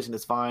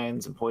poisonous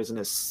vines and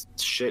poisonous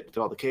shit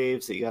through all the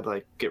caves that you got to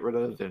like get rid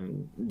of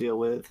and deal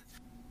with.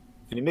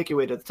 And you make your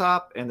way to the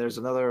top, and there's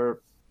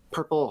another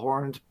purple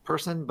horned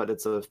person, but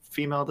it's a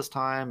female this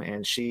time,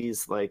 and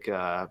she's like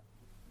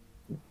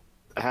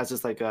has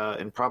this like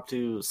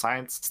impromptu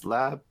science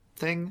lab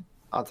thing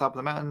on top of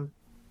the mountain.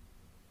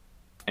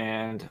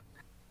 And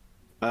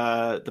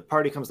the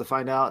party comes to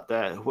find out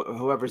that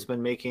whoever's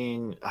been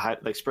making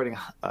like spreading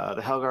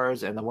the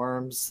Helgars and the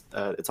worms,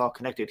 it's all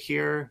connected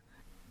here.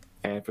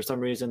 And for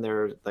some reason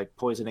they're like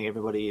poisoning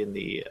everybody in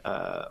the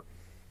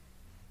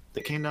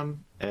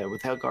kingdom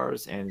with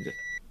Helgars, and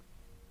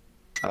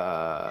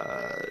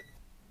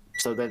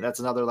so that's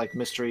another like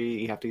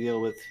mystery you have to deal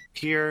with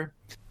here.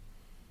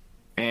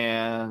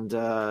 And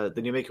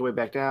then you make your way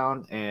back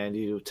down, and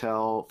you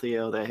tell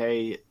Theo that,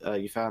 hey,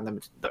 you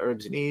found the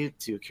herbs you need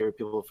to cure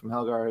people from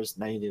Helgars.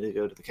 Now you need to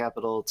go to the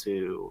capital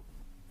to,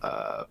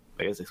 I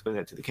guess, explain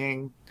that to the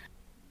king.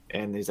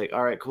 And he's like,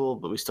 all right, cool,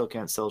 but we still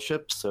can't sell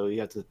ships, so you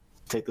have to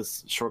take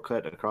this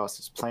shortcut across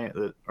this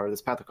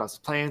this path across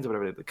the plains or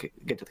whatever to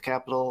get to the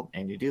capital.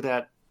 And you do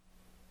that,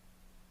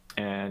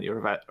 and you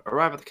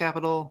arrive at the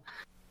capital.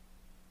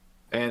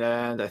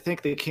 And I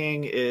think the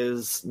king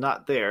is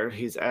not there.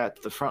 He's at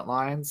the front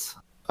lines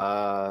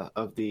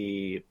of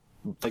the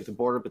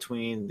border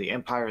between the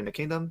Empire and the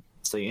kingdom.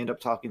 So you end up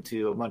talking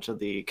to a bunch of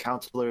the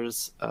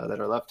counselors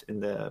that are left in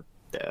the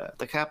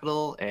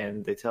capital,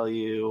 and they tell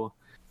you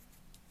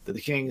that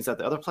the king is at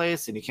the other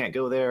place and you can't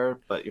go there.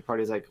 But your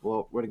party's like,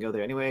 well, we're gonna go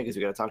there anyway because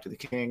we got to talk to the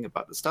king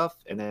about the stuff.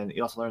 And then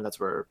you also learn that's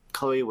where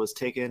Chloe was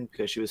taken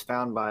because she was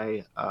found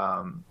by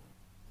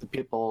the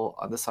people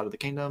on this side of the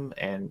kingdom,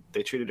 and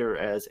they treated her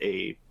as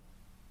an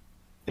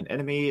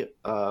enemy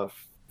of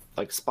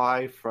like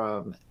spy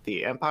from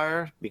the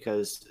Empire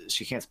because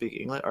she can't speak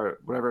English or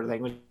whatever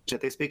language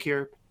that they speak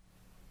here,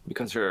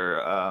 because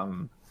her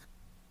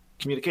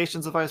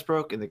communications device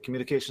broke, and the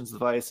communications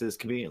device is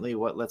conveniently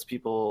what lets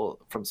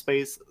people from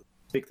space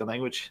speak the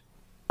language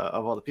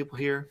of all the people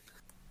here.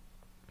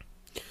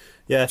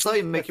 Yeah, so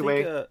you make your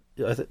way. I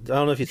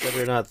don't know if you said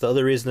it or not. The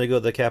other reason they go to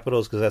the capital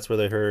is because that's where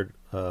they heard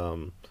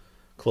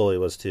Chloe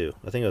was too.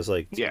 I think it was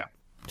like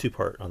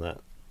two-part on that.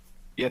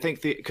 Yeah, I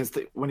think because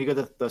when you go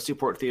to the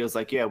seaport, Theo's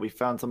like, yeah, we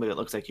found somebody that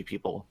looks like you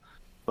people,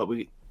 but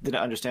we didn't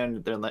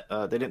understand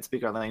they didn't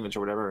speak our language or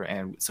whatever,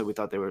 and so we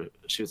thought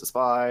she was a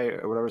spy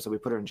or whatever, so we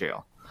put her in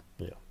jail.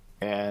 Yeah.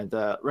 And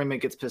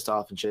Raymond gets pissed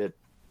off and shit.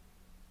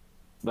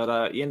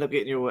 But you end up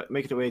making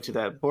your way to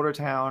that border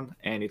town,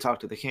 and you talk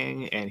to the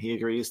king, and he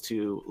agrees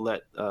to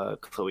let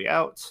Chloe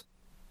out.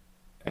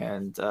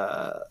 And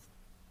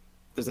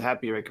there's a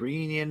happy like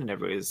reunion, and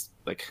everybody's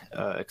like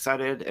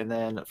excited. And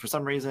then for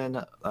some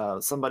reason,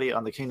 somebody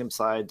on the kingdom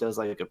side does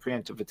like a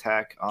preemptive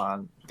attack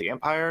on the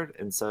Empire,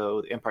 and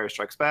so the Empire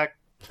strikes back.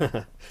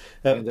 It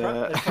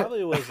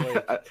probably was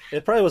like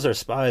it probably was our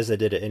spies that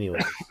did it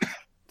anyway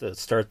to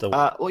start the.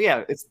 Well,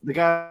 yeah, it's the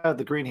guy with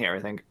the green hair, I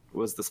think,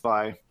 was the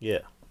spy. Yeah.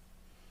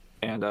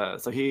 And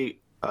so he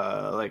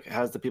like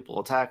has the people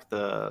attack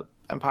the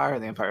Empire,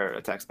 and the Empire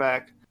attacks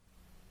back.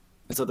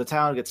 And so the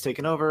town gets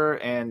taken over,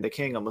 and the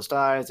king almost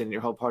dies, and your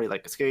whole party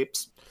like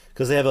escapes.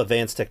 Because they have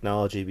advanced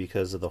technology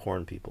because of the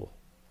Horn people.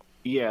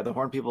 Yeah, the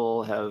Horn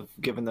people have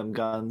given them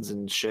guns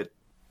and shit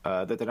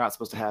that they're not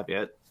supposed to have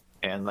yet,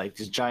 and like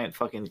these giant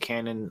fucking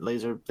cannon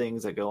laser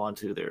things that go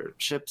onto their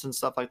ships and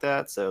stuff like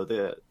that. So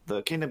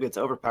the kingdom gets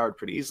overpowered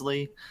pretty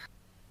easily.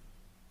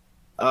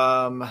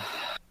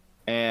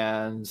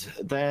 And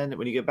then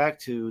when you get back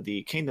to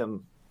the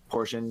kingdom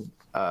portion,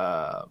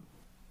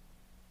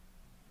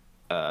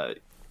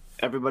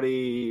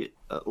 everybody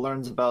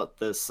learns about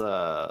this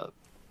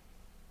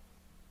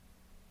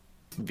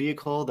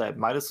vehicle that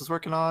Midas was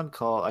working on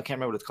called, I can't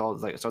remember what it's called.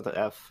 It's like it starts with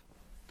F.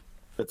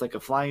 It's like a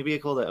flying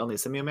vehicle that only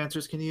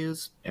Semiomancers can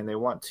use, and they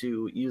want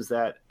to use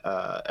that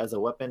as a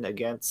weapon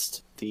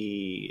against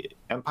the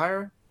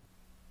Empire.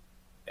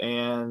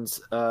 And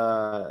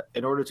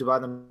in order to buy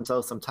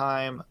themselves some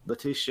time,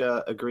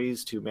 Letitia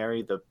agrees to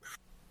marry the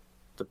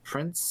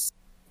prince,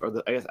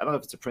 or I guess I don't know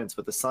if it's a prince,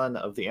 but the son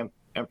of the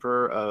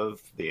emperor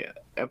of the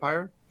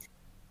Empire,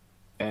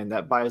 and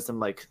that buys them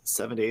like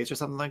 7 days or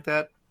something like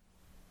that.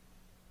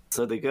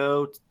 So they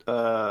go.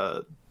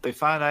 They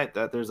find out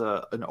that there's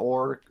an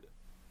ore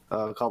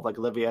called like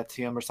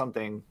Leviathan or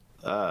something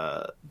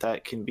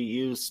that can be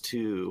used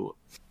to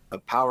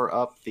power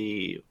up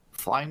the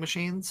flying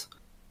machines,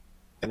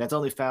 and that's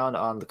only found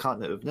on the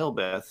continent of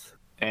Nilbeth.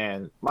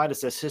 And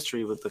Midas has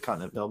history with the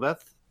continent of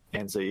Nilbeth,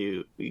 and so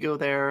you go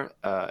there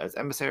as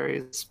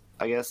emissaries,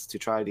 I guess, to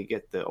try to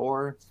get the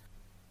ore.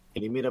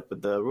 And you meet up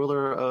with the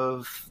ruler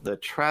of the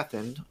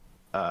Trathen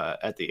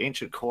at the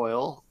Ancient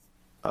Coil,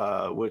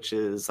 which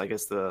is, I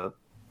guess, the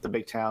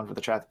big town for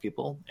the Trathen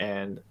people.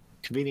 And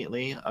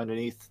conveniently,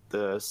 underneath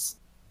this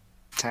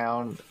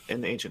town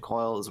in the Ancient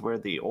Coil is where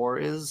the ore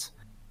is.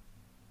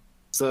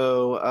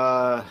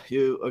 So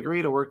you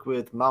agree to work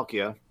with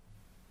Malkia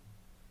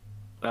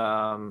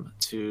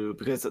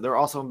because they're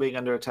also being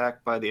under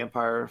attack by the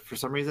Empire for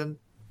some reason.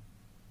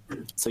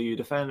 So you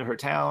defend her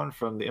town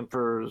from the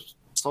Emperor's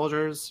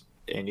soldiers,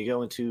 and you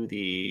go into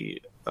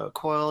the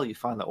coil. You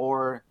find the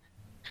ore,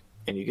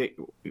 and you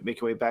make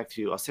your way back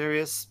to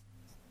Osiris,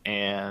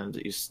 and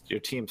your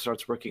team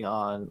starts working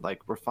on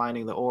like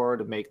refining the ore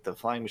to make the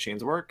flying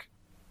machines work.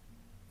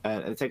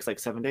 And it takes like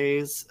 7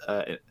 days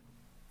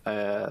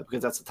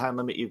because that's the time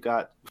limit you've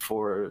got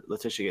before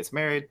Letitia gets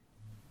married.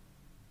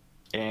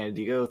 And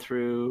you go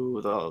through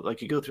I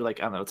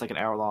don't know, it's like an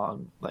hour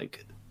long,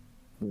 like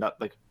not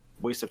like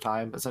waste of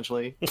time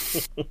essentially.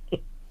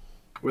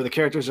 Where the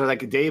characters are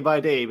like day by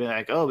day being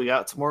like, oh, we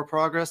got some more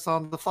progress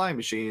on the flying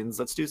machines.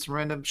 Let's do some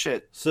random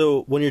shit.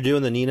 So when you're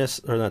doing the Nina,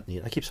 or not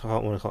Nina, I keep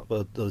calling it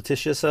the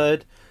Letitia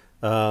side.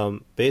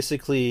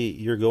 Basically,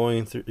 you're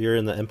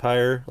in the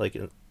Empire,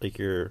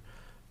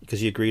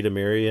 because you agree to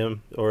marry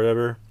him or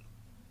whatever.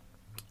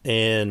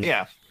 And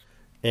yeah,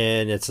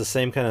 and it's the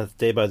same kind of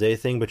day by day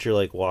thing, but you're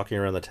like walking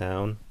around the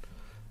town,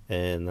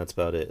 and that's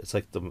about it. It's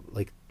like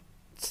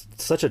it's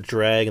such a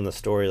drag in the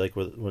story, like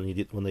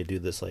when they do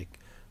this like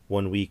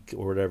 1 week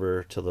or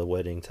whatever to the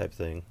wedding type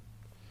thing.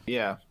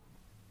 Yeah.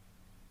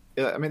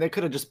 I mean, they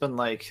could have just been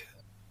like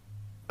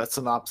a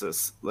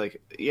synopsis.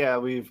 Like, yeah,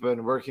 we've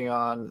been working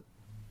on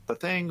the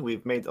thing.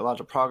 We've made a lot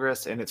of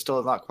progress, and it's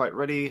still not quite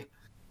ready,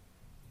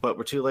 but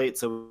we're too late,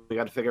 so we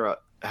got to figure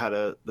out how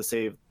to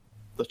save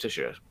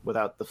Letitia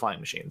without the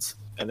flying machines.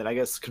 And then I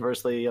guess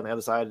conversely, on the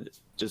other side,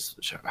 just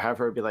have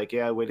her be like,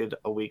 yeah, I waited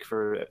a week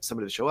for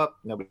somebody to show up.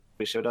 Nobody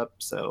showed up,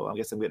 so I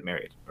guess I'm getting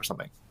married or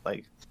something.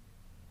 Like,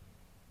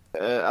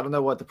 I don't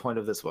know what the point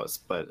of this was,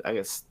 but I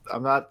guess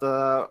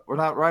we're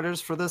not writers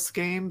for this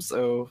game,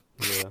 so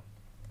Yeah.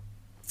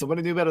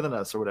 Somebody knew better than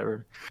us or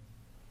whatever.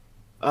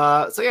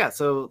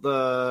 So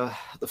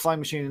the flying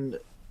machine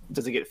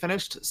doesn't get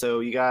finished, so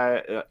you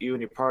and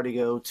your party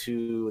go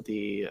to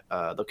the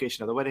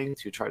location of the wedding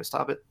to try to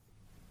stop it.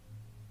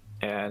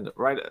 And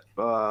right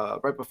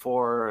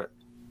before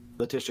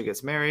Letitia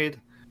gets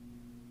married,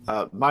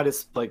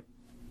 Midas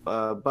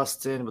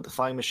busts in with the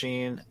flying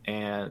machine,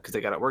 and because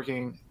they got it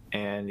working.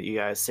 And you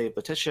guys save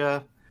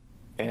Letitia,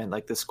 and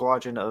like this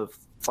squadron of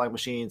flying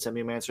machine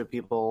Semiomancer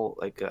people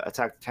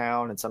attack the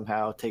town and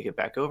somehow take it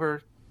back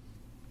over,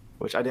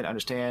 which I didn't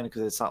understand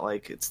because it's not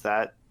like it's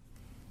that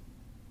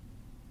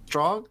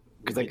strong.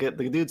 Because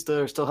the dudes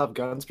still have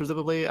guns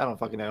presumably. I don't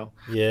fucking know.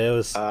 Yeah, it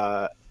was.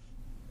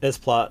 It's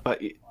plot,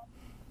 but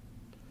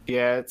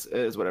yeah,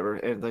 it's whatever.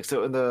 And like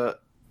so,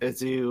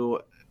 as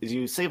you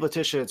save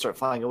Letitia and start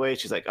flying away,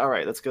 she's like, "All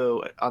right, let's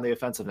go on the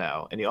offensive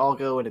now," and you all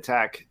go and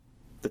attack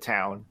the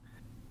town.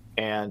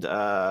 And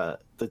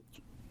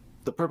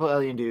the purple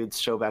alien dudes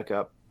show back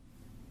up.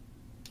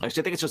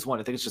 Actually, I think it's just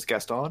one. I think it's just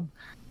Gaston.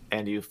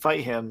 And you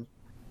fight him,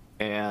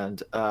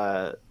 and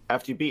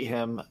after you beat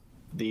him,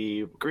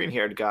 the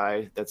green-haired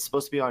guy that's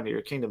supposed to be on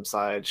your kingdom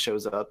side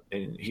shows up,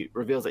 and he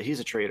reveals that he's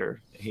a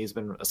traitor. He's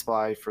been a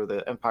spy for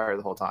the Empire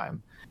the whole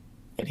time,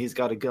 and he's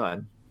got a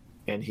gun.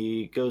 And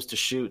he goes to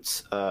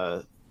shoot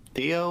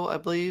Theo, I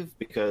believe,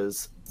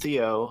 because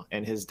Theo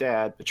and his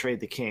dad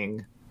betrayed the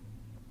king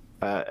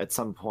at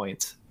some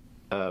point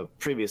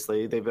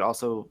previously. They've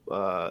also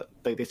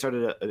they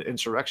started an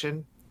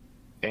insurrection,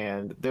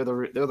 and they're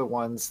the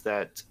ones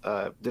that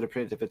did a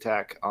preemptive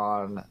attack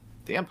on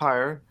the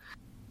Empire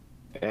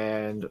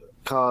and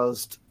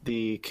caused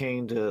the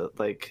king to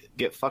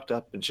get fucked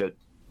up and shit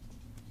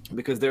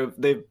because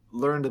they've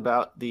learned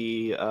about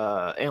the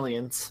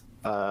aliens,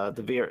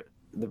 the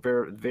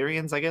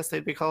Varians, I guess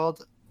they'd be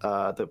called,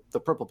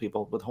 the purple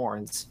people with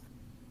horns.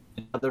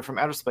 They're from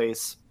outer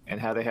space and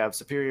how they have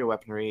superior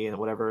weaponry and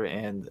whatever,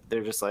 and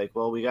they're just like,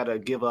 well, we got to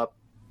give up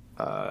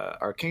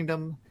our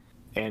kingdom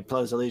and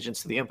pledge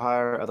allegiance to the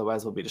Empire,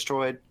 otherwise we'll be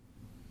destroyed.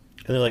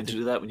 And they're like, And to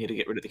do that, we need to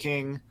get rid of the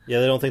king. yeah,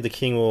 they don't think the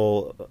king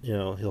will,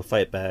 he'll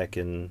fight back,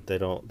 and they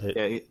don't.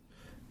 Yeah,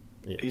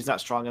 Yeah. he's not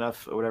strong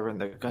enough or whatever,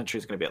 and the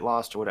country's going to be at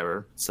lost or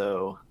whatever.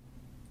 So,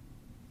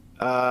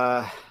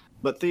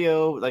 but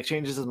Theo like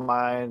changes his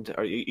mind,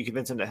 or you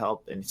convince him to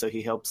help, and so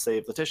he helps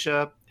save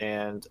Letitia.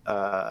 And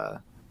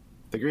the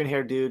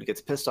green-haired dude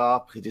gets pissed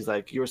off because he's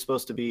like, "You were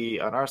supposed to be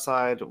on our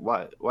side.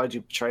 Why'd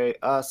you betray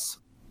us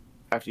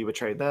after you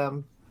betrayed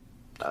them?"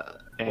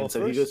 And Well, so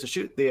he first- goes to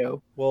shoot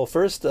Theo. Well,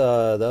 first,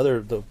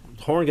 the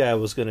horn guy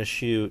was going to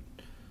shoot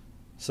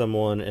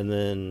someone, and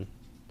then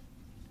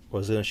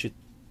was going to shoot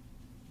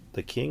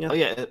the king. Oh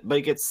yeah, but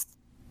he gets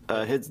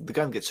the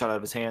gun gets shot out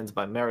of his hands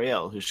by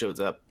Marielle, who shows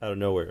up. Out of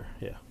nowhere.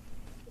 Yeah.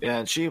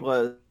 And she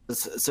was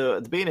so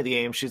at the beginning of the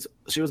game, she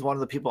was one of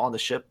the people on the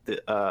ship,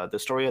 the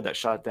Astoria that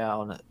shot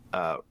down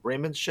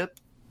Raymond's ship,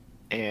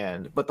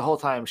 but the whole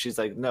time she's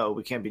like, "No,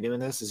 we can't be doing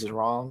this. This is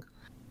wrong."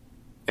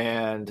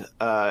 And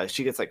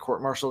she gets like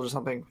court-martialed or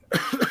something,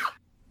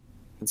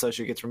 and so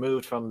she gets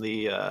removed from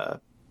the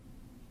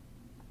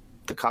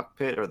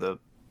cockpit, or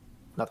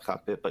not the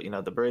cockpit, but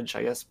the bridge,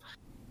 I guess.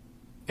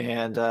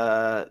 And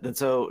then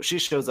so she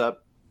shows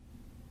up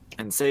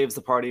and saves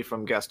the party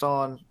from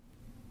Gaston.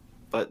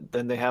 But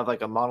then they have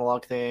like a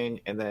monologue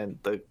thing, and then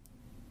the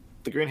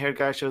green-haired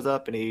guy shows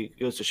up and he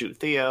goes to shoot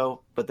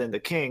Theo, but then the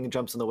king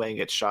jumps in the way and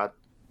gets shot.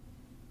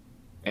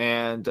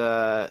 And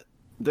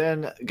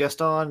then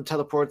Gaston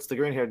teleports the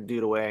green-haired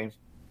dude away,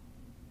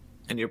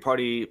 and your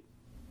party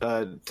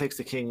takes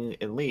the king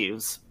and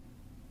leaves.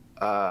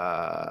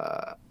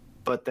 But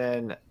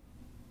then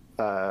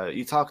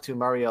you talk to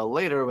Marielle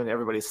later when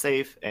everybody's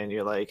safe, and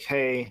you're like,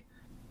 "Hey,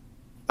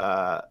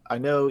 I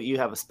know you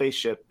have a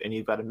spaceship and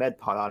you've got a med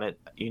pod on it.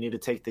 You need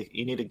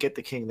to get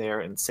the king there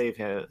and save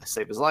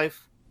his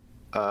life,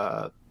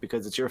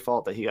 because it's your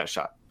fault that he got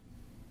shot."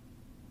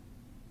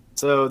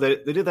 So they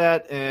do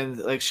that, and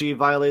like she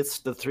violates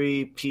the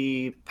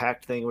 3P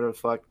pact thing, whatever the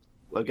fuck,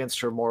 against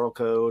her moral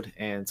code,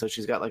 and so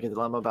she's got like a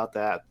dilemma about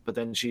that. But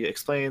then she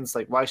explains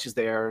like why she's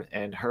there,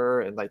 and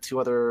her and like 3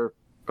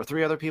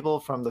 other people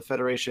from the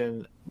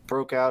Federation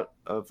broke out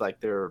of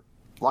like their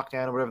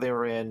lockdown or whatever they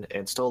were in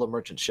and stole a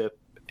merchant ship,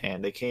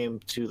 and they came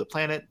to the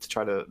planet to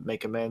try to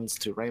make amends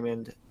to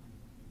Raymond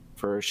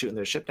for shooting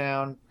their ship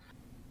down.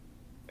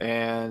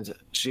 And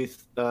she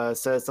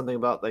says something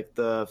about like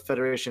the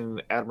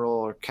Federation admiral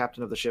or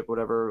captain of the ship,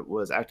 whatever,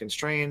 was acting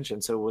strange,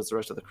 and so was the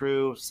rest of the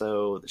crew.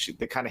 So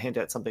they kind of hint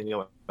at something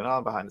going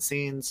on behind the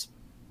scenes.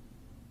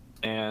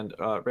 And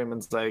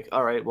Raymond's like,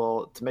 "All right,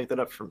 well, to make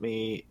that up for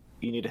me,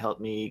 you need to help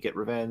me get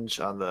revenge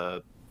on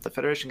the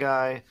Federation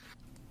guy.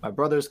 My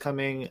brother's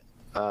coming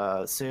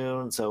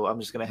soon, so I'm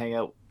just gonna hang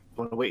out.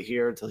 I'm gonna wait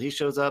here until he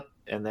shows up,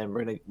 and then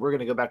we're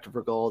gonna go back to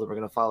Vergold, and we're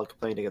gonna file a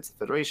complaint against the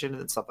Federation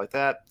and stuff like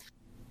that."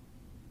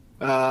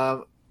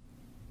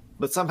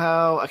 But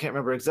somehow I can't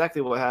remember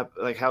exactly what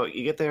happened, like how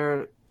you get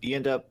there. You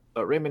end up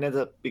Raymond ends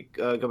up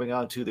going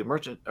on to the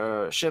merchant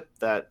ship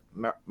that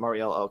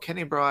Marielle L.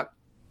 Kenny brought,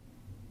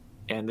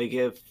 and they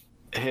give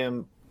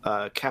him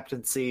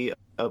captaincy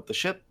of the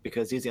ship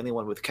because he's the only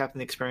one with captain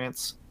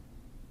experience.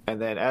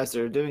 And then as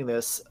they're doing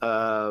this,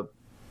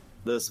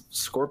 this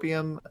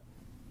Scorpion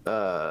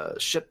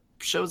ship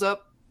shows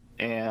up,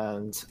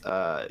 and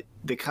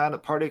the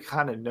party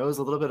kind of knows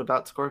a little bit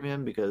about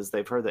Scorpion because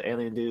they've heard the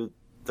alien dude,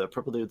 the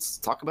purple dudes,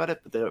 talk about it,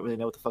 but they don't really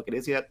know what the fuck it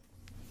is yet.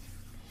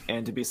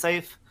 And to be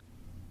safe,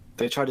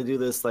 they try to do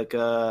this like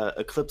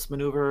eclipse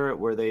maneuver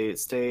where they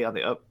stay on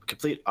the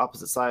complete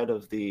opposite side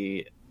of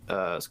the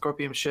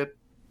Scorpion ship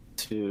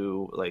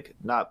to like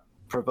not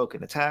provoke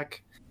an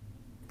attack,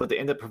 but they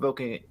end up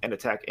provoking an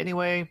attack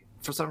anyway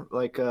for some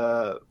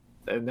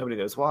and nobody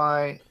knows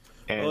why.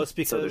 And Well, it's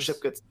so their because-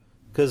 ship gets.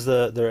 Because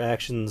their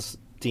actions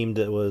deemed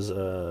it was.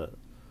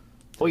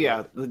 Well,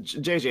 yeah,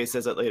 JJ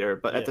says it later,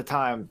 but Yeah. at the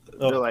time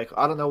Oh. they're like,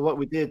 "I don't know what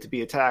we did to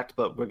be attacked,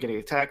 but we're getting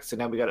attacked, so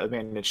now we got to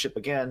abandon the ship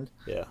again."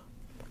 Yeah.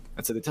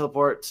 And so they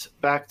teleport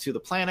back to the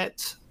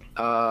planet,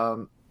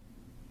 and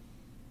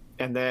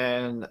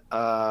then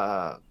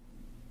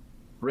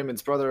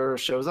Raymond's brother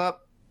shows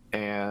up,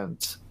 and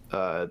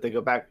they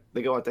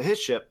go onto his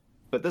ship,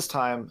 but this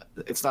time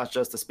it's not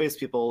just the space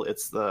people;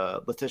 it's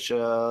the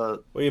Letitia.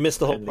 Well, you missed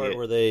the whole And part the-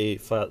 where they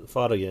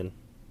fought again.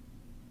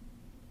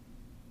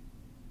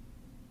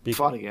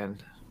 Fought again.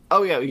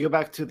 Oh yeah, you go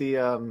back to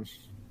the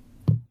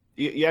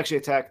you actually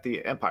attack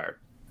the Empire.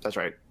 That's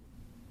right.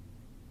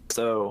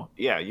 So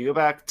yeah, you go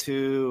back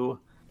to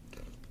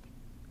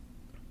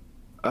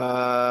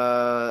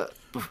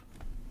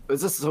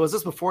was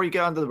this before you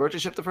get onto the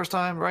merchant ship the first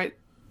time, right?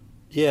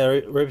 Yeah,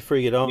 right before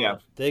you get on, Yeah.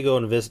 they go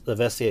and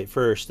investigate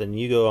first, and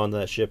you go on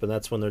that ship, and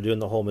that's when they're doing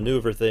the whole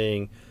maneuver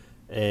thing,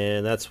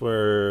 and that's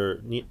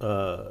where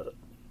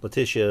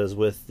Letitia is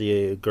with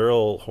the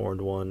girl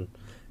horned one,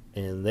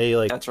 and they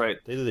That's right.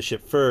 they do the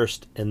ship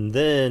first, and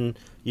then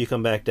you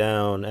come back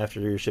down after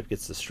your ship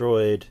gets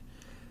destroyed,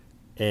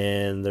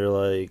 and they're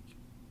like,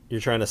 you're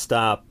trying to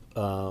stop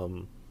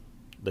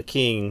the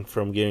king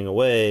from getting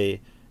away.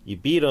 You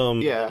beat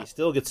him, Yeah. he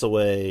still gets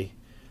away.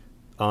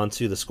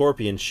 onto the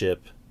Scorpion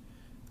ship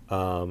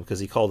because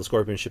he called the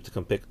Scorpion ship to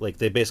come pick. Like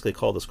they basically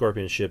called the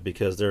Scorpion ship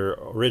because their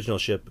original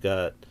ship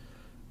got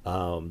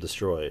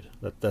destroyed.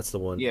 That's the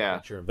one Yeah.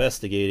 that you're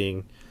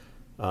investigating.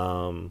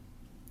 And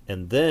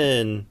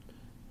then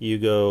you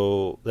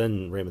go.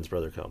 Then Raymond's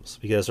brother comes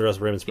because the rest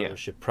of Raymond's brother's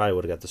ship probably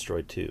would have got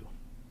destroyed too.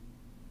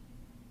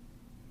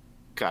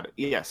 Got it.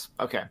 Yes.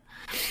 Okay.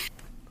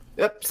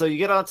 Yep. So you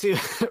get onto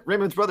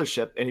Raymond's brother's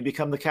ship, and you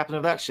become the captain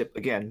of that ship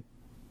again.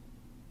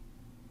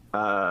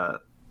 I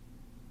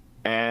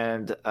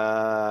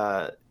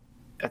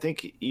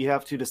think you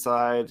have to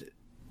decide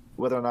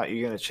whether or not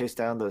you're going to chase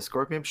down the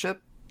Scorpion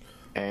ship,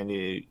 and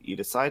you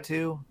decide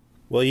to.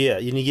 Well, yeah,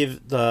 you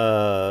give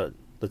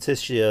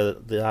Letitia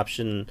the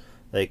option.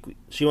 Like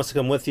she wants to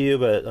come with you,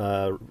 but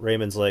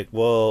Raymond's like,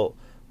 "Well,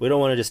 we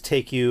don't want to just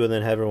take you and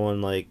then have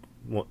everyone like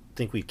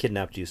think we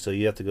kidnapped you. So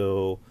you have to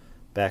go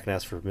back and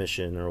ask for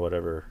permission or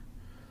whatever."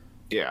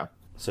 Yeah.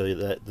 So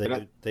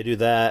that they do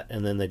that,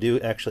 and then they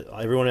do actually.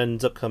 Everyone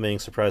ends up coming,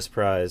 surprise,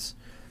 surprise,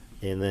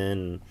 and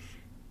then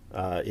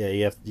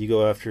you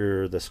go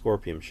after the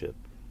Scorpion ship.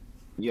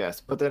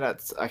 Yes, but then I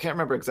can't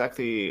remember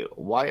exactly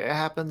why it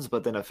happens,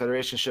 but then a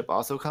Federation ship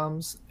also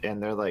comes,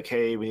 and they're like,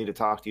 "Hey, we need to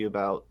talk to you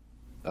about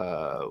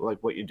like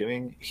what you're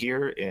doing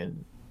here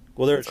in."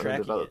 Well, they're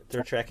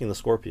tracking the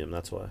Scorpion.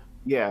 That's why.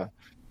 Yeah.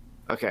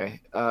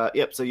 Okay.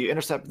 Yep. So you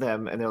intercept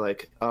them, and they're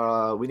like,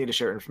 "We need to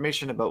share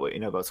information about what you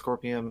know about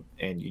Scorpion,"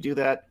 and you do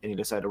that, and you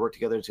decide to work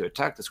together to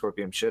attack the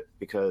Scorpion ship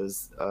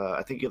because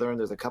I think you learn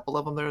there's a couple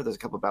of them there. There's a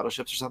couple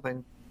battleships or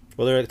something.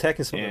 Well, they're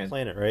attacking some other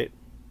planet, right?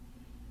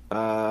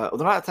 Well,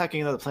 they're not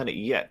attacking another planet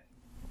yet.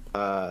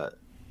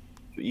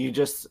 You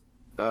just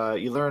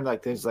you learn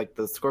like there's like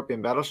the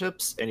Scorpion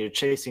battleships, and you're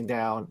chasing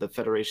down the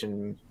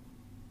Federation.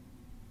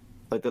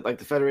 Like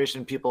the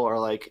Federation people are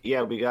like,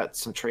 yeah, we got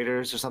some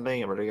traitors or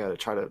something, and we're gonna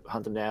try to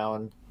hunt them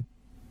down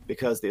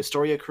because the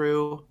Astoria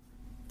crew,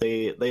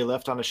 they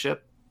left on a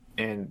ship,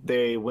 and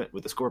they went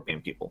with the Scorpion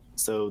people.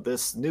 So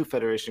this new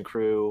Federation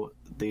crew,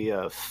 the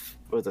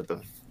what was it,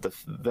 the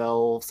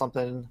Vel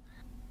something?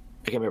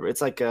 I can't remember.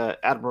 It's like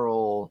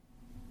Admiral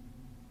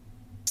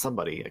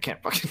somebody. I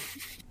can't fucking.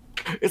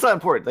 It's not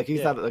important. Like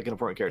he's not like an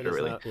important character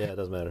really. It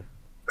doesn't matter.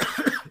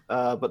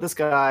 But this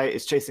guy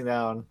is chasing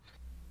down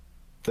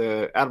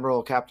the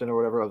admiral captain or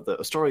whatever of the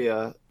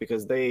Astoria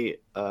because they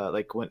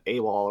like went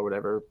AWOL or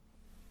whatever.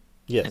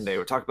 Yes. And they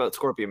were talking about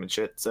Scorpion and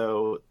shit.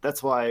 So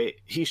that's why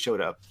he showed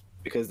up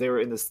because they were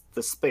in this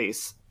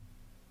space,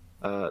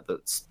 the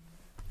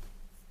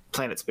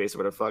planet space or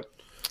whatever fuck.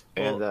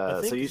 And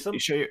so you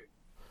show your.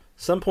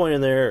 Some point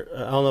in there,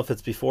 I don't know if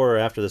it's before or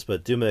after this,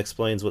 but Duma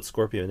explains what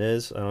Scorpion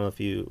is. I don't know if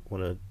you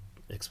want to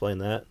explain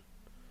that.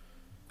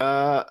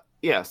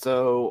 Yeah.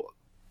 So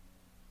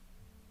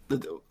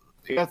the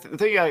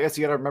thing I guess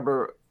you got to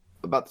remember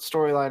about the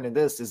storyline in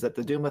this is that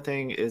the Duma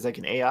thing is like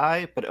an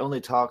AI, but only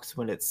talks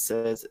when it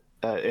says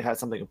it has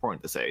something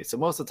important to say. So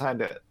most of the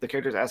time, the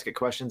characters ask it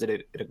questions and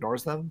it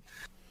ignores them.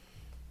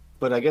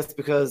 But I guess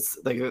because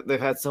like they've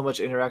had so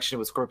much interaction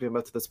with Scorpion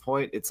up to this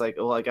point, it's like,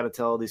 oh, I got to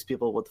tell these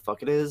people what the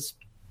fuck it is.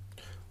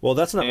 Well,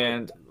 that's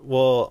not.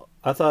 Well,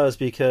 I thought it was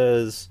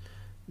because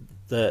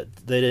that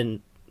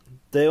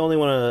they only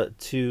wanted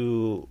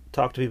to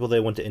talk to people they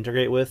want to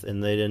integrate with,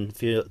 and they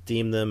didn't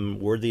deem them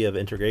worthy of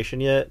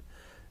integration yet.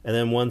 And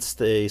then once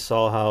they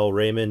saw how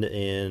Raymond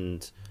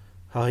and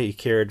how he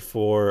cared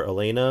for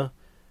Elena,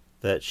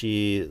 that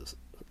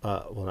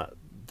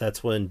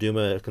that's when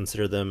Duma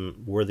considered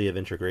them worthy of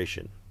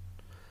integration,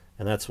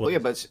 and that's when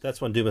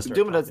that's when Duma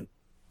started talking.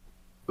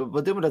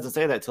 But Duma doesn't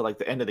say that till like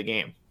the end of the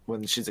game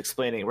when she's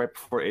explaining right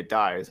before it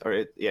dies, or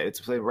it's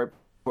explaining right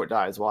before it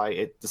dies why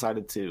it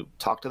decided to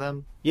talk to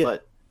them. Yeah.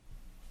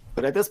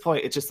 But at this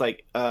point, it's just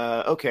like,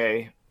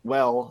 okay,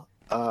 well,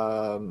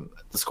 the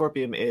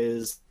Scorpion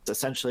is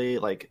essentially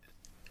like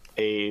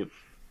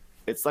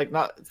it's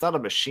not a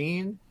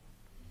machine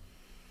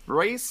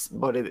race,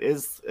 but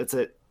it's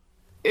an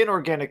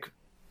inorganic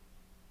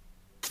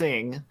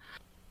thing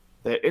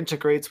that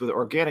integrates with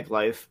organic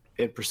life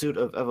in pursuit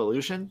of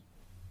evolution.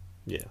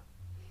 Yeah.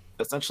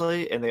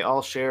 Essentially, and they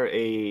all share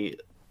a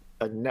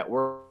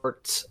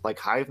networked like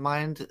hive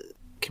mind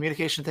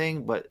communication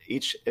thing, but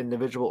each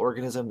individual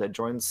organism that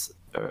joins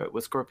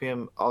with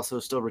Scorpion also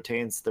still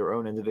retains their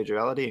own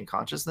individuality and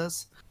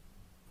consciousness.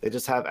 They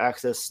just have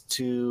access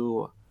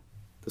to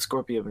the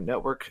Scorpion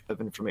network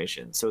of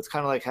information. So it's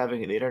kind of like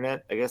having the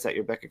internet, I guess, at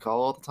your beck and call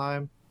all the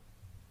time.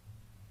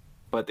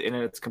 But the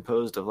internet's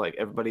composed of like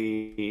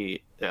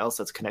everybody else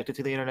that's connected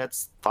to the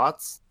internet's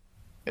thoughts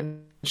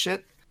and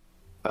shit.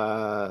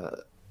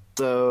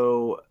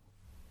 So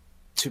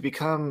to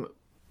become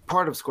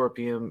part of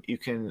Scorpion, you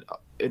can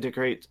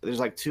integrate. There's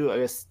like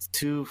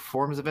two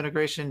forms of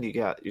integration. You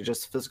got your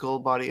just physical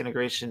body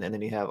integration, and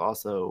then you have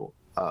also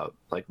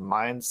like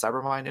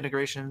cyber mind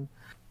integration,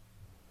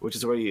 which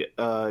is where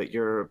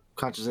your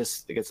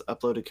consciousness gets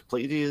uploaded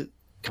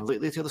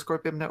completely to the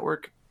Scorpion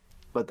network.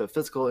 But the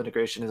physical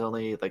integration is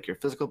only like your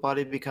physical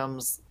body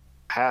becomes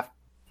half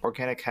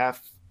organic,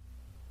 half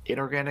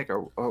inorganic,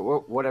 or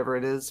whatever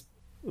it is.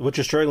 what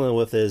you're struggling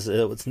with is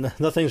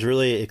nothing's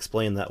really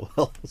explained that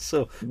well.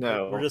 So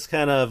No. we're just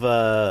kind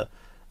of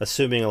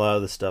assuming a lot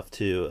of the stuff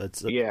too.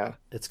 Yeah.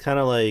 It's kind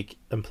of like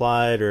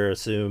implied or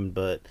assumed,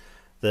 but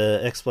the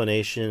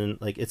explanation,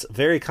 like, it's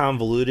very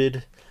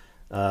convoluted.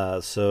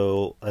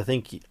 So I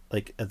think,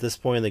 like, at this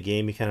point in the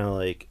game, you kind of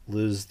like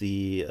lose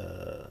the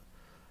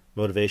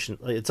motivation.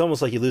 Like, it's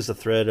almost like you lose the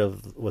thread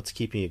of what's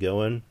keeping you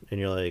going, and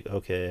you're like,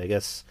 okay, I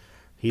guess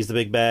he's the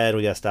big bad.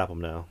 We gotta stop him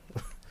now.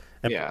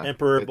 Yeah.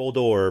 Emperor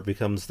Boldor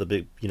becomes the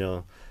big,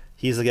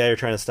 he's the guy you're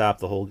trying to stop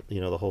the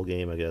whole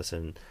game, I guess,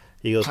 and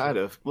he goes Kind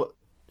of. Well,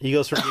 he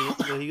goes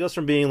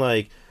from being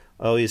like,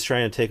 oh, he's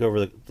trying to take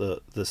over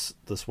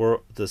this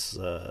world, this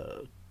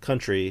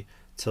country,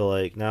 to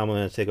like, now I'm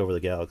going to take over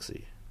the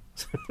galaxy.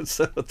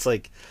 So it's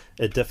like,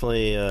 it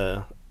definitely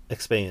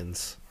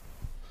expands.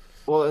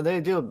 well, and they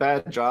do a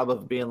bad job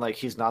of being like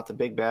he's not the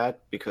big bad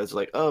because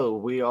like, oh,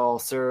 we all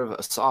serve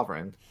a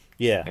sovereign.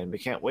 Yeah, And we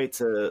can't wait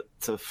to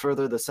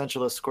further the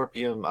centralist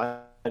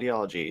Scorpium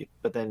ideology.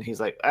 But then he's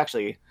like,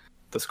 actually,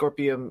 the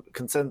Scorpium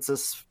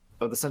consensus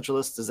of the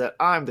centralists is that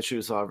I'm the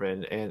true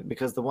sovereign, and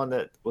because the one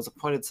that was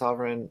appointed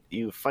sovereign,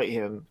 you fight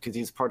him because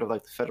he's part of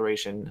like the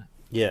Federation.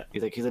 yeah,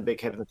 He's a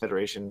big head of the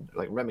Federation,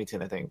 like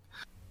Remington, I think.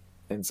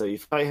 And so you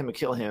fight him and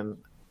kill him,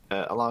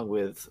 along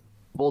with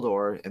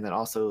Boldor, and then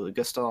also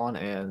Gaston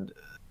and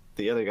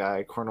the other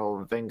guy,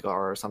 Colonel Vengar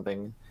or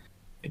something.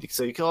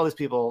 So you kill all these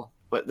people,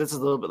 but this is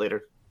a little bit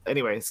later.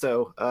 Anyway,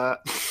 so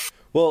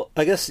well,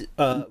 I guess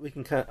we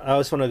can kind of, I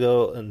always want to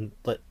go and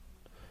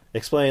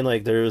explain,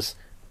 like, there's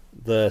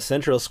the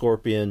Central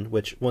Scorpion,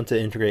 which want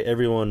to integrate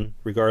everyone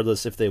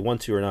regardless if they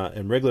want to or not,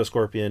 and regular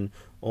Scorpion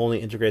only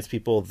integrates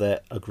people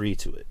that agree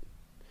to it.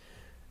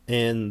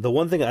 And the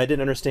one thing I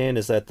didn't understand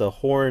is that the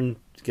Horn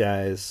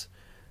guys,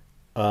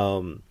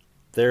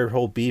 their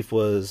whole beef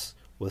was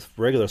with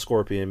regular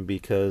Scorpion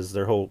because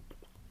their whole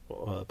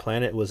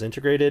planet was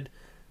integrated,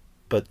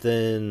 but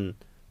then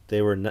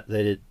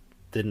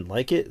didn't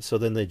like it, so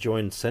then they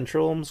joined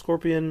Central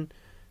Scorpion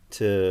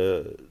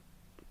to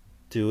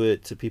do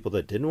it to people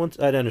that didn't want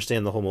to. I didn't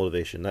understand the whole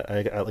motivation.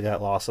 I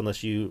got lost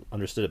unless you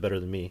understood it better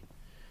than me.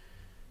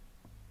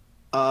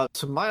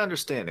 to my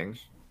understanding,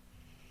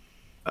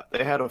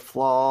 they had a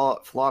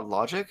flawed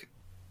logic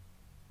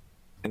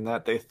in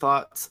that they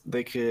thought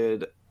they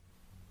could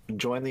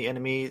join the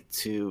enemy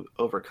to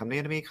overcome the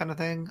enemy, kind of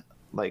thing,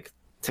 like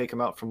take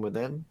them out from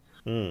within.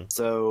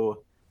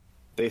 So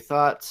they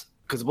thought,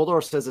 because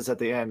Boldor says this at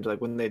the end,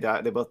 like when they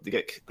die, they both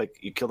get, like,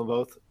 you kill them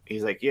both.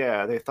 He's like,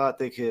 yeah, they thought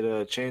they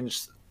could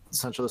change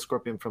Central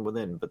Scorpion from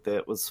within, but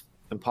that was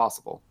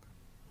impossible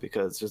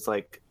because there's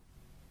like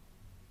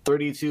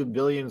 32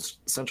 billion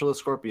Central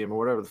Scorpion or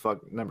whatever the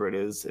fuck number it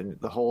is, and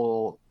the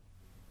whole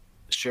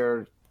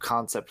shared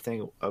concept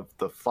thing of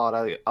the flawed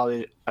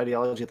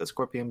ideology that the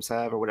Scorpions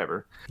have or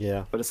whatever.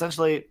 Yeah. But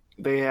essentially,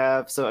 they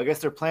have. So I guess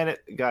their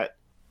planet got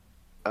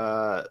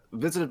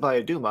visited by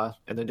a Duma,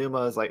 and the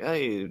Duma is like,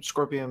 "Hey,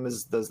 Scorpion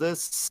does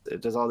this.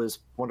 It does all these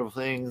wonderful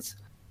things."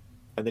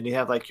 And then you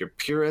have like your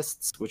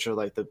purists, which are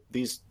like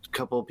these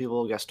couple of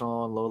people, Gaston,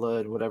 Lola,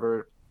 and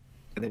whatever.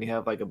 And then you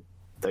have like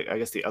I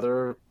guess the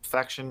other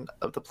faction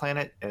of the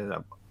planet. And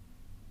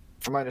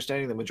from my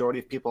understanding, the majority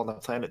of people on the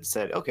planet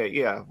said, "Okay,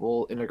 yeah,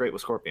 we'll integrate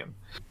with Scorpion."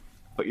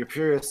 But your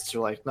purists are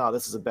like, "No,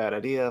 this is a bad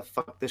idea.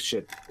 Fuck this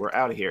shit. We're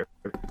out of here."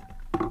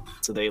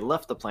 So they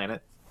left the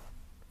planet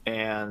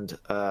and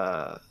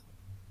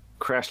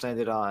crash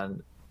landed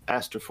on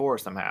Astor 4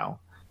 somehow.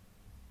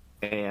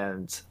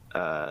 And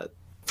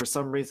for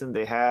some reason,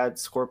 they had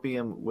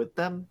Scorpion with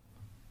them.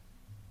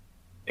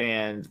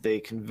 And they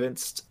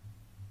convinced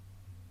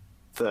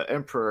the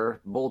Emperor,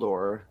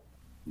 Boldor,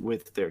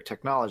 with their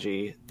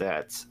technology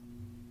that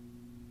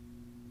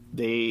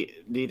they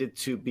needed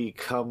to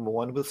become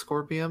one with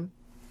Scorpion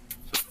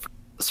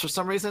for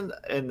some reason.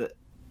 And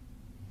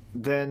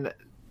then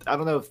I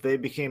don't know if they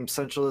became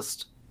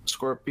Centralist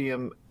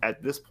Scorpion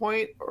at this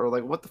point or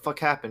like what the fuck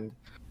happened,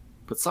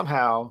 but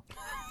somehow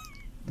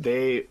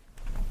they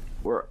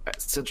were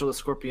Centralist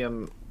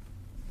Scorpion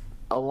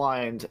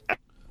aligned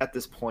at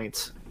this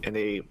point, and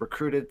they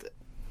recruited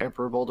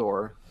Emperor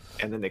Boldor,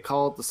 and then they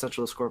called the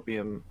Centralist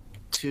Scorpion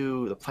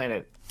to the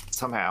planet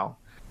somehow,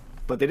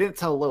 but they didn't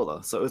tell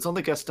Lola. So it's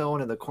only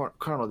Gaston and the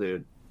Colonel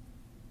dude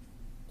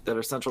that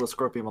are Centralist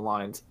Scorpion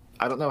aligned.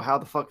 I don't know how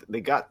the fuck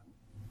they got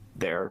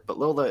there, but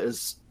Lola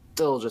is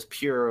still just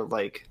pure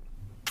like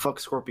fuck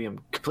Scorpion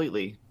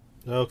completely.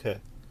 Okay.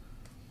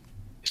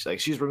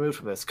 She's removed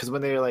from this because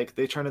when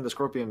they turn into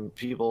Scorpion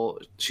people,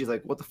 she's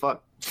like, "What the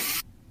fuck?"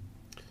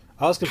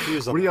 I was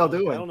confused. What are y'all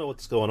doing? I don't know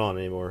what's going on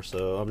anymore,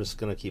 so I'm just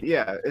gonna keep.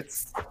 Yeah,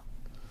 it's.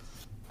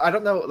 I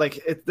don't know.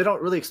 Like, they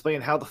don't really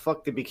explain how the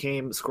fuck they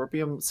became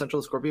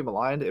Central Scorpion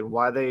aligned, and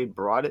why they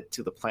brought it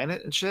to the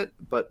planet and shit.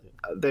 But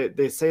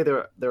they say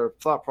their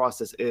thought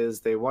process is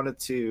they wanted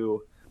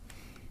to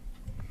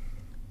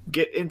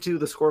get into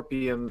the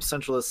Scorpion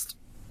Centralist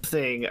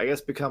thing, I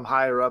guess, become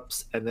higher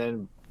ups, and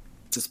then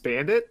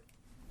disband it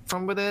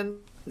from within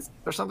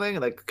or something,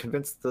 and like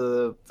convince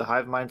the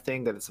hive mind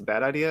thing that it's a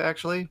bad idea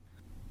actually.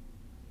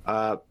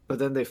 But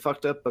then they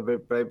fucked up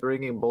by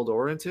bringing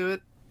Boldor into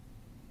it,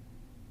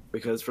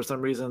 because for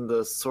some reason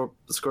the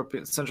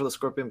Scorpion Central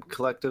Scorpion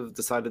Collective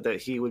decided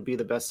that he would be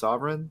the best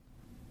sovereign,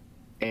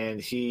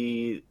 and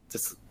he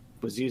just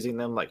was using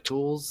them like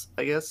tools,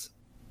 I guess.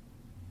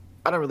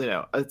 I don't really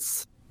know.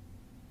 It's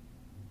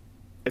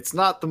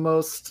not the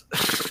most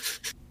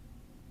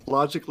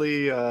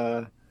logically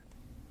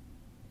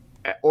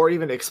or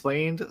even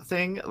explained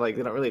thing. Like,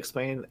 they don't really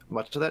explain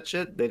much of that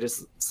shit. They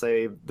just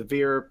say the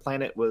Veer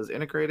planet was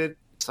integrated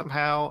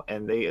somehow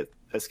and they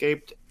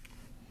escaped,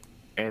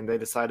 and they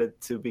decided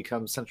to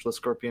become Central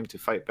Scorpion to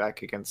fight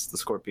back against the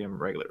Scorpion,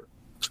 regular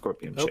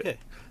Scorpion shit. Okay.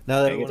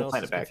 Now that And get everyone the else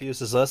planet is back.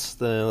 confused as us,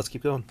 then let's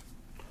keep going.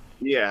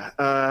 Yeah.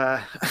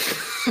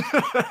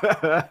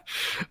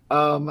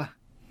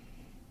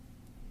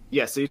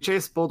 Yeah, so you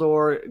chase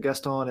Boldor,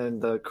 Gaston,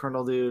 and the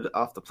Colonel dude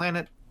off the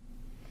planet.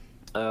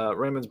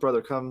 Raymond's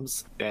brother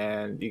comes,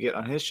 and you get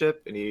on his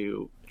ship, and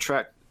you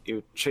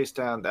chase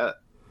down the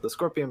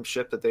Scorpion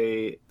ship that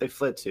they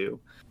fled to.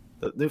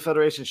 The new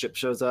Federation ship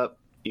shows up.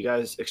 You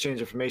guys exchange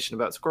information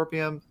about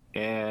Scorpion,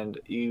 and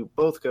you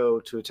both go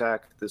to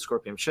attack the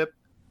Scorpion ship.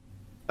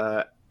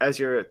 As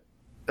you're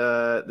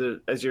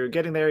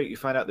getting there, you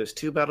find out there's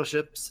 2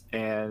 battleships,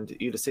 and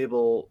you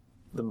disable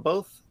them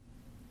both,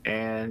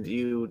 and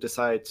you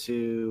decide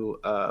to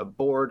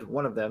board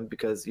one of them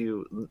because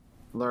you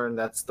learn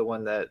that's the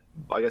one that,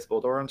 I guess,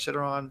 Boldor and shit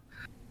are on.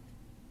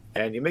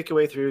 And you make your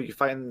way through, you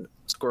find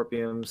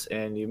Scorpions,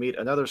 and you meet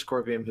another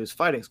Scorpion who's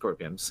fighting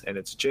Scorpions, and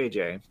it's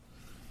JJ.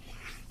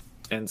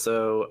 And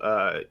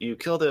so you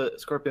kill the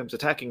Scorpions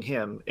attacking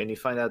him, and you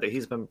find out that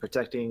he's been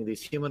protecting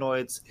these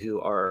humanoids who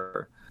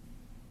were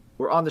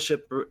on the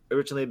ship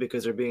originally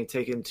because they're being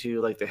taken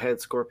to like the head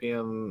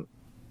Scorpion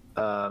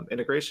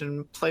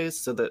integration place,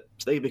 so that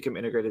they become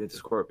integrated into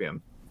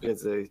Scorpion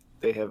because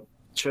they have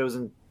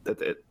chosen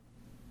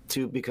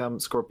to become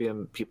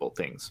Scorpion people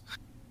things.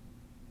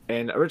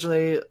 And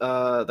originally,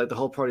 like the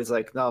whole party's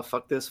like, no,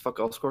 fuck this, fuck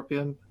all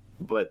Scorpion.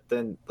 But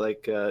then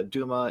like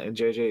Duma and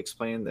JJ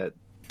explain that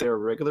they're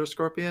regular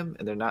Scorpion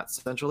and they're not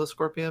Centralist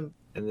Scorpion.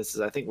 And this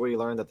is, I think, where you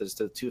learn that there's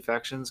the 2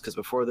 factions, because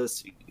before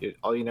this,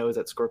 all you know is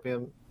that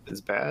Scorpion is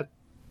bad,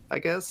 I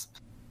guess.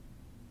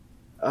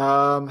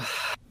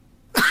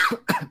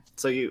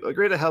 So you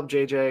agree to help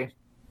JJ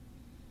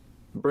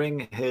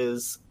bring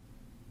his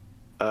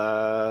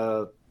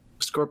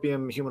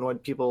Scorpion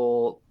humanoid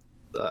people,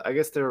 I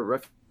guess they're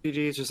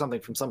refugees or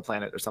something from some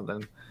planet or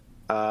something,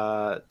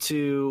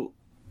 to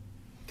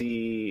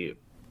the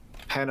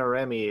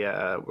Panorami,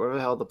 whatever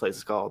the hell the place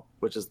is called,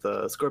 which is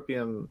the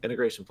Scorpion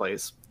integration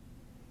place.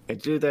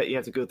 And to do that, you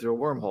have to go through a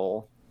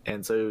wormhole,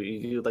 and so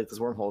you do like this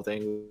wormhole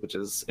thing, which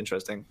is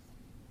interesting.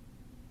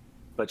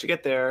 But you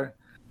get there,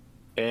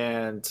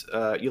 and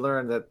you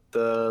learn that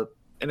the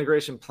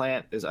integration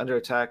plant is under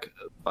attack,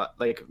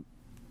 like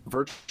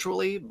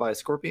virtually by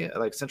Scorpion,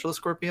 like Central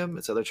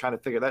Scorpion. So they're trying to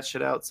figure that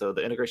shit out. So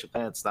the integration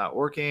plant's not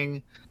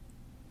working.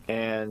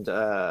 And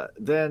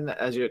then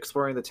as you're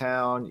exploring the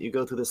town, you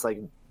go through this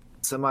like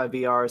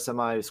semi-VR,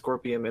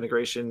 semi-Scorpion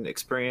integration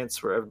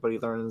experience where everybody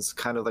learns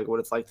kind of like what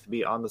it's like to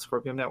be on the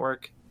Scorpion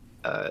network.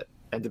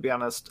 And to be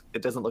honest,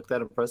 it doesn't look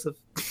that impressive.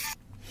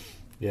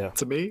 Yeah.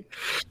 To me.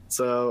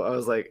 So I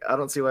was like, I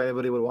don't see why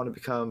anybody would want to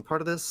become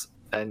part of this.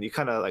 And you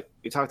kind of like,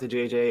 you talk to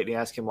JJ and you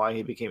ask him why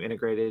he became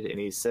integrated, and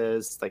he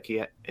says like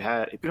he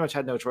pretty much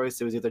had no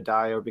choice. It was either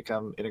die or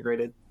become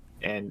integrated.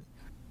 And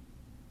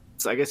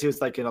so I guess he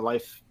was like in a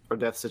life or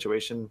death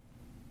situation,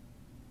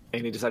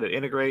 and he decided to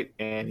integrate,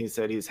 and he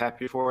said he's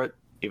happy for it,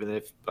 even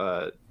if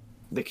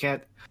they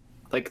can't,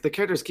 like, the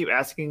characters keep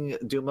asking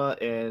Duma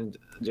and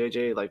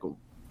JJ like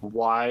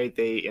why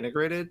they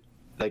integrated,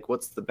 like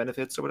what's the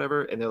benefits or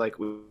whatever, and they're like,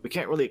 we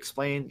can't really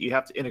explain, you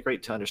have to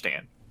integrate to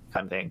understand,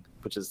 kind of thing,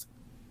 which is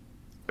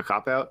a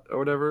cop out or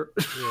whatever.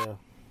 Yeah.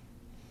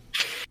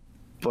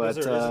 But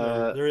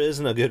there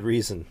isn't a good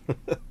reason.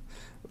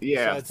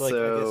 Yeah, Besides, like,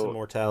 I guess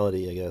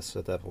immortality, I guess,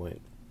 at that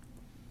point.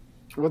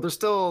 Well, they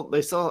still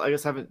I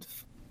guess haven't,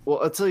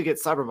 well, until you get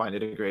Cybermind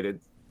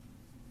integrated,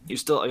 you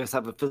still, I guess,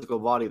 have a physical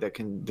body that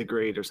can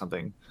degrade or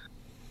something.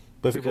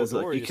 But because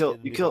like, you kill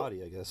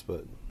body, I guess,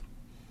 but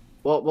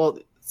well,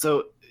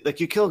 so like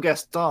you kill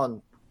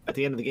Gaston at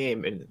the end of the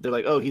game, and they're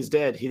like, oh, he's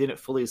dead. He didn't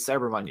fully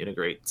Cybermind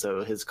integrate,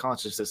 so his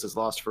consciousness is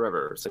lost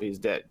forever. So he's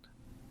dead.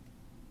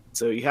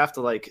 So you have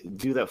to like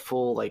do that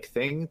full like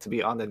thing to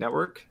be on the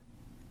network.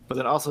 But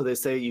then also they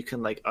say you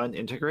can like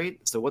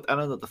unintegrate. So what, I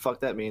don't know what the fuck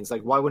that means.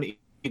 Like, why wouldn't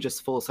you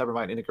just full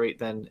Cybermind integrate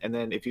then? And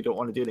then if you don't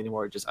want to do it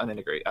anymore, just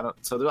unintegrate. I don't.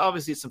 So there's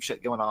obviously some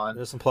shit going on.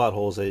 there's some plot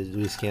holes they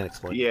just can't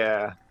explain.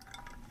 Yeah.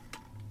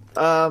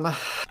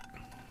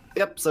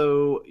 Yep.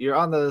 So you're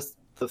on the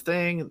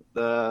thing.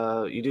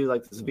 You do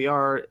like this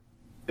VR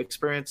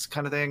experience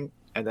kind of thing,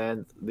 and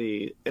then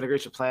the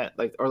integration plant,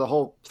 like, or the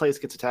whole place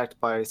gets attacked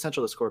by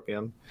Central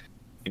Scorpion,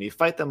 and you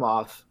fight them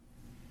off.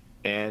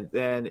 And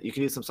then you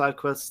can do some side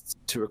quests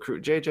to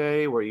recruit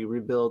JJ, where you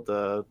rebuild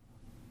the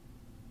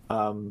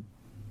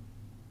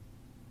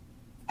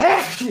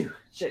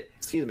shit.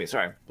 Excuse me.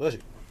 Sorry. Bless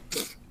you.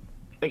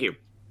 Thank you.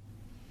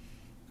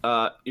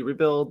 You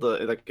rebuild the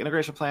like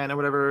integration plan or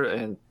whatever,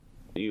 and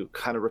you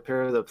kind of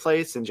repair the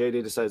place. And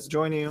JD decides to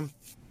join you.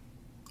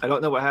 I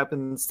don't know what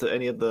happens to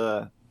any of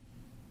the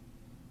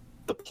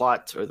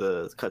plot or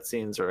the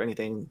cutscenes or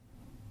anything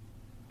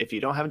if you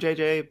don't have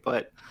JJ,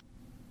 but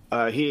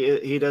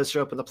he does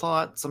show up in the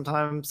plot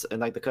sometimes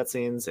and like the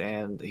cutscenes,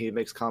 and he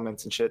makes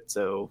comments and shit.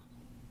 So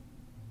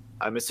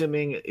I'm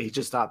assuming he's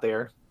just not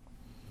there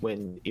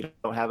when you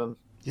don't have him.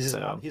 He's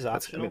So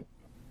optional.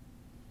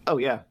 oh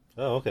yeah,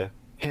 Oh, okay,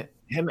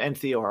 him and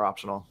Theo are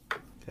optional.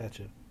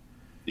 gotcha.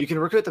 You can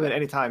recruit them at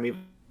any time,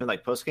 even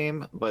like post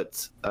game,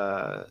 but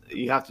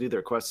you have to do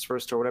their quests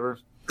first or whatever.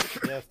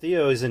 Yeah, if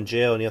Theo is in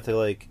jail and you have to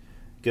like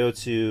go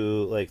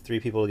to like 3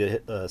 people to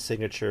get a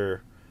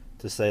signature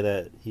to say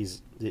that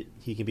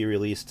he can be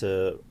released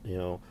to, you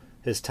know,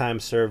 his time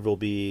served will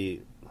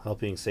be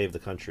helping save the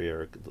country,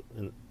 or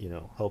you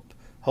know,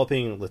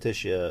 helping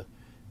Letitia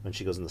when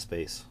she goes into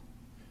space.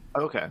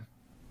 Okay,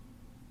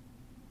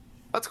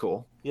 that's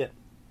cool. Yeah.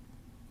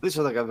 At least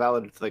there's like a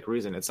valid like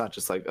reason. It's not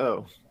just like,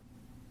 oh,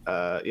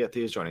 yeah,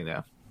 Theo's joining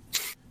now.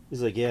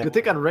 He's like, yeah. I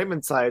think on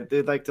Raymond's side,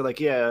 they'd like to like,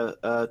 yeah,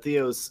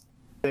 Theo's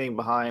staying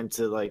behind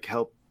to like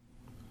help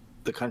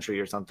the country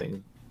or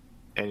something,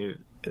 and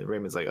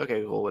Raymond's like,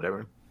 okay, cool,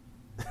 whatever.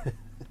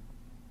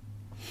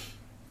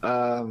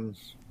 The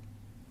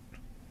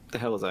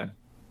hell was I?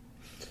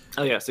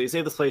 Oh yeah, so you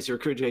save this place, you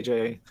recruit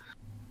JJ,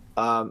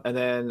 and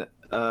then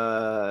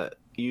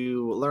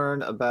you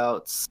learn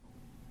about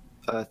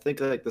I think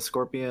like the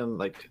Scorpion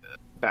like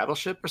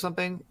battleship or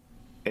something,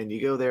 and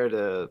you go there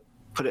to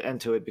put an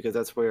end to it because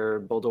that's where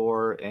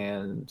Boldor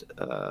and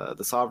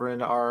the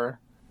Sovereign are.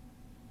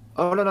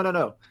 Oh no!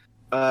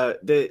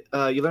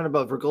 You learn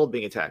about Vergold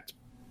being attacked,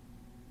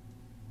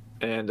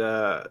 and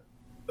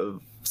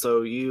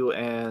so you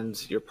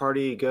and your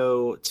party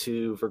go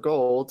to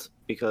Vergold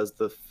because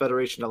the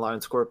Federation,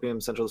 Alliance, Scorpion,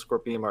 Central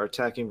Scorpion are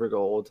attacking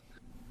Vergold,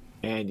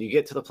 and you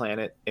get to the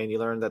planet and you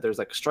learn that there's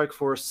like a strike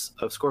force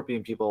of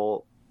Scorpion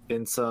people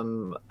in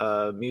some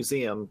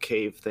museum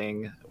cave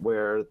thing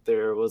where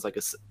there was like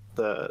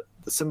the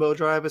Symbo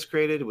drive is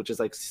created, which is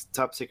like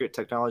top secret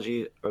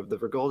technology of the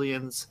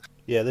Vergoldians.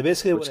 Yeah, they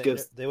basically Which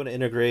they want to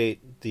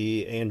integrate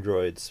the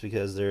androids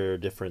because they're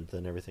different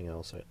than everything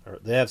else. Or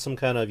they have some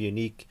kind of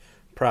unique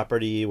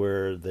property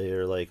where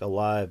they're like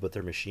alive, but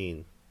they're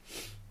machine.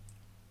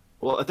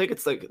 Well, I think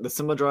it's like the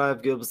Symbo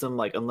drive gives them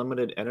like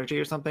unlimited energy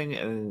or something,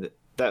 and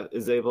that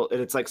is able, and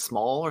it's like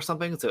small or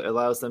something, so it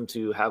allows them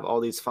to have all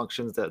these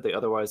functions that they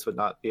otherwise would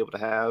not be able to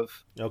have.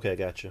 Okay,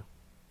 gotcha.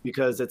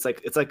 Because it's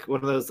like one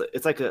of those,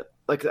 it's like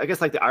I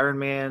guess like the Iron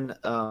Man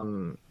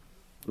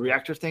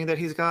reactor thing that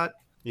he's got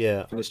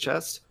Yeah, in his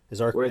chest,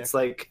 his arc. where it's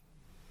like,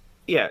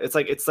 yeah, it's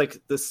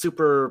like the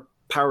super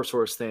power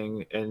source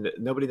thing, and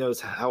nobody knows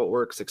how it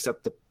works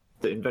except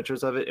the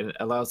inventors of it, and it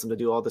allows them to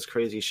do all this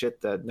crazy shit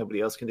that nobody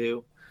else can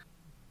do.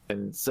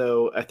 And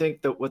so I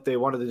think that what they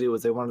wanted to do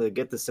was they wanted to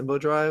get the Symbo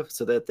drive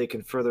so that they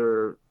can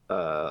further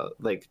go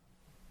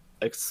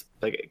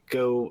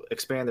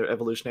expand their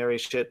evolutionary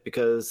shit,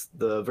 because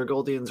the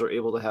Vergoldians are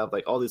able to have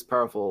like all these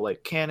powerful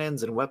like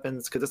cannons and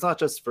weapons, because it's not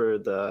just for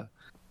the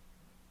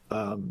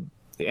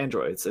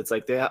androids. It's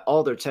like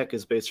all their tech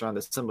is based around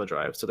the Symbo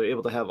drive, so they're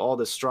able to have all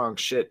this strong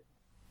shit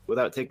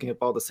without taking up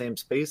all the same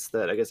space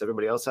that I guess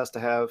everybody else has to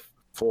have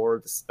for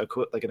this,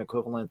 like an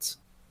equivalent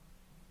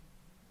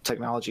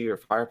technology or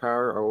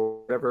firepower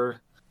or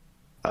whatever.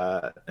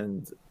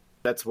 And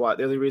that's why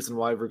the only reason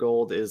why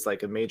Vergold is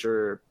like a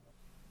major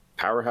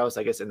powerhouse,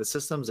 I guess, in the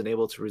systems and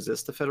able to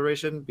resist the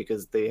Federation,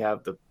 because they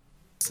have the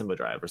Symbo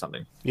drive or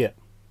something. Yeah.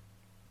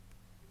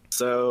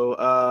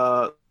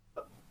 So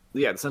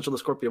yeah, the Central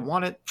Scorpion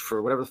want it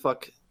for whatever the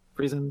fuck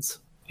reasons,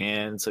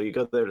 and so you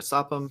go there to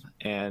stop them.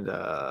 And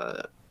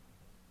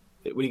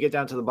when you get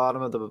down to the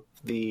bottom of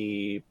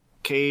the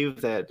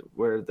cave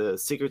where the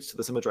secrets to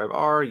the Symbo drive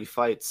are, you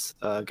fight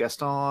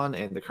Gaston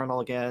and the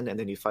Colonel again, and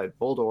then you fight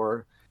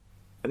Boldor,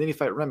 and then you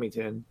fight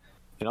Remington,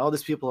 and all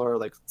these people are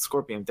like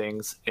Scorpion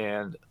things.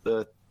 And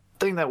the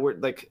thing that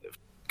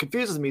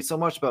confuses me so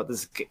much about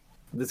this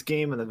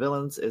game and the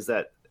villains is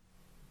that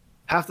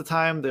half the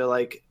time they're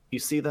like, you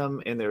see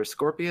them in their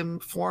Scorpion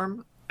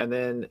form, and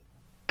then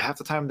half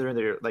the time they're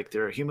in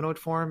their humanoid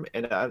form,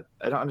 and I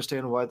don't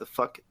understand why the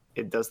fuck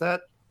it does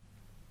that.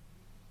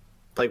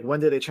 Like, when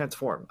did they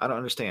transform? I don't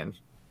understand.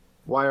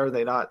 Why are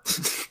they not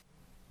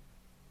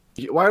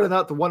why are they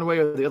not the one way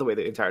or the other way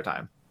the entire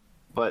time?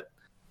 But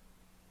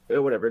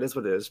whatever, it is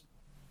what it is.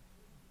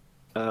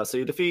 So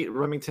you defeat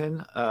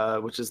Remington,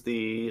 which is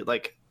the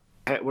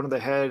one of the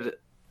head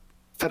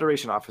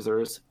Federation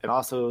officers and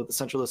also the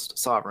Centralist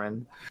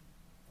Sovereign.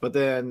 But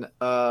then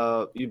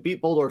you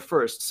beat Boldor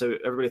first, so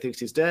everybody thinks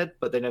he's dead.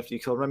 But then after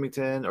you kill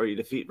Remington or you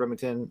defeat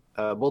Remington,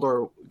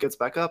 Boldor gets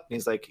back up and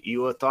he's like,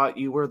 "You thought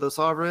you were the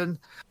Sovereign?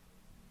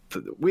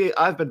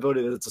 I've been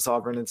voted as the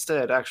Sovereign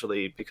instead,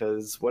 actually,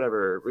 because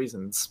whatever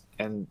reasons."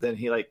 And then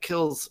he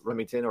kills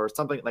Remington or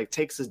something,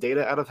 takes his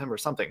data out of him or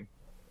something.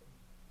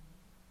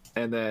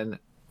 And then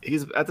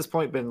he's at this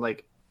point been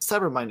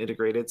Cybermind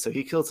integrated, so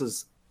he kills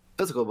his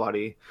physical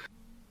body.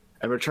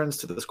 and returns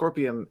to the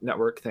Scorpion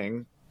network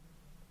thing.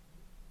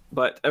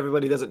 But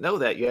everybody doesn't know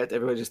that yet.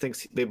 Everybody just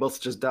thinks they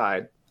both just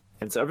died.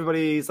 And so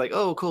everybody's like,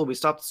 oh, cool, we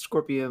stopped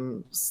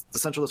Scorpion, the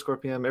central of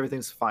Scorpion,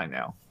 everything's fine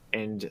now.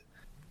 And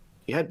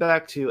you head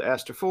back to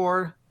Aster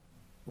 4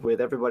 with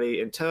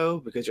everybody in tow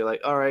because you're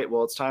like, all right,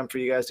 well, it's time for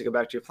you guys to go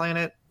back to your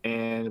planet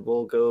and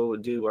we'll go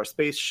do our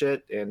space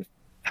shit and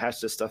hash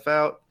this stuff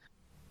out.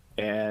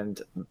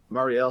 And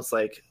Mariel's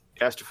like,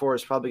 Aster 4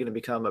 is probably going to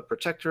become a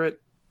protectorate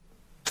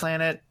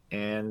planet,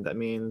 and that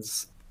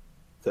means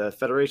the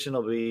Federation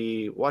will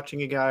be watching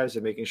you guys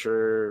and making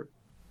sure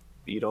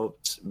you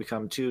don't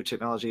become too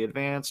technology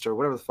advanced or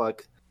whatever the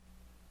fuck.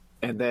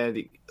 And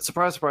then,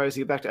 surprise, surprise,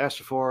 you get back to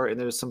Aster 4 and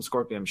there's some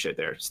Scorpion shit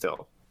there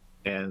still.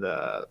 And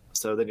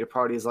so then your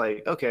party's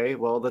like, okay,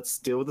 well, let's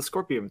deal with the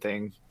Scorpion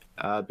thing.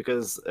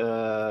 Because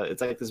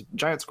it's like this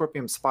giant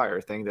Scorpion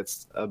spire thing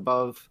that's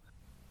above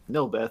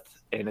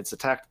Nilbeth, and it's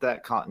attacked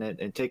that continent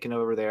and taken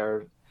over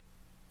there.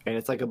 And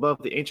it's like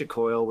above the Ancient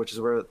Coil, which is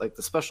where like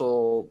the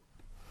special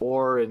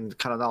ore and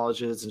kind of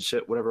knowledges and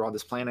shit, whatever, on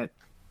this planet.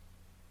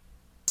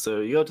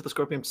 So you go to the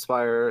Scorpion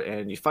Spire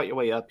and you fight your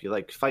way up. You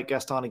like fight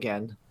Gaston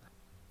again,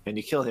 and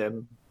you kill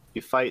him.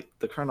 You fight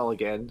the Colonel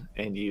again,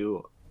 and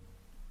you,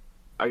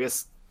 I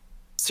guess,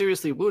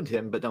 seriously wound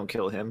him, but don't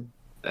kill him,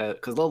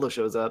 because Lolo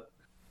shows up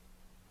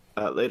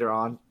later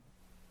on.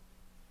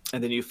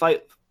 And then you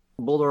fight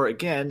Boldor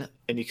again,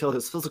 and you kill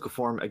his physical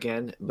form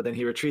again, but then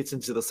he retreats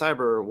into the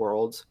cyber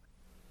world,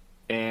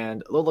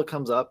 and Lola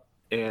comes up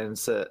and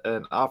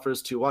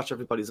offers to watch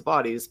everybody's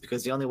bodies,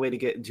 because the only way to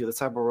get into the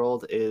cyber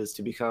world is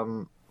to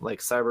become like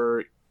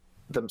cyber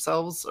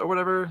themselves or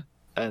whatever.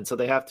 And so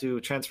they have to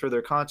transfer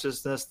their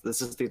consciousness,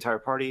 this is the entire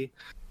party,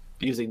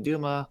 using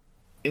Duma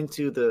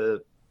into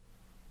the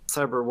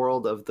cyber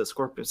world of the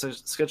Scorpion,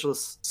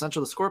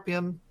 Central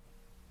Scorpion.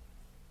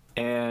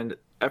 And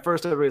at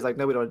first everybody's like,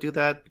 no, we don't do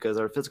that because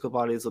our physical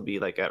bodies will be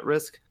like at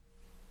risk.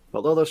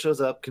 But Lolo shows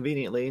up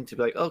conveniently to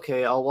be like,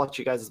 okay, I'll watch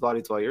you guys'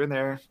 bodies while you're in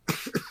there.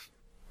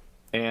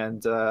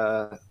 And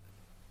so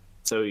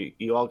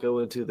you all go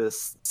into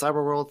this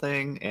cyber world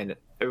thing, and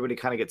everybody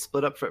kind of gets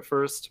split up at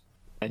first,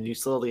 and you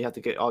slowly have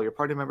to get all your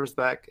party members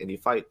back, and you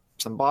fight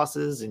some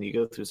bosses, and you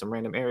go through some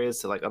random areas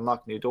to like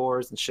unlock new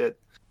doors and shit.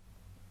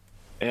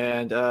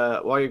 And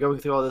while you're going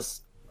through all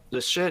this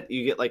shit,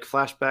 you get like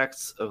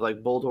flashbacks of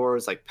like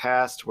Boldor's like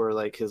past, where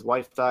like his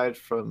wife died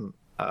from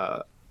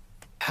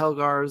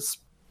Helgar's,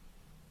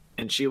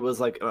 and she was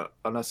like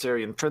an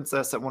Assyrian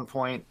princess at one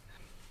point.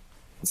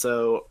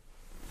 So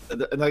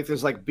like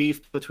there's like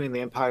beef between the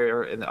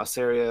Empire and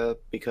Assyria,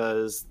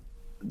 because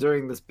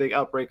during this big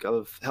outbreak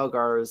of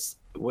Helgar's,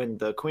 when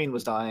the queen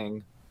was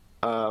dying,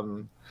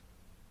 the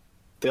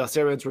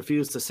Assyrians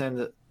refused to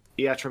send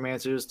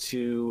Iatromancers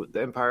to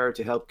the Empire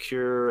to help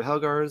cure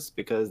Helgar's,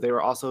 because they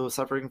were also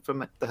suffering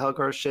from the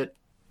Helgar shit.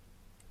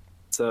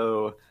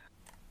 So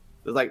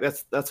like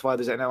that's why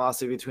there's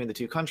animosity between the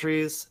two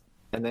countries.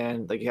 And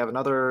then like you have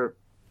another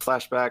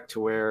flashback to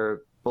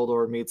where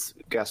Boldor meets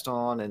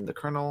Gaston and the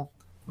Colonel.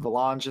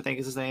 Valange, I think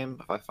is his name,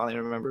 if I finally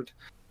remembered.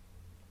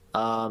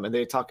 And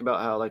they talk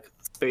about how like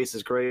space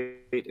is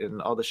great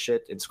and all the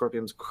shit, and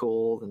Scorpion's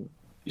cool, and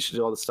you should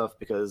do all this stuff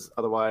because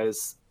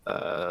otherwise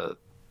the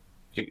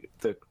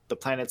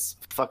planet's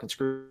fucking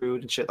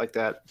screwed and shit like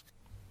that.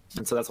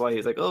 And so that's why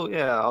he's like, oh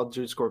yeah, I'll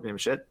do Scorpion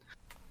shit.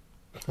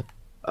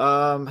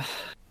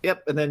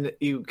 Yep. And then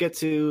you get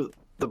to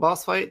the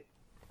boss fight,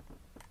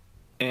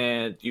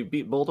 and you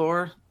beat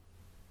Boldor,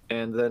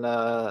 and then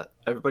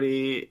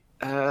everybody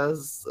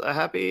has a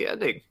happy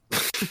ending.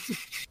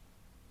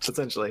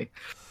 Essentially,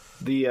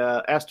 the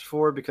Aster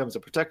 4 becomes a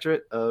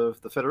protectorate of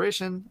the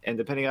Federation, and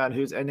depending on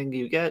whose ending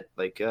you get,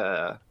 like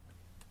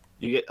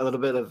you get a little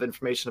bit of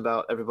information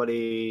about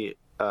everybody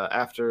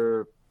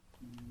after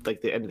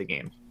like the end of the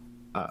game.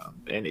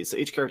 And so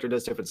each character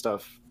does different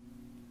stuff,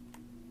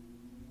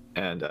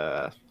 and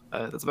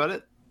that's about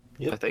it.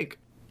 Yep. I think.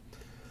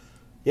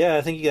 Yeah,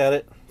 I think you got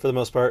it for the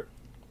most part.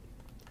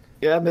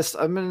 Yeah, I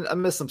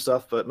missed some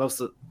stuff, but most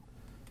of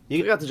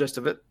you got the gist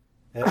of it.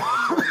 Yeah,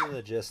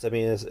 the gist. I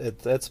mean,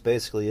 that's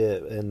basically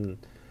it. And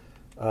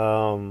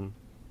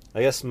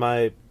I guess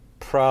my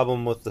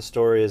problem with the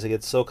story is it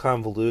gets so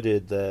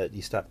convoluted that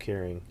you stop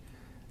caring,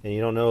 and you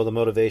don't know the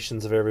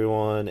motivations of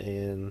everyone,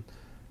 and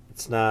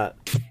it's not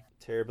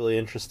terribly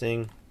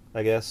interesting,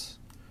 I guess.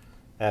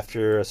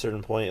 After a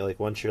certain point, like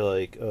once you're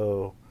like,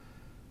 oh,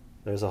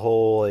 there's a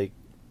whole like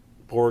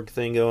Borg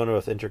thing going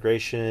with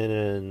integration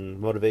and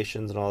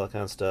motivations and all that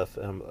kind of stuff.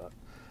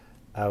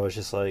 I was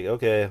just like,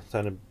 okay,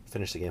 time to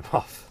finish the game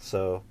off.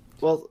 So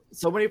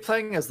when you're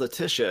playing as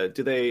Letitia,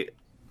 do they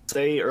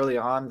say early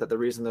on that the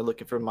reason they're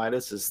looking for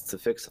Midas is to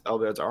fix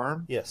Albert's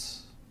arm?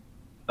 Yes.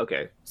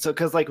 Okay, so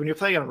because like when you're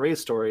playing on Ray's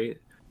story,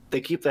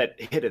 they keep that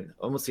hidden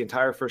almost the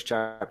entire first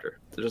chapter.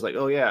 They're just like,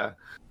 oh yeah,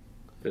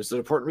 there's an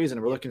important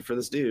reason we're looking for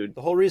this dude.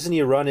 The whole reason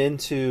you run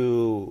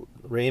into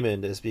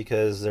Raymond is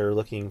because they're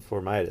looking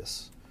for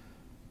Midas,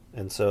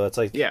 and so it's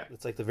like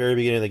it's like the very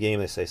beginning of the game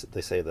they say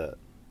that.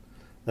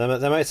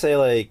 They might say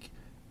like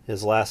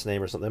his last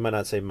name or something. They might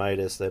not say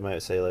Midas. They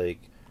might say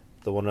like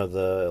the one of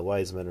the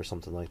wise men or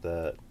something like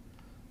that.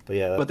 But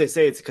yeah, But they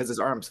say it's because his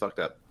arm's fucked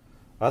up.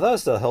 I thought it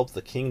was to help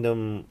the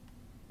kingdom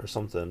or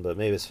something, but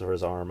maybe it's for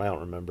his arm. I don't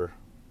remember.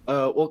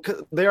 Well,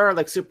 'cause they are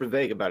like super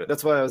vague about it.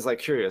 That's why I was like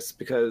curious,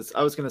 because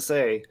I was gonna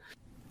say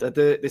that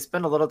they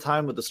spend a lot of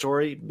time with the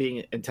story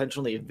being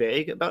intentionally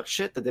vague about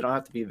shit that they don't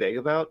have to be vague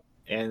about,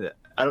 and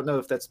I don't know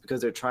if that's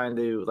because they're trying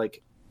to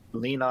like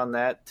lean on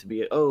that to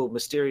be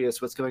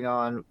mysterious, what's going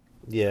on,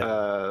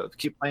 Yeah,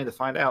 keep playing to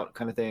find out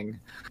kind of thing.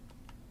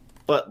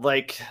 But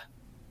like,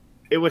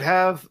 it would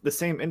have the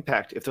same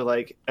impact if they're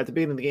like at the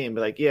beginning of the game,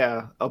 be like,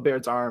 yeah,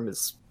 Albert's arm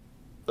is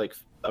like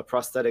a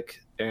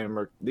prosthetic,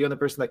 and the only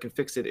person that can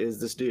fix it is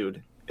this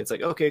dude. It's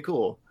like, okay,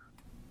 cool,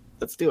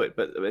 let's do it.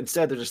 But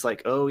instead, they're just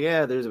like, oh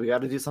yeah, we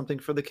got to do something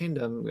for the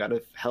kingdom. We got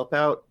to help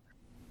out.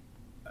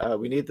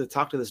 We need to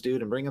talk to this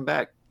dude and bring him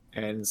back.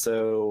 And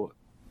so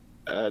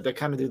they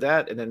kind of do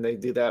that, and then they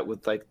do that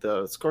with like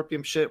the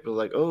Scorpion shit. We're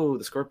like, oh,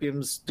 the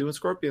Scorpion's doing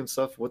Scorpion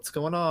stuff. What's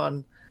going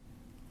on?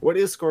 What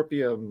is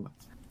Scorpion?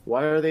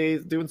 Why are they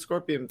doing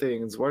Scorpion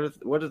things?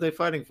 What are they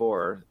fighting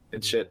for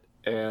and shit?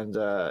 And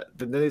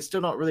then they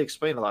still don't really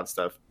explain a lot of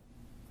stuff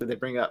that they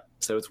bring up,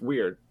 so it's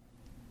weird.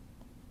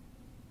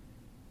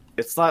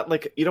 It's not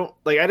like you don't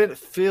like. I didn't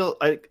feel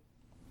like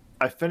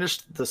I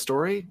finished the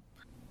story,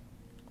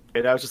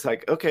 and I was just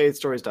like, okay, the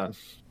story's done.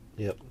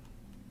 yep.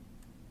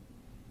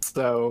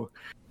 So,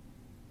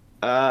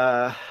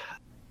 Yeah,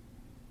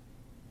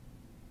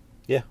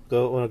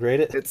 go want to grade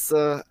it? it's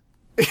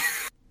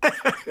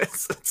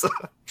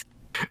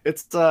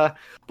it's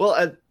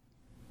well,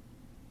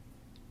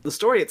 the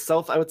story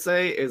itself, I would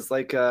say, is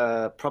like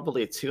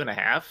probably a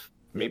 2.5,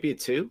 maybe a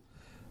 2.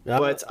 No,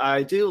 But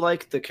I do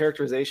like the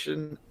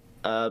characterization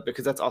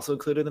because that's also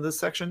included in this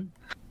section.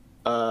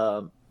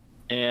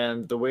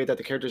 And the way that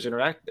the characters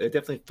interact, it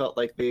definitely felt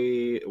like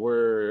they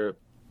were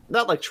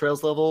not like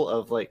Trails level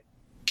of like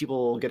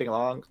people getting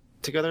along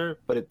together,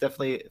 but it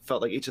definitely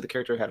felt like each of the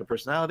character had a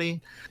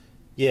personality,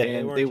 yeah,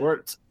 and they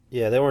weren't.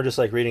 Yeah, they weren't just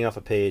like reading off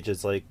a page.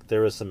 It's like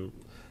there was some.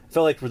 It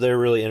felt like they were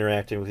really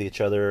interacting with each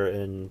other,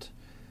 and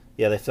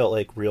yeah, they felt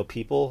like real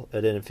people.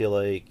 I didn't feel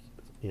like,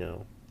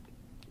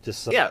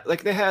 just some, Yeah,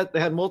 like they had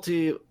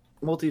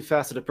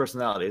multifaceted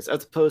personalities,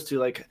 as opposed to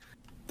like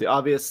the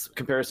obvious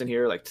comparison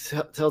here, like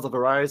Tales of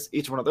Arise.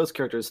 Each one of those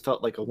characters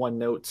felt like a one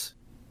note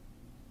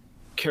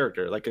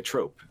character, like a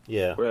trope.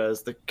 yeah,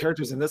 Whereas the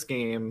characters in this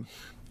game,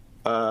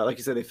 like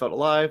you said, they felt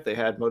alive. They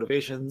had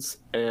motivations,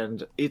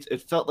 and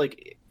it felt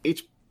like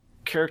each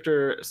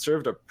character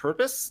served a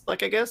purpose.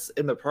 Like I guess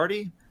in the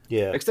party,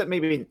 yeah. except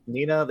maybe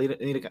Nina.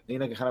 Nina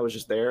kind of was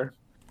just there,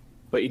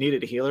 but you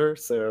needed a healer.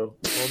 So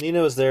Well,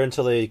 Nina was there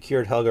until they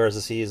cured Helgar's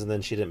disease, and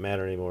then she didn't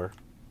matter anymore.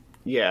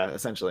 yeah,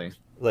 essentially.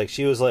 Like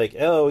she was like,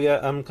 "Oh yeah,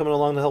 I'm coming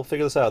along to help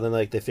figure this out." And then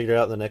like they figure it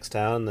out in the next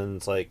town, and then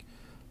it's like,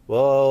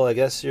 "Well, I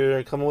guess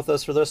you're coming with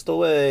us for the rest of the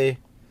way."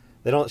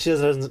 They don't. She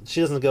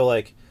doesn't go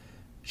like.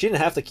 She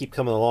didn't have to keep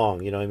coming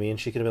along. You know what I mean?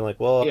 She could have been like,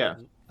 "Well, Yeah.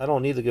 I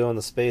don't need to go in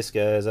the space,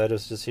 guys. I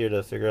just here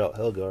to figure out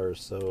Helgar,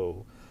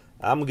 so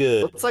I'm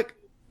good." Well, it's like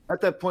at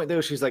that point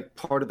though, she's like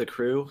part of the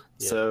crew,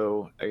 Yeah.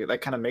 so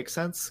that kind of makes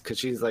sense because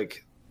she's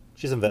like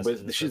She's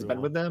invested. she's been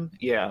with them.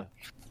 Yeah.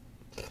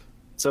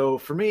 So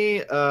for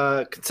me,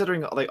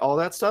 considering like all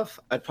that stuff,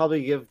 I'd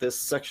probably give this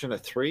section a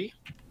 3.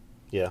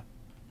 Yeah.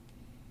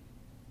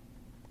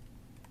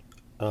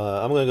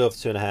 I'm gonna go with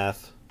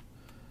 2.5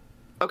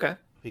 Okay.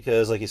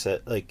 because, like you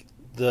said, like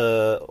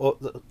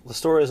the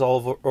story is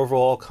all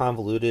overall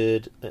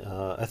convoluted.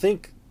 I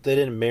think they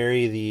didn't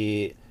marry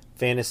the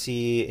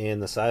fantasy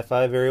and the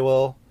sci-fi very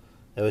well.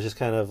 It was just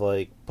kind of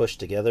like pushed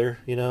together,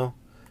 you know.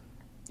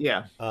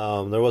 Yeah.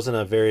 There wasn't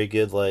a very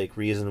good like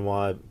reason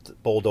why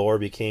Boldor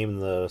became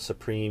the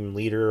supreme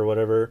leader or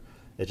whatever.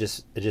 It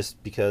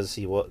just because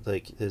he was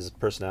like his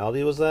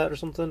personality was that or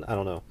something. I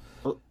don't know.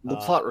 Well, the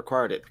plot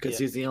required it because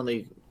yeah. he's the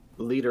only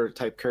leader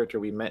type character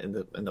we met in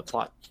the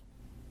plot.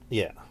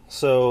 Yeah.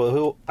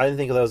 So I didn't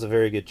think that was a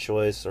very good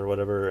choice or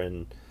whatever,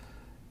 and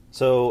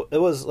so it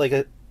was like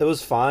it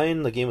was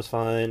fine. The game was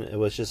fine. It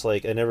was just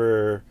like I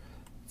never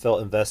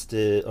felt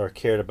invested or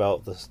cared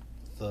about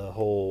the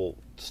whole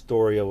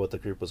story of what the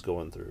group was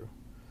going through.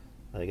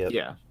 Like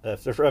Yeah.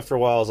 after a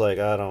while, I was like,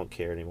 I don't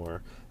care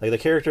anymore. Like the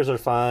characters are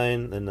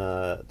fine, and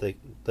the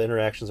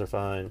interactions are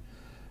fine.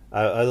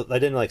 I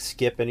didn't like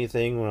skip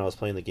anything when I was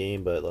playing the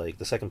game, but like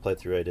the second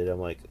playthrough I did, I'm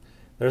like,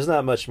 there's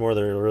not much more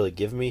they're really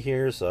giving me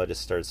here, so I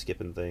just started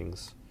skipping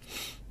things.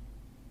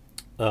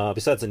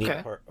 Besides the neat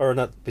Okay. part, or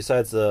not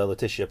besides the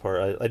Letitia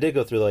part, I did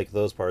go through like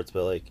those parts,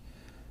 but like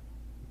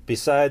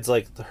besides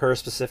like her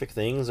specific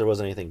things, there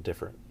wasn't anything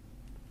different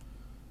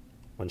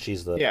when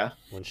she's the Yeah.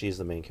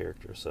 main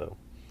character. So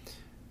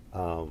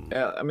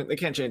Yeah. I mean, they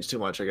can't change too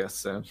much, I guess.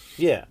 So.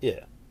 yeah,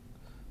 yeah.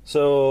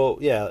 So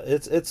yeah,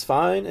 it's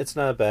fine. It's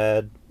not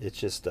bad. It's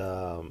just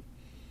I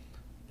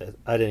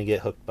didn't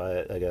get hooked by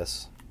it, I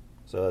guess.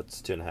 So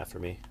that's 2.5 for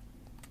me.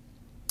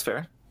 It's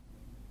fair.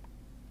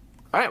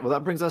 All right. Well,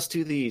 that brings us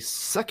to the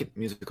second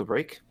musical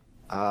break.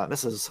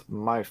 This is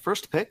my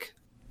first pick.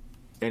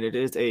 and it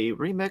is a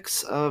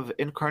remix of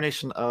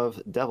Incarnation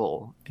of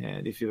Devil.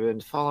 And if you've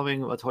been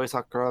following Motoi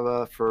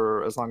Sakuraba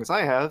for as long as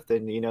I have,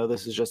 then you know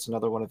this is just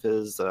another one of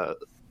his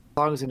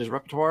songs in his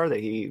repertoire that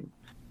he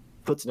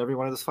puts in every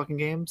one of his fucking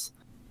games.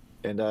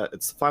 And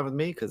it's fine with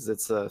me because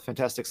it's a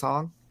fantastic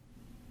song.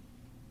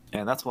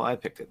 And that's why I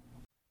picked it.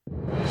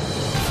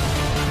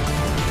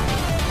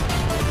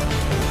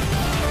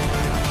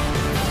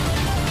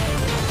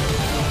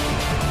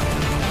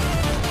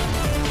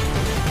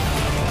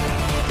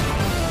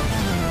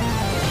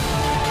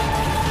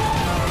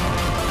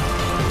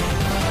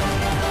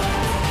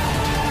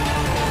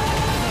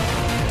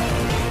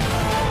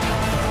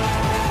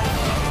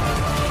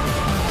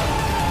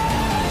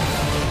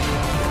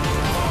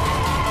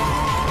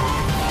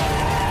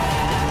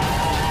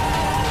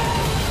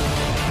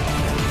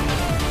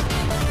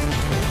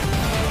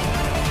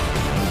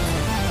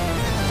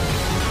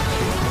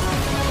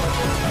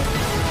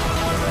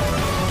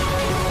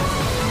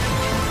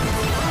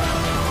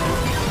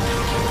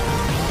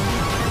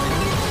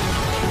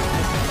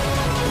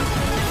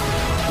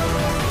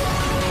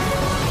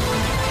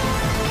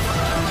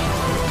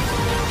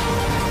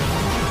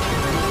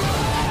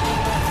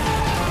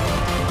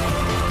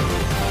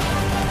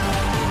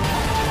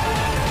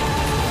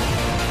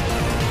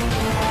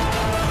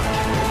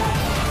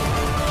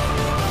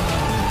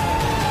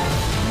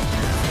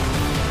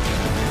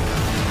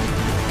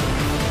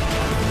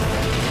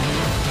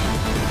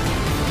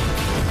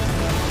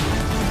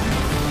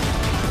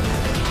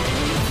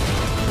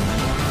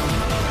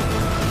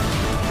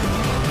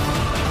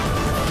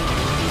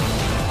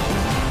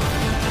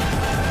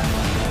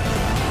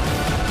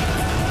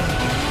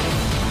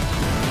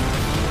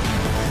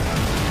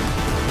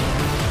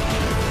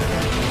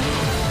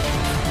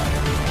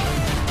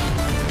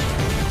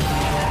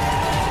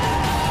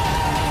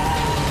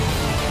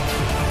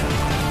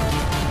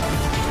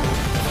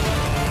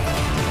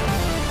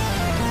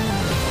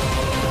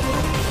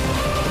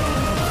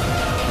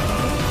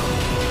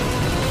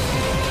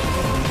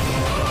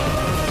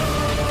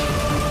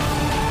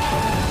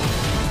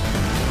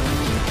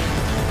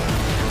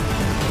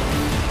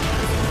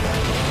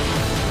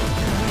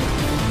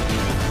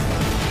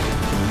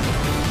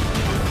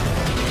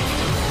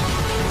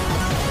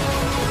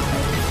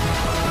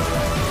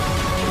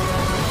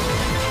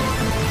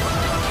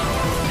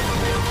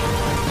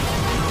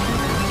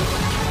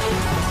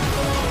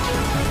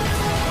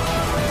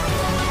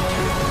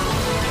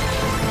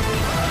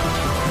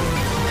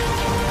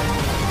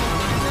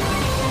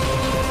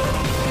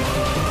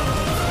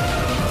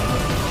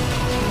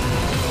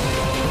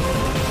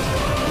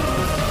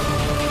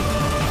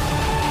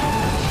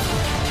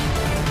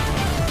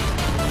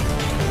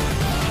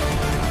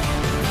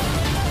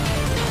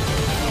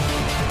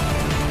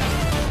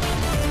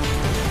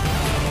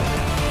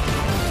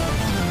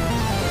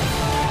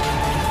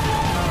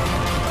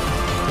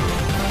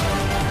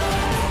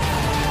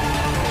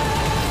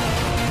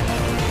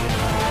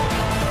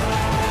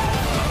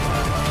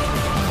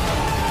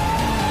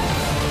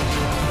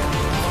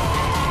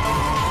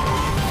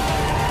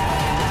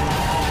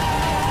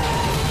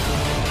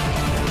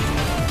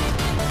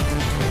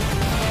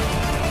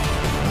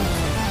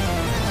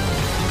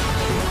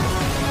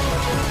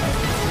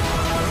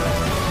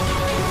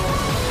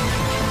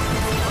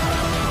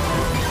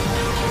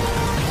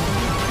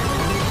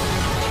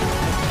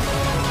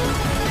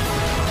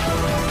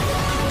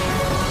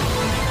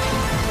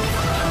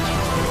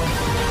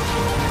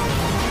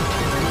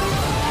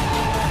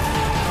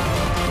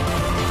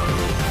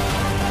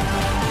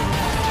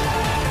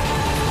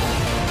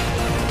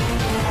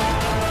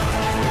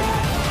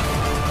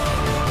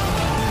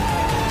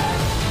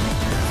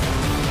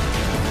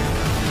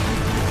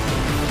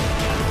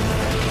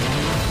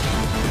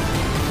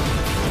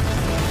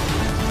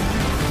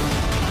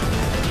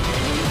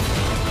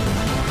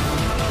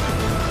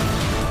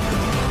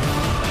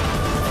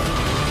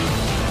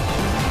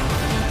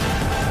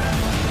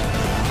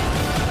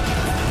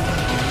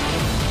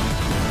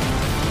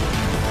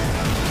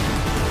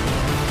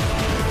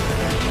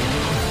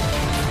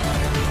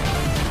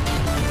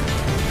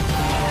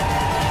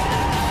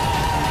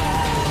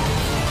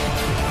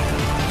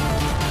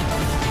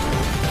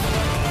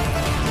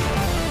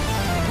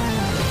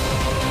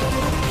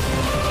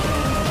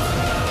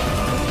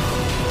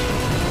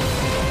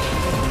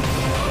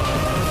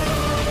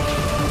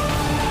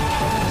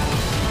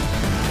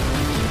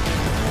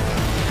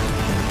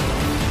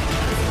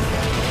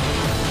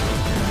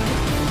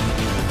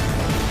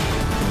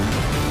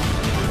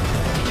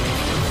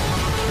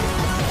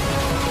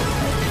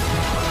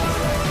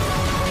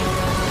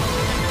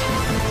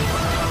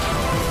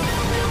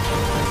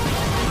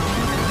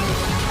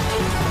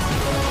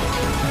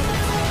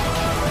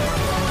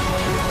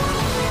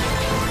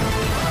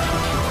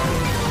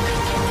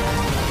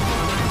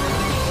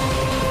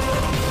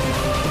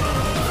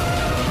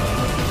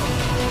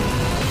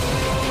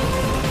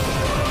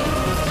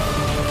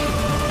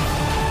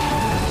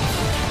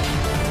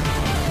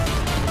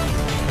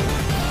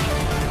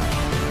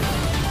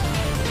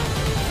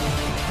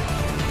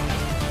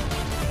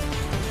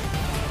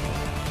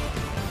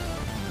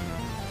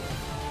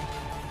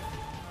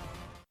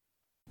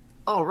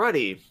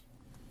 Alrighty,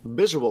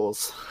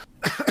 visuals.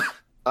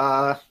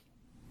 I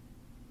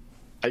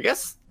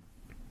guess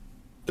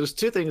there's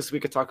two things we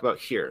could talk about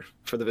here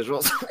for the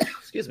visuals.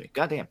 Excuse me.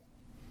 Goddamn.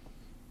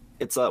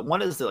 It's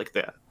one is like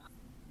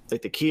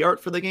the key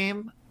art for the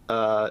game,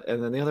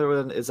 and then the other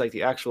one is like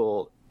the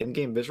actual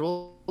in-game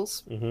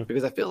visuals.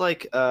 Because I feel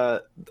like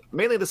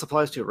mainly this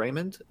applies to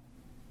Raymond.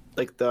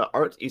 Like the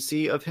art you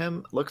see of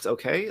him looks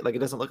okay. Like it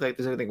doesn't look like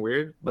there's anything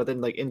weird. But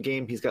then like in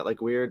game, he's got like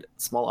weird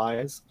small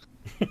eyes,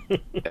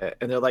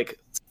 and they're like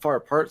far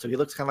apart, so he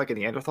looks kind of like a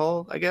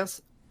Neanderthal, I guess.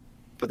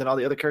 But then all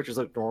the other characters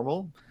look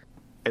normal,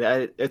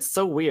 and it's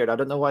so weird. I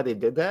don't know why they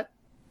did that.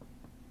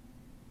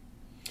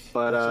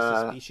 But That's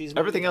just a species, maybe?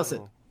 everything else, I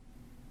don't know.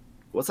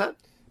 what's that?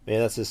 Maybe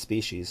that's his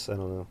species. I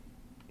don't know.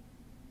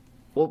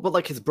 Well, but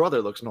like his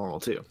brother looks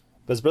normal too.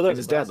 But his brother And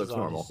has his dad glasses looks on,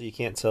 normal. so you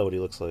can't tell what he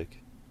looks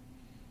like.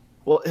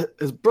 Well,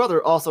 his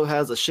brother also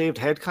has a shaved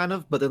head, kind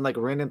of, but then like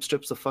random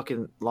strips of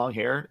fucking long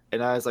hair.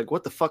 And I was like,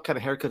 "What the fuck kind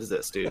of haircut is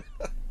this, dude?"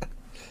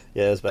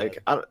 Yeah, it's bad.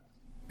 Like,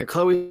 and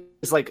Chloe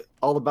is like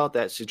all about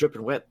that. She's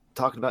dripping wet,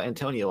 talking about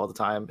Antonio all the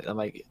time. And I'm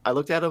like, I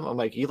looked at him. I'm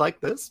like, "You like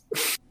this?"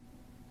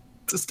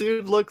 This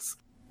dude looks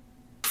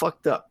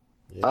fucked up.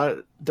 Yeah. I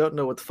don't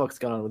know what the fuck's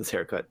going on with this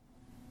haircut.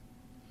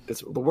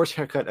 It's the worst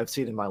haircut I've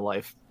seen in my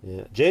life.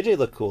 Yeah, JJ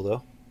looked cool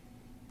though.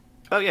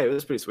 Oh yeah, it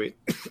was pretty sweet.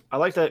 I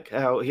liked that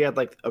how he had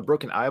like a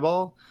broken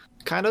eyeball,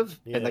 kind of,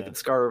 and like Yeah. a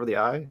scar over the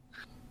eye.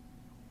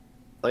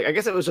 Like I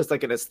guess it was just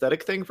like an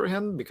aesthetic thing for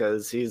him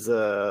because he's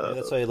Yeah,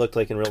 that's what he looked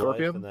like in real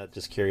Scorpion? life, and that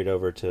just carried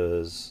over to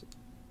his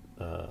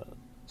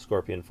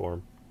scorpion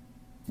form.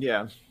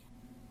 yeah.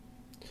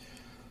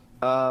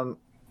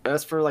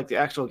 As for like the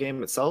actual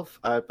game itself,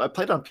 I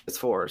played on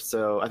PS4,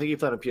 so I think you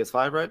played on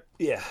PS5, right?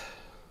 Yeah.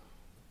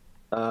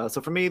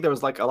 So for me, there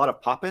was like a lot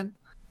of pop-in.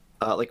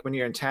 Like when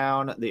you're in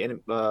town,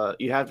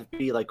 you have to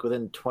be like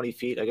within 20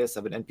 feet, I guess,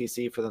 of an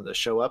NPC for them to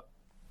show up.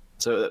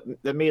 So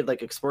that made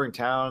like exploring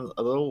town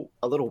a little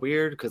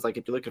weird because like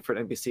if you're looking for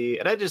an NPC,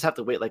 and I just have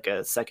to wait like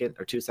a second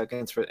or 2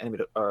 seconds for an enemy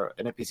or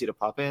an NPC to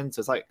pop in, so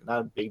it's like not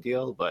a big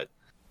deal. But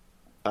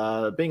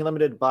being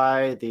limited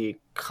by the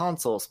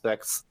console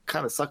specs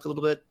kind of sucked a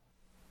little bit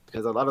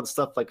because a lot of the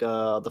stuff like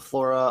the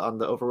flora on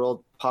the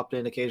overworld popped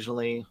in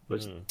occasionally,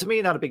 which to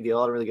me not a big deal.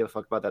 I don't really give a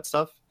fuck about that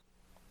stuff.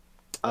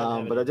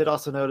 But I did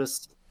also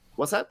notice.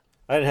 What's that?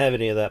 I didn't have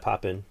any of that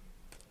pop in.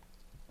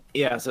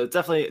 Yeah, so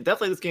definitely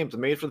this game's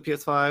made for the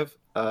PS5,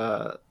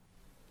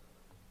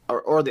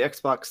 or the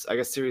Xbox, I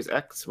guess Series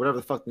X, whatever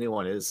the fuck the new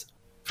one is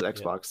for the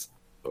Xbox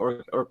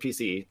or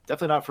PC.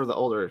 Definitely not for the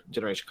older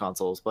generation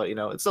consoles, but you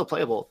know it's still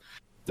playable.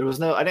 I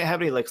didn't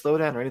have any like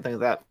slowdown or anything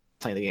like that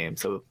playing the game.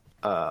 So,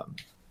 I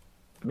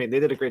mean, they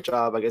did a great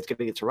job, I guess,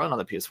 getting it to run on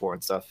the PS4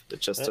 and stuff.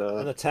 It's just,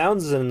 And the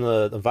towns and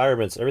the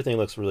environments, everything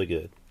looks really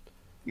good.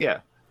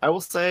 yeah. I will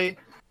say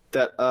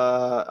that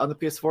on the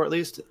PS4 at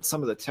least,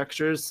 some of the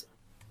textures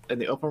in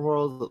the open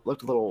world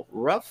looked a little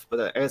rough,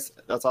 but I guess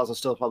that's also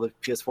still probably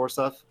PS4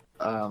 stuff.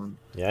 Yeah,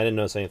 I didn't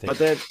notice anything. But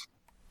then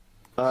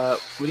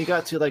when you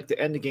got to like the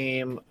end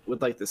game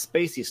with like the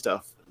spacey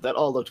stuff, that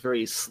all looked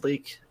very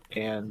sleek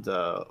and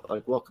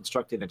like well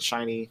constructed and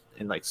shiny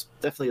and like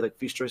definitely like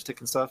futuristic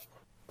and stuff.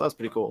 That was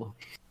pretty cool.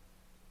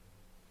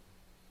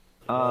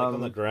 Like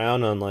on the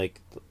ground, on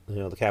like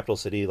the capital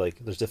city, like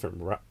there's different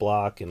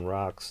block and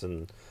rocks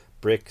and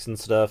bricks and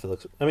stuff. It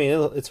looks. I mean,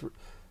 it's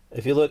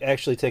if you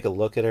actually take a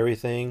look at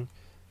everything,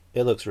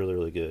 it looks really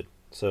really good.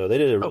 So they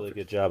did a really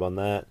good job on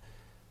that.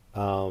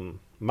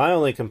 My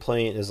only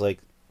complaint is like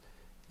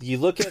you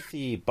look at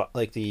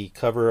the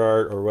cover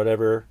art or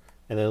whatever,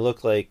 and they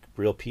look like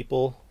real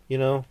people.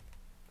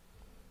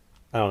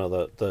 I don't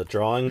know, the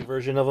drawing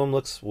version of them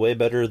looks way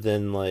better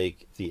than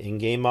like the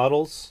in-game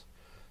models.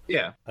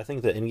 Yeah. I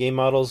think the in-game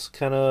models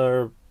kind of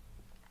are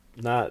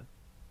not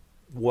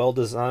well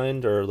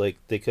designed, or like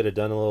they could have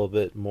done a little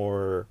bit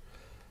more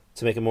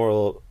to make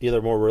it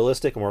either more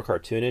realistic or more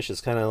cartoonish.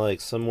 It's kind of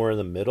like somewhere in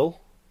the middle,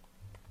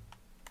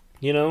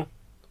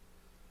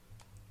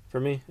 for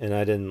me. And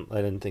I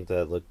didn't think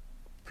that looked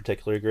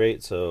particularly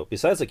great. So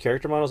besides the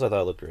character models, I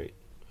thought it looked great.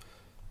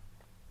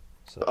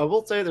 So I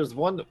will say there's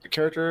one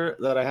character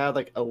that I had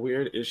like a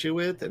weird issue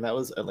with, and that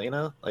was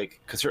Elena. Like,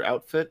 because her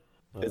outfit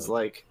is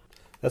like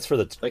that's for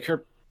the like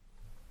her.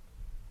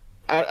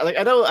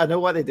 I know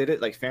why they did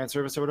it, like fan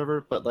service or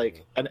whatever. But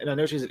like, and I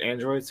know she's an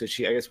android, so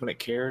I guess wouldn't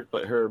care.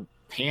 But her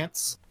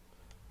pants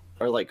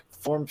are like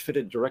form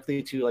fitted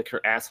directly to like her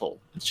asshole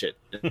and shit.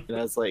 And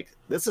I was like,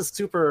 this is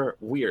super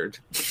weird.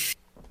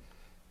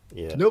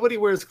 yeah. Nobody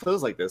wears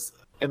clothes like this.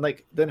 And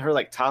like then her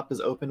like top is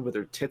open with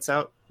her tits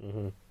out.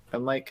 Mm-hmm.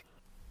 I'm like,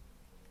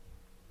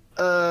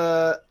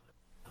 I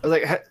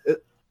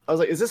was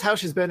like, is this how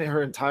she's been in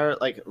her entire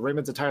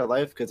Raymond's entire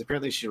life? Because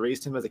apparently she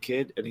raised him as a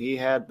kid, and he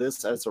had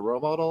this as a role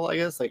model, I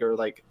guess, or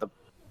like the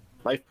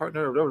life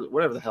partner or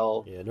whatever the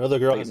hell. Yeah, no other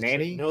girl has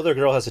nanny. No other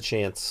girl has a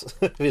chance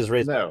if he's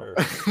raised by No. her.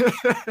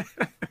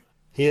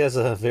 He has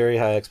a very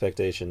high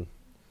expectation.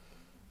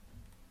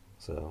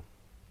 So.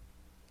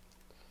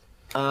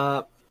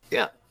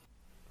 Yeah.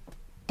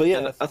 But yeah,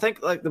 And I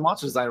think like the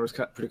monster design was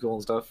pretty cool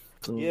and stuff.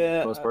 For Yeah,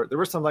 the most part, there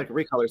were some like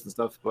recolors and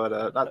stuff,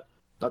 but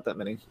not that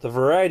many. the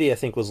variety I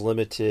think was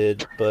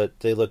limited, but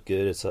they look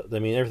good. I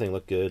mean, everything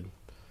looked good.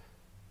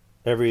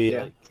 Every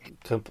Yeah.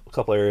 like,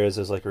 couple areas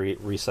is like a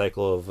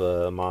recycle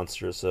of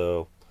monsters.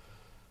 So,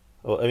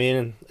 well, I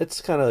mean,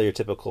 it's kind of your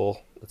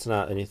typical. It's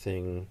not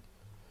anything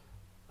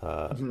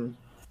Mhm.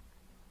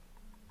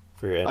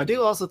 for your I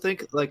do also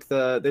think like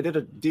they did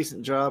a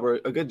decent job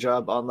or a good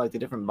job on like the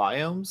different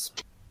biomes,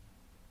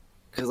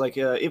 because like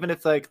even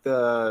if like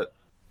the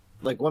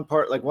like one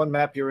part like one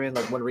map you're in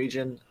like one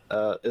region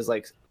is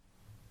like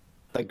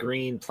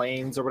green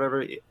plains or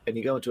whatever, and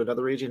you go into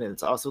another region and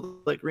it's also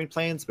like green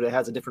plains, but it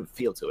has a different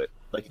feel to it.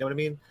 Like, you know what I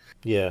mean?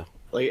 Yeah,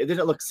 Like it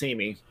didn't look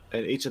samey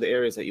in each of the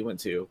areas that you went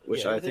to,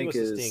 which yeah, I everything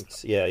think was is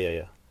distinct.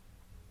 Yeah.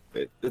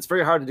 it's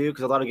very hard to do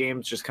because a lot of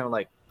games just kind of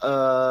like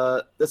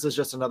this is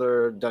just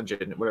another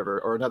dungeon, whatever,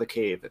 or another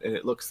cave, and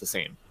it looks the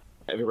same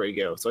everywhere you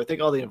go. So I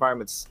think all the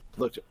environments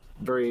looked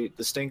very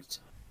distinct,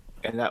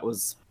 and that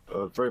was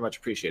very much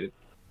appreciated.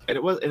 And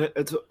it was,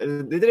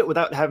 and they did it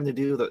without having to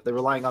do the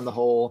relying on the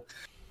whole.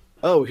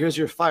 Oh, here's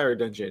your fire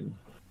dungeon.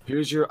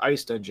 Here's your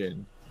ice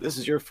dungeon. This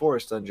is your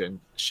forest dungeon.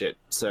 Shit.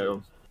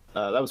 So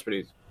that was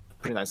pretty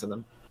nice of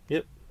them.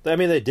 Yep. I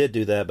mean, they did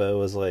do that, but it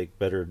was like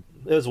better.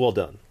 It was well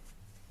done.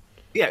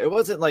 Yeah, it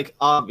wasn't like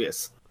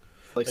obvious,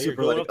 like You're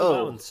super going like up the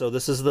oh mountain, so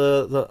this is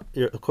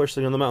you're, of course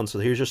they're on the mountain. So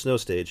here's your snow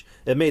stage.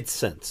 It made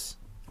sense.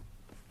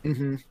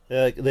 hmm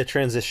They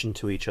transitioned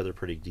to each other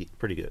pretty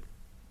good.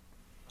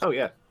 oh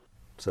yeah.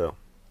 So,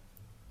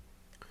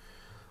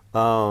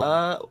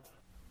 I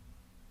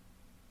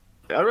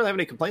don't really have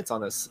any complaints on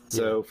this.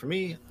 So for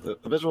me, the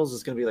visuals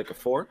is going to be like a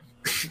 4.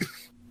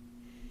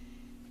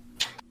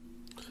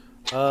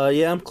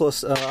 yeah, I'm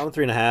close. I'm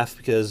 3.5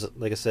 because,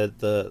 like I said,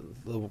 the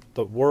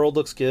world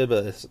looks good,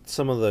 but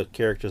some of the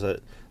characters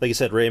that, like you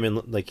said,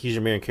 Raymond, like he's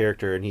your main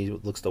character, and he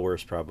looks the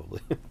worst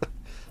probably.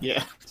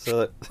 Yeah.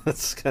 So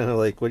that's kind of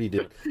like, what do you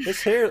do?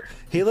 His hair,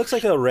 he looks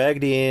like a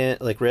Raggedy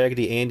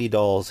Andy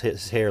doll's.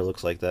 His hair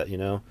looks like that, you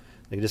know.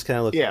 Like it just kind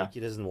of looks Yeah. like he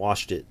doesn't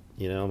washed it,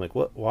 you know. I'm like,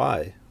 what?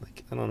 Why?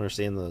 Like I don't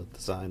understand the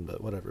design,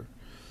 but whatever.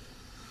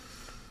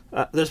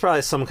 There's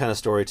probably some kind of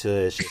story to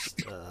it. It's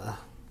just,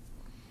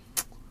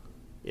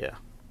 yeah.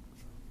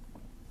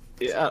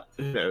 Yeah.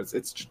 Who knows?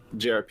 It's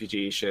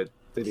JRPG shit.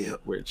 They do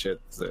weird shit.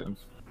 So.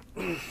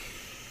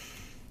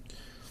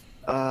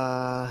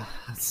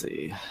 Let's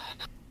see.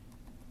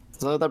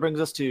 So that brings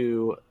us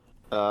to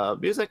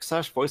music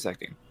 / voice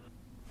acting.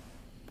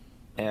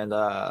 And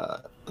I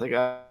think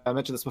I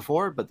mentioned this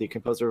before, but the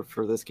composer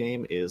for this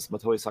game is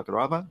Motoi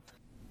Sakuraba,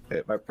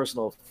 my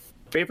personal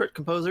favorite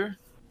composer.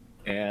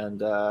 And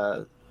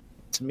to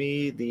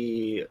me,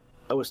 the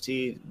OST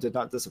did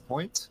not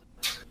disappoint.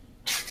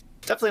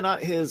 Definitely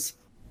not his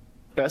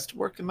best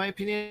work in my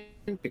opinion,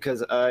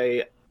 because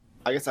I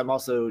guess I'm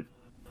also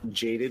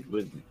jaded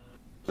with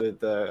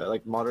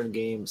like modern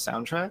game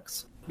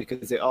soundtracks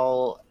because they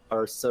all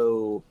are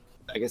so,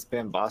 I guess,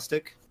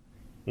 bombastic.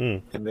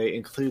 Mm. And they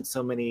include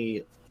so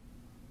many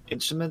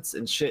instruments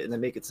and shit, and they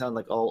make it sound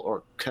like all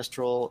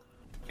orchestral.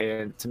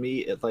 And to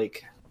me, it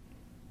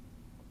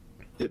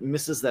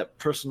misses that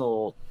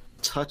personal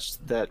touch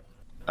that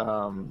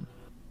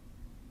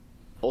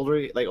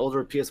older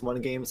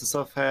PS1 games and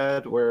stuff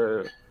had,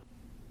 where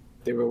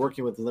they were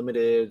working with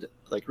limited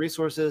like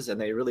resources,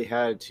 and they really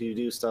had to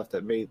do stuff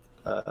that made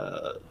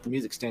the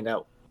music stand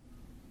out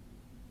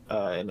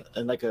in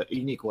like a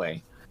unique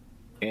way.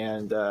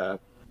 And I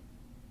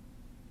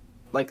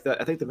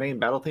think the main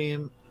battle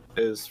theme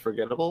is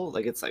forgettable.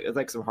 Like it's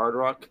like some hard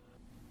rock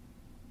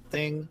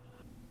thing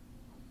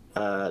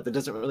that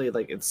doesn't really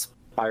like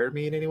inspire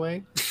me in any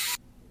way.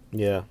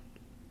 Yeah.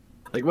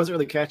 Like it wasn't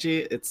really catchy.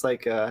 It's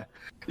like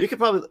you could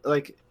probably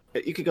like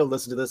you could go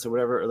listen to this or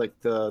whatever, or like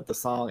the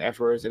song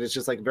afterwards, and it's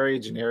just like very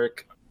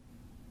generic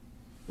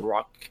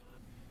rock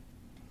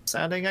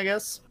sounding, I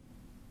guess.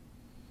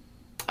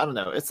 I don't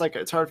know. It's like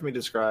it's hard for me to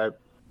describe.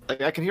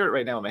 Like I can hear it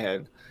right now in my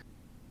head,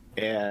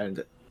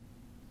 and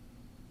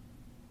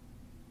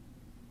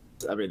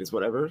I mean it's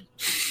whatever.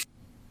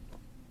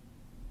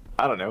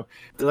 I don't know.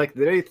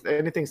 Did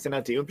anything stand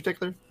out to you in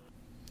particular?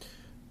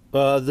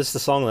 This is the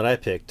song that I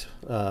picked.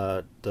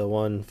 The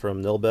one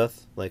from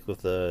Nilbeth, like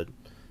with the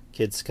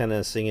kids kind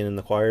of singing in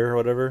the choir or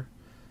whatever.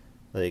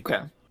 Like,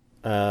 Okay.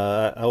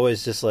 I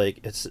always just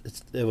like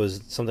it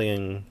was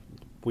something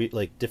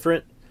like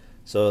different.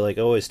 So like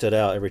it always stood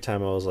out every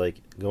time I was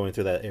like going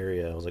through that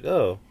area. I was like,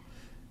 oh,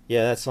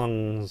 yeah, that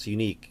song's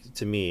unique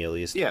to me at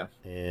least. Yeah.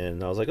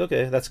 And I was like,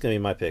 okay, that's gonna be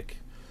my pick.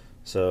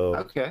 So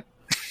Okay.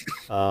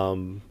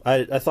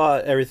 I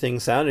thought everything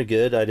sounded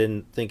good. I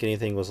didn't think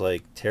anything was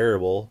like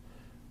terrible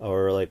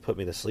or like put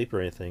me to sleep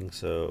or anything.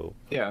 So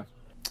Yeah.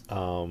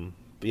 but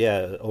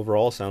yeah,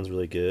 overall sounds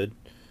really good.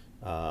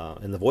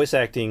 And the voice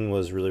acting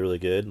was really, really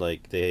good.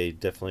 Like they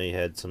definitely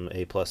had some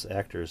A+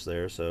 actors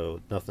there,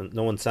 so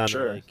no one sounded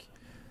Sure. like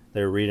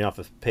they were reading off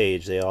a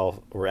page. They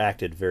all were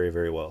acted very,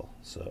 very well.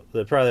 So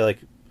they're probably like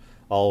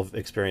all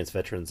experienced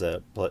veterans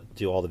that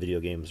do all the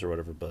video games or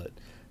whatever, but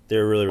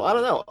They're really, Well, I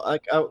don't know.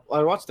 Like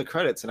I watched the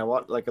credits and I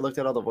looked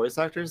at all the voice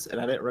actors and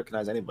I didn't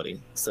recognize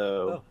anybody.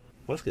 So Oh,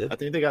 that's good. I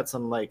think they got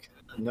some like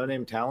no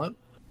name talent.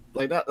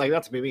 Not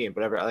to be mean,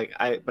 but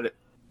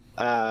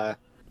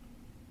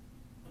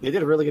they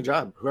did a really good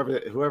job.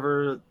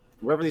 Whoever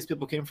these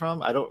people came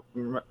from, I don't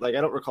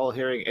recall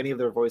hearing any of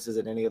their voices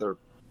in any other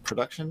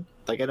production.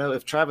 Like I know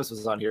if Travis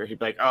was on here, he'd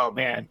be like, "Oh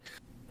man,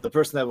 the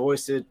person that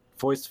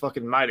voiced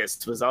fucking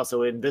Midas was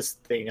also in this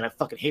thing, and I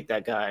fucking hate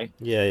that guy.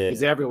 Yeah.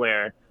 He's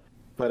everywhere."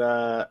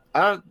 But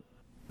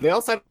they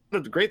all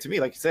sounded great to me.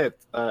 Like you said,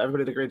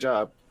 everybody did a great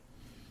job.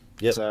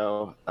 Yep.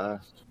 So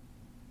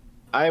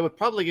I would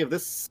probably give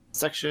this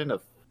section a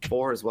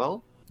 4 as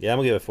well. Yeah, I'm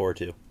gonna give it 4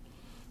 too.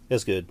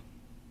 It's good.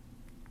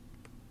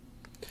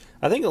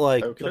 I think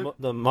like Okay.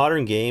 the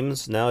modern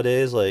games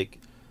nowadays, like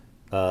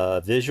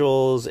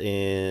visuals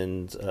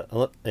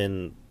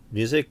and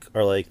music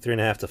are like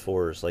 3.5 to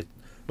 4s. Like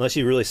unless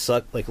you really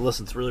suck, like unless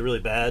it's really really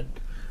bad.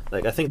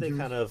 Like I think they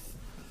kind of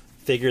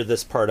figured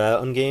this part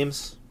out in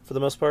games for the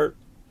most part.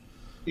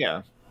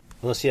 Yeah.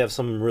 Unless you have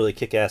some really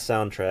kick-ass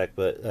soundtrack,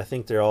 but I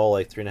think they're all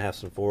like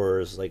 3.5s and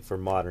 4s, like for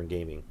modern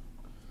gaming.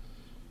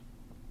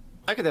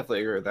 I could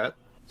definitely agree with that.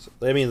 So,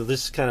 I mean,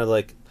 this is kind of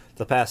like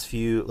the past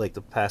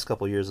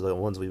couple years of the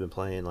ones we've been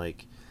playing.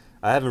 Like,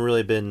 I haven't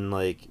really been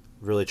like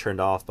really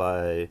turned off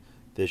by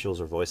visuals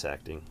or voice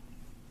acting.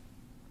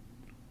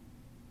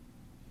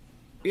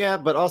 Yeah,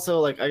 but also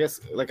like I guess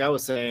like I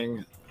was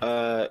saying,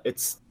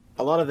 it's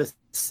a lot of this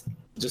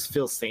just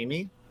feels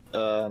samey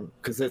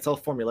because it's all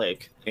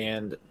formulaic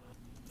and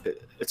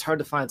it's hard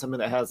to find something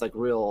that has like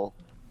real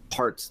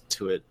parts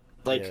to it.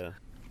 Like Yeah.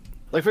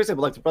 like for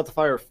example, like the Breath of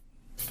Fire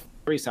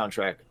 3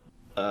 soundtrack,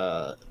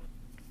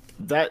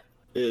 that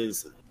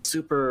is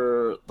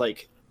super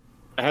like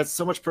it has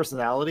so much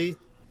personality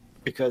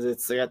because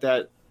it's got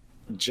that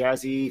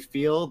jazzy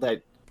feel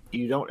that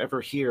you don't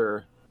ever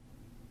hear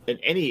in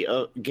any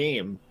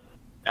game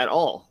at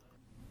all,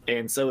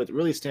 and so it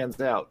really stands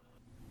out.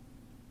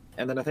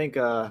 And then I think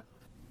a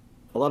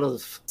lot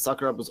of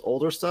Sakuraba's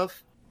older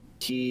stuff,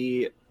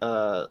 he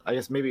I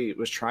guess maybe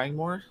was trying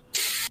more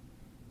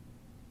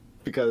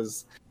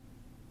because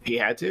he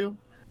had to,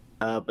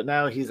 but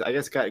now he's I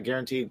guess got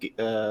guaranteed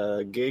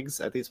gigs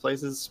at these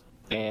places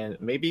and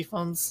maybe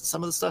phones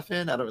some of the stuff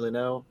in. I don't really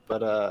know,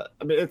 but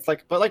I mean it's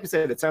like, but like you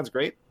said, it sounds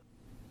great.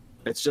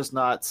 It's just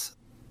not.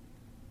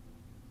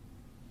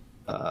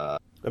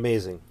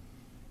 Amazing.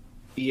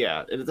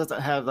 Yeah, it doesn't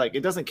have like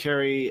it doesn't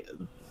carry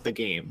the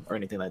game or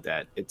anything like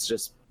that. It's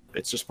just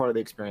part of the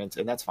experience,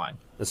 and that's fine.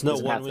 It's no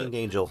Doesn't have one-winged to-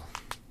 angel.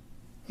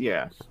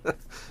 Yeah,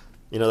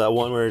 You know that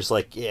one where it's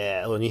like,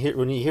 yeah, when you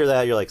hear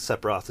that, you're like,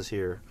 Sephiroth is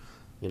here.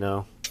 You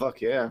know.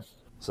 fuck yeah.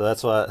 So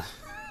that's why,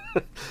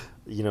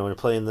 you know, when you're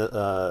playing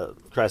the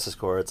Crisis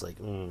Core, it's like,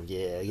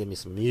 yeah, give me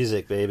some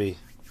music, baby.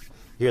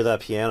 Hear that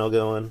piano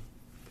going.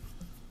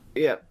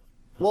 Yeah.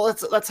 Well,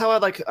 that's how I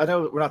like. I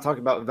know we're not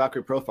talking about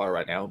Valkyrie Profile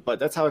right now, but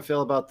that's how I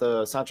feel about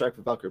the soundtrack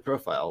for Valkyrie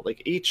Profile.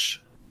 Like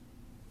each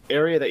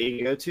area that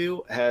you go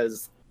to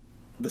has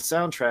the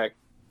soundtrack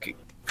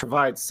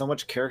provides so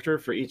much character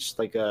for each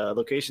like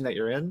location that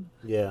you're in.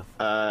 Yeah.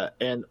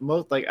 And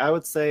most like I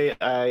would say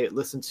I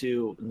listen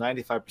to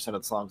 95% of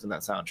the songs in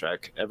that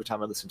soundtrack every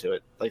time I listen to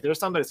it. Like there's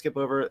some that I skip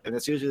over, and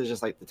it's usually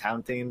just like the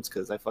town themes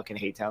because I fucking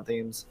hate town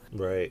themes.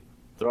 Right.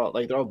 They're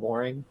all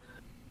boring.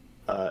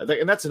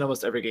 And that's in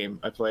almost every game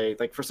I play.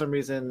 Like for some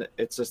reason,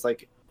 it's just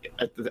like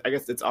I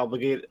guess it's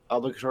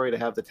obligatory to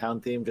have the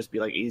town theme just be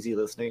like easy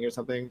listening or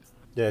something,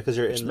 Yeah, because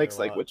you're which in makes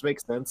there a like lot. which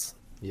makes sense.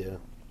 Yeah.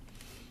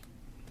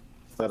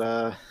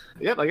 But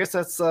yeah, I guess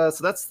that's so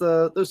that's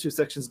those two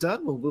sections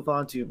done. We'll move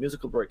on to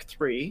musical break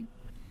 3.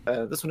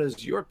 This one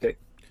is your pick.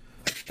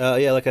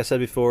 Yeah, like I said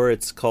before,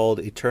 it's called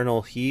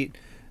Eternal Heat.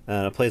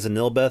 It plays a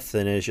Nilbeth,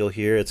 and as you'll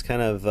hear, it's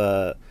kind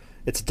of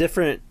it's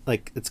different.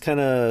 Like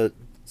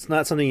it's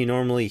not something you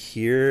normally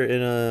hear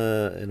in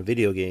a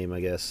video game. I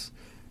guess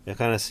it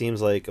kind of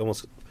seems like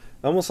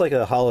almost like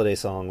a holiday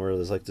song where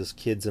there's like this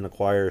kids in a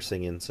choir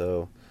singing.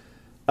 So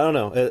I don't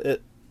know.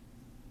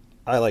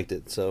 I liked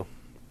it. So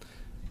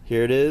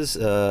here it is,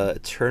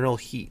 Eternal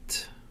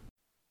Heat.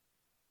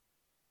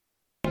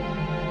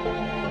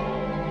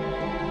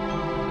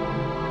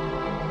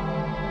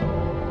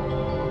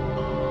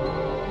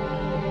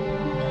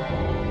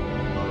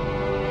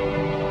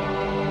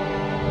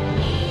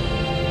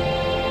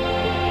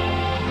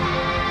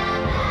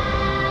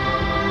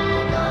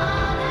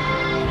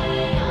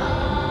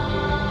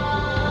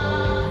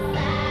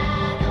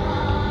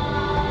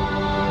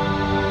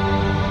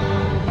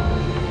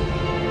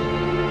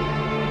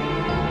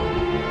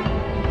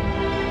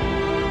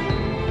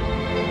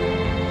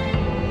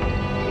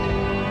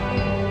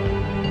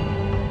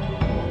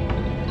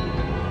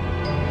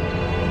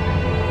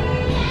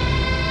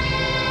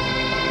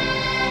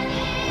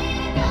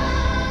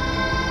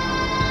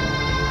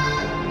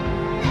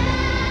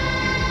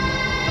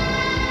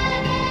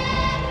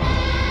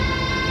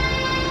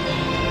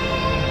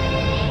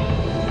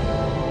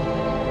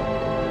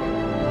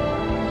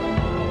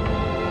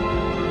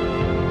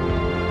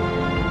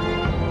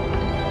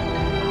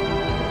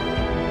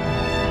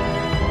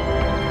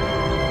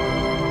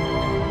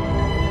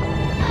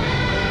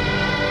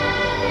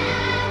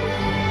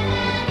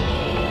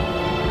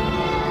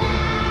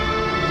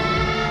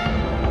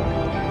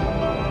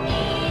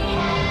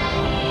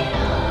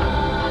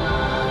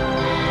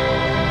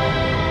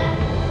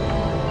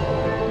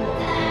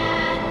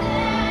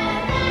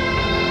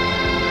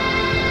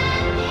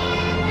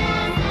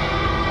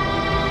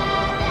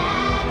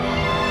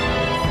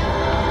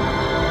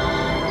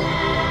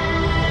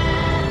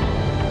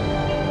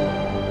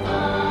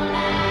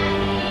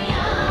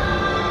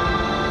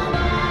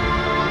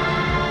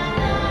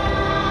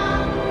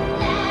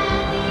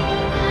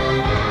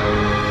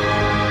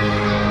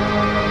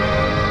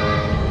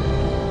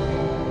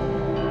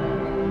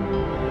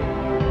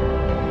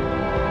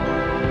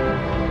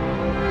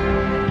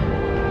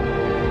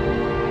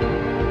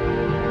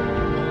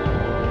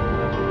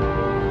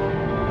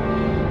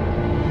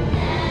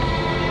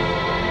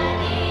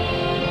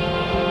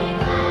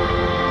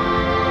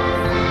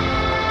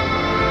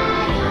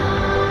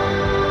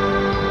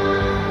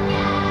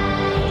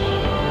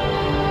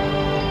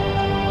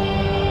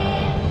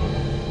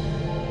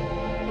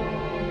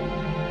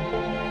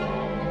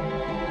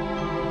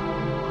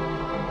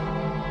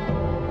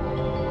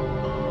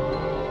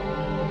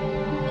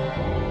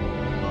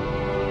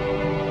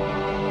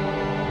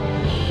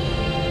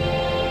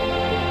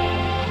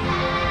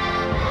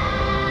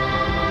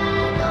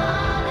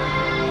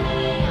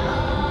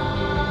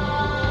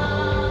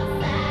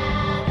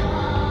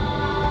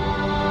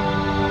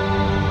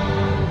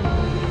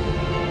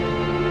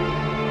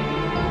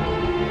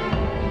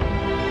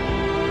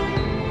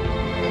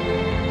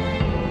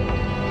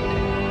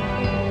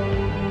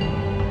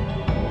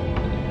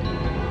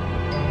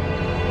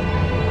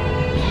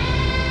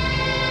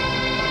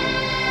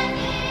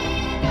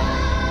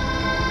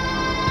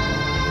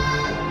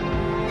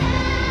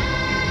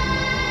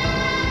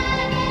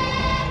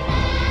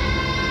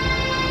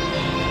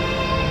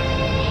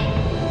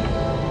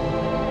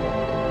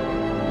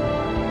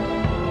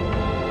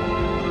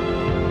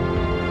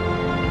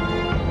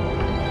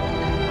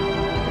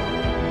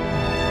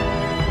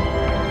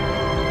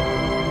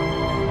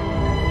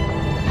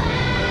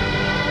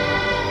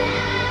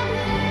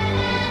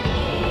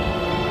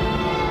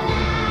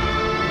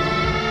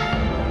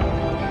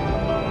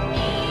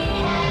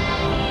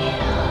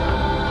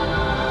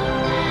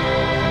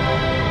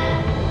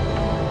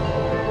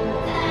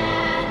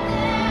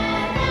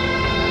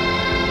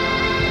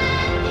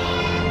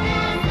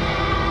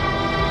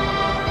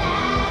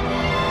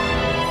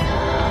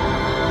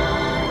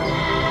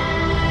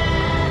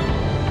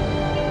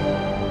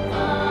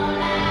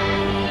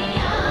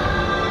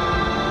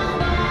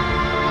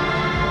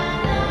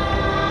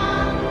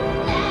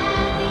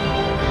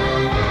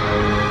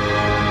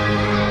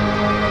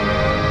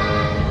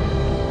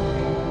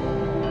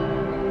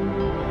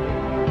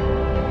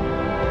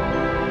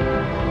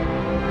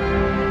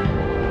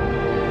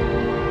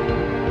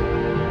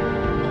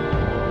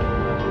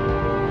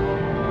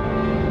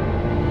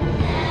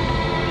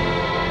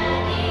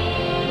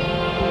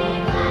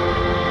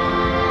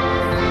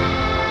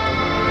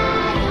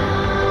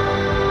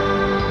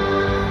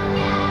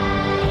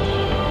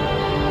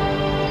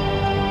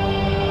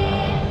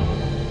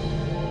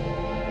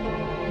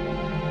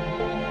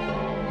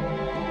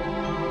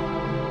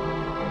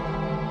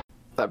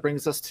 that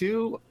brings us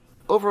to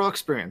overall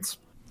experience.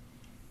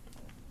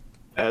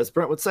 As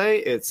Brent would say,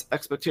 it's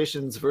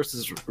expectations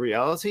versus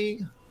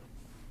reality.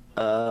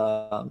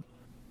 But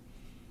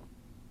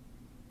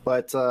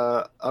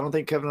I don't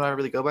think Kevin and I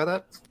really go by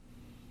that.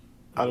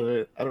 I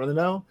don't really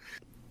know.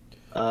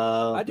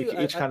 I do.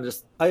 Each kind of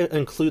just. I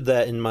include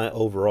that in my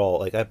overall.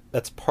 Like,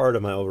 that's part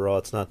of my overall.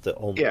 It's not the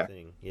only Yeah.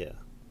 thing. Yeah.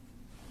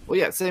 Well,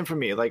 yeah, same for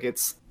me. Like,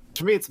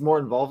 for me, it's more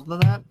involved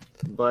than that.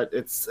 But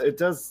it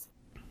does,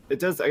 I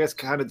guess,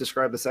 kind of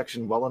describe the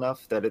section well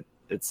enough that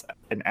it's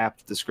an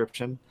apt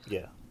description.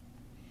 Yeah.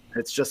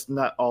 It's just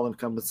not all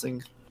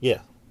encompassing. Yeah.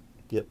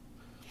 Yep.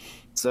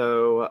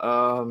 So,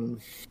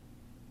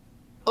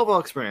 overall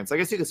experience. I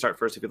guess you can start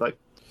first if you'd like.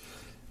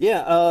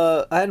 Yeah,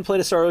 I hadn't played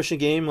a Star Ocean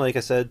game, like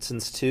I said,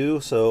 since 2,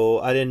 so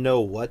I didn't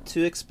know what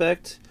to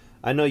expect.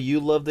 I know you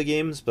love the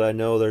games, but I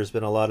know there's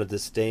been a lot of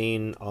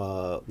disdain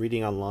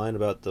reading online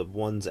about the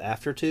ones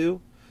after 2.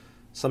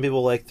 Some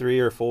people like 3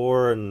 or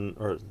 4,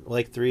 or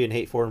like 3 and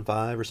hate 4 and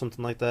 5 or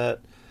something like that.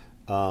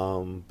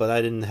 But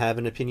I didn't have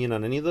an opinion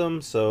on any of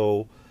them,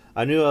 so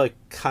I knew I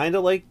kind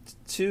of liked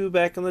 2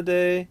 back in the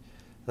day.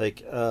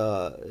 Like,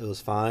 it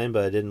was fine,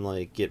 but I didn't,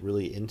 like, get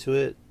really into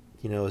it.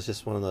 You know, it was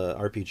just one of the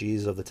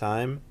RPGs of the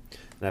time,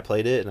 and I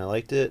played it, and I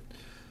liked it.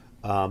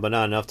 But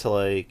not enough to,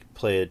 like,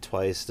 play it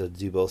twice to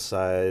do both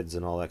sides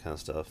and all that kind of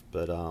stuff.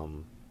 But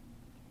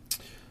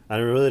I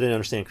really didn't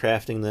understand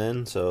crafting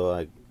then,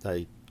 so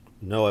I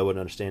know I wouldn't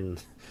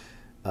understand.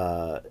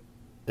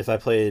 If I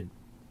played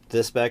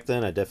this back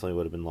then, I definitely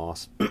would have been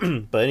lost.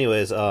 But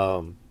anyways,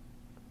 I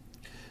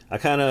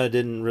kind of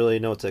didn't really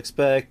know what to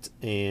expect,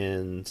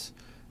 and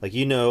like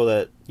you know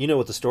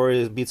what the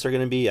story beats are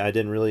going to be. I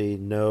didn't really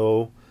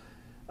know.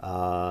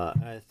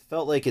 I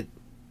felt like it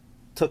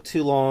took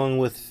too long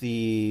with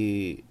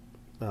the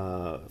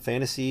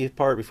fantasy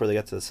part before they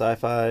got to the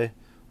sci-fi,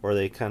 or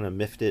they kind of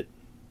miffed it.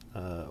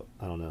 I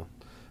don't know,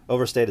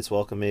 overstayed its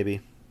welcome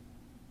maybe.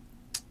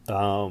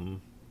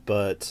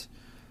 But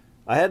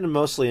I had a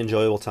mostly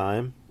enjoyable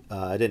time.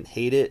 I didn't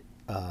hate it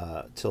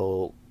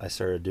till I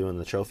started doing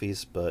the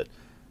trophies, but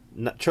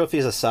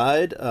trophies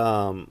aside,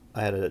 I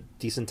had a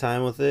decent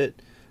time with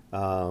it.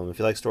 If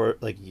you like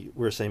like we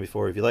were saying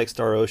before, if you like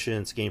Star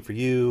Ocean, it's a game for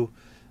you.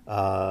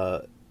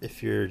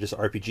 If you're just an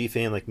RPG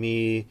fan like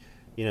me,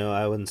 you know,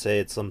 I wouldn't say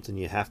it's something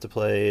you have to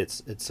play.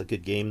 It's a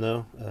good game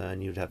though,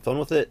 and you'd have fun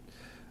with it.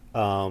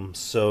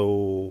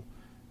 So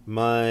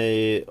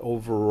my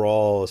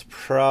overall is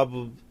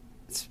probably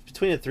it's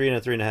between a 3 and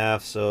a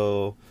 3.5.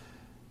 So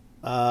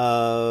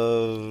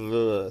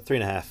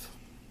 3.5.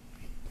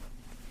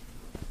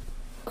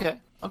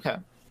 Okay.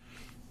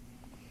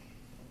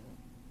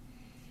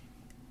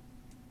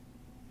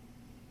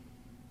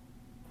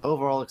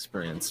 Overall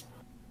experience.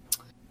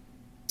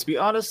 To be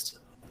honest,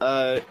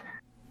 wasn't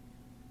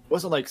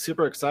like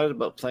super excited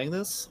about playing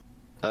this.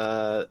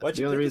 Why'd you The only pick it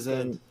then?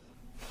 reason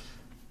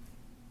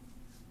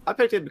I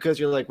picked it because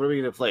you're like, what are we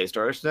gonna play?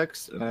 Star Ocean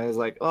next? And I was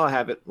like, oh, I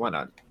have it. Why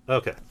not?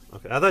 Okay.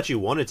 I thought you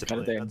wanted to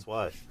Kind play of it. thing. That's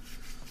why.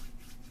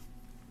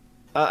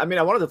 I mean,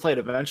 I wanted to play it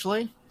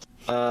eventually.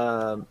 Did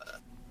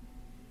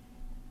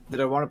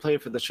I want to play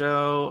it for the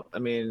show? I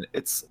mean,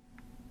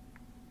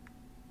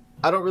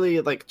 I don't really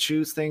like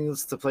choose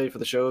things to play for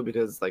the show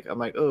because like I'm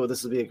like, oh,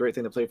 this would be a great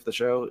thing to play for the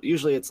show.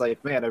 Usually it's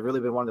like, man, I've really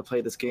been wanting to play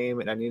this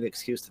game and I need an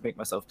excuse to make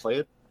myself play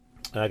it,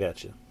 I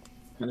got you.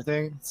 kind of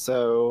thing.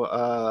 So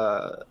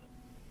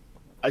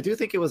I do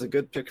think it was a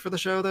good pick for the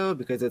show though,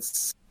 because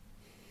it's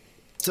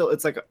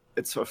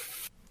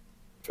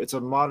a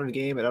modern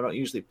game and I don't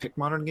usually pick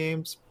modern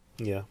games.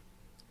 Yeah.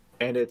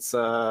 And it's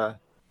one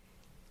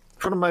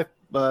of my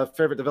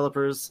favorite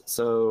developers,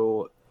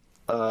 so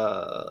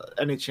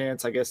any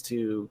chance I guess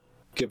to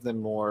give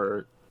them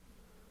more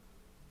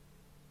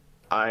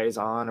eyes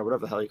on or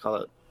whatever the hell you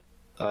call it,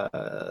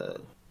 to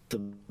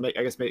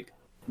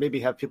maybe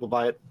have people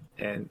buy it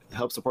and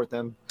help support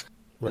them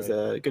is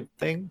Right. a good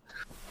thing.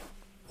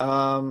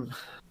 But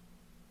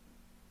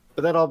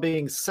that all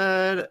being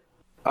said,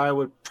 I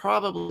would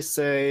probably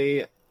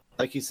say,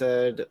 like you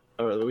said,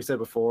 or we said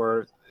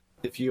before,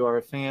 if you are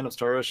a fan of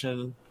Star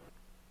Ocean,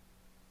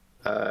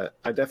 I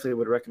definitely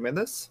would recommend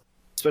this,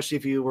 especially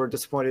if you were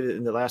disappointed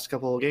in the last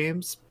couple of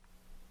games.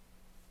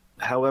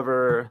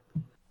 However,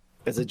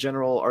 as a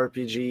general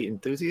RPG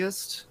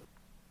enthusiast,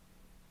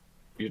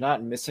 you're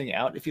not missing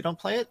out if you don't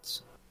play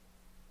it.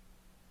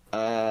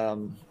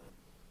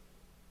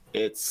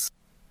 It's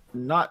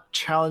not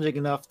challenging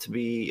enough to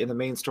be in the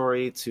main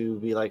story to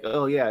be like,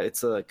 oh yeah,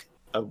 it's a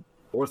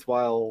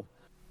worthwhile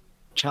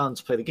challenge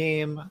to play the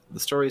game.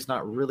 The story is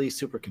not really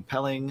super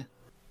compelling,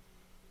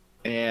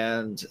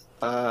 and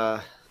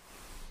but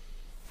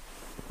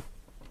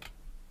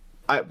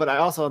I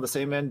also on the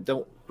same end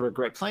don't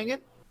regret playing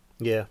it.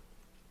 Yeah.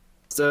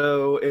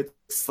 So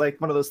it's like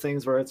one of those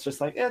things where it's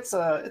just like it's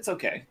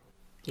okay.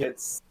 Yeah.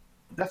 It's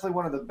definitely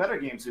one of the better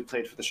games we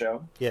played for the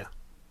show. Yeah.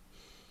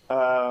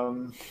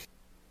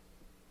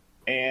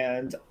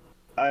 And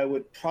I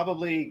would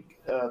probably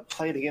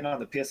play it again on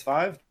the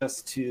PS5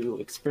 just to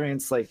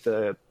experience like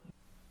the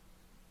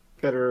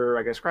better,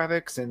 I guess,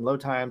 graphics and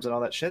load times and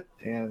all that shit,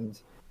 and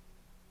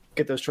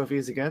get those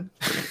trophies again.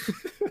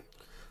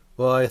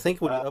 Well, I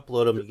think when you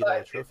upload them, you get all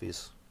the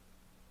trophies.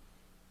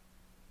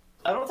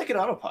 I don't think it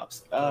auto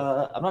pops.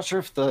 I'm not sure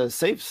if the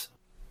save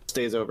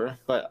stays over,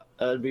 but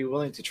I'd be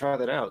willing to try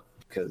that out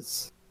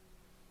because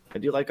I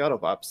do like auto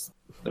pops.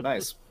 They're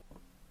nice.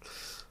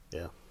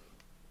 Yeah.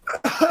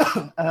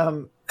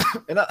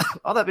 And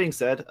all that being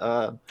said,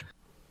 I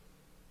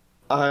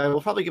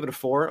will probably give it a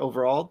 4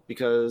 overall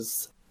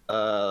because, like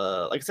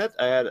I said,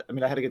 I had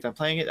a good time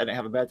playing it. I didn't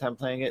have a bad time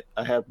playing it.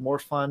 I had more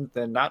fun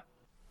than not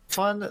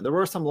fun. There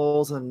were some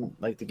lulls in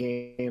like the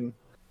game,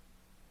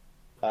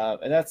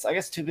 and that's, I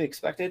guess, to be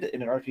expected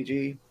in an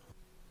RPG.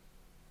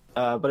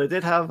 But I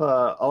did have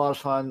a lot of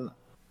fun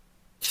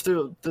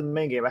through the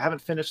main game. I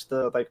haven't finished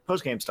the like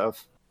post game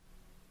stuff,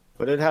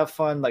 but I did have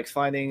fun like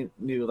finding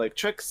new like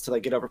tricks to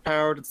like get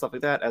overpowered and stuff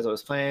like that as I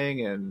was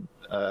playing, and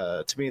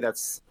to me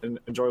that's an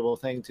enjoyable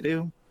thing to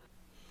do.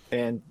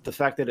 And the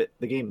fact that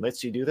the game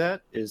lets you do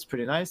that is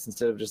pretty nice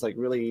instead of just like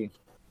really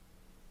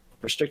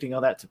restricting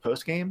all that to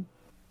post game.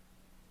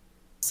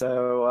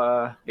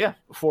 So yeah,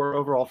 4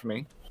 overall for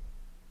me.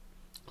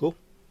 Cool.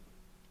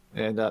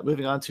 And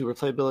moving on to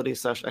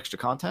replayability / extra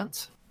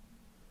content.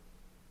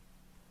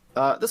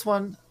 This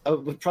one I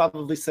would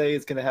probably say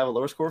is going to have a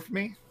lower score for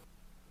me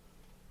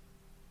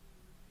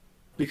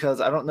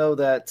because I don't know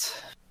that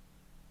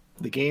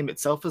the game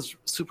itself is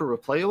super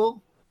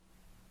replayable,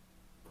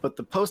 but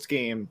the post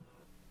game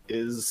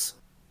is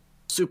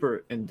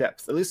super in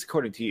depth, at least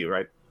according to you,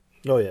 right?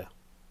 Oh yeah.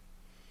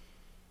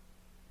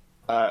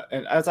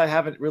 And as I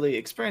haven't really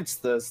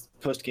experienced this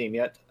post game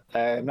yet,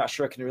 I'm not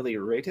sure I can really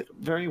rate it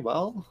very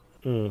well.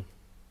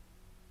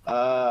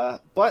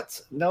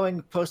 But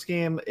knowing post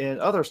game in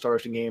other Star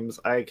Ocean games,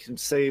 I can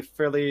say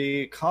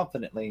fairly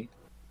confidently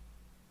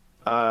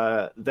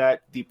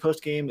that the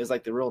post game is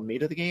like the real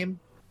meat of the game.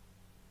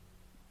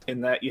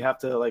 In that you have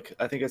to, like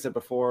I think I said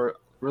before,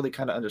 really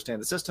kind of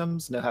understand the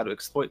systems, know how to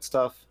exploit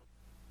stuff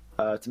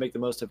to make the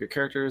most of your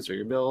characters or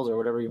your builds or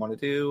whatever you want to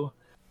do,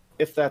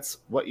 if that's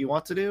what you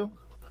want to do.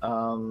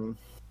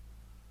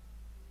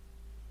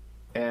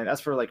 And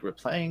as for like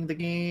replaying the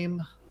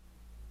game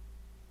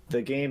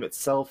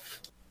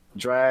itself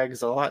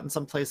drags a lot in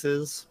some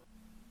places,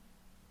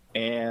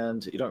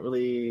 and you don't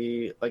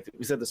really, like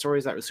we said, the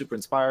story's not really super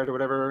inspired or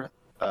whatever.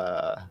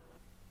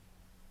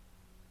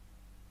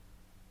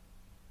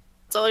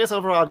 So I guess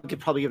overall I'd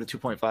probably give it a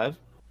 2.5,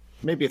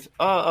 maybe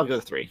I'll go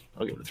to 3.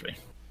 I'll give it a 3.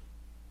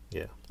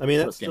 Yeah, I mean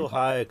that's still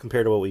high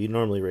compared to what we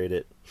normally rate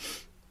it.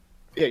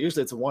 Yeah,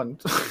 usually it's a 1.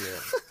 Yeah.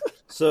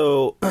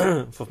 So,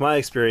 from my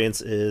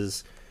experience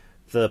is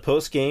the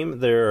post game.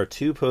 There are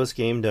 2 post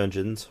game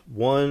dungeons.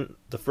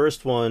 The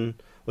first one,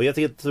 well, you have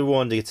to get through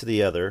one to get to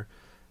the other.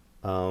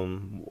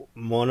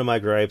 One of my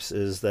gripes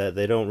is that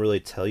they don't really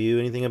tell you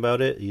anything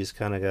about it. You just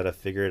kind of got to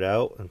figure it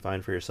out and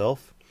find for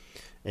yourself.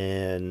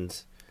 And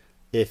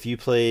if you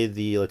play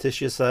the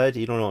Letitia side,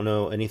 you don't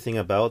know anything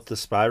about the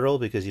spiral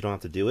because you don't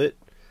have to do it.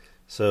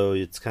 So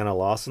it's kind of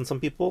lost on some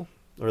people,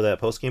 or that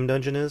post game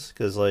dungeon is,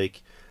 because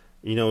like,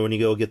 you know, when you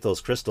go get those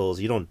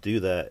crystals, you don't do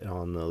that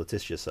on the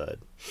Letitia side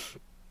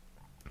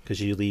because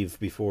you leave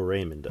before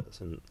Raymond does,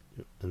 and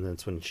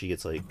that's when she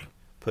gets like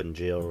put in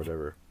jail or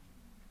whatever.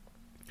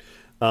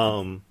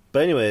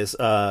 But anyways,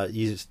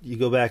 you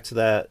go back to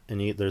that,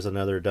 and there's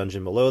another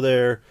dungeon below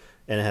there,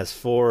 and it has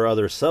 4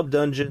 other sub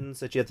dungeons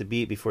that you have to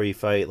beat before you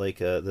fight like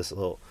this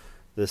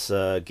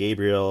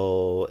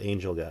Gabriel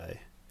angel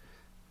guy,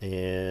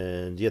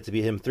 and you have to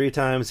beat him 3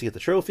 times to get the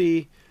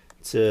trophy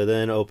to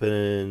then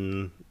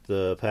open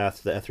the path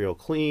to the Ethereal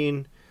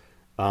Queen,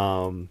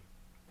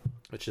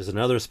 which is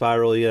another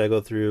spiral you gotta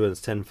go through, and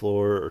it's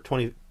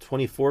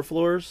 24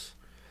 floors,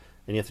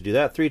 and you have to do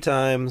that 3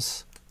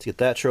 times to get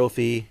that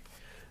trophy.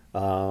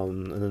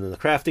 And then the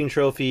crafting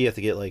trophy, you have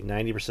to get like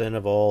 90%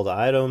 of all the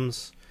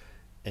items,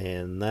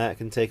 and that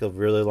can take a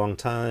really long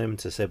time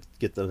to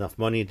get enough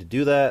money to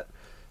do that.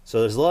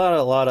 So there's a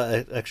lot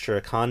of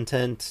extra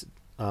content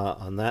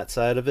on that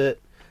side of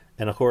it.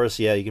 And of course,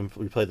 yeah, you can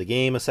replay the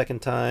game a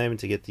second time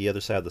to get the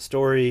other side of the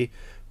story,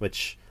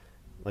 which,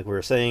 like we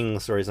were saying, the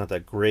story's not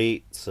that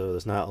great, so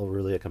there's not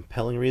really a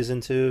compelling reason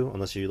to,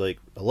 unless you like,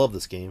 I love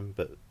this game,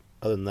 but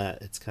other than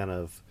that, it's kind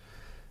of,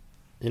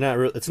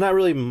 it's not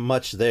really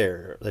much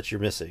there that you're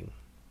missing.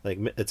 Like,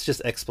 it's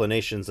just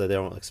explanations that they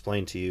don't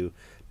explain to you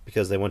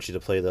because they want you to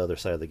play the other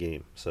side of the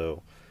game.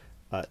 So,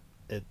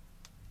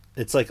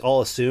 it's like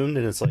all assumed,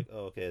 and it's like,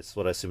 oh, okay, it's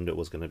what I assumed it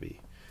was going to be.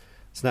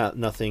 It's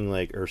nothing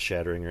like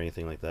earth-shattering or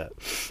anything like that.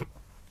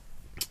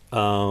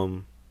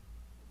 That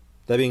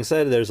being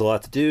said, there's a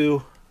lot to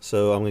do,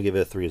 so I'm going to give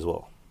it a 3 as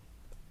well.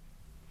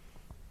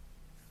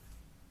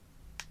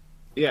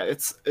 Yeah,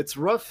 it's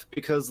rough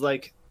because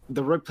like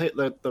the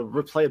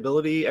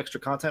replayability extra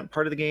content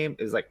part of the game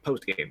is like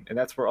post game, and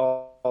that's where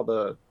all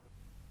the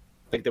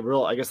like the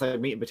real, I guess, like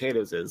meat and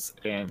potatoes is,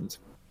 and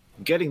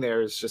getting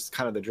there is just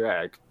kind of the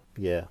drag.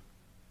 Yeah.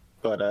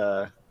 But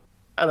I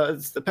don't know,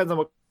 it depends on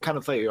what kind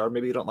of player you are.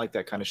 Maybe you don't like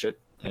that kind of shit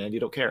and you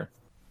don't care,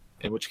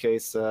 in which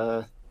case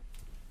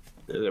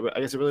I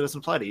guess it really doesn't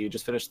apply to you.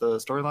 Just finish the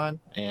storyline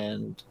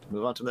and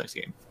move on to the next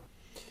game.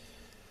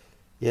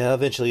 Yeah, I'll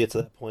eventually get to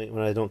that point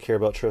when I don't care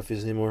about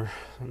trophies anymore.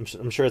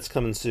 I'm sure it's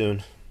coming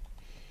soon.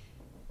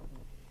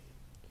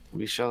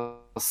 We shall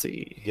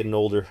see. Getting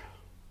older.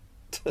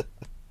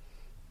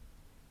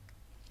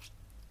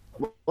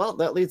 Well,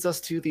 that leads us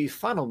to the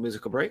final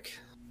musical break,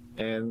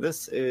 and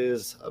this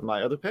is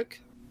my other pick,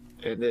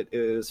 and it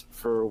is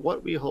For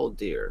What We Hold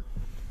Dear.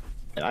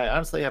 And I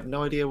honestly have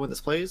no idea when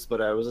this plays,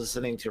 but I was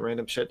listening to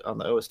random shit on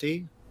the OST,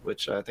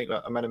 which I think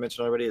I might have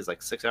mentioned already is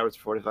like 6 hours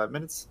and 45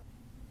 minutes.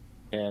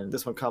 And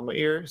this one caught my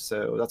ear,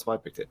 so that's why I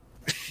picked it.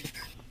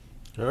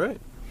 All right.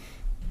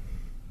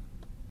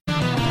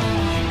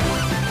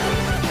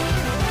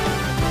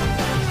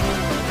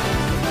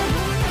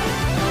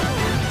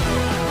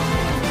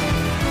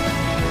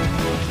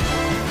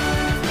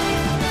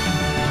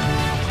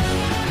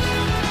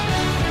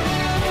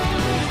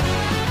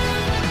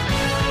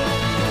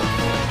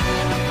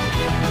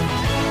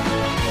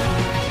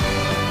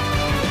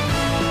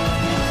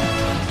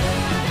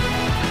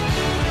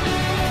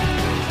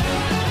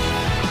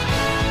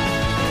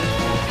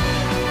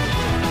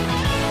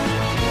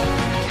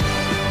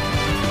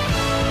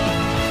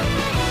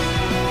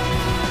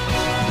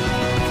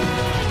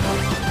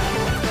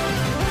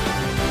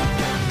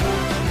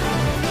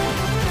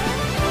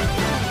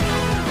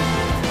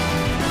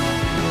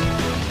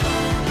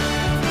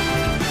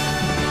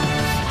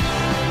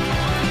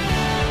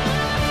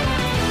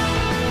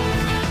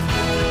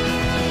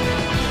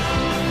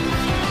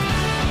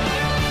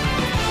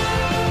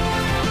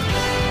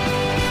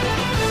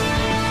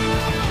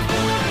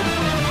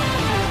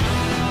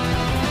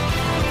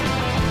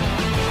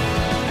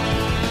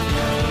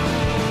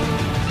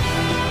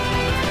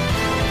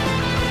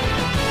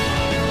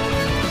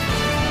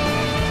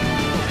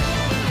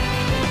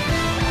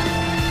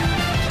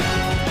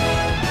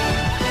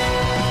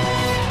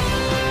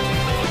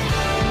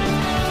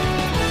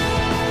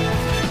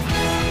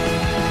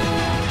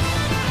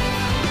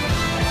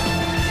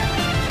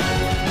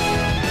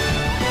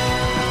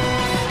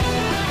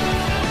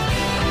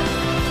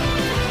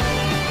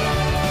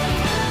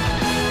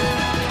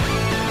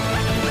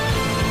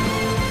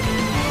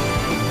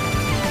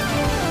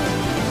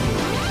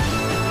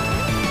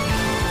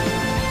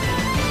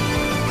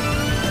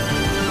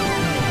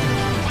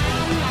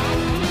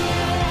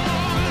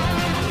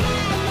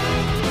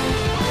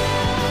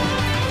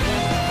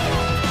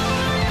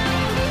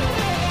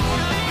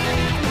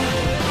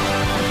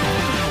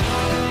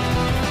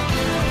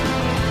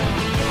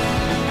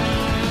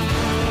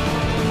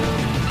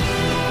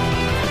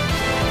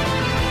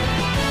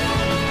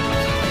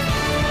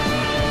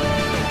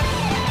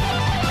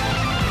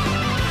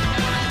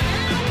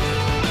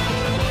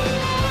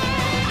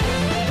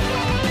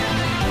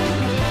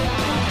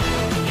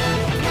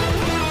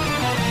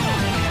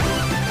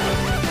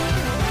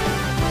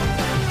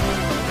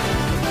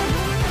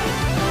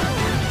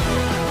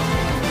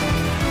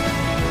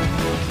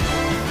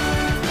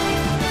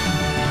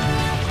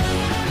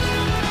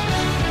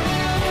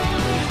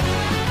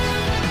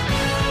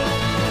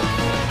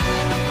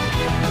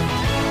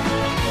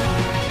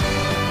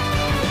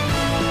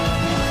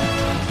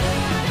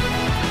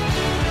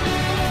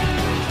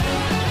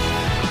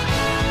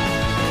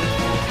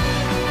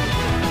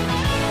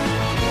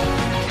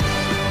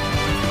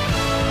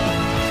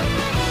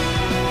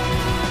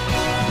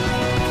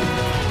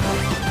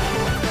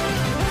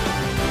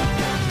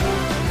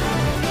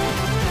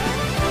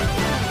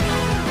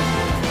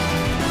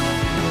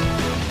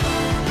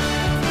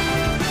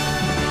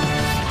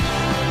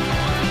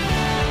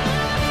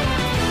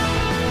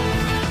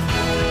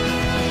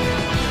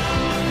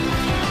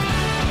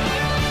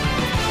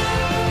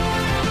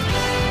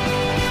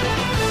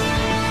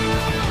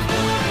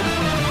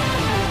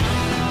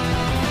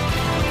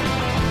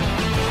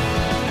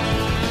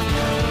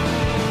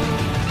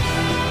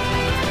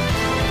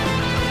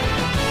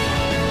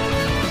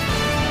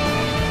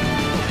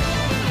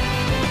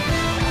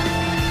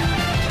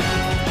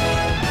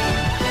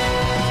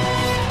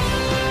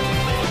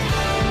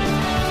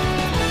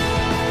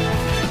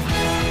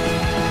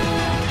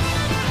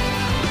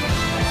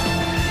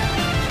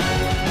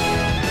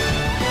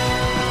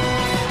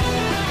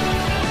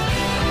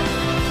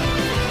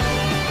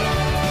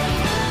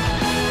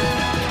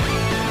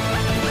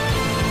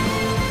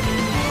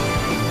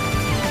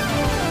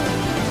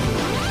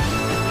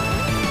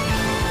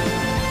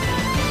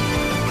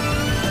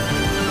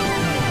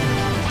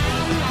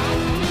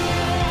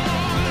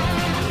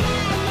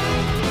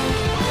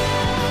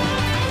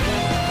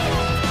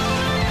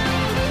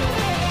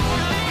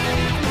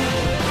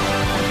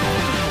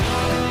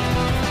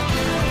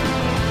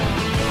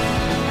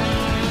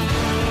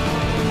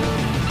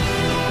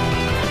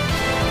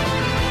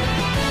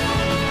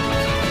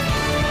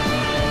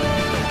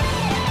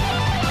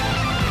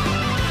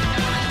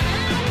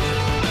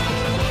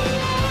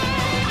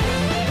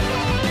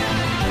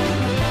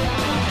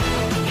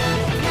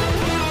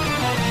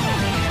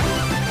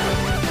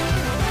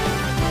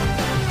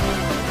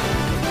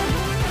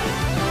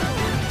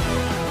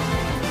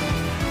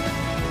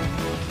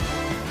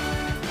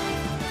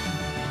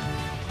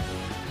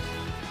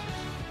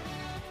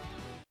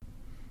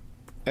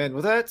 And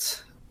with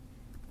that,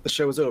 the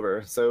show is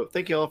over. So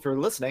thank you all for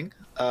listening.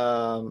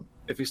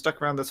 If you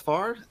stuck around this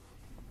far,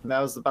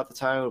 now is about the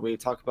time when we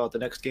talk about the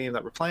next game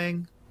that we're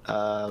playing,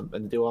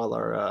 and do all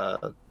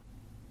our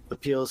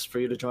appeals for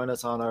you to join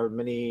us on our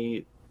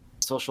mini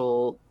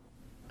social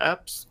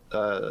apps.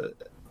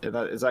 And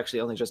that is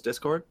actually only just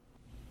Discord.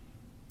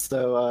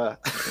 So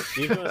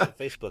You can join us on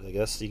Facebook, I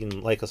guess. You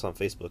can like us on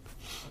Facebook.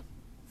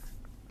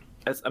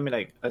 I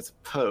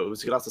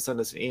suppose you could also send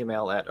us an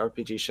email at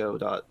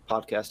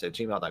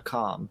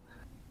rpgshow.podcast@gmail.com.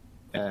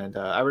 And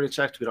I already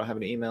checked; we don't have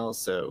any emails,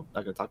 so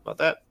not going to talk about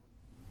that.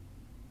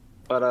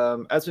 But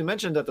as we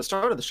mentioned at the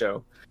start of the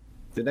show,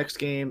 the next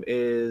game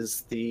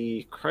is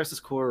the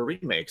Crisis Core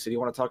remake. So do you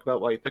want to talk about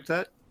why you picked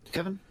that,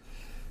 Kevin?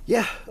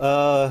 Yeah.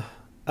 I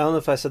don't know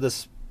if I said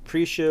this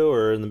pre-show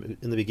or in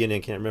the beginning.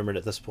 I can't remember it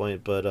at this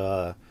point,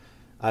 but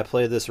I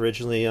played this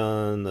originally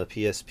on the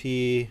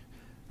PSP.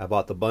 I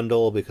bought the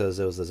bundle because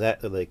it was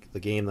the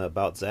game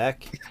about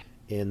Zack,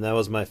 and that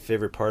was my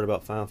favorite part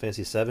about Final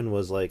Fantasy VII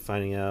was like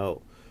finding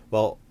out.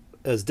 Well,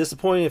 it was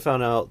disappointing to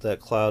find out that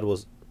Cloud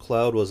was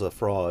a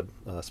fraud.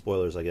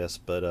 Spoilers, I guess,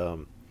 but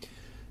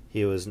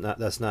he was not.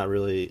 That's not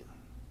really.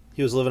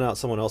 He was living out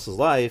someone else's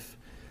life,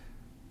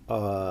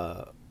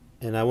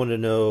 and I wanted to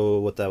know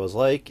what that was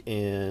like,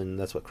 and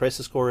that's what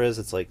Crisis Core is.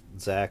 It's like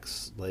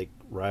Zack's like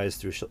rise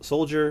through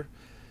soldier.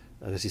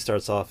 Because he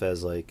starts off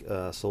as like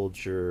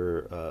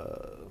soldier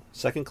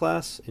second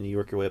class, and you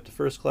work your way up to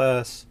first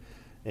class,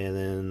 and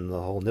then the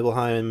whole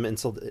Nibelheim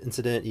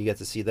incident, you get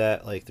to see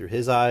that like through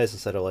his eyes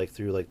instead of like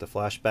through like the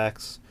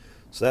flashbacks.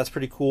 So that's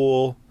pretty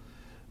cool.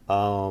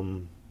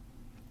 And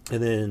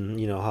then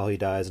how he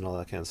dies and all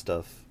that kind of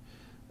stuff.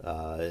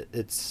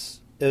 It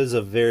was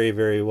a very,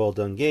 very well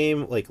done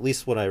game. Like at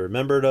least what I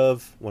remembered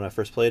of when I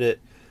first played it.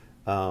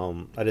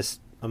 I'm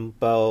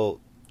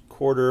about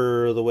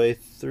quarter of the way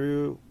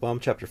through. Well, I'm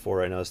chapter 4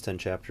 right now. It's 10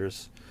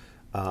 chapters.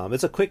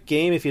 It's a quick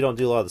game if you don't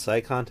do a lot of the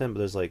side content, but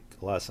there's like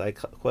a lot of side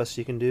quests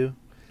you can do,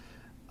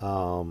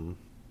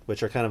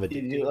 which are kind of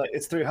addicting.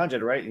 It's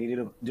 300, right? You need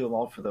to do them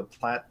all for the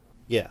plat.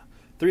 Yeah,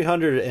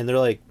 300, and they're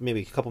like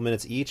maybe a couple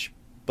minutes each,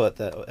 but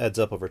that adds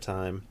up over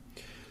time.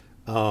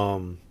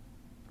 But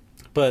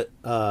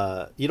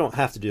you don't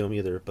have to do them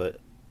either.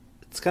 But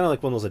it's kind of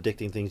like one of those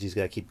addicting things. You just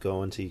gotta keep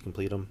going till you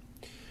complete them.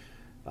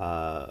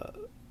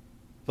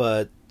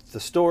 But the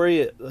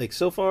story, like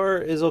so far,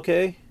 is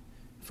okay,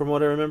 from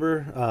what I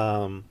remember.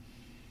 And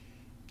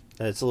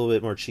it's a little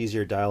bit more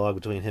cheesier dialogue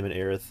between him and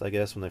Aerith, I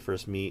guess, when they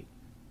first meet,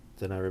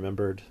 than I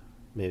remembered.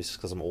 Maybe it's just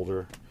because I'm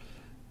older.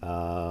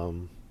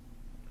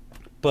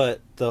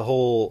 But the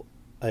whole,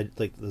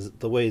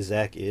 the way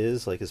Zack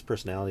is, like his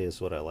personality is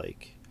what I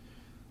like.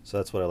 So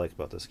that's what I like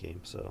about this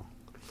game. So,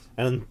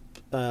 and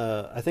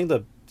I think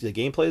the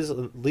gameplay is,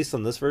 at least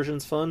on this version,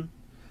 is fun.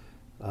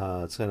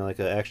 It's kind of like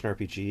an action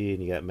RPG,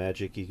 and you got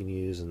magic you can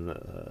use and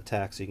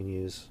attacks you can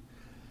use.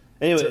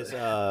 Anyways, is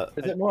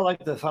it more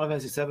like the Final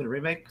Fantasy VII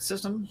remake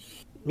system?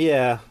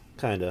 Yeah,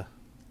 kind of.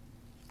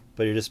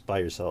 But you're just by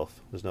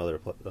yourself. There's no other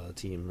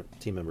team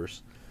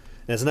members,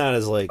 and it's not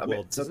as like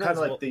so kind of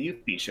like the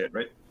Yuffie shit,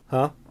 right?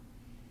 Huh?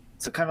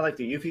 So kind of like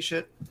the Yuffie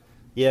shit.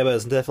 Yeah, but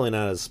it's definitely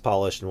not as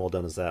polished and well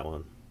done as that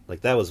one. Like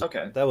that was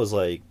okay. That was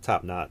like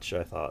top notch,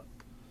 I thought.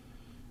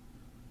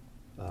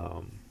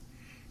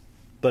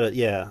 But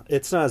yeah,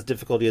 it's not as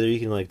difficult either. You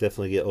can like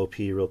definitely get OP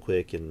real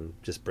quick and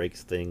just break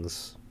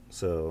things.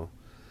 So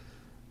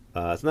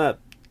it's not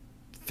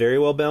very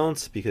well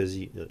balanced because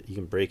you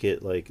can break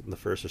it like in the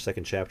first or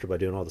second chapter by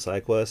doing all the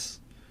side quests,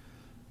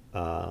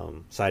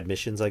 side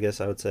missions, I guess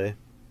I would say.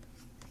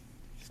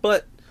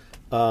 But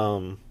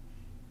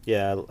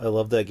yeah, I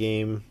love that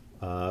game.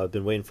 I've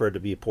been waiting for it to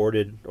be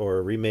ported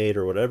or remade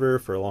or whatever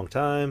for a long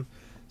time.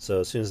 So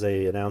as soon as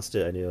they announced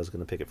it, I knew I was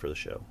going to pick it for the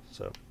show.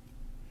 So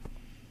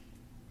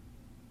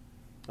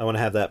I want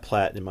to have that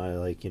plat in my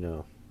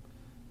in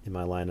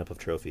my lineup of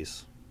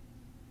trophies.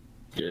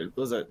 Yeah,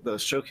 was that the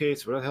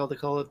showcase? What the hell they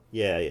call it?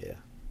 Yeah.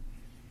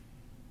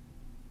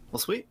 Well,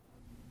 sweet.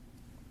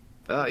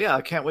 Yeah,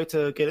 I can't wait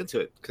to get into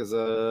it because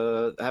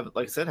I haven't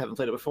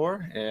played it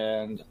before,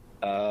 and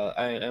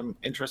I am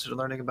interested in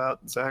learning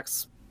about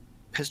Zack's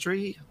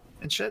history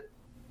and shit.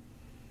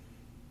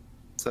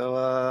 So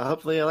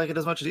hopefully I like it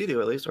as much as you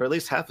do, at least, or at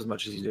least half as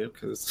much as you do,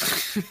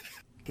 because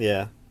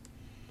yeah.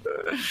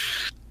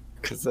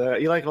 Because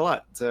you like it a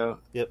lot, so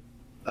yep,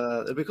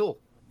 it'd be cool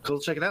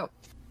to check it out.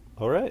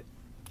 All right,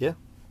 yeah.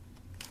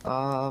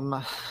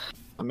 I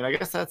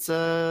guess that's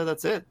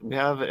it. We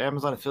have an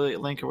Amazon affiliate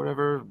link or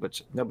whatever,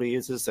 which nobody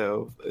uses,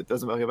 so it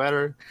doesn't really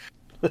matter.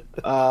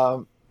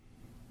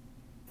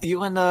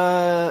 You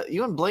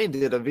and Blade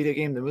did a video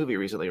game the movie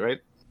recently,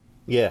 right?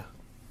 Yeah.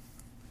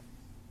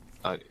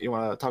 You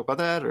want to talk about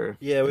that, or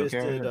yeah, we just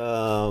did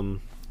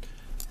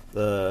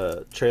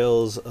the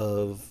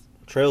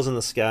Trails in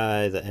the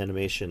Sky, the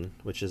animation,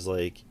 which is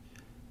like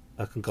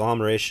a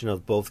conglomeration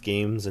of both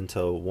games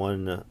into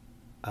 1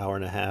 hour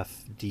and a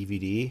half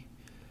DVD,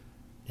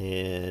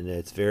 and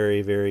it's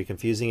very, very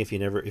confusing if you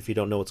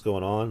don't know what's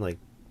going on. Like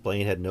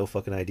Blaine had no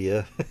fucking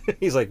idea.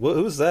 He's like,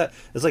 who's that?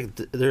 It's like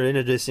they're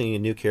introducing a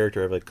new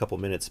character every couple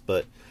minutes,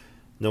 but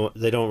no,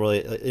 they don't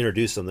really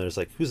introduce them. There's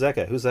like, who's that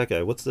guy? Who's that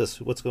guy? What's this?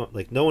 What's going?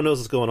 Like, no one knows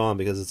what's going on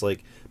because it's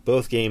like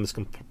both games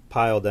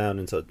compiled down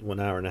into 1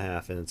 hour and a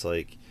half, and it's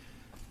like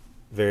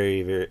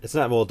very, very. It's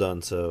not well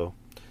done. So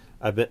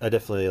I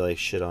definitely like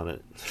shit on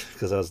it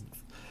because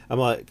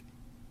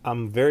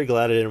I'm very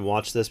glad I didn't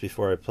watch this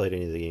before I played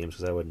any of the games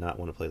because I would not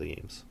want to play the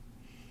games.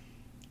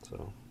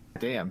 So.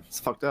 Damn, it's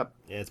fucked up.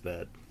 Yeah, it's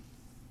bad.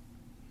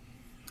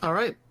 All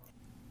right.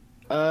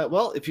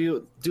 Well, if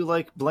you do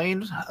like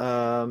Blaine,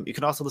 you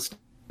can also listen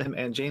to him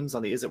and James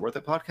on the Is It Worth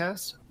It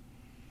podcast.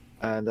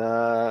 And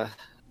I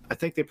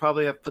think they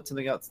probably have put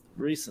something out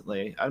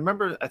recently. I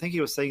think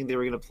he was saying they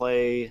were going to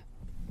play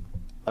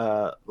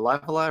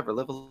Live Alive or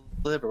Live Alive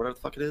or whatever the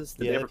fuck it is.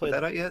 Did they ever put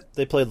that out yet?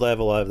 They played Live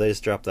Alive. They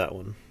just dropped that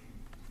one.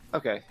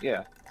 Okay,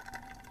 yeah.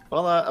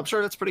 Well, I'm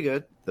sure that's pretty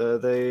good.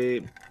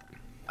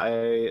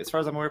 As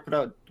far as I'm aware, put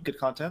out good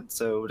content,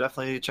 so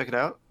definitely check it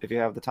out if you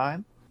have the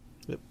time.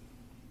 Yep.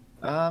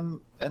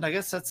 And I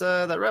guess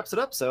that wraps it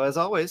up. So as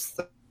always,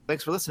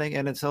 thanks for listening,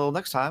 and until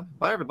next time,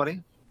 bye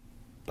everybody.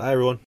 Bye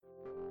everyone.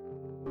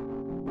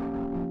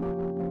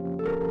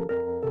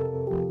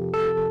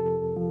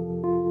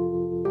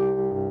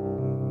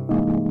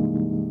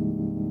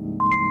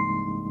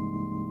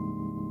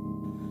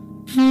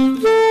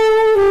 Mm-hmm.